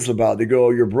 "What's this about?" They go, "Oh,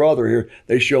 your brother here."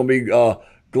 They show me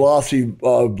glossy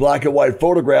black and white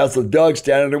photographs of Doug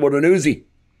standing there with an Uzi.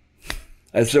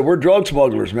 I said, "We're drug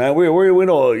smugglers, man. We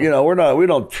don't we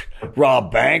don't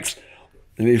rob banks."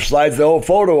 And he slides the whole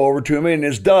photo over to me, and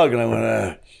it's Doug, and I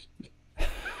went,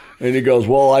 And he goes,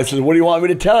 "Well," I said, "What do you want me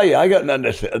to tell you? I got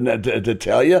nothing to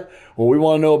tell you." "Well, we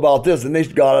want to know about this." And they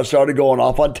started going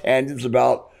off on tangents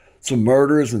about some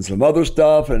murders and some other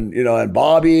stuff, and and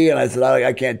Bobby. And I said,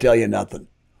 I can't tell you nothing.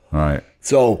 All right.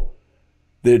 So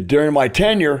during my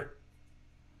tenure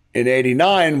in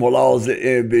 '89, while I was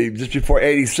just before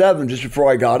 '87, just before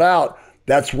I got out,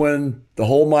 that's when the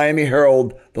whole Miami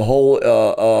Herald, the whole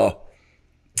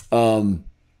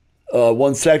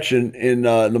one section in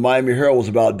the Miami Herald was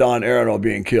about Don Aronow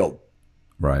being killed.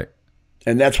 Right.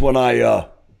 And that's when I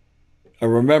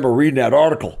remember reading that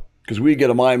article, because we'd get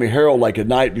a Miami Herald like a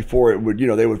night before it would,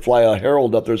 they would fly a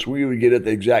Herald up there, so we would get it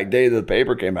the exact day that the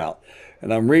paper came out.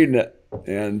 And I'm reading it,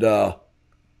 and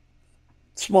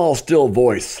small, still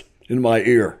voice in my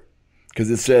ear, because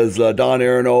it says Don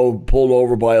Aronow pulled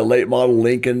over by a late model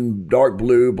Lincoln, dark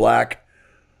blue, black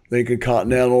Lincoln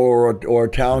Continental or a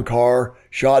town car.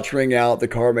 Shots ring out. The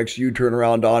car makes a U-turn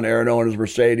around Don Aronow in his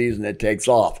Mercedes, and it takes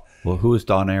off. Well, who was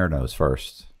Don Aronow's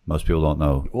first? Most people don't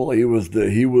know. Well, he was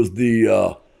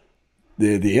the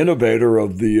innovator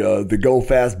of the go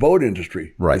fast boat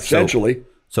industry, Right. Essentially.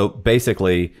 So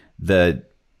basically, the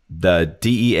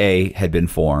DEA had been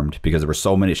formed because there were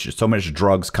so much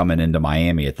drugs coming into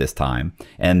Miami at this time,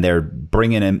 and they're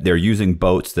using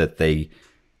boats that they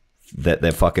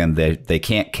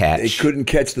can't catch. They couldn't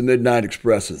catch the midnight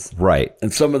expresses. Right.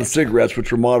 And some of the cigarettes,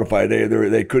 which were modified,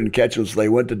 they couldn't catch them, so they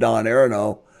went to Don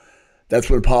Aronow. That's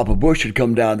when Papa Bush had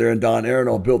come down there, and Don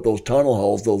Aronow built those tunnel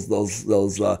holes,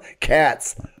 those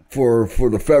cats for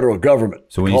the federal government.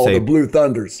 So when you called say the Blue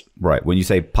Thunders, right, when you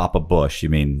say Papa Bush, you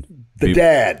mean the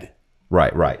dad.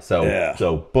 Right. So Yeah.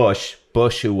 so Bush,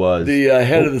 who was The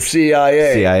head of the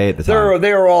CIA. CIA at the time.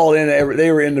 They were all in.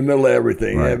 They were in the middle of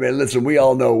everything. Right. I mean, listen, we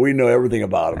know everything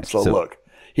about him. Right. So So- look,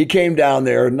 he came down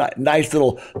there. Nice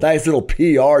little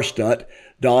PR stunt.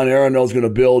 Don Aronow's going to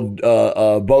build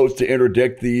boats to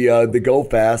interdict the Go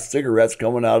Fast cigarettes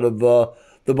coming out of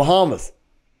the Bahamas.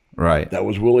 right. That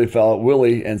was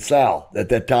Willie and Sal. At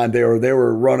that time, they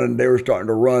were running. They were starting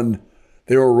to run.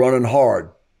 They were running hard.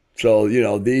 So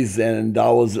these, and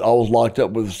I was locked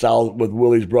up with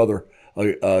Willie's brother,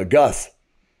 Gus.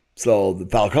 So the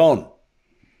Falcone.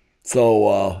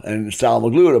 So and Sal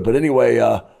Magluta. But anyway,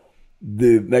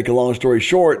 make a long story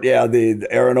short, the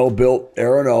Aronow built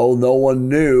Aronow. No one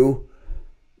knew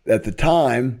at the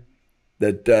time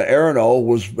that Aronow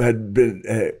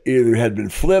had been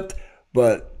flipped,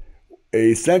 but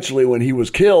essentially when he was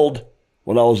killed,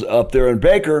 when I was up there in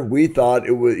Baker, we thought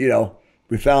it was,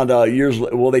 we found out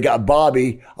they got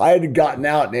Bobby. I had gotten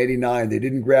out in '89. They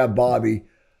didn't grab Bobby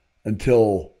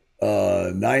until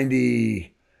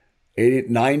 90,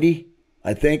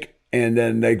 I think. And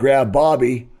then they grabbed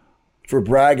Bobby for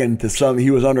bragging to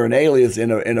he was under an alias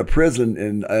in a prison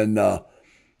in the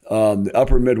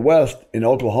upper Midwest in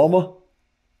Oklahoma,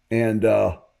 and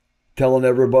telling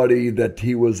everybody that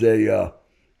he was a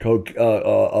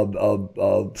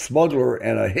smuggler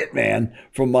and a hitman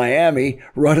from Miami,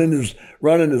 running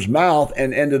his mouth,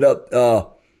 and ended up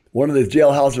one of the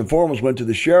jailhouse informants went to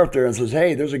the sheriff there and says,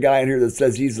 "Hey, there's a guy in here that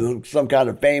says he's some kind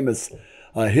of famous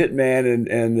hitman,"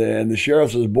 and the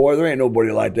sheriff says, "Boy, there ain't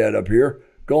nobody like that up here.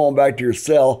 Go on back to your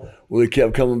cell." Well, he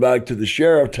kept coming back to the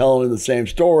sheriff, telling him the same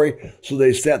story, so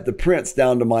they sent the prince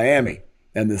down to Miami.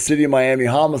 And the city of Miami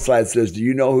homicide says, "Do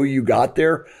you know who you got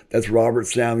there?" That's Robert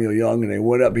Samuel Young. And they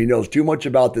went up. He knows too much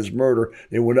about this murder.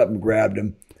 They went up and grabbed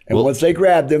him. And once they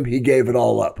grabbed him, he gave it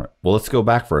all up. Well, let's go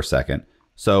back for a second.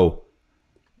 So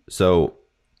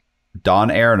Don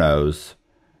Aronow's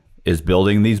is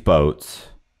building these boats,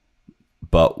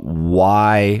 but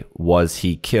why was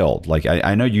he killed? Like,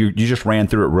 I know you just ran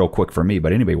through it real quick for me,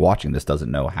 but anybody watching this doesn't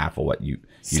know half of what you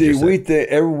see. just said.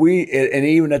 And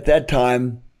even at that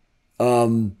time,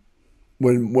 when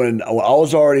I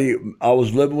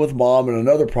was living with Mom in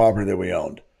another property that we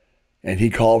owned, and he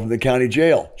called from the county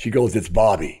jail. She goes, "It's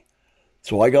Bobby."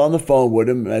 So I got on the phone with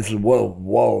him, and I said,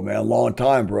 whoa, man, long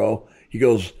time, bro. He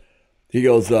goes,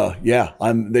 yeah,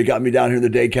 they got me down here in the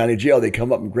Dade County jail. They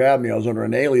come up and grab me. I was under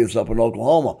an alias up in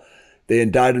Oklahoma. they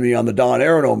indicted me on the Don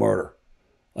Arano murder.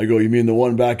 I go, you mean the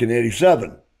one back in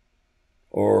 87?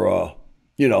 Or,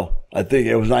 you know, I think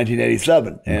it was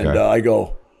 1987. And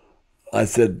I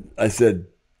said,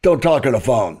 don't talk on the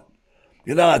phone.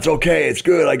 You know, it's okay. It's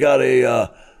good. I got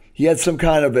he had some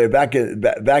kind of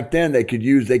back then they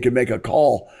could make a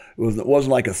call. It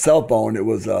wasn't like a cell phone. It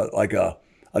was like a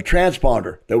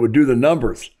transponder that would do the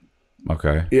numbers.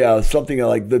 Okay. Yeah, something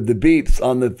like the beeps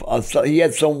on the. He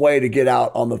had some way to get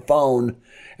out on the phone,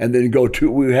 and then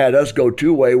we had us go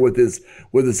two-way with his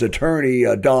attorney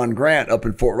Don Grant up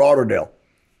in Fort Lauderdale,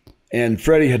 and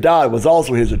Freddie Haddad was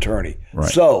also his attorney.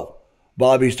 Right. So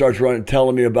Bobby starts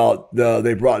telling me about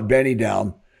they brought Ben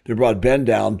down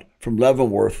from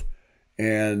Leavenworth,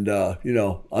 and you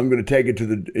know, I'm going to take it to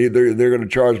they're going to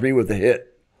charge me with a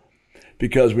hit,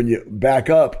 because when you back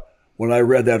up. When I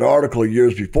read that article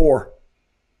years before,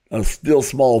 a still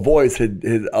small voice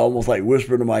had almost like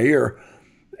whispered in my ear.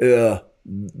 The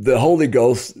Holy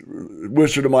Ghost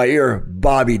whispered in my ear,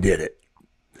 Bobby did it.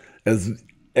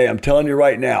 Hey, I'm telling you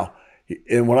right now.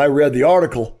 And when I read the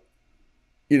article,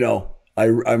 you know,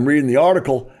 I'm reading the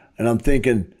article and I'm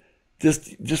thinking,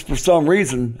 just for some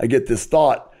reason, I get this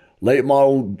thought, late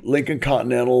model Lincoln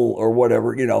Continental or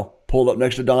whatever, you know, pulled up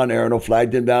next to Don Arano,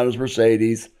 flagged him down his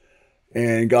Mercedes,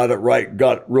 and got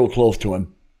real close to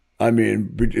him. I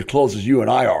mean, as close as you and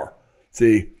I are.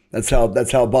 See, that's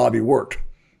how Bobby worked.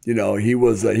 You know, he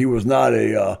was not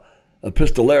a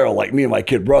pistolero like me and my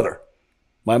kid brother.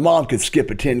 My mom could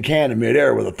skip a tin can in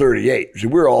midair with a .38. See,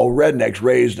 we're all rednecks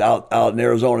raised out in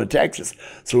Arizona and Texas.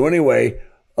 So anyway,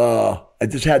 I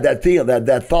just had that feeling,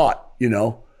 that thought, you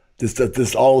know, just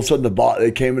all of a sudden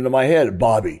it came into my head,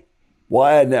 Bobby.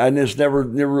 Why? I just never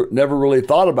really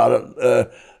thought about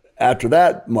it. After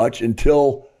that much,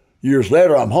 until years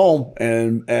later, I'm home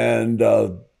and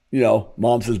you know,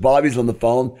 Mom says Bobby's on the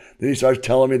phone. Then he starts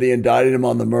telling me they indicted him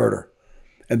on the murder,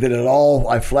 and then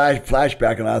I flash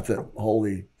back and I thought,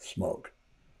 holy smoke!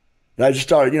 And I just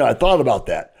started, you know, I thought about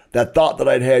that thought that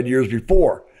I'd had years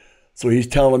before. So he's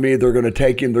telling me they're going to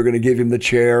take him, they're going to give him the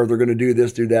chair, they're going to do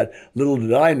this, do that. Little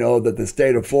did I know that the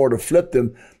state of Florida flipped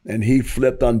him, and he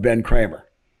flipped on Ben Kramer,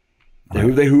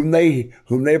 whom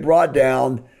they brought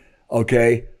down.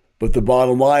 Okay, but the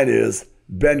bottom line is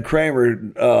Ben Kramer,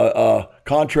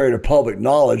 contrary to public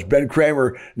knowledge, Ben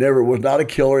Kramer was not a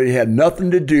killer. He had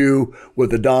nothing to do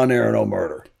with the Don Arano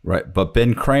murder. Right, but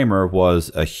Ben Kramer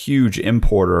was a huge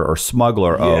importer or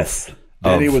smuggler of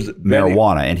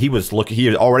marijuana, and he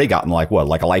had already gotten like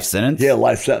a life sentence? Yeah,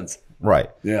 life sentence. Right.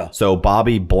 Yeah. So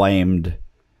Bobby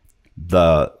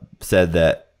said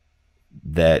that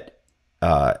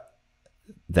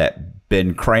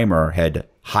Ben Kramer had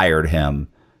hired him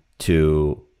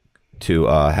to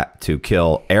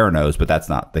kill Aranos, but that's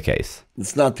not the case.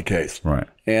 It's not the case. Right.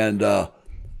 And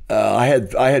I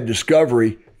had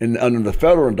discovery under the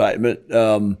federal indictment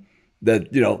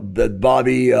that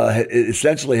Bobby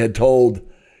essentially had told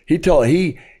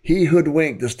he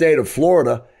hoodwinked the state of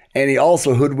Florida, and he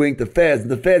also hoodwinked the feds, and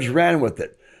the feds ran with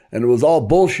it, and it was all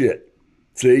bullshit.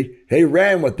 See, he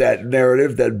ran with that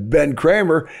narrative that Ben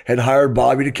Kramer had hired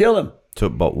Bobby to kill him. So,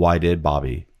 but why did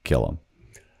Bobby kill him?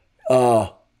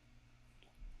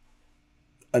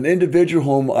 An individual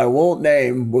whom I won't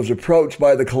name was approached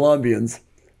by the Colombians,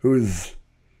 who's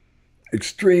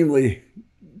extremely,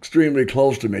 extremely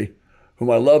close to me, whom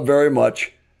I love very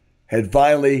much, had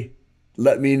finally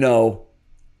let me know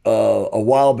a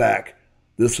while back,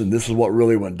 listen, this is what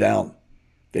really went down.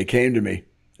 They came to me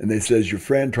and they says, your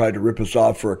friend tried to rip us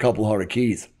off for a couple hundred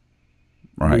keys.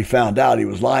 Right. We found out he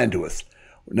was lying to us.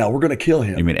 Now we're going to kill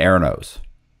him. You mean Aranos?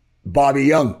 Bobby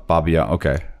Young. Bobby Young,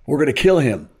 okay. We're going to kill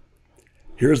him.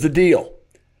 Here's the deal.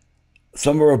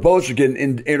 Some of our boats are getting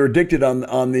interdicted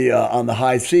on the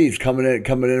high seas coming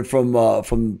in from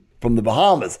the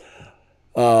Bahamas.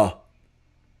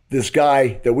 This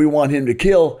guy that we want him to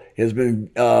kill has been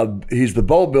he's the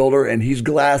boat builder, and he's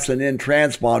glassing in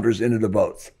transponders into the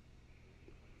boats.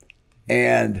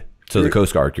 And so the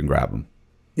Coast Guard can grab him.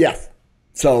 Yes.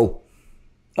 So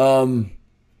there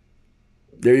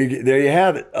you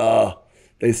have it.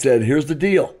 They said, here's the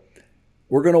deal.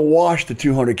 We're going to wash the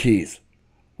 200 keys.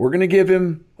 We're going to give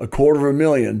him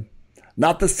 $250,000,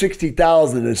 not the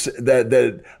 $60,000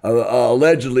 that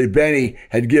allegedly Benny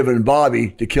had given Bobby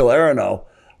to kill Arano.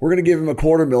 We're going to give him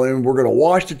 $250,000. We're going to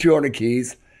wash the 200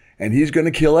 keys, and he's going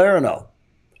to kill Arano.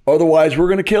 Otherwise, we're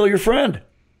going to kill your friend.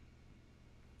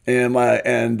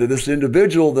 And this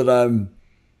individual that I'm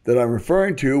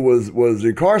referring to was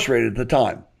incarcerated at the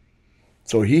time,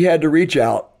 so he had to reach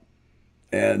out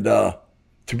and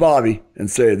to Bobby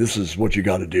and say, "This is what you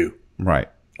got to do." Right.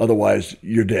 Otherwise,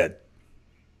 you're dead.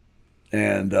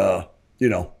 And you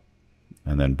know.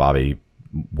 And then Bobby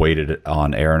waited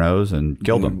on Aranos and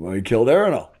killed him. He killed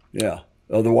Arano. Yeah.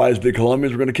 Otherwise, the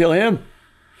Colombians were going to kill him.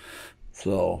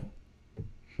 So,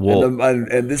 Well,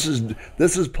 and this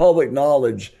is public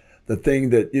knowledge. The thing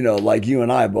that, you know, like you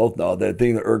and I both know, the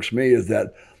thing that irks me is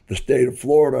that the state of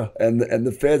Florida and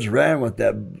the feds ran with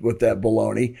that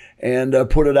baloney and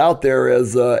put it out there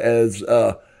as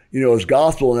you know, as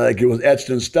gospel, and like it was etched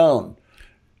in stone.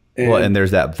 And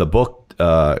there's the book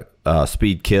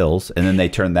Speed Kills, and then they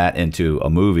turned that into a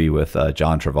movie with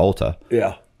John Travolta.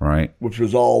 Yeah. Right. Which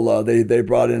was all they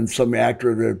brought in some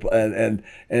actor and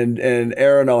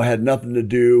Arano had nothing to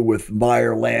do with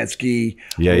Meyer Lansky.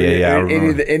 Yeah.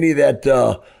 Any of that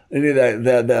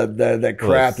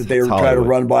crap that they were trying to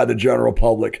run by the general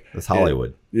public. It's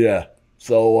Hollywood. Yeah.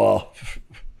 So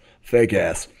fake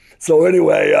ass. So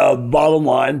anyway, bottom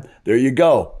line, there you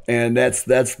go, and that's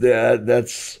the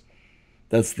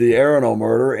Arano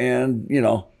murder, and you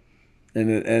know,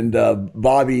 and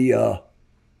Bobby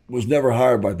was never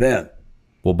hired by Ben.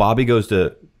 Well, Bobby goes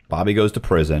to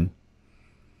prison,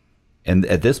 and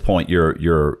at this point,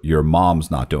 your mom's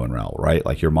not doing well, right?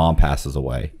 Like your mom passes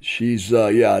away. She's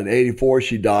in '84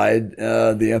 she died,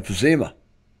 the emphysema.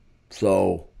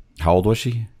 So how old was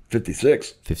she?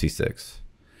 56. 56.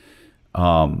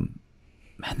 Man,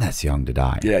 that's young to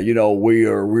die. Yeah, you know, we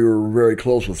were very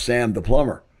close with Sam the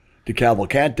plumber, de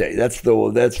Cavalcante.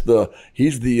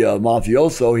 He's the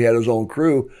mafioso. He had his own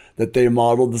crew that they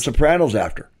modeled The Sopranos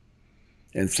after.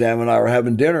 And Sam and I were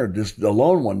having dinner just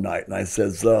alone one night, and I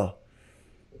says,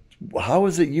 "How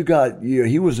is it you got?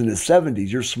 He was in his 70s.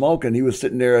 You're smoking." He was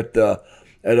sitting there at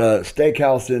a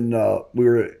steakhouse in we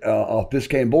were off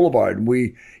Biscayne Boulevard, and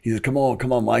he says, come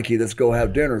on, Mikey, let's go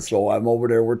have dinner. So I'm over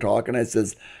there, we're talking. I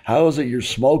says, "How is it you're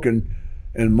smoking?"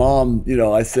 And Mom, you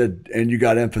know, I said, "And you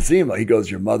got emphysema." He goes,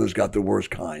 "Your mother's got the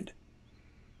worst kind."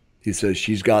 He says,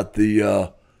 "She's got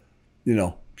the,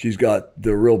 she's got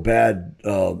the real bad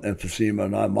emphysema,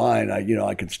 not mine. I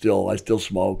still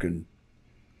smoke and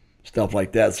stuff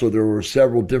like that." So there were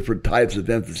several different types of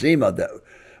emphysema that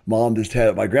Mom just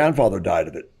had. My grandfather died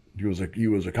of it. He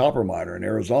was a copper miner in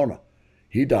Arizona.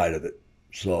 He died of it.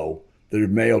 So the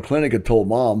Mayo Clinic had told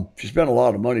Mom, she spent a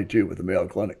lot of money too with the Mayo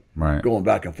Clinic, right, going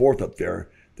back and forth up there.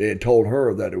 They had told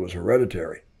her that it was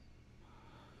hereditary.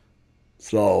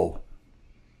 So,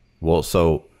 well,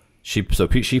 so she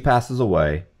passes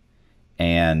away,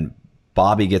 and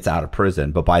Bobby gets out of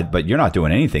prison. But you're not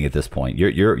doing anything at this point.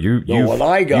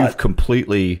 You've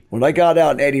completely. When I got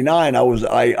out in '89,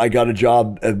 I got a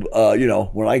job.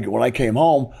 When I came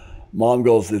home, Mom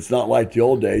goes, "It's not like the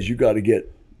old days. You're going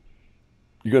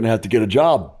to have to get a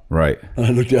job." Right. And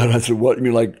I looked at her and I said, "What, you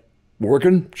mean like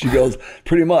working?" She goes,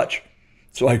 "Pretty much."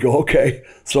 So I go, "Okay."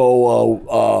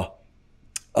 So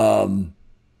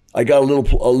I got a little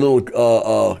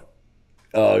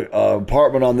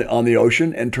apartment on the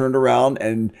ocean, and turned around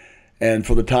and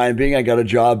for the time being, I got a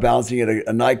job bouncing at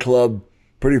a nightclub,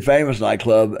 pretty famous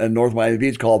nightclub in North Miami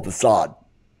Beach called Facade.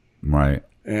 Right.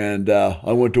 And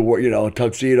I went to work, a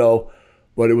tuxedo,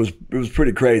 but it was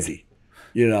pretty crazy,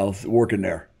 working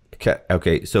there.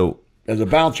 Okay. So as a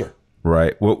bouncer.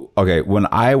 Right. Well, okay. When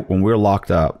we're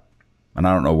locked up, and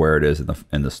I don't know where it is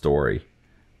in the story,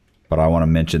 but I want to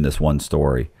mention this one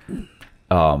story.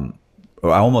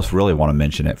 I almost really want to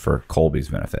mention it for Colby's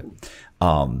benefit.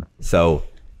 So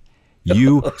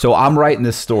I'm writing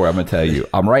this story. I'm going to tell you,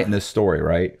 I'm writing this story,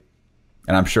 right?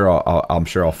 And I'm sure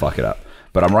I'll fuck it up,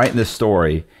 but I'm writing this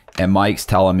story, and Mike's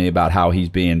telling me about how he's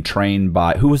being trained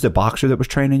by, who was the boxer that was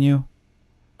training you?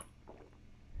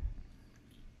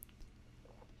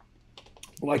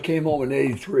 When I came home in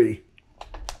 '83,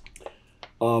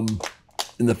 in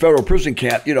the federal prison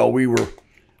camp,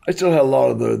 I still had a lot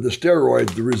of the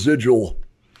steroids, the residual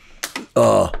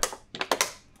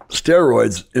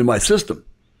steroids in my system.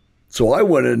 So I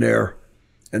went in there,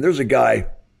 and there's a guy,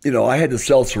 I had to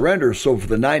self-surrender. So for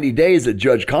the 90 days that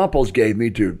Judge Campos gave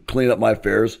me to clean up my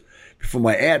affairs before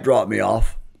my aunt dropped me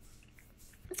off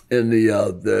in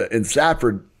in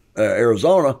Safford,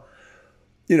 Arizona,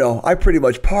 I pretty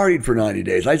much partied for 90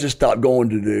 days. I just stopped going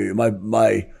to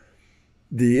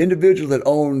the individual that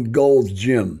owned Gold's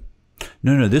Gym.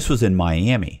 No, this was in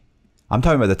Miami. I'm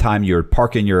talking about the time you're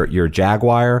parking your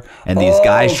Jaguar and these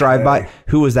guys drive by.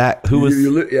 Who was that? Who was?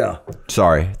 Yeah.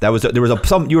 Sorry, there was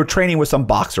you were training with some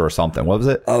boxer or something. What was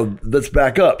it? Let's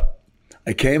back up.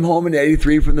 I came home in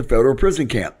 '83 from the federal prison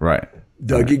camp. Right.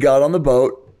 Dougie got on the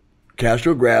boat.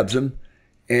 Castro grabs him,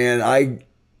 and I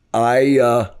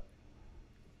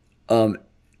am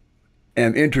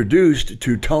introduced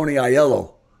to Tony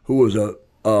Aiello, who was a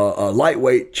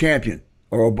lightweight champion,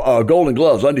 or Golden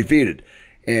Gloves, undefeated.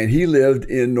 and he lived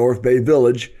in North Bay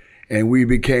Village, and we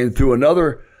became through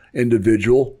another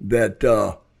individual that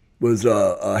was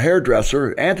a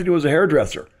hairdresser. Anthony was a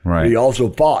hairdresser. Right. He also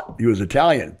fought. He was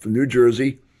Italian from New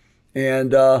Jersey,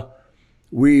 and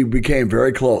we became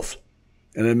very close.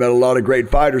 And I met a lot of great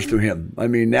fighters through him. I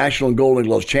mean, national and Golden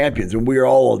Gloves champions, and we are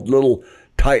all a little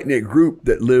tight-knit group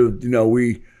that lived,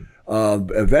 we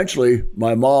eventually,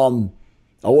 my mom,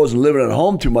 I wasn't living at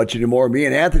home too much anymore. Me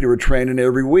and Anthony were training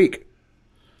every week,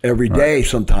 every day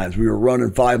sometimes. We were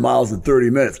running 5 miles in 30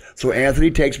 minutes. So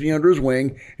Anthony takes me under his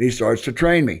wing, and he starts to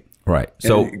train me. Right.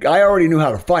 So and I already knew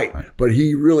how to fight, but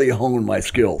he really honed my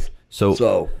skills.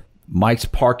 So Mike's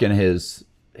parking his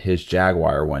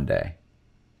Jaguar one day,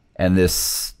 and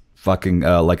this fucking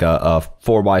like a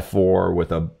 4x4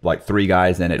 with like 3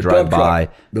 guys in it drive by.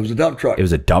 There was a dump truck. It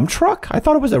was a dump truck? I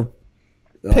thought it was a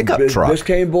pickup truck.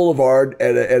 Biscayne Boulevard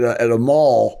at a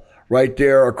mall right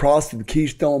there across from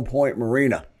Keystone Point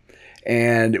Marina,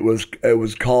 and it was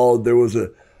called. There was a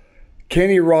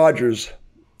Kenny Rogers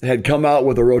had come out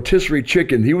with a rotisserie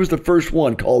chicken. He was the first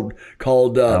one called. I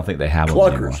don't think they have them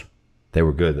Cluckers. anymore. They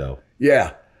were good though.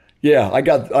 Yeah. I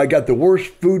got the worst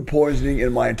food poisoning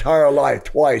in my entire life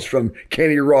twice from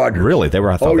Kenny Rogers. Really? They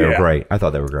were. I thought they were great. I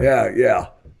thought they were great. Yeah.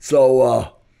 So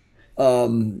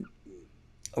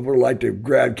I would have liked to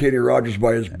grab Kenny Rogers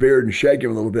by his beard and shake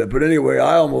him a little bit. But anyway,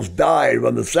 I almost died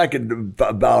on the second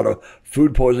bout of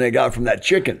food poisoning I got from that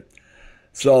chicken.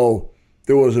 So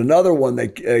there was another one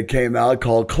that came out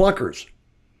called Cluckers,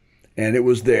 and it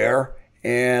was there.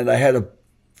 And I had a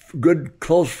good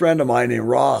close friend of mine named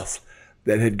Ross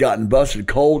that had gotten busted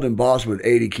cold in Boston with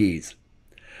 80 keys.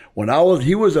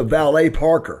 He was a valet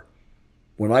parker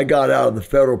when I got out of the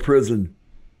federal prison,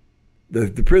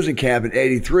 the prison camp in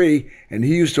 83, and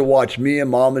he used to watch me and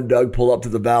Mom and Doug pull up to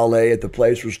the valet at the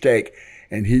place for steak,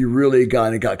 and he really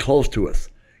got close to us.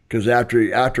 Because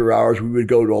after hours, we would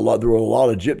go to there were a lot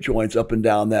of gyp joints up and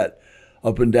down that,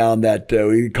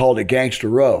 we called it Gangster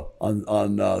Row on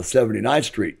 79th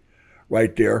Street,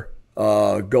 right there,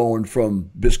 going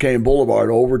from Biscayne Boulevard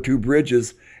over 2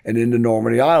 bridges and into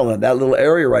Normandy Island. That little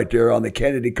area right there on the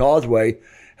Kennedy Causeway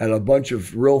had a bunch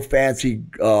of real fancy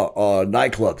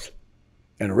nightclubs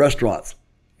and restaurants.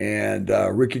 And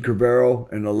Ricky Cravero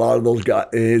and a lot of those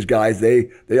his guys, they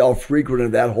all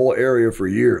frequented that whole area for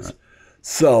years.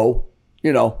 So,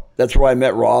 that's where I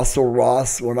met Ross. So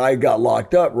Ross, when I got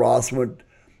locked up, Ross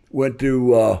went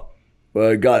to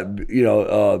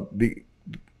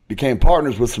became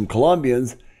partners with some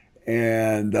Colombians,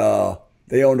 and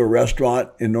they owned a restaurant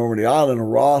in Normandy Island,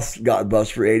 and Ross got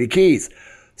busted for 80 keys.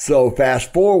 So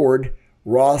fast forward,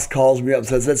 Ross calls me up and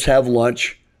says, let's have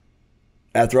lunch.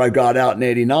 After I got out in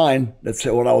 89, that's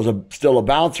when I was still a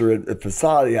bouncer at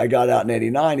Fasadi, I got out in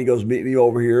 89. He goes, meet me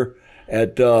over here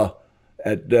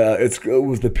it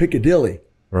was the Piccadilly.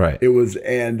 Right. It was,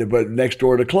 but next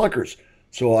door to Cluckers.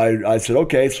 So I said,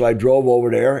 okay. So I drove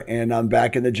over there, and I'm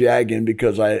back in the Jag in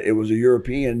because it was a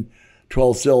European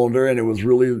 12-cylinder, and it was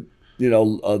really,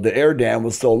 the air dam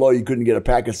was so low you couldn't get a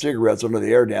pack of cigarettes under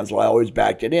the air dam. So I always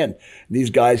backed it in. And these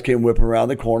guys came whipping around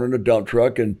the corner in a dump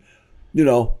truck, and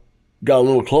got a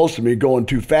little close to me going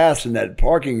too fast in that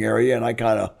parking area, and I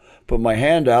kind of put my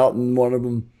hand out, and one of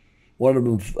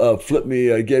them flipped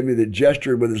me, gave me the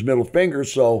gesture with his middle finger.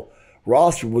 So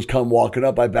Ross was come walking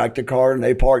up. I backed the car, and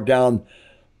they parked down,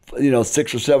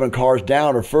 6 or 7 cars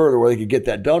down or further where they could get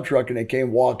that dump truck, and they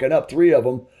came walking up, 3 of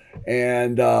them.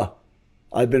 And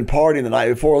I'd been partying the night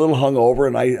before, a little hungover,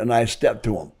 and I stepped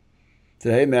to him.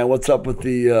 Said, hey, man, what's up with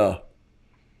the,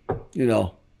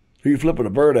 who you flipping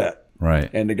a bird at? Right.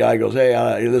 And the guy goes,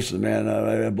 hey, listen, man,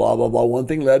 blah, blah, blah. One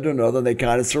thing led to another, and they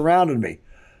kind of surrounded me.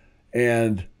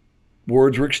 And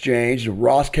words were exchanged.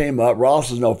 Ross came up. Ross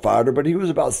is no fighter, but he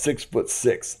was about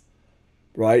 6'6",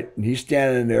 right? And he's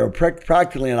standing there,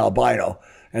 practically an albino.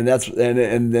 And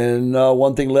then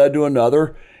one thing led to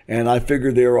another, and I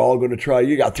figured they were all going to try.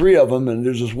 You got 3 of them, and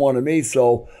there's just one of me.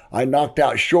 So I knocked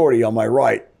out Shorty on my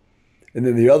right. And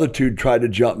then the other 2 tried to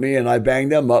jump me, and I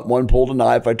banged them up. One pulled a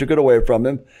knife. I took it away from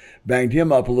him, banged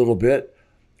him up a little bit.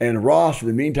 And Ross, in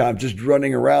the meantime, just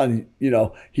running around,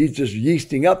 he's just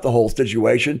yeasting up the whole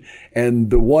situation. And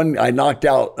the one, I knocked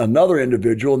out another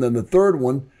individual. And then the third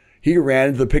one, he ran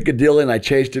into the Piccadilly, and I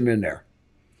chased him in there.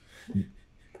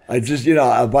 I just,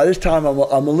 by this time,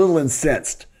 I'm a little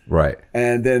incensed. Right.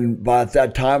 And then by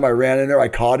that time, I ran in there, I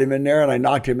caught him in there, and I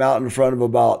knocked him out in front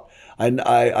of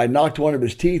I knocked one of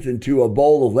his teeth into a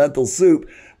bowl of lentil soup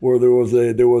where there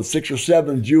was 6 or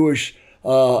 7 Jewish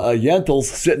yentels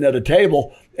sitting at a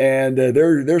table, and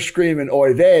they're screaming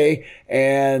oy vey,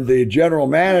 and the general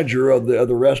manager of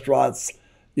the restaurants,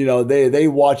 they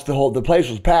watched the place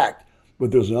was packed,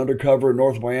 but there's an undercover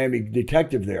North Miami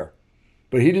detective there.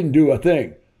 But he didn't do a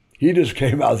thing. He just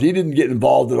came out. He didn't get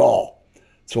involved at all.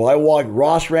 So I walked.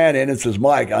 Ross ran in and says,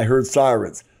 Mike, I heard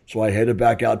sirens. So I headed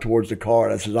back out towards the car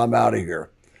and I said, I'm out of here.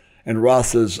 And Ross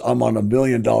says, I'm on $1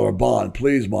 million bond.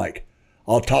 Please, Mike,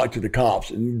 I'll talk to the cops.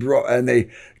 And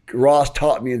Ross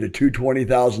talked me into two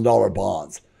 $20,000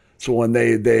 bonds. So when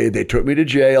they took me to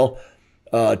jail,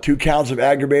 2 counts of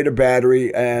aggravated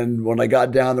battery. And when I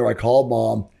got down there, I called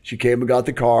Mom. She came and got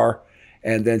the car.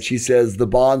 And then she says, the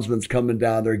bondsman's coming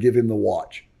down there. Give him the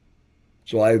watch.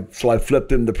 So I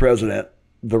flipped him the president.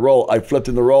 I flipped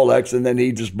him the Rolex, and then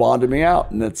he just bonded me out.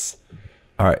 And that's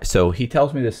all right. So he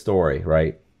tells me this story,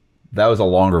 right? That was a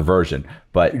longer version,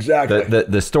 but exactly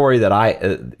the story that I,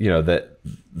 that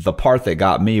the part that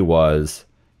got me was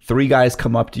 3 guys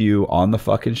come up to you on the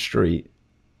fucking street,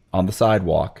 on the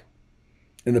sidewalk,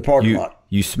 in the parking lot.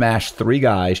 You smash 3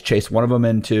 guys, chase one of them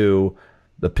into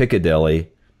the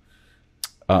Piccadilly.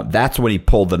 That's when he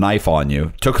pulled the knife on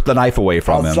you, took the knife away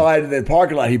from him. Outside of the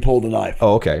parking lot, he pulled the knife.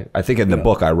 Oh, okay. I think in the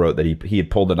book I wrote that he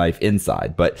had pulled the knife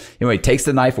inside. But anyway, he takes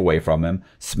the knife away from him,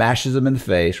 smashes him in the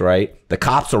face, right? The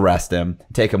cops arrest him,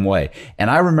 take him away. And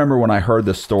I remember when I heard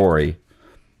the story,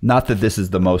 not that this is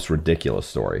the most ridiculous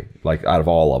story. Like out of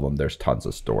all of them, there's tons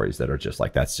of stories that are just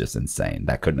like, that's just insane.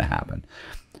 That couldn't have happened.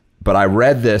 But I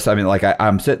read this. I mean, like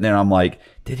I'm sitting there and I'm like,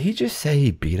 did he just say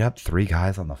he beat up 3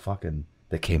 guys on the fucking...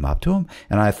 that came up to him?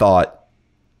 And I thought,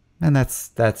 man,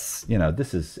 that's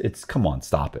come on,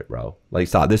 stop it, bro. Like,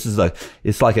 stop.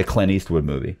 It's like a Clint Eastwood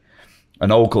movie. Not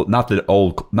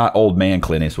old man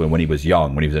Clint Eastwood when he was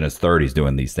young, when he was in his 30s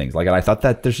doing these things. Like, and I thought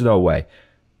that there's no way.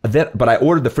 But I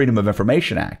ordered the Freedom of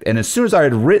Information Act. And as soon as I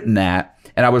had written that,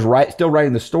 and I was still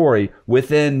writing the story,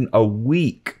 within a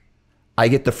week, I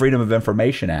get the Freedom of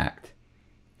Information Act.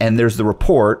 And there's the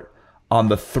report on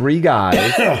the 3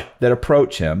 guys that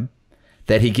approach him,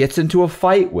 that he gets into a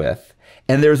fight with,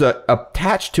 and there's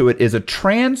attached to it is a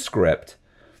transcript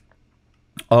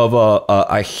of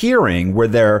a hearing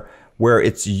where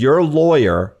it's your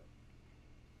lawyer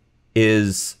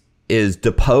is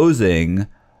deposing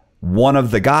one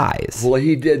of the guys. Well,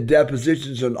 he did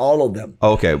depositions on all of them.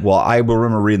 Okay, well, I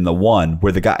remember reading the one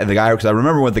where the guy, because I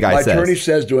remember what the guy says. My attorney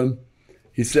says to him,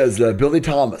 he says, Billy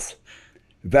Thomas.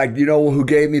 In fact, you know who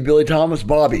gave me Billy Thomas?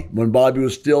 Bobby, when Bobby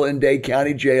was still in Dade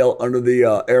County Jail under the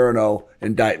Arano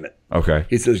indictment. Okay.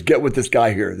 He says, get with this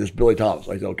guy here, this Billy Thomas.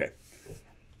 I said, okay.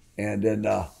 And then,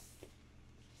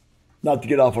 not to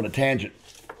get off on a tangent.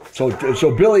 So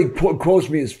Billy quotes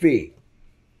me his fee.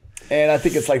 And I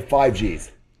think it's like 5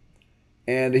 G's.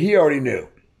 And he already knew.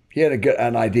 He had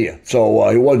an idea. So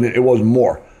it wasn't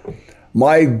more.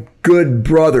 My good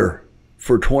brother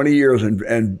for 20 years,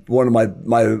 and one of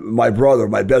my brother,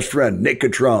 my best friend, Nick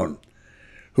Catrone,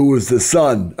 who was the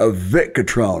son of Vic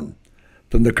Catrone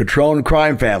from the Catrone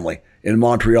crime family in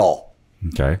Montreal.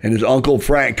 Okay. And his uncle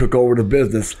Frank took over the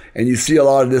business, and you see a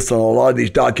lot of this on a lot of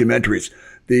these documentaries.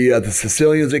 The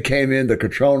Sicilians that came in, the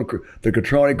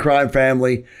Catrone crime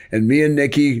family, and me and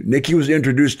Nicky. Nicky was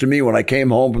introduced to me when I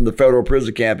came home from the federal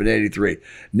prison camp in '83.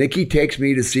 Nicky takes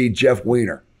me to see Jeff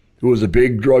Weiner, who was a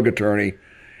big drug attorney.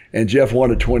 And Jeff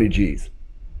wanted 20 G's.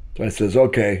 So I says,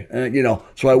 okay.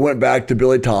 So I went back to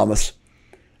Billy Thomas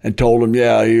and told him,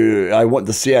 I went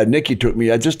to see Nicky took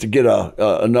me just to get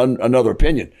another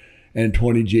opinion and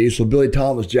 20 G's. So Billy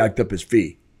Thomas jacked up his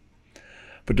fee.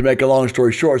 But to make a long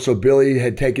story short, so Billy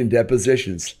had taken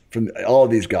depositions from all of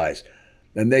these guys.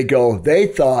 And they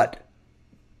thought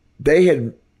they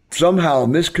had somehow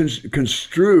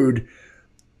misconstrued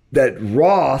that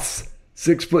Ross,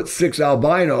 6'6"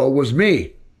 albino, was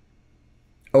me.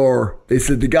 Or they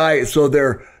said the guy, so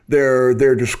their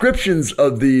descriptions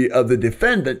of the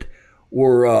defendant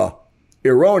were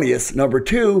erroneous. Number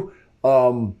 2,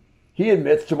 he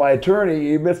admits to my attorney,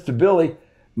 he admits to Billy,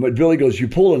 but Billy goes, you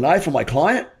pulled a knife on my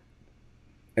client?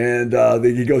 And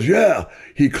he goes, yeah,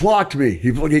 he clocked me.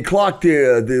 He clocked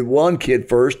the one kid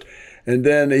first, and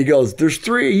then he goes, there's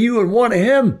 3 of you and 1 of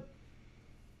him.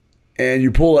 And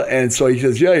you pull it, and so he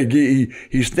says, yeah,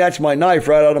 he snatched my knife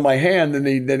right out of my hand, and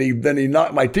then he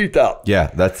knocked my teeth out.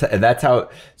 Yeah, that's how.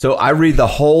 So I read the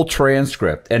whole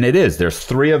transcript, and there's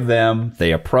 3 of them.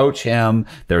 They approach him.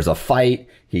 There's a fight.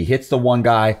 He hits the one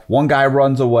guy. One guy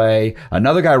runs away.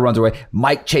 Another guy runs away.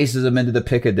 Mike chases him into the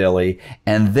Piccadilly,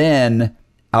 and then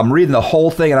I'm reading the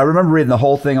whole thing, and I remember reading the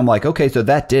whole thing. I'm like, okay, so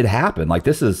that did happen. Like,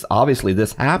 this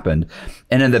happened.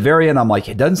 And in the very end, I'm like,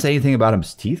 it doesn't say anything about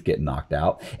his teeth getting knocked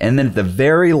out. And then at the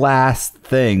very last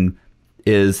thing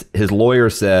is his lawyer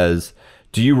says,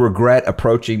 do you regret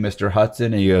approaching Mr.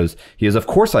 Hudson? And he goes, of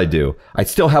course I do. I'd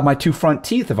still have my 2 front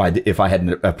teeth if I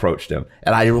hadn't approached him.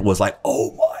 And I was like,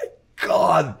 oh my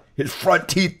God, his front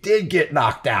teeth did get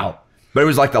knocked out. But it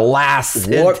was like the last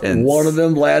sentence. One of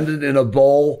them landed in a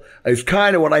bowl. It's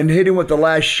kind of when I hit him with the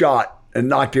last shot and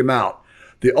knocked him out.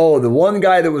 The one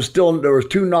guy that was still, there was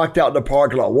two knocked out in the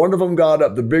parking lot. One of them got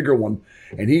up, the bigger one,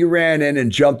 and he ran in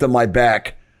and jumped on my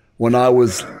back when I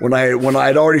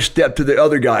had already stepped to the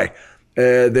other guy,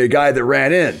 the guy that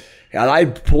ran in. And I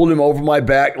pulled him over my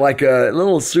back like a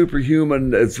little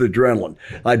superhuman. It's adrenaline.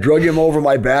 I drug him over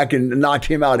my back and knocked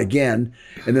him out again.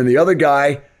 And then the other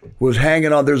guy was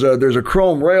hanging on. There's a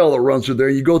chrome rail that runs through there.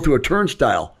 You go through a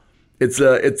turnstile. It's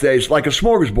like a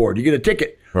smorgasbord. You get a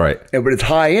ticket, right? But it's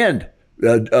high end,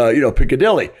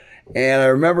 Piccadilly. And I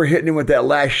remember hitting him with that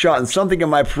last shot, and something in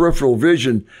my peripheral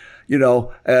vision, in an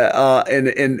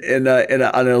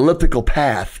elliptical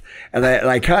path. And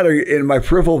I kind of, in my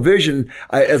peripheral vision,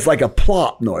 it's like a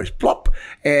plop noise, plop.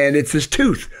 And it's his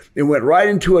tooth. It went right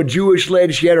into a Jewish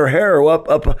lady. She had her hair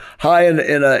up high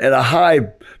in a high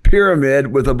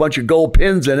pyramid with a bunch of gold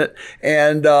pins in it.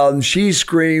 And she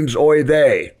screams, "Oy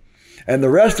vey." And the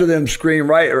rest of them scream,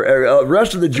 the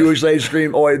rest of the Jewish ladies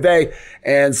scream, "Oy vey."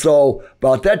 And so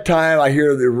about that time, I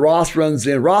hear that Ross runs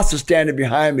in. Ross is standing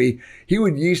behind me. He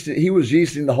was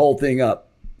yeasting the whole thing up.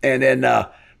 And then,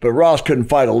 but Ross couldn't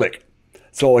fight a lick.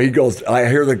 So he goes, I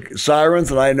hear the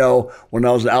sirens, and I know when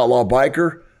I was an outlaw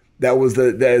biker, that was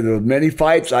the many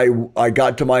fights. I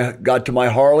got to my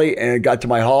Harley and got to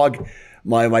my hog,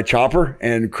 my chopper,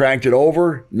 and cranked it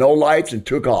over, no lights, and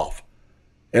took off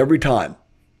every time.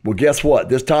 Well, guess what?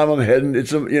 This time I'm heading.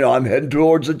 I'm heading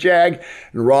towards the Jag,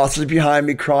 and Ross is behind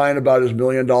me crying about his $1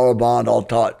 million bond. I'll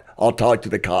talk to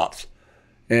the cops,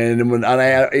 and I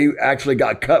actually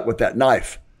got cut with that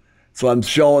knife. So I'm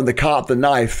showing the cop the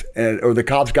knife, or the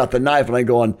cop's got the knife, and I'm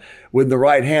going, with the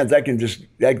right hands, that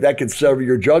can sever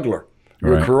your jugular,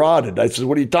 or carotid. I said,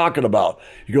 "What are you talking about?"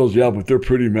 He goes, "Yeah, but they're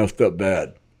pretty messed up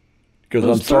bad." Because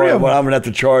I'm sorry, I'm gonna have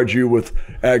to charge you with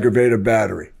aggravated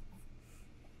battery.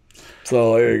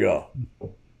 So there you go.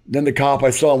 Then the cop,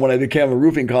 I saw him when I became a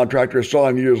roofing contractor. I saw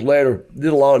him years later.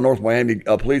 Did a lot of North Miami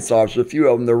police officers, a few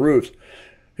of them, their roofs.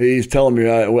 He's telling me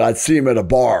I'd see him at a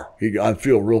bar. I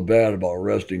feel real bad about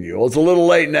arresting you. Well, it's a little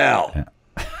late now. Yeah.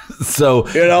 So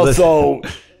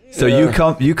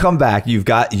you come back. You've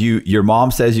got your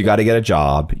mom says you got to get a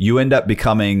job. You end up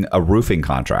becoming a roofing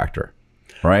contractor,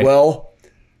 right? Well,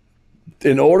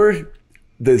 the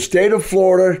state of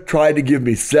Florida tried to give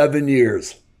me 7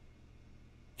 years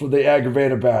for the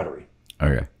aggravated battery.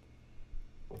 Okay.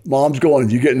 Mom's going,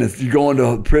 you're going to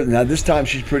prison. Now this time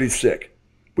she's pretty sick.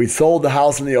 We sold the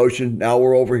house in the ocean. Now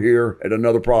we're over here at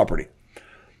another property.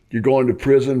 You're going to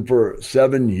prison for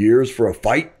 7 years for a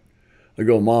fight? I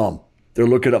go, Mom, they're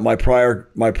looking at my prior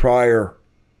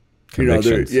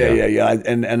convictions. Yeah.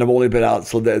 And I've only been out.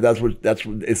 So that's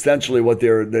essentially what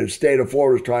the state of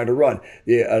Florida is trying to run.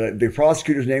 The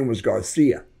prosecutor's name was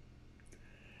Garcia.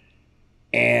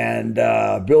 And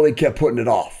Billy kept putting it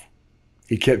off.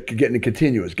 He kept getting the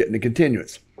continuous.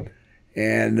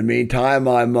 And in the meantime,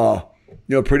 I'm,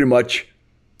 pretty much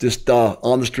just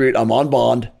on the street. I'm on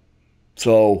bond.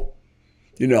 So,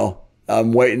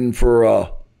 I'm waiting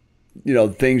for,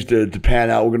 things to pan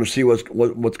out. We're going to see what's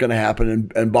going to happen.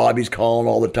 And Bobby's calling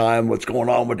all the time. What's going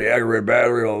on with the aggravated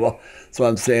battery? Blah, blah. So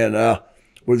I'm saying,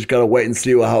 we're just going to wait and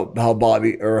see how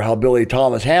Billy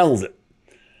Thomas handles it.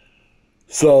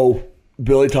 So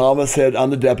Billy Thomas on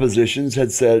the depositions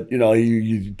had said,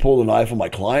 you pulled a knife on my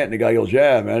client, and the guy goes,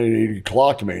 "Yeah, man, he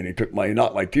clocked me and he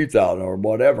knocked my teeth out or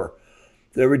whatever."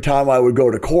 Every time I would go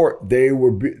to court,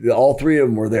 all three of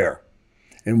them were there,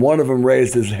 and one of them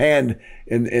raised his hand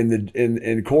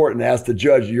in court and asked the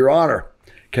judge, "Your Honor,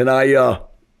 can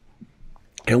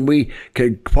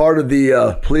part of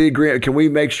the plea agreement, can we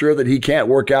make sure that he can't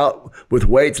work out with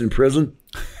weights in prison?"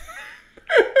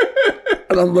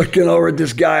 And I'm looking over at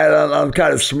this guy, and I'm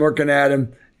kind of smirking at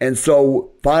him. And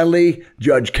so finally,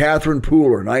 Judge Catherine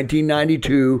Pooler,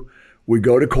 1992, we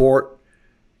go to court,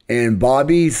 and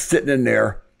Bobby's sitting in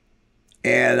there.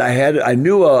 And I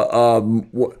knew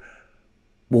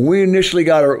when we initially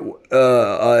got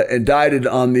indicted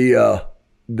on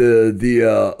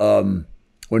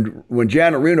when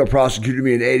Janet Reno prosecuted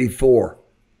me in '84,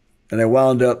 and I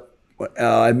wound up,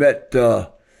 I met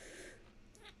a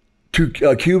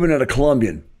Cuban and a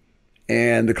Colombian.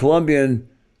 And the Colombian,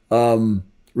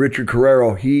 Richard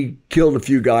Carrero, he killed a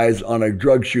few guys on a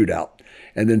drug shootout.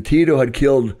 And then Tito had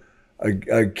killed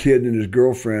a kid and his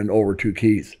girlfriend over 2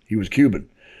 keys. He was Cuban.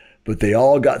 But they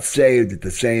all got saved at the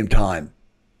same time.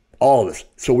 All of us.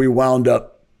 So we wound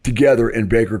up together in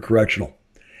Baker Correctional.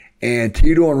 And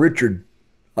Tito and Richard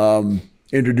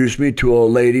introduced me to a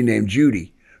lady named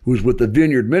Judy, who was with the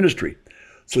Vineyard Ministry.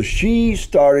 So she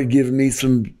started giving me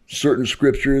some certain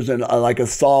scriptures and like a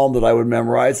psalm that I would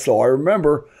memorize. So I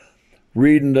remember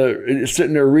sitting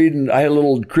there reading. I had a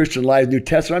little Christian Life New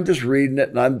Testament. I'm just reading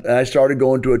it, and I started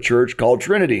going to a church called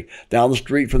Trinity down the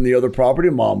street from the other property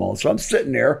Mom owned. So I'm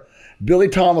sitting there. Billy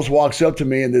Thomas walks up to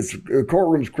me in this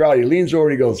courtroom's crowd. He leans over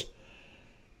and he goes,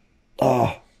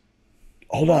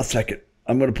 hold on a second.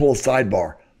 I'm going to pull a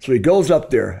sidebar. So he goes up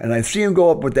there, and I see him go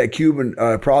up with that Cuban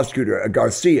prosecutor,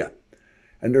 Garcia,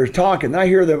 and they're talking. And I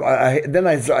hear them.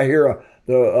 I hear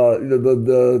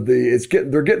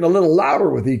they're getting a little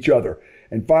louder with each other.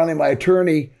 And finally, my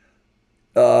attorney,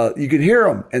 you could hear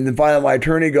him. And then finally, my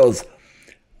attorney goes,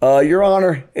 Your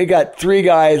Honor, it got 3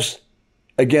 guys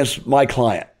against my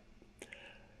client.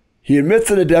 He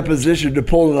admits in a deposition to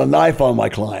pulling a knife on my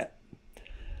client.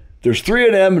 There's 3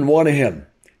 of them and 1 of him.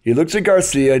 He looks at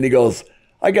Garcia and he goes,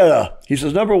 he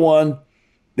says, number 1,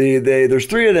 there's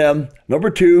 3 of them.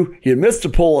 Number 2, he admits to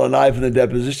pulling a knife in the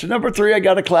deposition. Number 3, I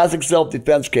got a classic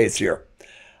self-defense case here.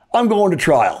 I'm going to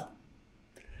trial.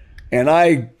 And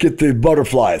I get the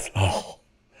butterflies.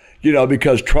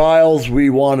 Because trials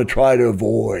we want to try to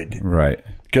avoid. Right.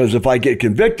 Because if I get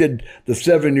convicted, the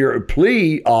 7-year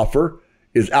plea offer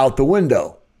is out the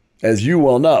window, as you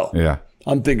well know. Yeah.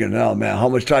 I'm thinking, oh man, how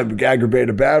much time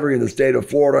aggravated battery in the state of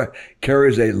Florida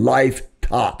carries a life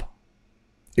top?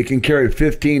 It can carry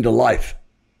 15 to life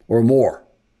or more.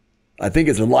 I think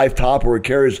it's a life top, or it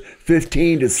carries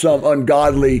 15 to some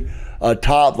ungodly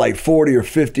top, like 40 or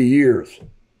 50 years.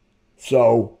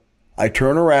 So I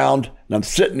turn around and I'm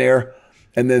sitting there,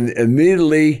 and then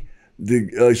immediately,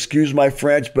 excuse my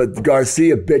French, but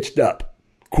Garcia bitched up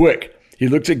quick. He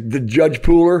looks at the Judge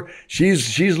Pooler.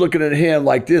 She's looking at him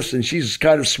like this, and she's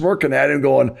kind of smirking at him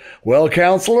going, well,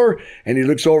 counselor? And he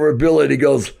looks over at Billy and he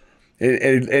goes,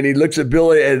 and he looks at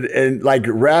Billy and like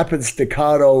rapid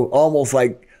staccato, almost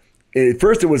like, at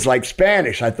first it was like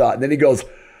Spanish, I thought. And then he goes,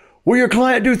 will your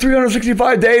client do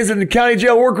 365 days in the county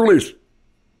jail work release?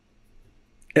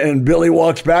 And Billy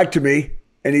walks back to me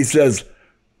and he says,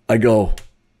 I go,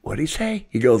 what'd he say?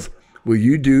 He goes, will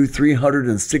you do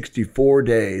 364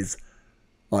 days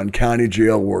on county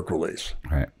jail work release?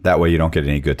 Right. That way you don't get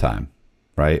any good time,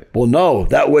 right? Well, no.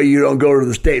 That way you don't go to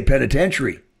the state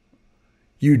penitentiary.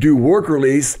 You do work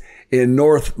release in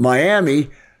North Miami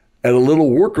at a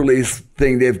little work release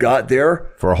thing they've got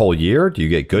there. For a whole year? Do you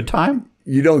get good time?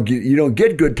 You don't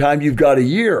get good time. You've got a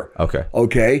year.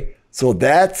 Okay. So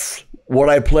that's what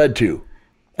I pled to.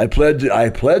 I pled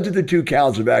to the 2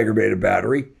 counts of aggravated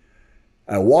battery.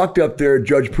 I walked up there.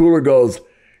 Judge Pooler goes,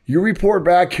 you report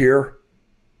back here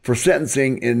for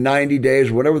sentencing in 90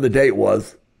 days, whatever the date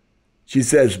was. She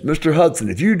says, Mr. Hudson,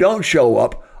 if you don't show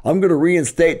up, I'm going to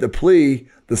reinstate the plea,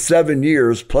 the 7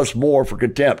 years plus more for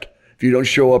contempt. If you don't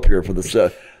show up here for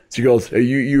the she goes,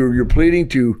 you're pleading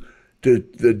to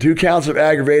the 2 counts of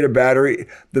aggravated battery.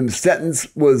 The sentence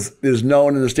is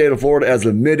known in the state of Florida as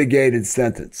a mitigated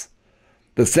sentence.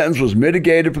 The sentence was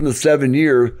mitigated from the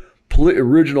 7-year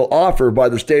original offer by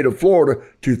the state of Florida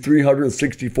to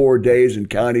 364 days in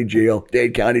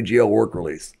Dade County Jail work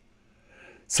release.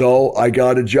 So I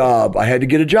got a job. I had to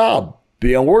get a job,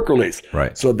 be on work release.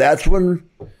 Right. So that's when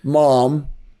Mom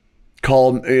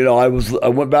called. I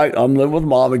went back. I'm living with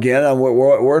Mom again.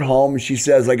 We're at home, and she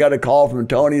says, I got a call from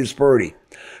Tony Spurdy.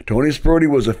 Tony Spurdy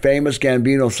was a famous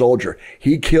Gambino soldier.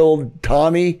 He killed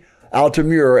Tommy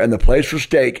Altamura and the Place for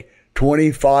Steak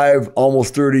 25,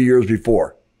 almost 30 years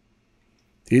before.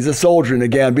 He's a soldier in the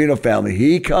Gambino family.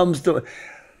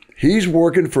 He's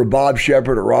working for Bob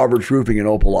Shepard at Roberts Roofing in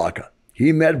Opelika.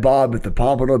 He met Bob at the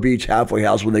Pompano Beach halfway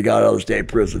house when they got out of the state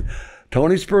prison.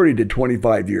 Tony Spurdy did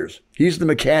 25 years. He's the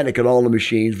mechanic at all the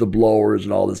machines, the blowers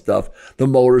and all this stuff, the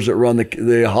motors that run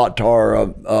the hot tar,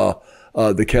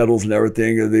 the kettles and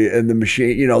everything, and the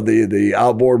machine, the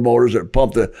outboard motors that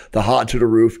pump the hot to the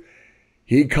roof.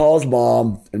 He calls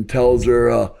Mom and tells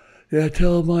her,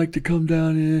 tell Mike to come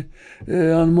down here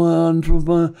on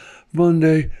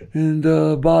Monday,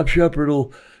 and Bob Shepard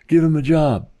will give him a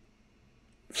job.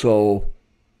 So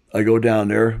I go down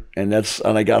there, and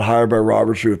I got hired by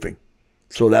Roberts Roofing.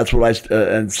 So that's what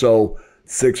and so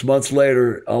 6 months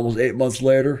later, almost 8 months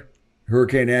later,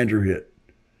 Hurricane Andrew hit.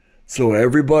 So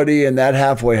everybody in that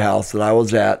halfway house that I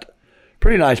was at,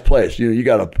 pretty nice place.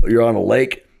 You're on a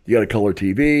lake, you got a color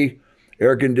TV,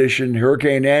 air conditioned.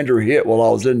 Hurricane Andrew hit while I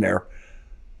was in there.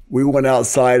 We went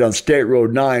outside on State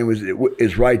Road 9,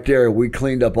 is right there. We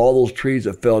cleaned up all those trees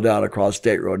that fell down across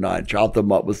State Road 9, chopped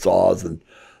them up with saws. And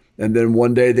then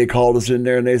one day they called us in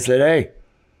there and they said, hey,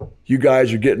 you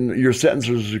guys are getting, your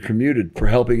sentences are commuted for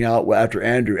helping out after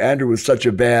Andrew. Andrew was such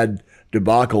a bad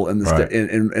debacle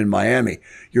in Miami.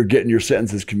 You're getting your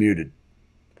sentences commuted.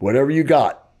 whatever you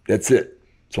got, that's it.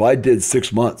 So I did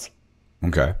 6 months.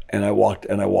 Okay. And I walked.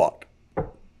 And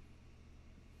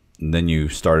then you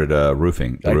started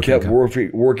roofing. I kept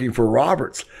working for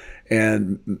Roberts.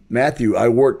 And Matthew, I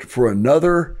worked for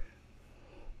another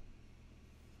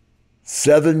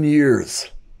 7 years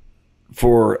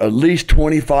for at least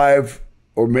 25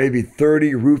 or maybe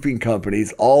 30 roofing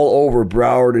companies all over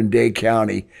Broward and Dade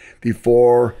County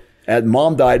before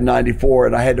Mom died in 94,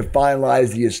 and I had to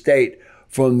finalize the estate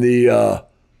from the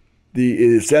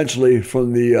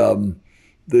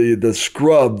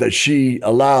scrub that she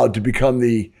allowed to become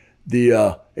the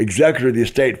executor of the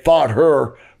estate. Fought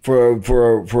her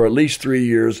for at least 3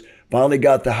 years. Finally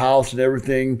got the house and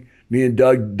everything. Me and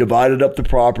Doug divided up the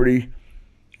property,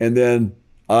 and then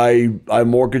I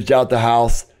mortgaged out the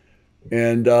house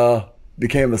and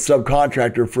became a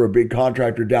subcontractor for a big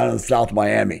contractor down in South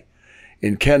Miami,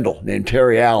 in Kendall, named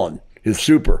Terry Allen, his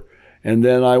super. And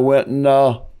then I went and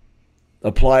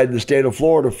applied to the state of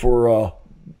Florida for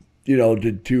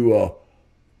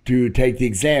to take the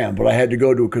exam, but I had to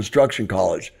go to a construction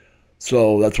college.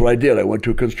 So that's what I did. I went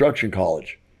to a construction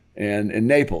college and in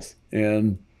Naples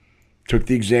and took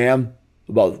the exam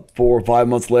about 4 or 5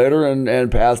 months later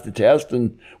and passed the test,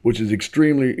 and which is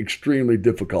extremely, extremely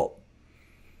difficult.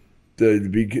 To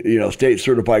be, state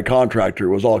certified contractor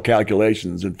was all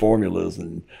calculations and formulas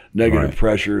and negative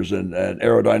pressures and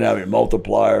aerodynamic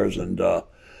multipliers. And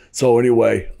so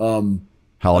anyway.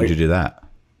 How long did you do that?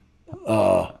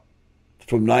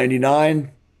 From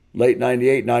 99, late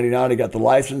 98, 99, I got the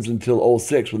license until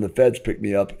 06 when the feds picked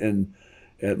me up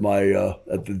at my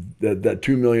that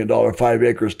 $2 million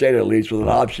 5-acre estate I leased with an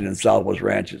option in Southwest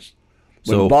Ranches.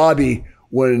 But I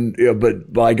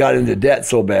got into debt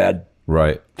so bad.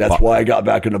 Right. That's why I got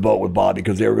back in the boat with Bobby,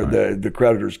 because they were the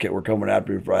creditors were coming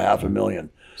after me for $500,000.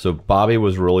 So Bobby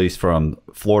was released from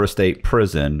Florida State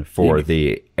Prison for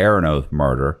the Aronoth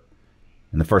murder,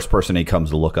 and the first person he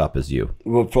comes to look up is you.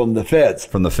 Well, from the feds.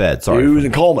 From the feds. Sorry. He was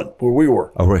in Coleman, where we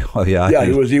were. Oh, really? Oh yeah. Yeah,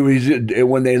 he was.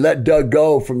 When they let Doug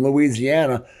go from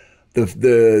Louisiana,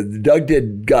 the Doug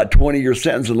got 20-year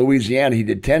sentence in Louisiana. He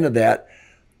did 10 of that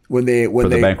when the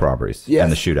bank robberies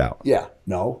and the shootout. Yeah.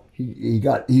 No. He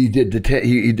did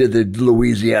the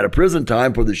Louisiana prison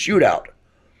time for the shootout.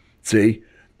 See?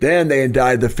 Then they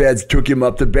indicted, the feds took him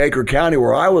up to Baker County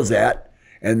where I was at,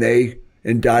 and they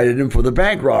indicted him for the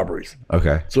bank robberies.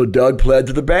 Okay. So Doug pled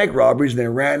to the bank robberies, and they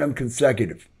ran him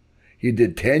consecutive. He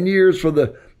did 10 years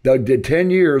Doug did 10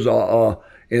 years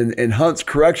in Hunt's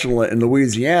Correctional in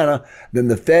Louisiana. Then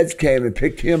the feds came and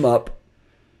picked him up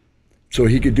so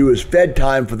he could do his fed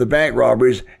time for the bank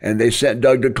robberies, and they sent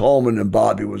Doug to Coleman, and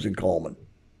Bobby was in Coleman.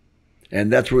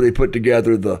 And that's where they put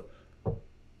together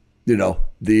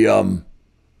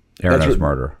Aronoth's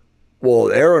murder. Well,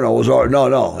 Aronoth was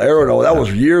Aronoth, that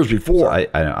was years before. So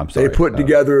I'm sorry. They put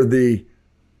together the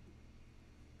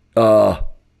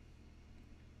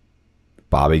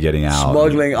Bobby getting out.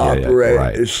 Smuggling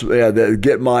operation.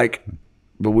 Get Mike.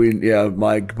 But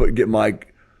get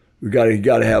Mike. We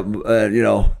gotta have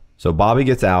So Bobby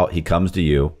gets out, he comes to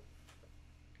you.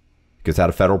 Gets out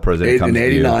of federal prison, he comes in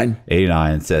 89. to you.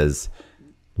 89 and says,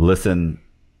 "Listen,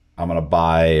 I'm gonna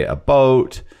buy a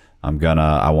boat.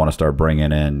 I want to start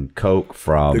bringing in coke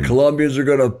from..." The Colombians are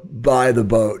going to buy the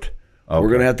boat. Okay. We're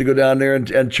going to have to go down there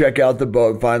and check out the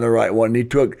boat and find the right one. And he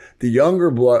took the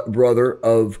younger brother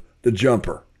of the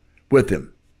jumper with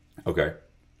him. Okay.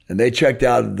 And they checked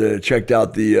out a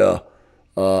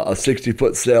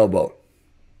 60-foot sailboat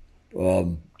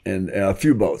and a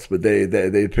few boats, but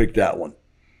they picked that one,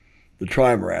 the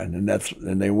trimaran, and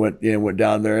they went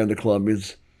down there, and the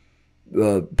Colombians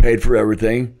paid for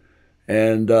everything.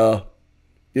 And the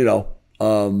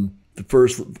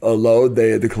first load,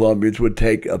 the Colombians would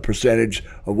take a percentage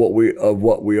of what we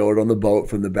owed on the boat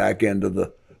from the back end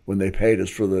of when they paid us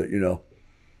for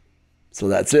so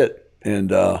that's it. And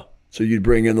so you'd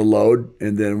bring in the load,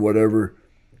 and then whatever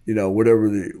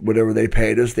they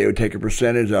paid us, they would take a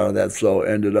percentage out of that. So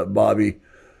ended up Bobby,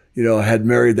 had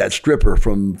married that stripper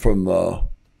from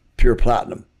Pure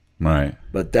Platinum. Right.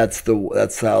 But that's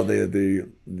how the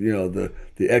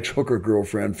ex-hooker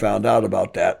girlfriend found out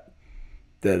about that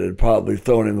had probably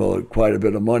thrown him quite a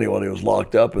bit of money while he was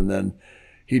locked up, and then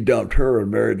he dumped her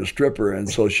and married a stripper, and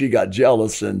so she got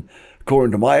jealous, and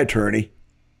according to my attorney,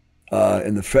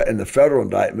 in the federal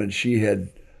indictment, she had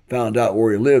found out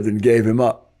where he lived and gave him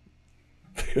up.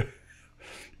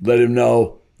 Let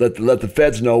the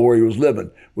feds know where he was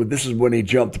living. Well, this is when he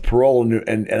jumped to parole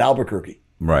in Albuquerque.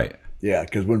 Right. Yeah,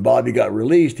 because when Bobby got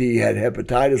released, he had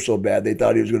hepatitis so bad they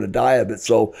thought he was going to die of it,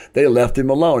 so they left him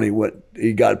alone.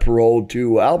 He got paroled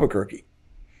to Albuquerque,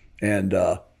 and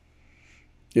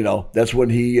You know, that's when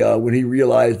he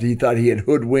realized he thought he had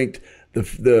hoodwinked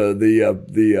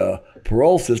the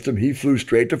parole system. He flew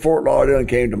straight to Fort Lauderdale and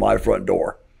came to my front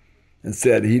door and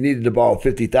said he needed to borrow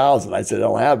 $50,000. I said, I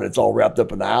don't have it. It's all wrapped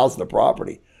up in the house and the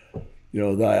property.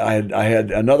 You know, I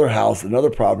had another house, another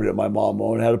property that my mom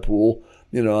owned, had a pool.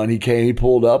 You know, and he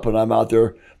pulled up, and I'm out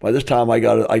there. By this time, I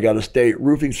got a state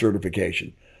roofing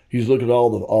certification. He's looking at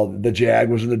all the Jag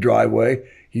was in the driveway.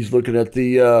 He's looking at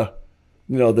the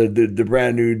the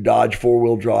brand new Dodge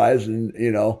 4-wheel drives, and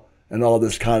and all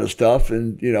this kind of stuff,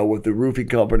 and with the roofing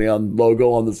company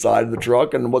logo on the side of the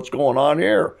truck, and what's going on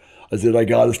here? I said, I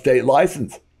got a state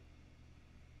license,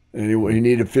 and he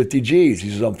needed 50 G's. He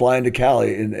says, I'm flying to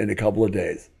Cali in a couple of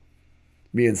days.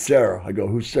 Me and Sarah. I go,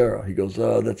 who's Sarah? He goes,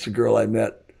 that's the girl I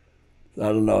met. I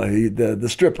don't know, the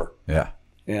stripper. Yeah.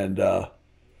 And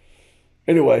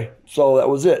anyway, so that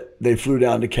was it. They flew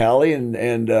down to Cali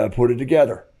and put it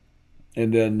together,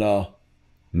 and then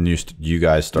you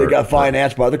guys start. They got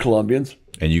financed by the Colombians,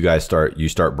 and you start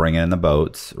bringing in the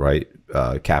boats, right?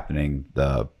 Captaining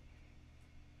the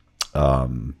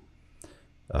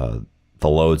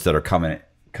loads that are coming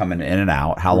in and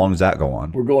out. How long does that go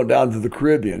on? We're going down to the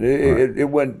Caribbean. It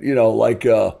went,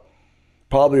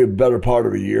 probably a better part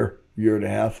of a year and a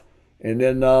half. And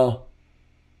then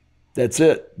that's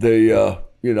it. Bobby,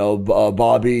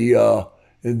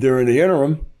 and during the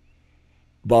interim,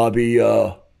 Bobby,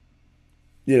 when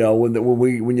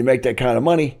you make that kind of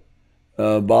money,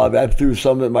 Bob, I threw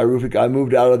some at my roofing. I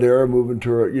moved out of there, moving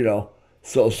to,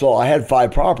 so I had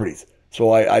 5 properties.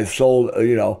 So I sold,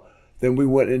 then we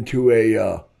went into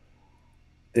in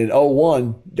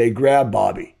 2001, they grabbed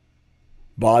Bobby.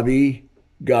 Bobby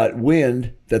got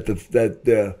wind that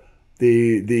the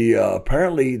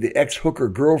apparently the ex-hooker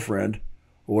girlfriend,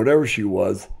 or whatever she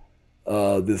was,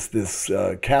 this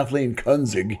Kathleen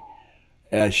Kunzig,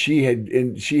 she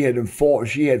had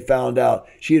informed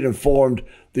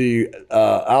the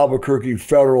Albuquerque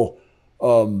Federal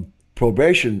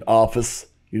Probation Office,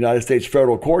 United States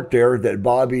Federal Court there, that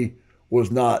Bobby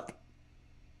was not,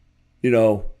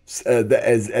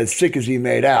 as sick as he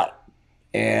made out,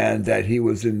 and that he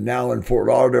was now in Fort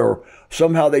Lauderdale.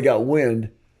 Somehow they got wind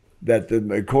that,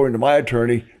 according to my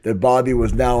attorney, that Bobby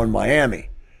was now in Miami.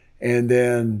 And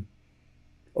then,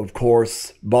 of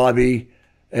course, Bobby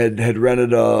had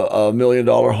rented a $1 million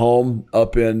home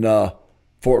up in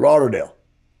Fort Lauderdale,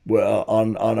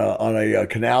 on a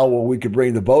canal where we could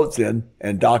bring the boats in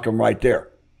and dock them right there.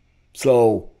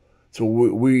 So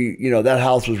we that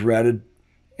house was rented,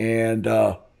 and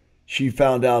she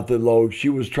found out that she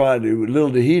was trying to.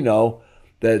 Little did he know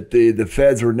that the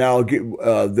feds were now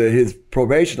his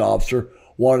probation officer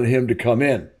wanted him to come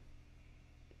in,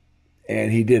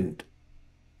 and he didn't,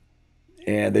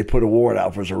 and they put a warrant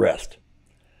out for his arrest.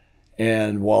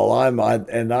 And while I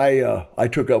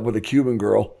took up with a Cuban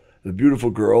girl, a beautiful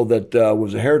girl that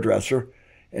was a hairdresser,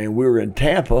 and we were in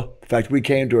Tampa. In fact, we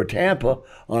came to Tampa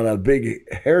on a big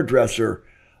hairdresser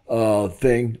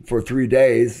thing for 3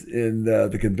 days in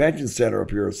the convention center up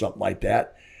here or something like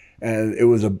that. And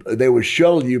they would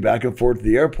shuttle you back and forth to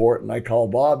the airport. And I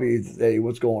called Bobby and say, hey,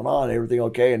 what's going on? Everything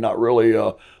okay? And not really.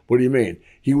 What do you mean?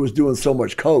 He was doing so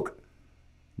much coke.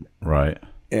 Right.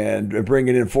 And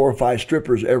bringing in 4 or 5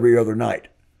 strippers every other night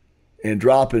and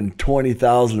dropping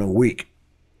 $20,000 a week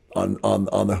on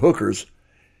the hookers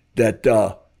that,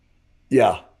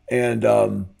 and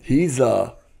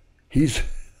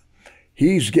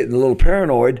he's getting a little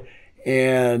paranoid,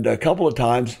 and a couple of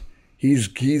times he's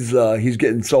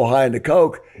getting so high in the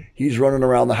coke, he's running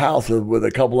around the house with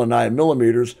a couple of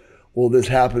 9mm. Well, this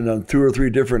happened on 2 or 3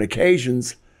 different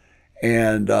occasions,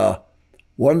 and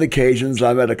one of the occasions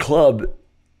I'm at a club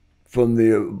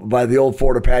by the old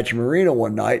Fort Apache Marina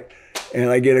one night, and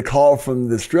I get a call from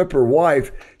the stripper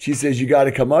wife. She says, you got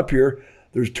to come up here.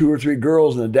 There's 2 or 3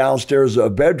 girls in the downstairs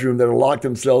bedroom that are locked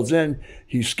themselves in.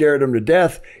 He scared them to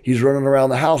death. He's running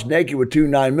around the house naked with 2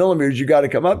 9mm. You got to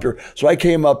come up here. So I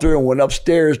came up there and went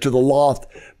upstairs to the loft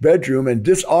bedroom and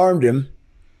disarmed him.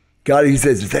 He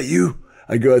says, is that you?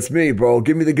 I go, it's me, bro.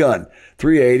 Give me the gun.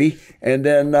 380. And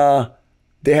then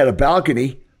they had a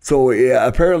balcony. So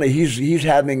apparently he's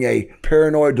having a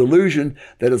paranoid delusion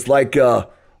that it's like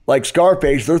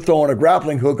Scarface. They're throwing a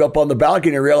grappling hook up on the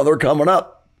balcony rail and they're coming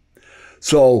up.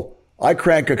 So I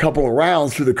crank a couple of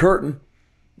rounds through the curtain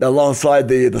alongside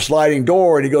the sliding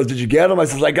door, and he goes, did you get him? I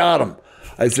says, I got him.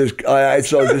 I says,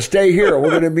 so just stay here. We're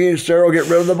going to, me and Sarah get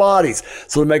rid of the bodies.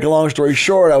 So to make a long story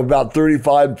short, about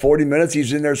 35, 40 minutes,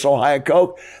 he's in there so high in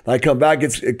coke. And I come back,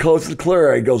 it close and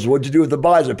clear. He goes, what'd you do with the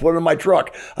bodies? I put them in my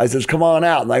truck. I says, come on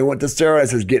out. And I went to Sarah. I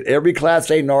says, get every Class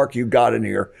A narc you've got in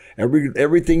here.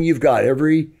 Everything you've got,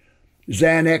 every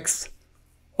Xanax,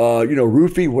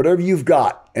 roofie, whatever you've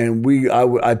got. And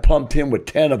I pumped him with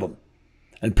 10 of them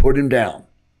and put him down.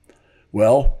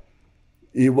 Well,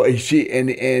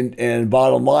 and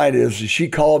bottom line is, she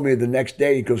called me the next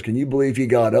day. He goes, "Can you believe he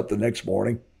got up the next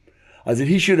morning?" I said,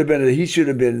 he should have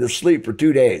been asleep for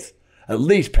 2 days, at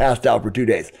least passed out for 2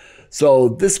 days. So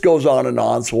this goes on and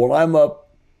on. So when I'm up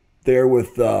there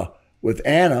with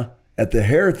Anna at the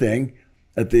hair thing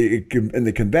in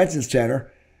the convention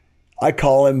center, I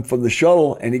call him from the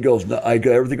shuttle, and he goes, "No,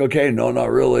 everything okay?" "No,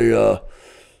 not really. I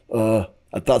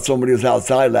thought somebody was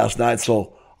outside last night,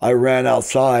 so I ran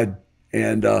outside,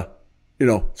 and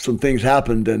some things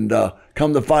happened. And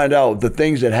come to find out, the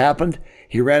things that happened,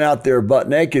 he ran out there butt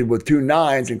naked with 2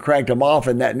 9s and cranked them off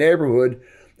in that neighborhood.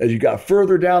 As you got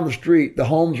further down the street, the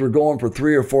homes were going for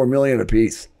 $3 or $4 million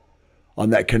apiece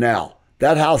on that canal.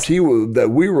 That house that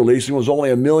we were leasing was only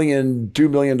 $2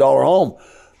 million home.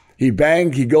 He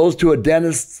goes to a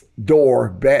dentist's door,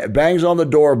 bangs on the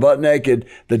door, butt naked.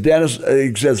 The dentist,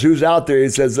 he says, "Who's out there?" He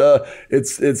says, help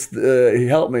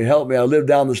me. I live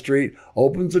down the street."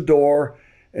 Opens the door,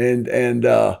 and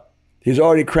he's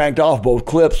already cranked off both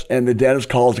clips, and the dentist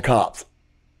calls the cops.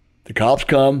 The cops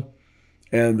come,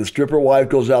 and the stripper wife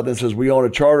goes out there and says, "We own a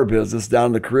charter business down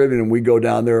in the Caribbean, and we go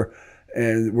down there,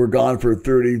 and we're gone for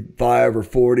 35 or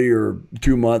 40 or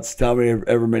 2 months,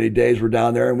 however many days we're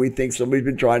down there, and we think somebody's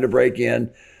been trying to break in."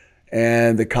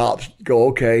 And the cops go,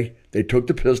 "Okay." They took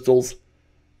the pistols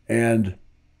and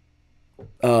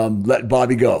let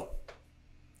Bobby go.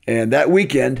 And that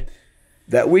weekend,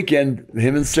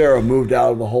 him and Sarah moved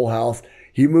out of the whole house.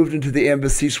 He moved into the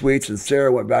embassy suites, and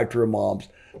Sarah went back to her mom's.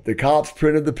 The cops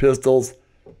printed the pistols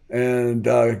and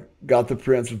got the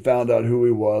prints and found out who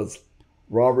he was.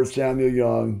 Robert Samuel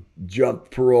Young,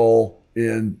 jumped parole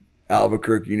in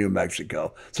Albuquerque, New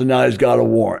Mexico. So now he's got a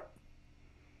warrant.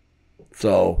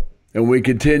 So, and we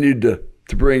continued to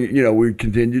bring, we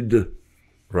continued to do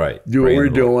what we were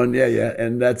doing. Yeah.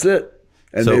 And that's it.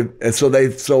 And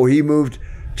so he moved.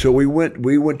 So we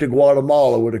went to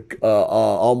Guatemala with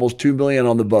almost $2 million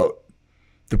on the boat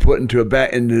to put into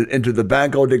the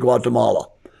Banco de Guatemala.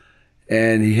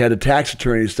 And he had a tax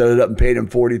attorney set it up and paid him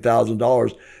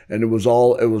 $40,000, and it was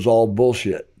all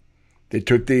bullshit.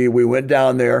 We went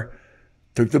down there,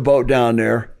 took the boat down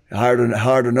there,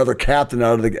 hired another captain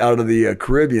out of the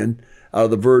Caribbean, out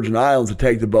of the Virgin Islands, to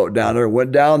take the boat down there.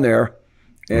 Went down there,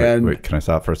 and wait, can I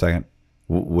stop for a second?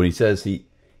 When he says he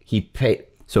paid,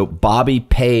 so Bobby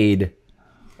paid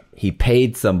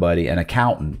somebody, an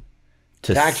accountant,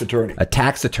 a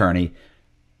tax attorney.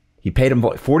 He paid him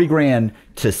 $40,000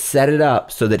 to set it up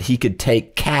so that he could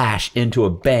take cash into a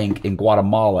bank in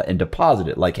Guatemala and deposit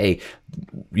it. Like, "Hey,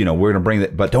 we're going to bring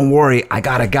that, but don't worry, I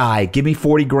got a guy. Give me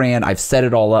 $40,000. I've set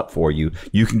it all up for you.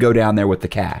 You can go down there with the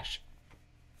cash."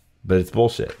 But it's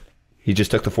bullshit. He just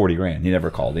took the $40,000. He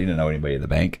never called. He didn't know anybody at the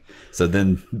bank. So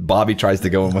then Bobby tries to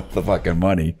go in with the fucking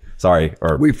money. Sorry.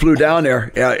 We flew down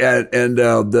there, and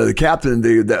the captain,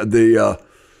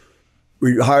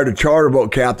 we hired a charter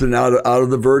boat captain out of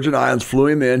the Virgin Islands, flew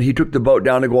him in. He took the boat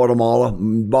down to Guatemala.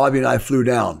 Bobby and I flew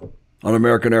down on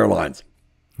American Airlines.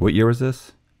 What year was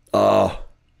this?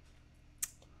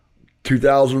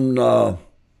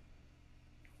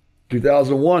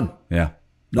 2001. Yeah.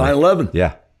 9/11.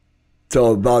 Yeah.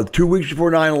 So about 2 weeks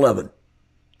before 9/11,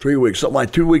 3 weeks, something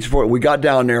like 2 weeks before, we got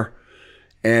down there,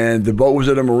 and the boat was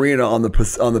at a marina on the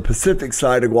Pacific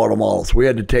side of Guatemala. So we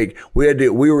were at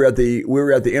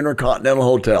the Intercontinental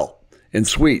Hotel in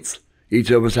suites. Each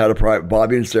of us had a private,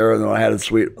 Bobby and Sarah, and then I had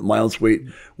my own suite.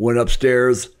 Went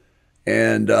upstairs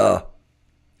and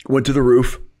went to the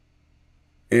roof,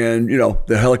 and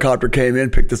the helicopter came in,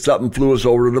 picked us up, and flew us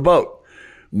over to the boat.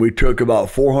 We took about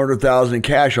 $400,000 in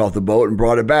cash off the boat and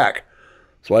brought it back.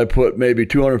 So I put maybe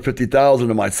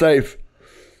 $250,000 in my safe,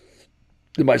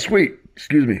 in my suite.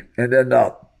 Excuse me. And then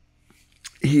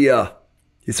he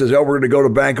says, "Oh, we're going to go to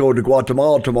Banco de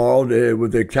Guatemala tomorrow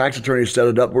with the tax attorney set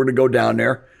it up. We're going to go down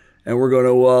there and we're going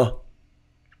to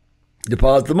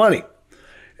deposit the money."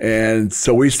 And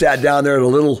so we sat down there at a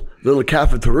little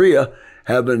cafeteria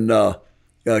having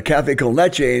cafe con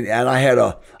leche, and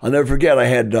I'll never forget, I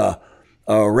had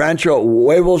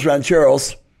huevos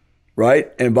rancheros,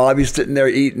 right? And Bobby's sitting there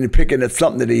eating and picking at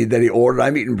something that he ordered.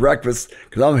 I'm eating breakfast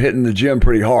because I'm hitting the gym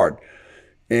pretty hard.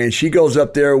 And she goes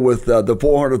up there with the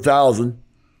 $400,000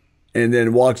 and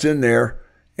then walks in there.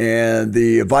 And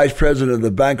the vice president of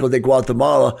the Banco de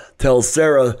Guatemala tells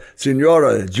Sarah,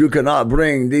 "Senora, you cannot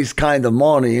bring this kind of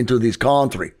money into this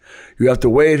country. You have to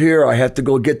wait here. I have to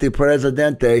go get the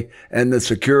presidente and the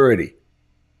security."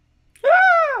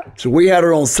 So we had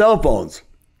our own cell phones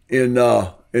in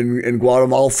in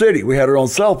Guatemala City. We had our own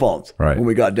cell phones when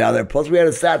we got down there. Plus, we had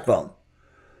a sat phone.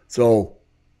 So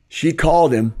she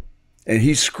called him, and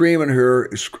he's screaming her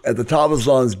at the top of his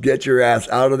lungs, "Get your ass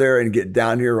out of there and get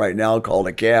down here right now!" Called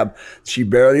a cab. She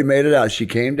barely made it out. She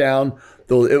came down.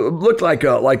 It looked like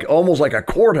almost like a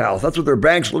courthouse. That's what their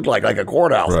banks looked like a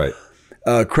courthouse. Right.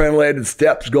 Crenellated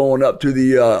steps going up to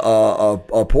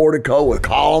the portico with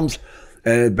columns.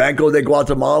 And Banco de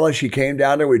Guatemala, she came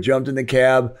down there. We jumped in the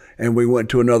cab and we went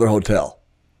to another hotel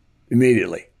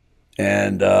immediately.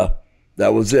 And that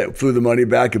was it. Flew the money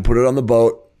back and put it on the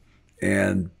boat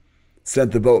and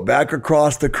sent the boat back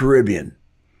across the Caribbean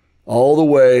all the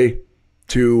way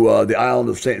to the island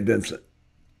of St. Vincent.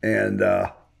 And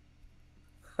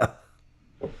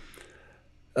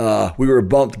we were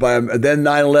bumped by him. Then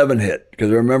 9/11 hit,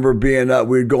 because I remember being up.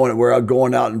 We were out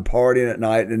going out and partying at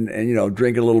night, and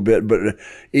drinking a little bit, but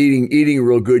eating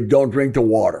real good. Don't drink the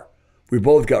water. We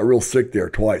both got real sick there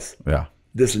twice. Yeah,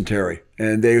 dysentery.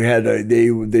 And they had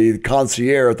the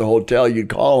concierge at the hotel. You'd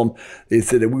call them. They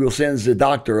said, "We will send the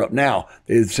doctor up now."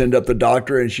 They'd send up the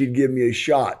doctor, and she'd give me a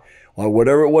shot. Well,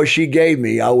 whatever it was she gave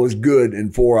me, I was good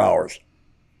in 4 hours,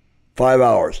 5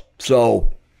 hours.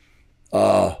 So.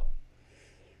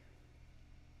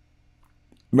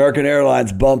 American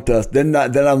Airlines bumped us. Then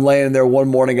I'm laying there one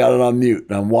morning out on mute,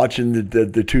 and I'm watching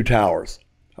the two towers.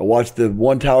 I watched the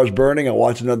one tower's burning. I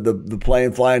watched the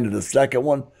plane fly into the second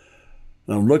one.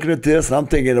 And I'm looking at this, and I'm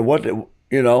thinking of what, and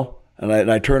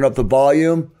I turn up the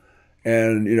volume,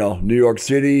 and, New York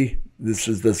City, this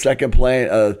is the second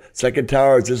tower.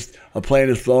 It's just a plane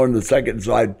is flown the second.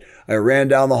 So I ran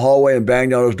down the hallway and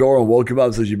banged on his door and woke him up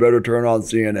and says, "You better turn on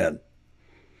CNN."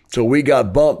 So we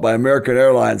got bumped by American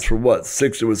Airlines for what?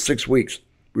 6 weeks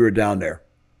we were down there.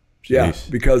 Yeah,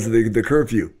 Jeez. Because of the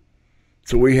curfew.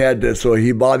 So we had to,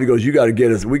 Bobby goes, "You got to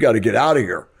get us, we got to get out of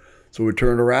here." So we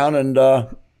turned around and I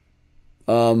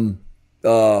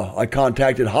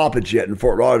contacted Hoppejet in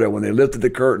Fort Lauderdale when they lifted the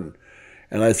curtain.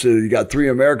 And I said, "You got 3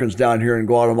 Americans down here in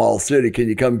Guatemala City. Can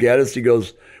you come get us?" He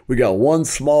goes, "We got one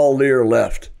small Lear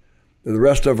left. The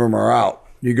rest of them are out."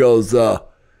 He goes,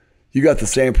 "You got the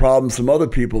same problem some other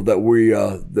people that we're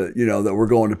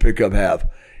going to pick up have."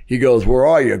 He goes, "Where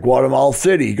are you?" "Guatemala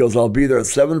City." He goes, "I'll be there at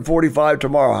 7:45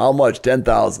 tomorrow. How much?"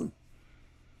 $10,000.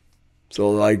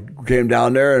 So I came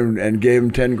down there and gave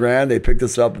them 10 grand. They picked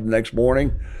us up the next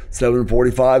morning,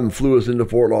 7:45, and flew us into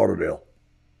Fort Lauderdale.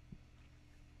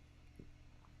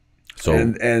 So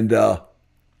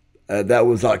that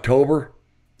was October.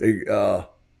 They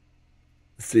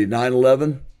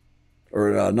 9/11,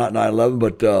 or not 9/11,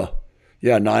 but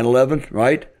 9/11,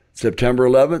 right? September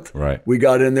 11th. Right. We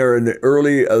got in there in the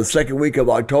early second week of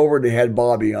October. They had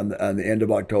Bobby on the end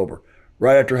of October,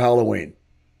 right after Halloween.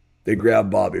 They grabbed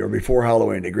Bobby, or before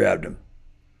Halloween, they grabbed him.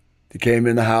 They came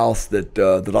in the house that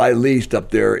I leased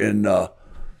up there in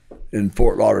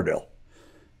Fort Lauderdale,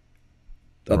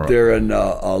 up there in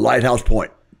Lighthouse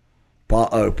Point,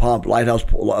 Lighthouse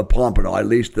Pompano. I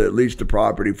leased the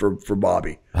property for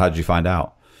Bobby. How did you find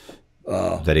out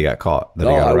that he got caught? That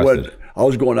he got arrested? I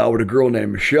was going out with a girl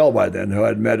named Michelle by then, who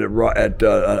I'd met at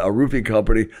a roofing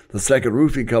company, the second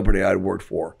roofing company I'd worked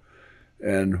for,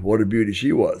 and what a beauty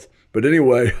she was. But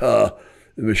anyway,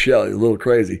 Michelle, a little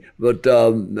crazy. But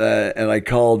and I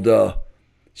called. I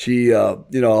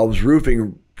was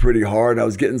roofing pretty hard. And I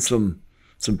was getting some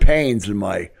pains in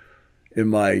my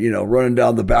running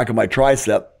down the back of my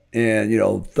tricep,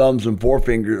 and thumbs and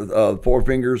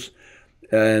forefingers,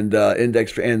 and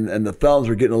index, and the thumbs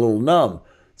were getting a little numb.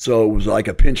 So it was like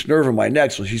a pinched nerve in my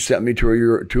neck. So she sent me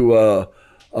to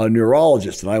a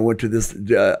neurologist, and I went to this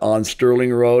on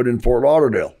Sterling Road in Fort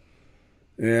Lauderdale.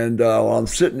 And while I'm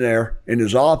sitting there in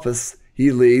his office,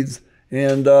 he leaves,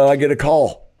 and I get a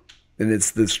call, and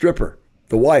it's the stripper,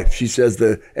 the wife. She says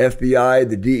the FBI,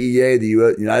 the DEA, the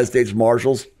United States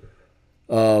Marshals,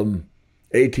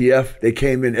 ATF, they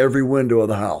came in every window of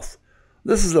the house.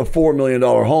 This is a $4 million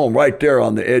home right there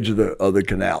on the edge of the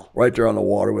canal, right there on the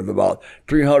water, with about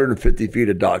 350 feet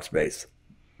of dock space.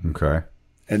 Okay.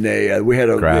 And we had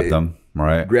grabbed them,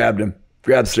 right? Grabbed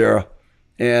Sarah,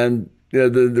 and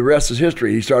the rest is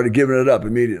history. He started giving it up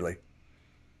immediately.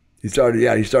 He started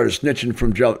snitching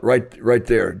from right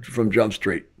there from Jump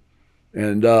Street,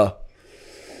 and I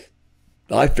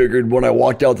figured when I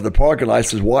walked out to the parking lot, I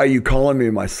says, "Why are you calling me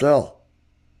in my cell?"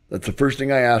 That's the first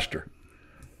thing I asked her.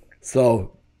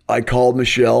 So I called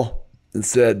Michelle and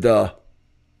said, "Go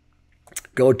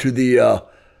to the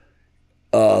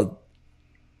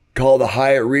call the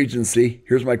Hyatt Regency.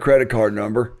 Here's my credit card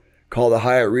number. Call the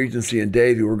Hyatt Regency in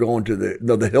Davie. We're going to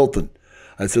the Hilton."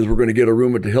 I says, "We're going to get a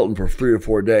room at the Hilton for 3 or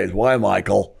 4 days." "Why,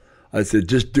 Michael?" I said,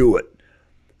 "Just do it."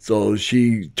 So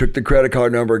she took the credit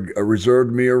card number,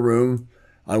 reserved me a room.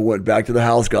 I went back to the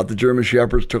house, got the German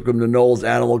Shepherds, took them to Noel's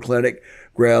Animal Clinic,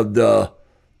 grabbed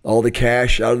all the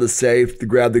cash out of the safe,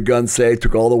 grabbed the gun safe,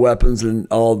 took all the weapons and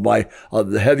all of my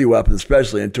the heavy weapons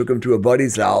especially, and took them to a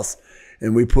buddy's house.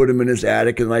 And we put him in his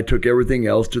attic, and I took everything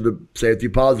else to the safe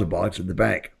deposit box at the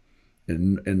bank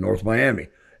in North Miami.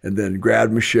 And then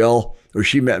grabbed Michelle, or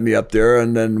she met me up there,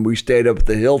 and then we stayed up at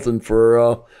the Hilton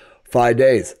for 5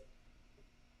 days.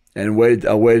 And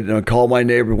I waited and I called my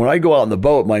neighbor. When I go out on the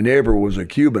boat, my neighbor was a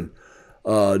Cuban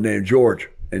named George,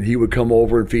 and he would come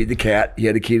over and feed the cat. He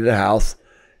had a key to the house,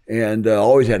 and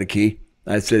always had a key.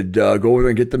 I said, go over there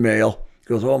and get the mail. He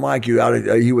goes, oh, Mike,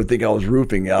 he would think I was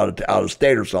roofing out of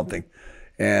state or something.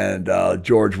 And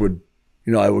George would,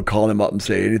 I would call him up and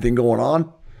say, anything going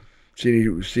on?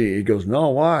 He goes, no,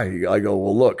 why? I go,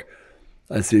 well, look.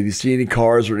 I said, if you see any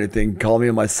cars or anything, call me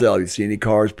on my cell. If you see any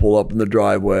cars, pull up in the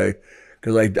driveway.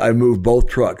 Because I moved both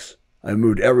trucks. I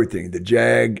moved everything. The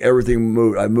Jag, everything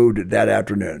moved. I moved it that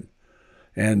afternoon.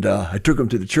 And I took them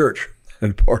to the church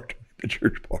and parked the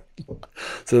church parking lot.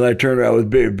 So then I turned around. I was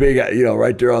big,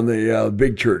 right there on the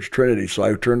big church, Trinity. So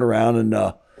I turned around and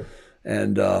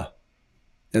then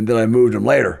I moved them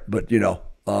later. But,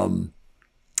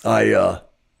 I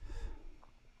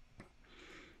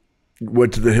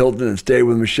went to the Hilton and stayed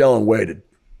with Michelle and waited.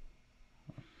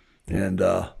 And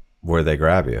where'd they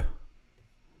grab you?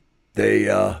 They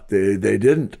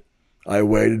didn't. I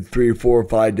waited 3 or 4 or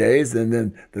 5 days, and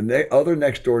then the other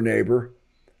next door neighbor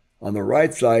on the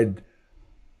right side,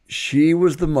 she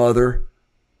was the mother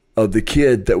of the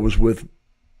kid that was with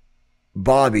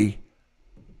Bobby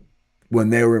when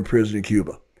they were in prison in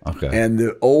Cuba. Okay. And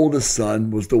the oldest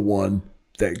son was the one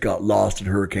that got lost in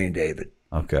Hurricane David.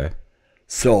 Okay.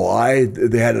 So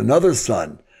they had another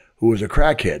son who was a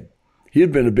crackhead. He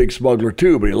had been a big smuggler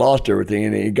too, but he lost everything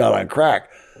and he got on crack.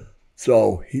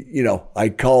 So I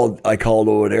called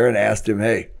over there and asked him,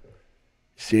 hey,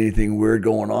 see anything weird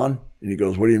going on? And he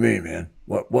goes, what do you mean, man?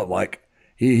 What, Mike?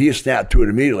 He snapped to it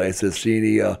immediately. I said,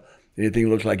 see anything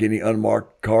looks like any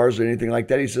unmarked cars or anything like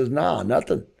that? He says, nah,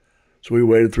 nothing. So we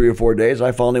waited 3 or 4 days.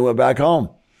 I finally went back home.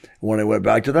 When I went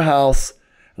back to the house,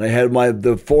 and I had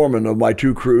the foreman of my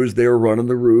 2 crews, they were running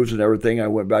the roofs and everything. I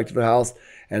went back to the house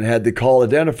and had the call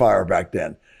identifier back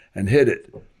then and hit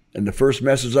it. And the first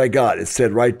message I got, it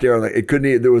said right there,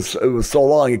 it was so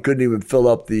long it couldn't even fill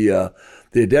up the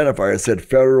identifier. It said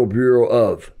Federal Bureau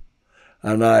of.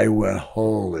 And I went,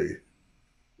 holy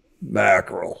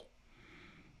mackerel.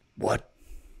 What?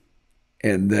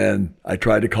 And then I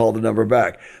tried to call the number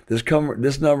back.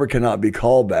 This number cannot be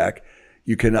called back.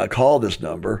 You cannot call this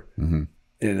number. Mm-hmm.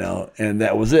 And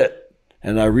that was it.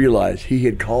 And I realized he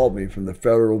had called me from the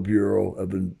Federal Bureau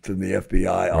from the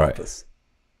FBI office. Right.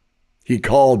 He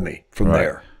called me from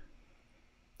there.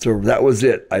 So that was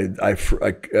it.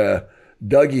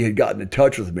 Dougie had gotten in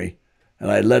touch with me,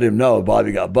 and I let him know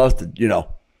Bobby got busted,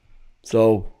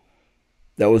 So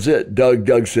that was it.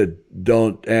 Doug said,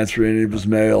 don't answer any of his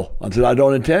mail. I said, I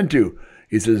don't intend to.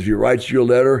 He says, if he writes you a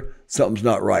letter, something's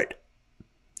not right.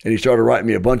 And he started writing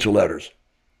me a bunch of letters.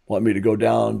 Wanted me to go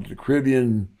down to the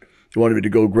Caribbean. He wanted me to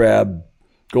go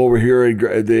over here.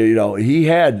 And, he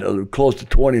had close to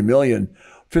 20 million,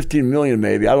 15 million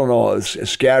maybe. I don't know. It's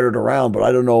scattered around, but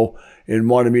I don't know. And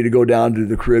wanted me to go down to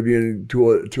the Caribbean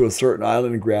to a certain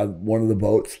island and grab one of the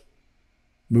boats,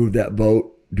 move that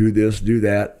boat, do this, do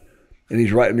that. And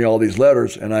he's writing me all these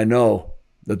letters, and I know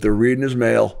that they're reading his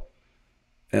mail,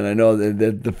 and I know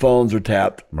that the phones are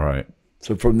tapped. Right.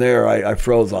 So from there, I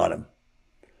froze on him.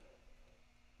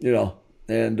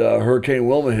 And Hurricane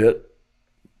Wilma hit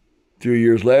a few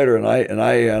years later, and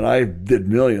I did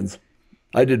millions.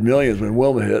 I did millions when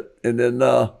Wilma hit, and then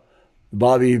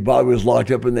Bobby was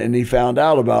locked up, and he found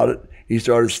out about it. He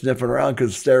started sniffing around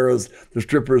because the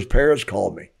stripper's parents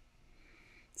called me.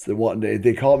 So one day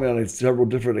they called me on several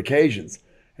different occasions,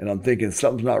 and I'm thinking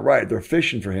something's not right. They're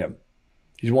fishing for him.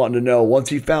 He's wanting to know. Once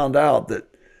he found out that,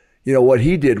 what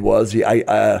he did was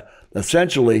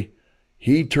essentially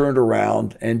he turned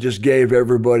around and just gave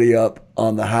everybody up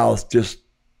on the house just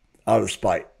out of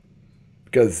spite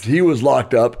because he was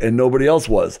locked up and nobody else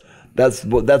was. That's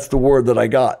the word that I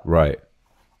got. Right.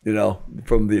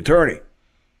 From the attorney.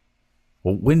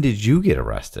 Well, when did you get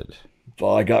arrested?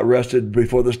 Well, I got arrested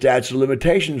before the statute of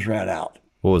limitations ran out.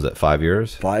 What was it, 5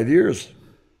 years? 5 years.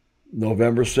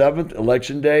 November 7th,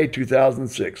 Election Day,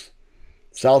 2006.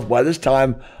 By this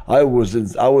time, I was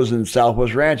in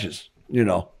Southwest Ranches,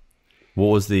 What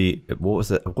was the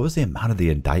amount of the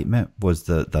indictment? Was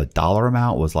the dollar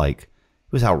amount was it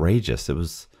was outrageous. It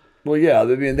was Well, yeah. I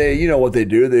mean, you know what they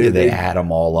do. They add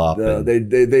them all up.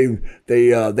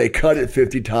 They cut it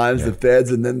 50 times, the feds,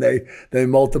 and then they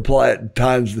multiply it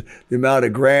times the amount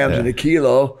of grams in a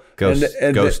kilo.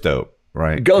 Ghost dope,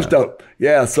 right? Ghost dope.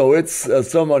 Yeah. So it's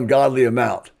some ungodly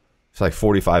amount. It's like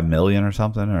 45 million or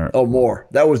something, or more.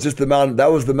 That was just the amount.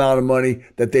 That was the amount of money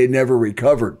that they never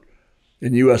recovered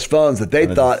in U.S. funds that they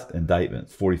thought. Indictment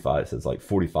 45 says like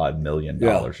 $45 million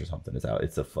or something.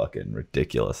 It's a fucking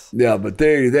ridiculous. Yeah, but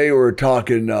they were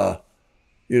talking. When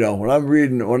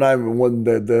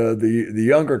the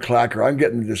younger clacker, I'm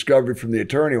getting the discovery from the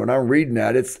attorney. When I'm reading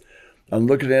that, I'm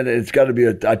looking at it. It's got to be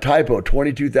a typo,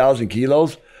 22,000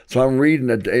 kilos. So I'm reading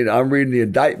the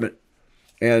indictment,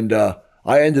 and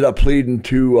I ended up pleading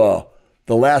to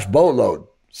the last boatload.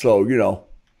 So it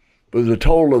was a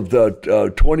total of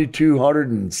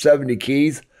 2,270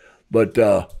 keys, but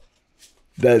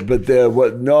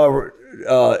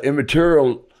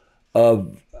immaterial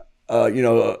of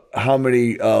how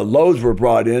many loads were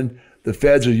brought in. The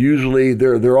feds are usually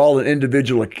they're all an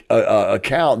individual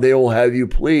account. They will have you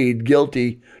plead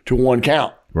guilty to one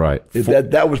count. Right.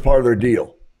 That was part of their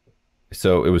deal.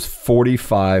 So it was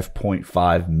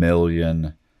 $45.5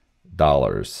 million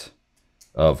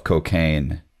of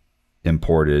cocaine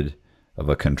imported of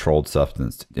a controlled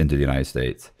substance into the United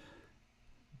States.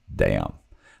 Damn.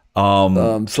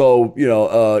 Which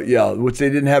they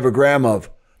didn't have a gram of.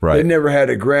 Right. They never had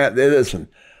a gram. They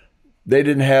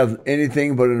didn't have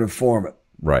anything but an informant.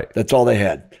 Right. That's all they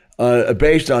had.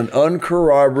 Based on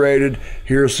uncorroborated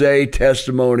hearsay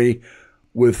testimony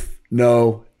with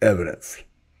no evidence.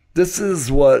 This is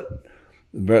our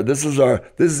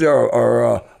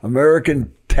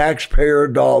American taxpayer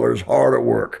dollars hard at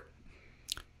work.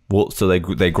 Well, so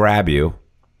they grab you.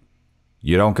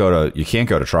 You can't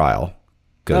go to trial.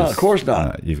 No, of course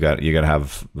not. You're gonna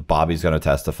have Bobby's gonna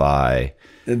testify.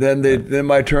 And then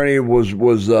my attorney was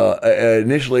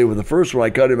initially with the first one.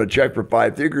 I cut him a check for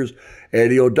 5 figures.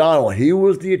 Eddie O'Donnell. He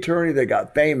was the attorney that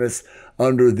got famous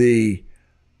under the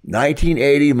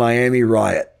 1980 Miami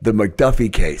riot, the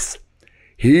McDuffie case.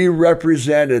 He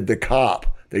represented the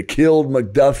cop that killed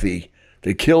McDuffie.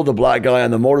 They killed the black guy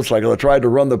on the motorcycle that tried to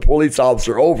run the police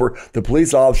officer over. The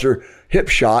police officer hip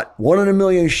shot, 1 in a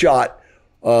million shot,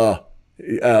 headshot,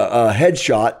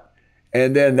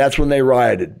 and then that's when they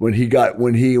rioted. When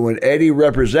Eddie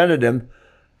represented him,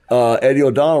 Eddie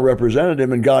O'Donnell represented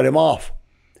him and got him off,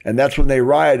 and that's when they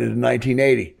rioted in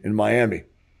 1980 in Miami.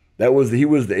 That's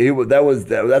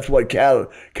what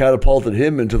catapulted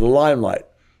him into the limelight,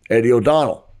 Eddie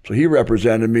O'Donnell. So he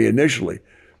represented me initially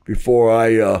before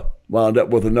I wound up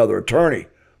with another attorney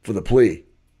for the plea.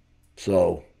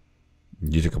 So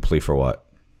you took a plea for what?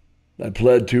 I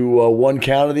pled to one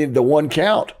count of the one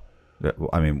count.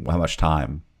 I mean, how much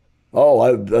time?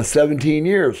 17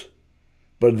 years.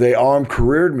 But they armed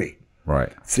careered me.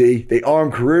 Right. See, they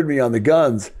armed careered me on the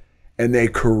guns, and they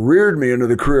careered me under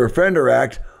the Career Offender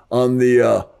Act on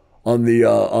the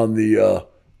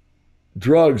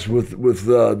drugs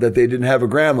that they didn't have a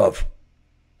gram of.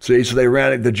 See, so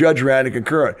the judge ran a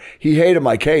concurrent. He hated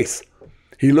my case.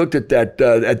 He looked at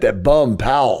that bum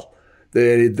Powell.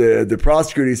 The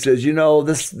prosecutor, he says,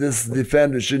 this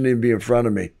defendant shouldn't even be in front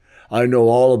of me. I know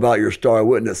all about your star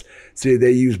witness. See,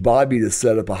 they used Bobby to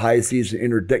set up a high season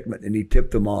interdictment, and he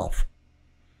tipped them off.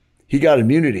 He got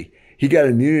immunity. He got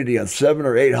immunity on 7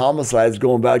 or 8 homicides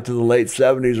going back to the late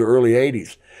 70s or early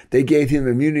 80s. They gave him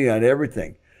immunity on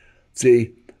everything.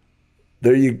 See,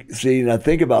 now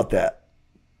think about that.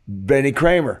 Benny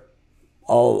Kramer,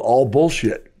 all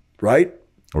bullshit, right?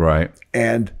 Right.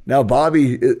 And now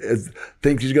Bobby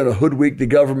thinks he's going to hoodwink the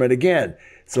government again.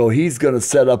 So he's going to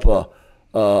set up a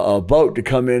boat to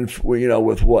come in,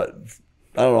 with what?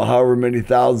 I don't know, however many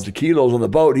thousands of kilos on the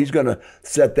boat. He's going to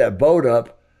set that boat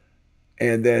up,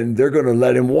 and then they're going to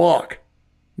let him walk.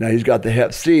 Now he's got the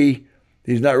Hep C.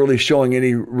 He's not really showing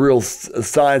any real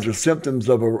signs or symptoms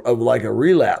of like a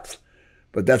relapse,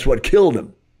 but that's what killed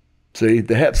him. See,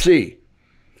 the Hep C,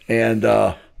 and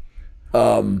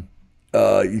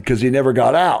because he never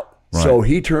got out, right. So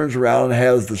he turns around and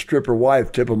has the stripper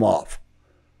wife tip him off,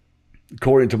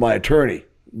 according to my attorney,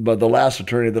 but the last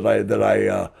attorney that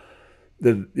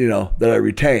I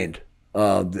retained,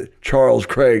 Charles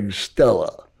Craig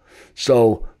Stella.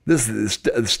 So this is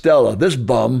Stella. This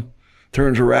bum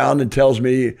turns around and tells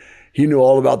me he knew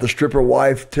all about the stripper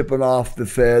wife tipping off the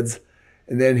feds.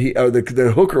 And then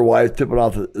the hooker wife tipping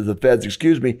off the feds,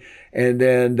 and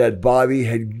then that Bobby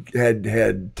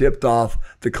had tipped off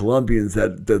the Colombians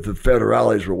that the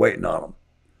federales were waiting on them.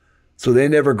 So they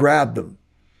never grabbed them.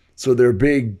 So their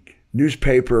big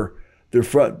newspaper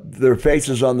their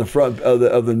faces on the front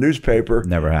of the newspaper.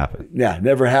 Never happened. Yeah,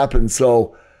 never happened.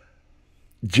 So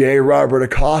J. Robert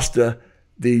Acosta,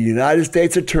 the United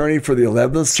States Attorney for the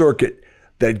 11th Circuit,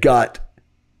 that got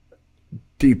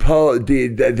deposed,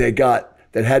 that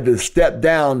had to step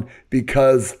down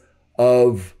because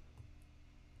of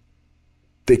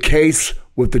the case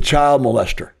with the child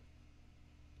molester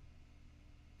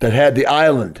that had the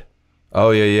island.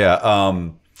 Oh yeah.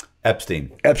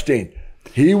 Epstein.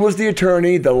 He was the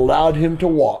attorney that allowed him to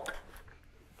walk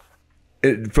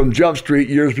from Jump Street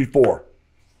years before.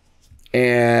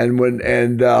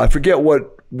 And I forget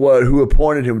who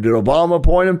appointed him. Did Obama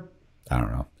appoint him? I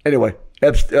don't know. Anyway,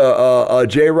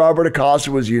 J. Robert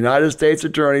Acosta was the United States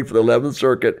Attorney for the 11th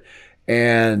Circuit,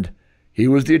 and he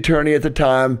was the attorney at the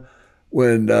time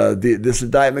when this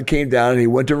indictment came down. And he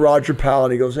went to Roger Powell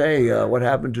and he goes, "Hey, what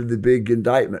happened to the big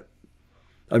indictment?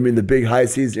 I mean, the big high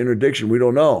seas interdiction. We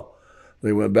don't know."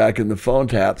 They went back in the phone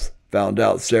taps, found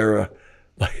out Sarah,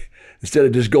 like, instead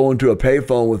of just going to a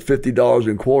payphone with $50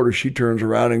 in quarters, she turns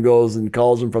around and goes and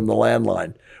calls him from the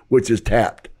landline, which is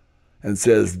tapped, and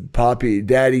says,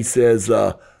 Daddy says,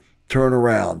 turn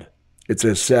around. It's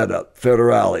a setup,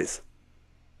 federales.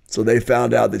 So they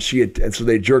found out that and so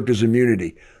they jerked his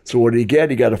immunity. So what did he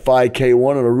get? He got a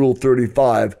 5K1 and a Rule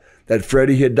 35 that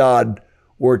Freddie Haddad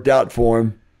worked out for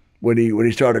him when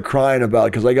he started crying about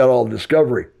it, because I got all the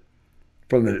discovery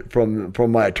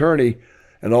from my attorney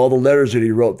and all the letters that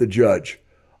he wrote the judge.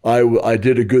 I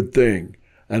did a good thing,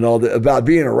 and all about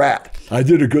being a rat. I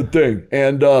did a good thing,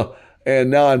 and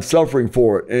now I'm suffering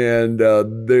for it. And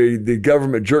the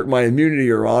government jerked my immunity,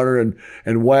 Your Honor, and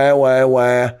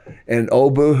wah, and oh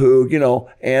boo-hoo,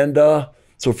 and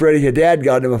so Freddie Haddad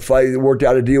got him a fight, worked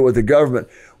out a deal with the government.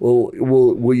 Well,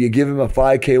 will you give him a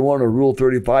 5K1 or Rule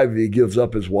 35 if he gives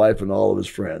up his wife and all of his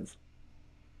friends?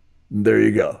 And there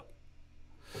you go.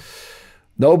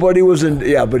 Nobody was but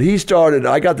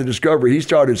I got the discovery, he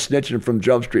started snitching from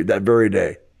Jump Street that very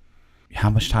day.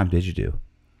 How much time did you do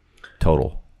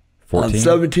total? 14? On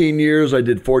 17 years, I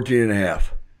did 14 and a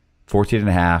half. 14 and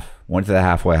a half, went to the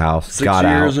halfway house, 6 got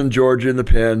years out. in Georgia in the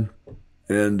pen,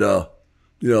 and,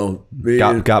 me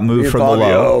got moved from the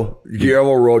low.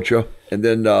 Guillermo Rocha, and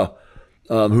then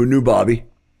who knew Bobby.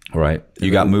 Right.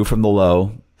 You got moved from the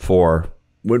low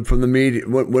went from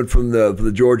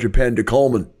the Georgia pen to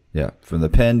Coleman. Yeah, from the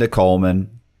pen to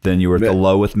Coleman. Then you were at the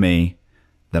low with me.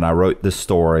 Then I wrote this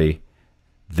story.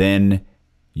 Then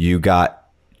you got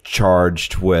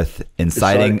charged with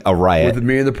inciting a riot with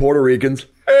me and the Puerto Ricans.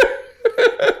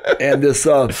 And this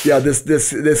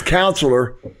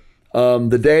counselor,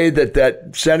 the day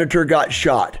that senator got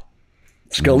shot,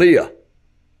 Scalia,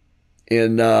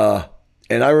 and I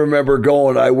remember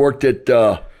going. I worked at.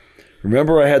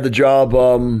 Remember, I had the job.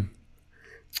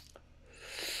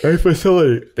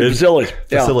 Facilities.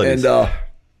 Yeah. And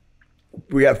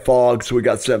we got fog, so we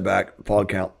got sent back. Fog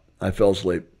count. I fell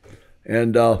asleep.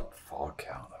 And fog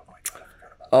count. Oh my God, I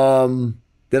forgot about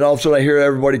then all of a sudden I hear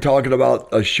everybody talking about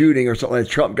a shooting or something like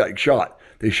Trump got shot.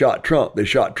 They shot Trump. And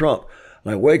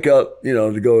I wake up,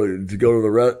 to go to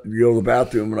the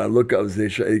bathroom, and I look up and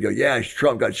they go, "Yeah,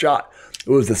 Trump got shot."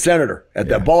 It was the senator at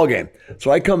that ball game.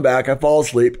 So I come back, I fall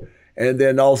asleep. And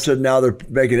then all of a sudden now they're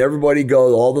making everybody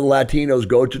go, all the Latinos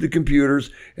go to the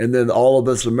computers, and then all of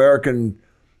us American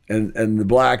and the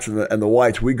blacks and the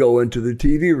whites, we go into the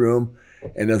TV room,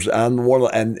 and this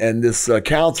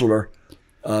counselor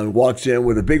walks in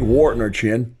with a big wart in her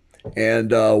chin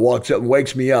and walks up and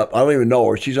wakes me up. I don't even know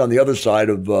her. She's on the other side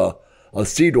of a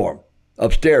C-dorm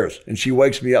upstairs, and she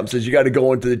wakes me up and says, "You got to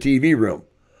go into the TV room."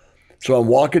 So I'm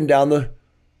walking down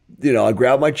I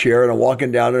grab my chair and I'm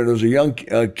walking down there, and there's a young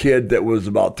kid that was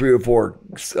about 3 or 4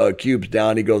 cubes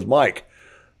down. He goes, "Mike,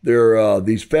 they're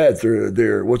these feds.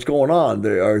 They're what's going on?"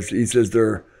 He says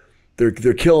they're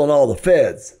killing all the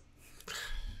feds.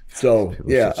 So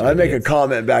and I make a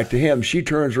comment back to him. She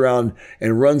turns around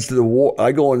and runs to the ward.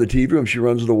 I go in the TV room. She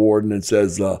runs to the warden and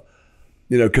says,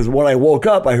 because when I woke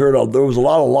up, I heard there was a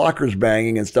lot of lockers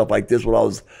banging and stuff like this when I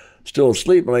was still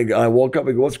asleep. And I woke up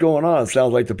and go, "What's going on? It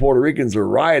sounds like the Puerto Ricans are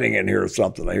rioting in here or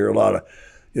something." I hear a lot of,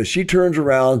 she turns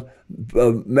around,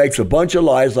 makes a bunch of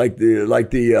lies like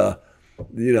the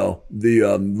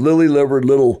lily-livered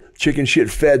little chicken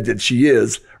shit fed that she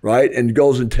is, right? And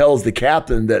goes and tells the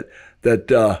captain that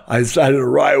I decided to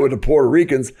riot with the Puerto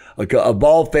Ricans, a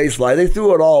bald-faced lie. They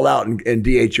threw it all out in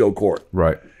DHO court.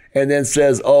 Right. And then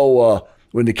says,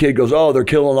 when the kid goes, "Oh, they're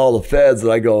killing all the feds,"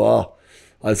 and I go, "Oh,"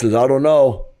 I says, "I don't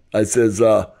know." I says,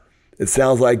 "It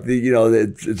sounds like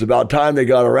it's about time they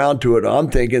got around to it." I'm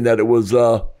thinking that it was,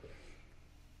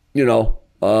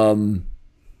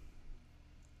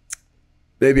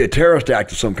 maybe a terrorist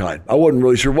act of some kind. I wasn't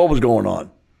really sure what was going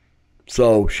on.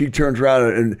 So she turns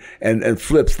around and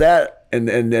flips that and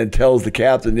then tells the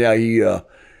captain, yeah, he, you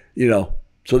know,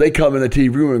 so they come in the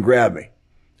TV room and grab me,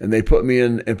 and they put me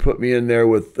in there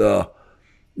with, you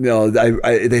know,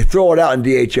 they throw it out in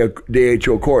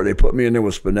DHO court. They put me in there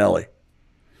with Spinelli,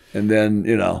 and then,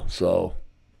 you know, so.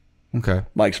 Okay.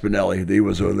 Mike Spinelli, he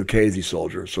was a Lucchese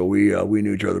soldier, so we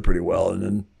knew each other pretty well. And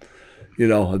then, you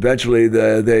know, eventually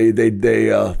they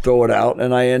throw it out,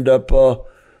 and I end up.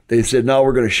 They said, no,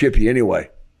 we're going to ship you anyway.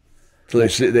 So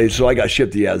so I got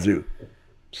shipped to Yazoo.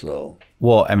 So.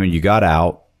 Well, I mean, you got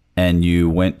out and you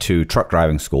went to truck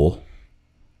driving school,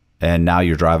 and now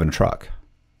you're driving a truck.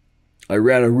 I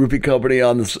ran a roofing company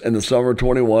in the summer of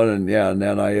 21, and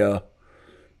then I.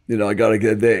 You know, I got to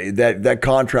get that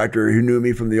contractor who knew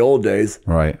me from the old days.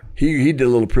 Right. He did a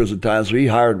little prison time, so he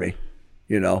hired me.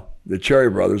 You know, the Cherry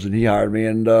Brothers, and he hired me,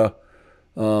 and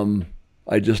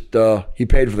I just he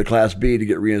paid for the Class B to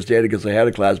get reinstated because I had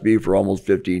a Class B for almost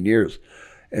 15 years,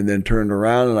 and then turned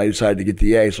around and I decided to get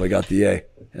the A, so I got the A,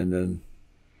 and then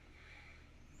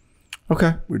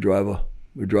okay, we drive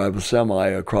a semi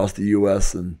across the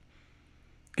U.S. and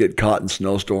get caught in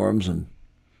snowstorms and.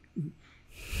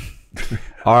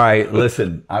 All right,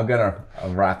 listen, I'm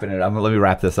wrapping it up. Let me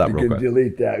wrap this up real quick.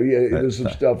 Delete that. Yeah, there's some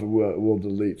stuff we'll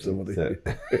delete some of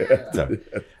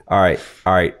the. All right.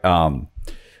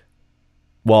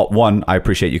 Well, one, I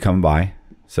appreciate you coming by.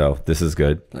 So this is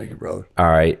good. Thank you, brother. All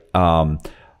right. All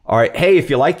right. Hey, if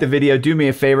you like the video, do me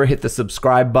a favor, hit the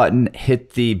subscribe button,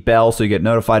 hit the bell so you get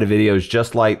notified of videos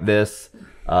just like this.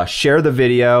 Share the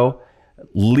video.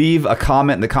 Leave a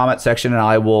comment in the comment section and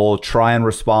I will try and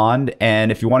respond.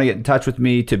 And if you want to get in touch with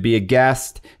me to be a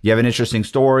guest, you have an interesting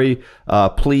story,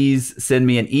 please send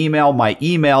me an email. My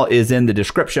email is in the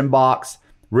description box.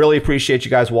 Really appreciate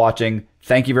you guys watching.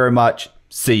 Thank you very much.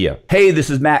 See ya. Hey, this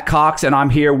is Matt Cox and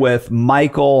I'm here with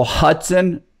Michael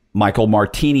Hudson. Michael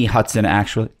Martini Hudson,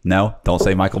 actually. No, don't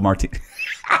say Michael Martini.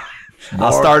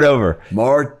 I'll start over.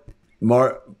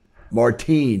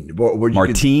 Martine.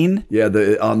 Martine? Yeah,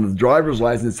 on the driver's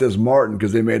license it says Martin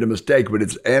because they made a mistake, but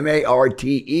it's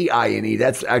Marteine.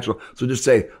 That's actual. So just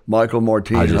say Michael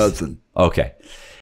Martine Hudson. Okay.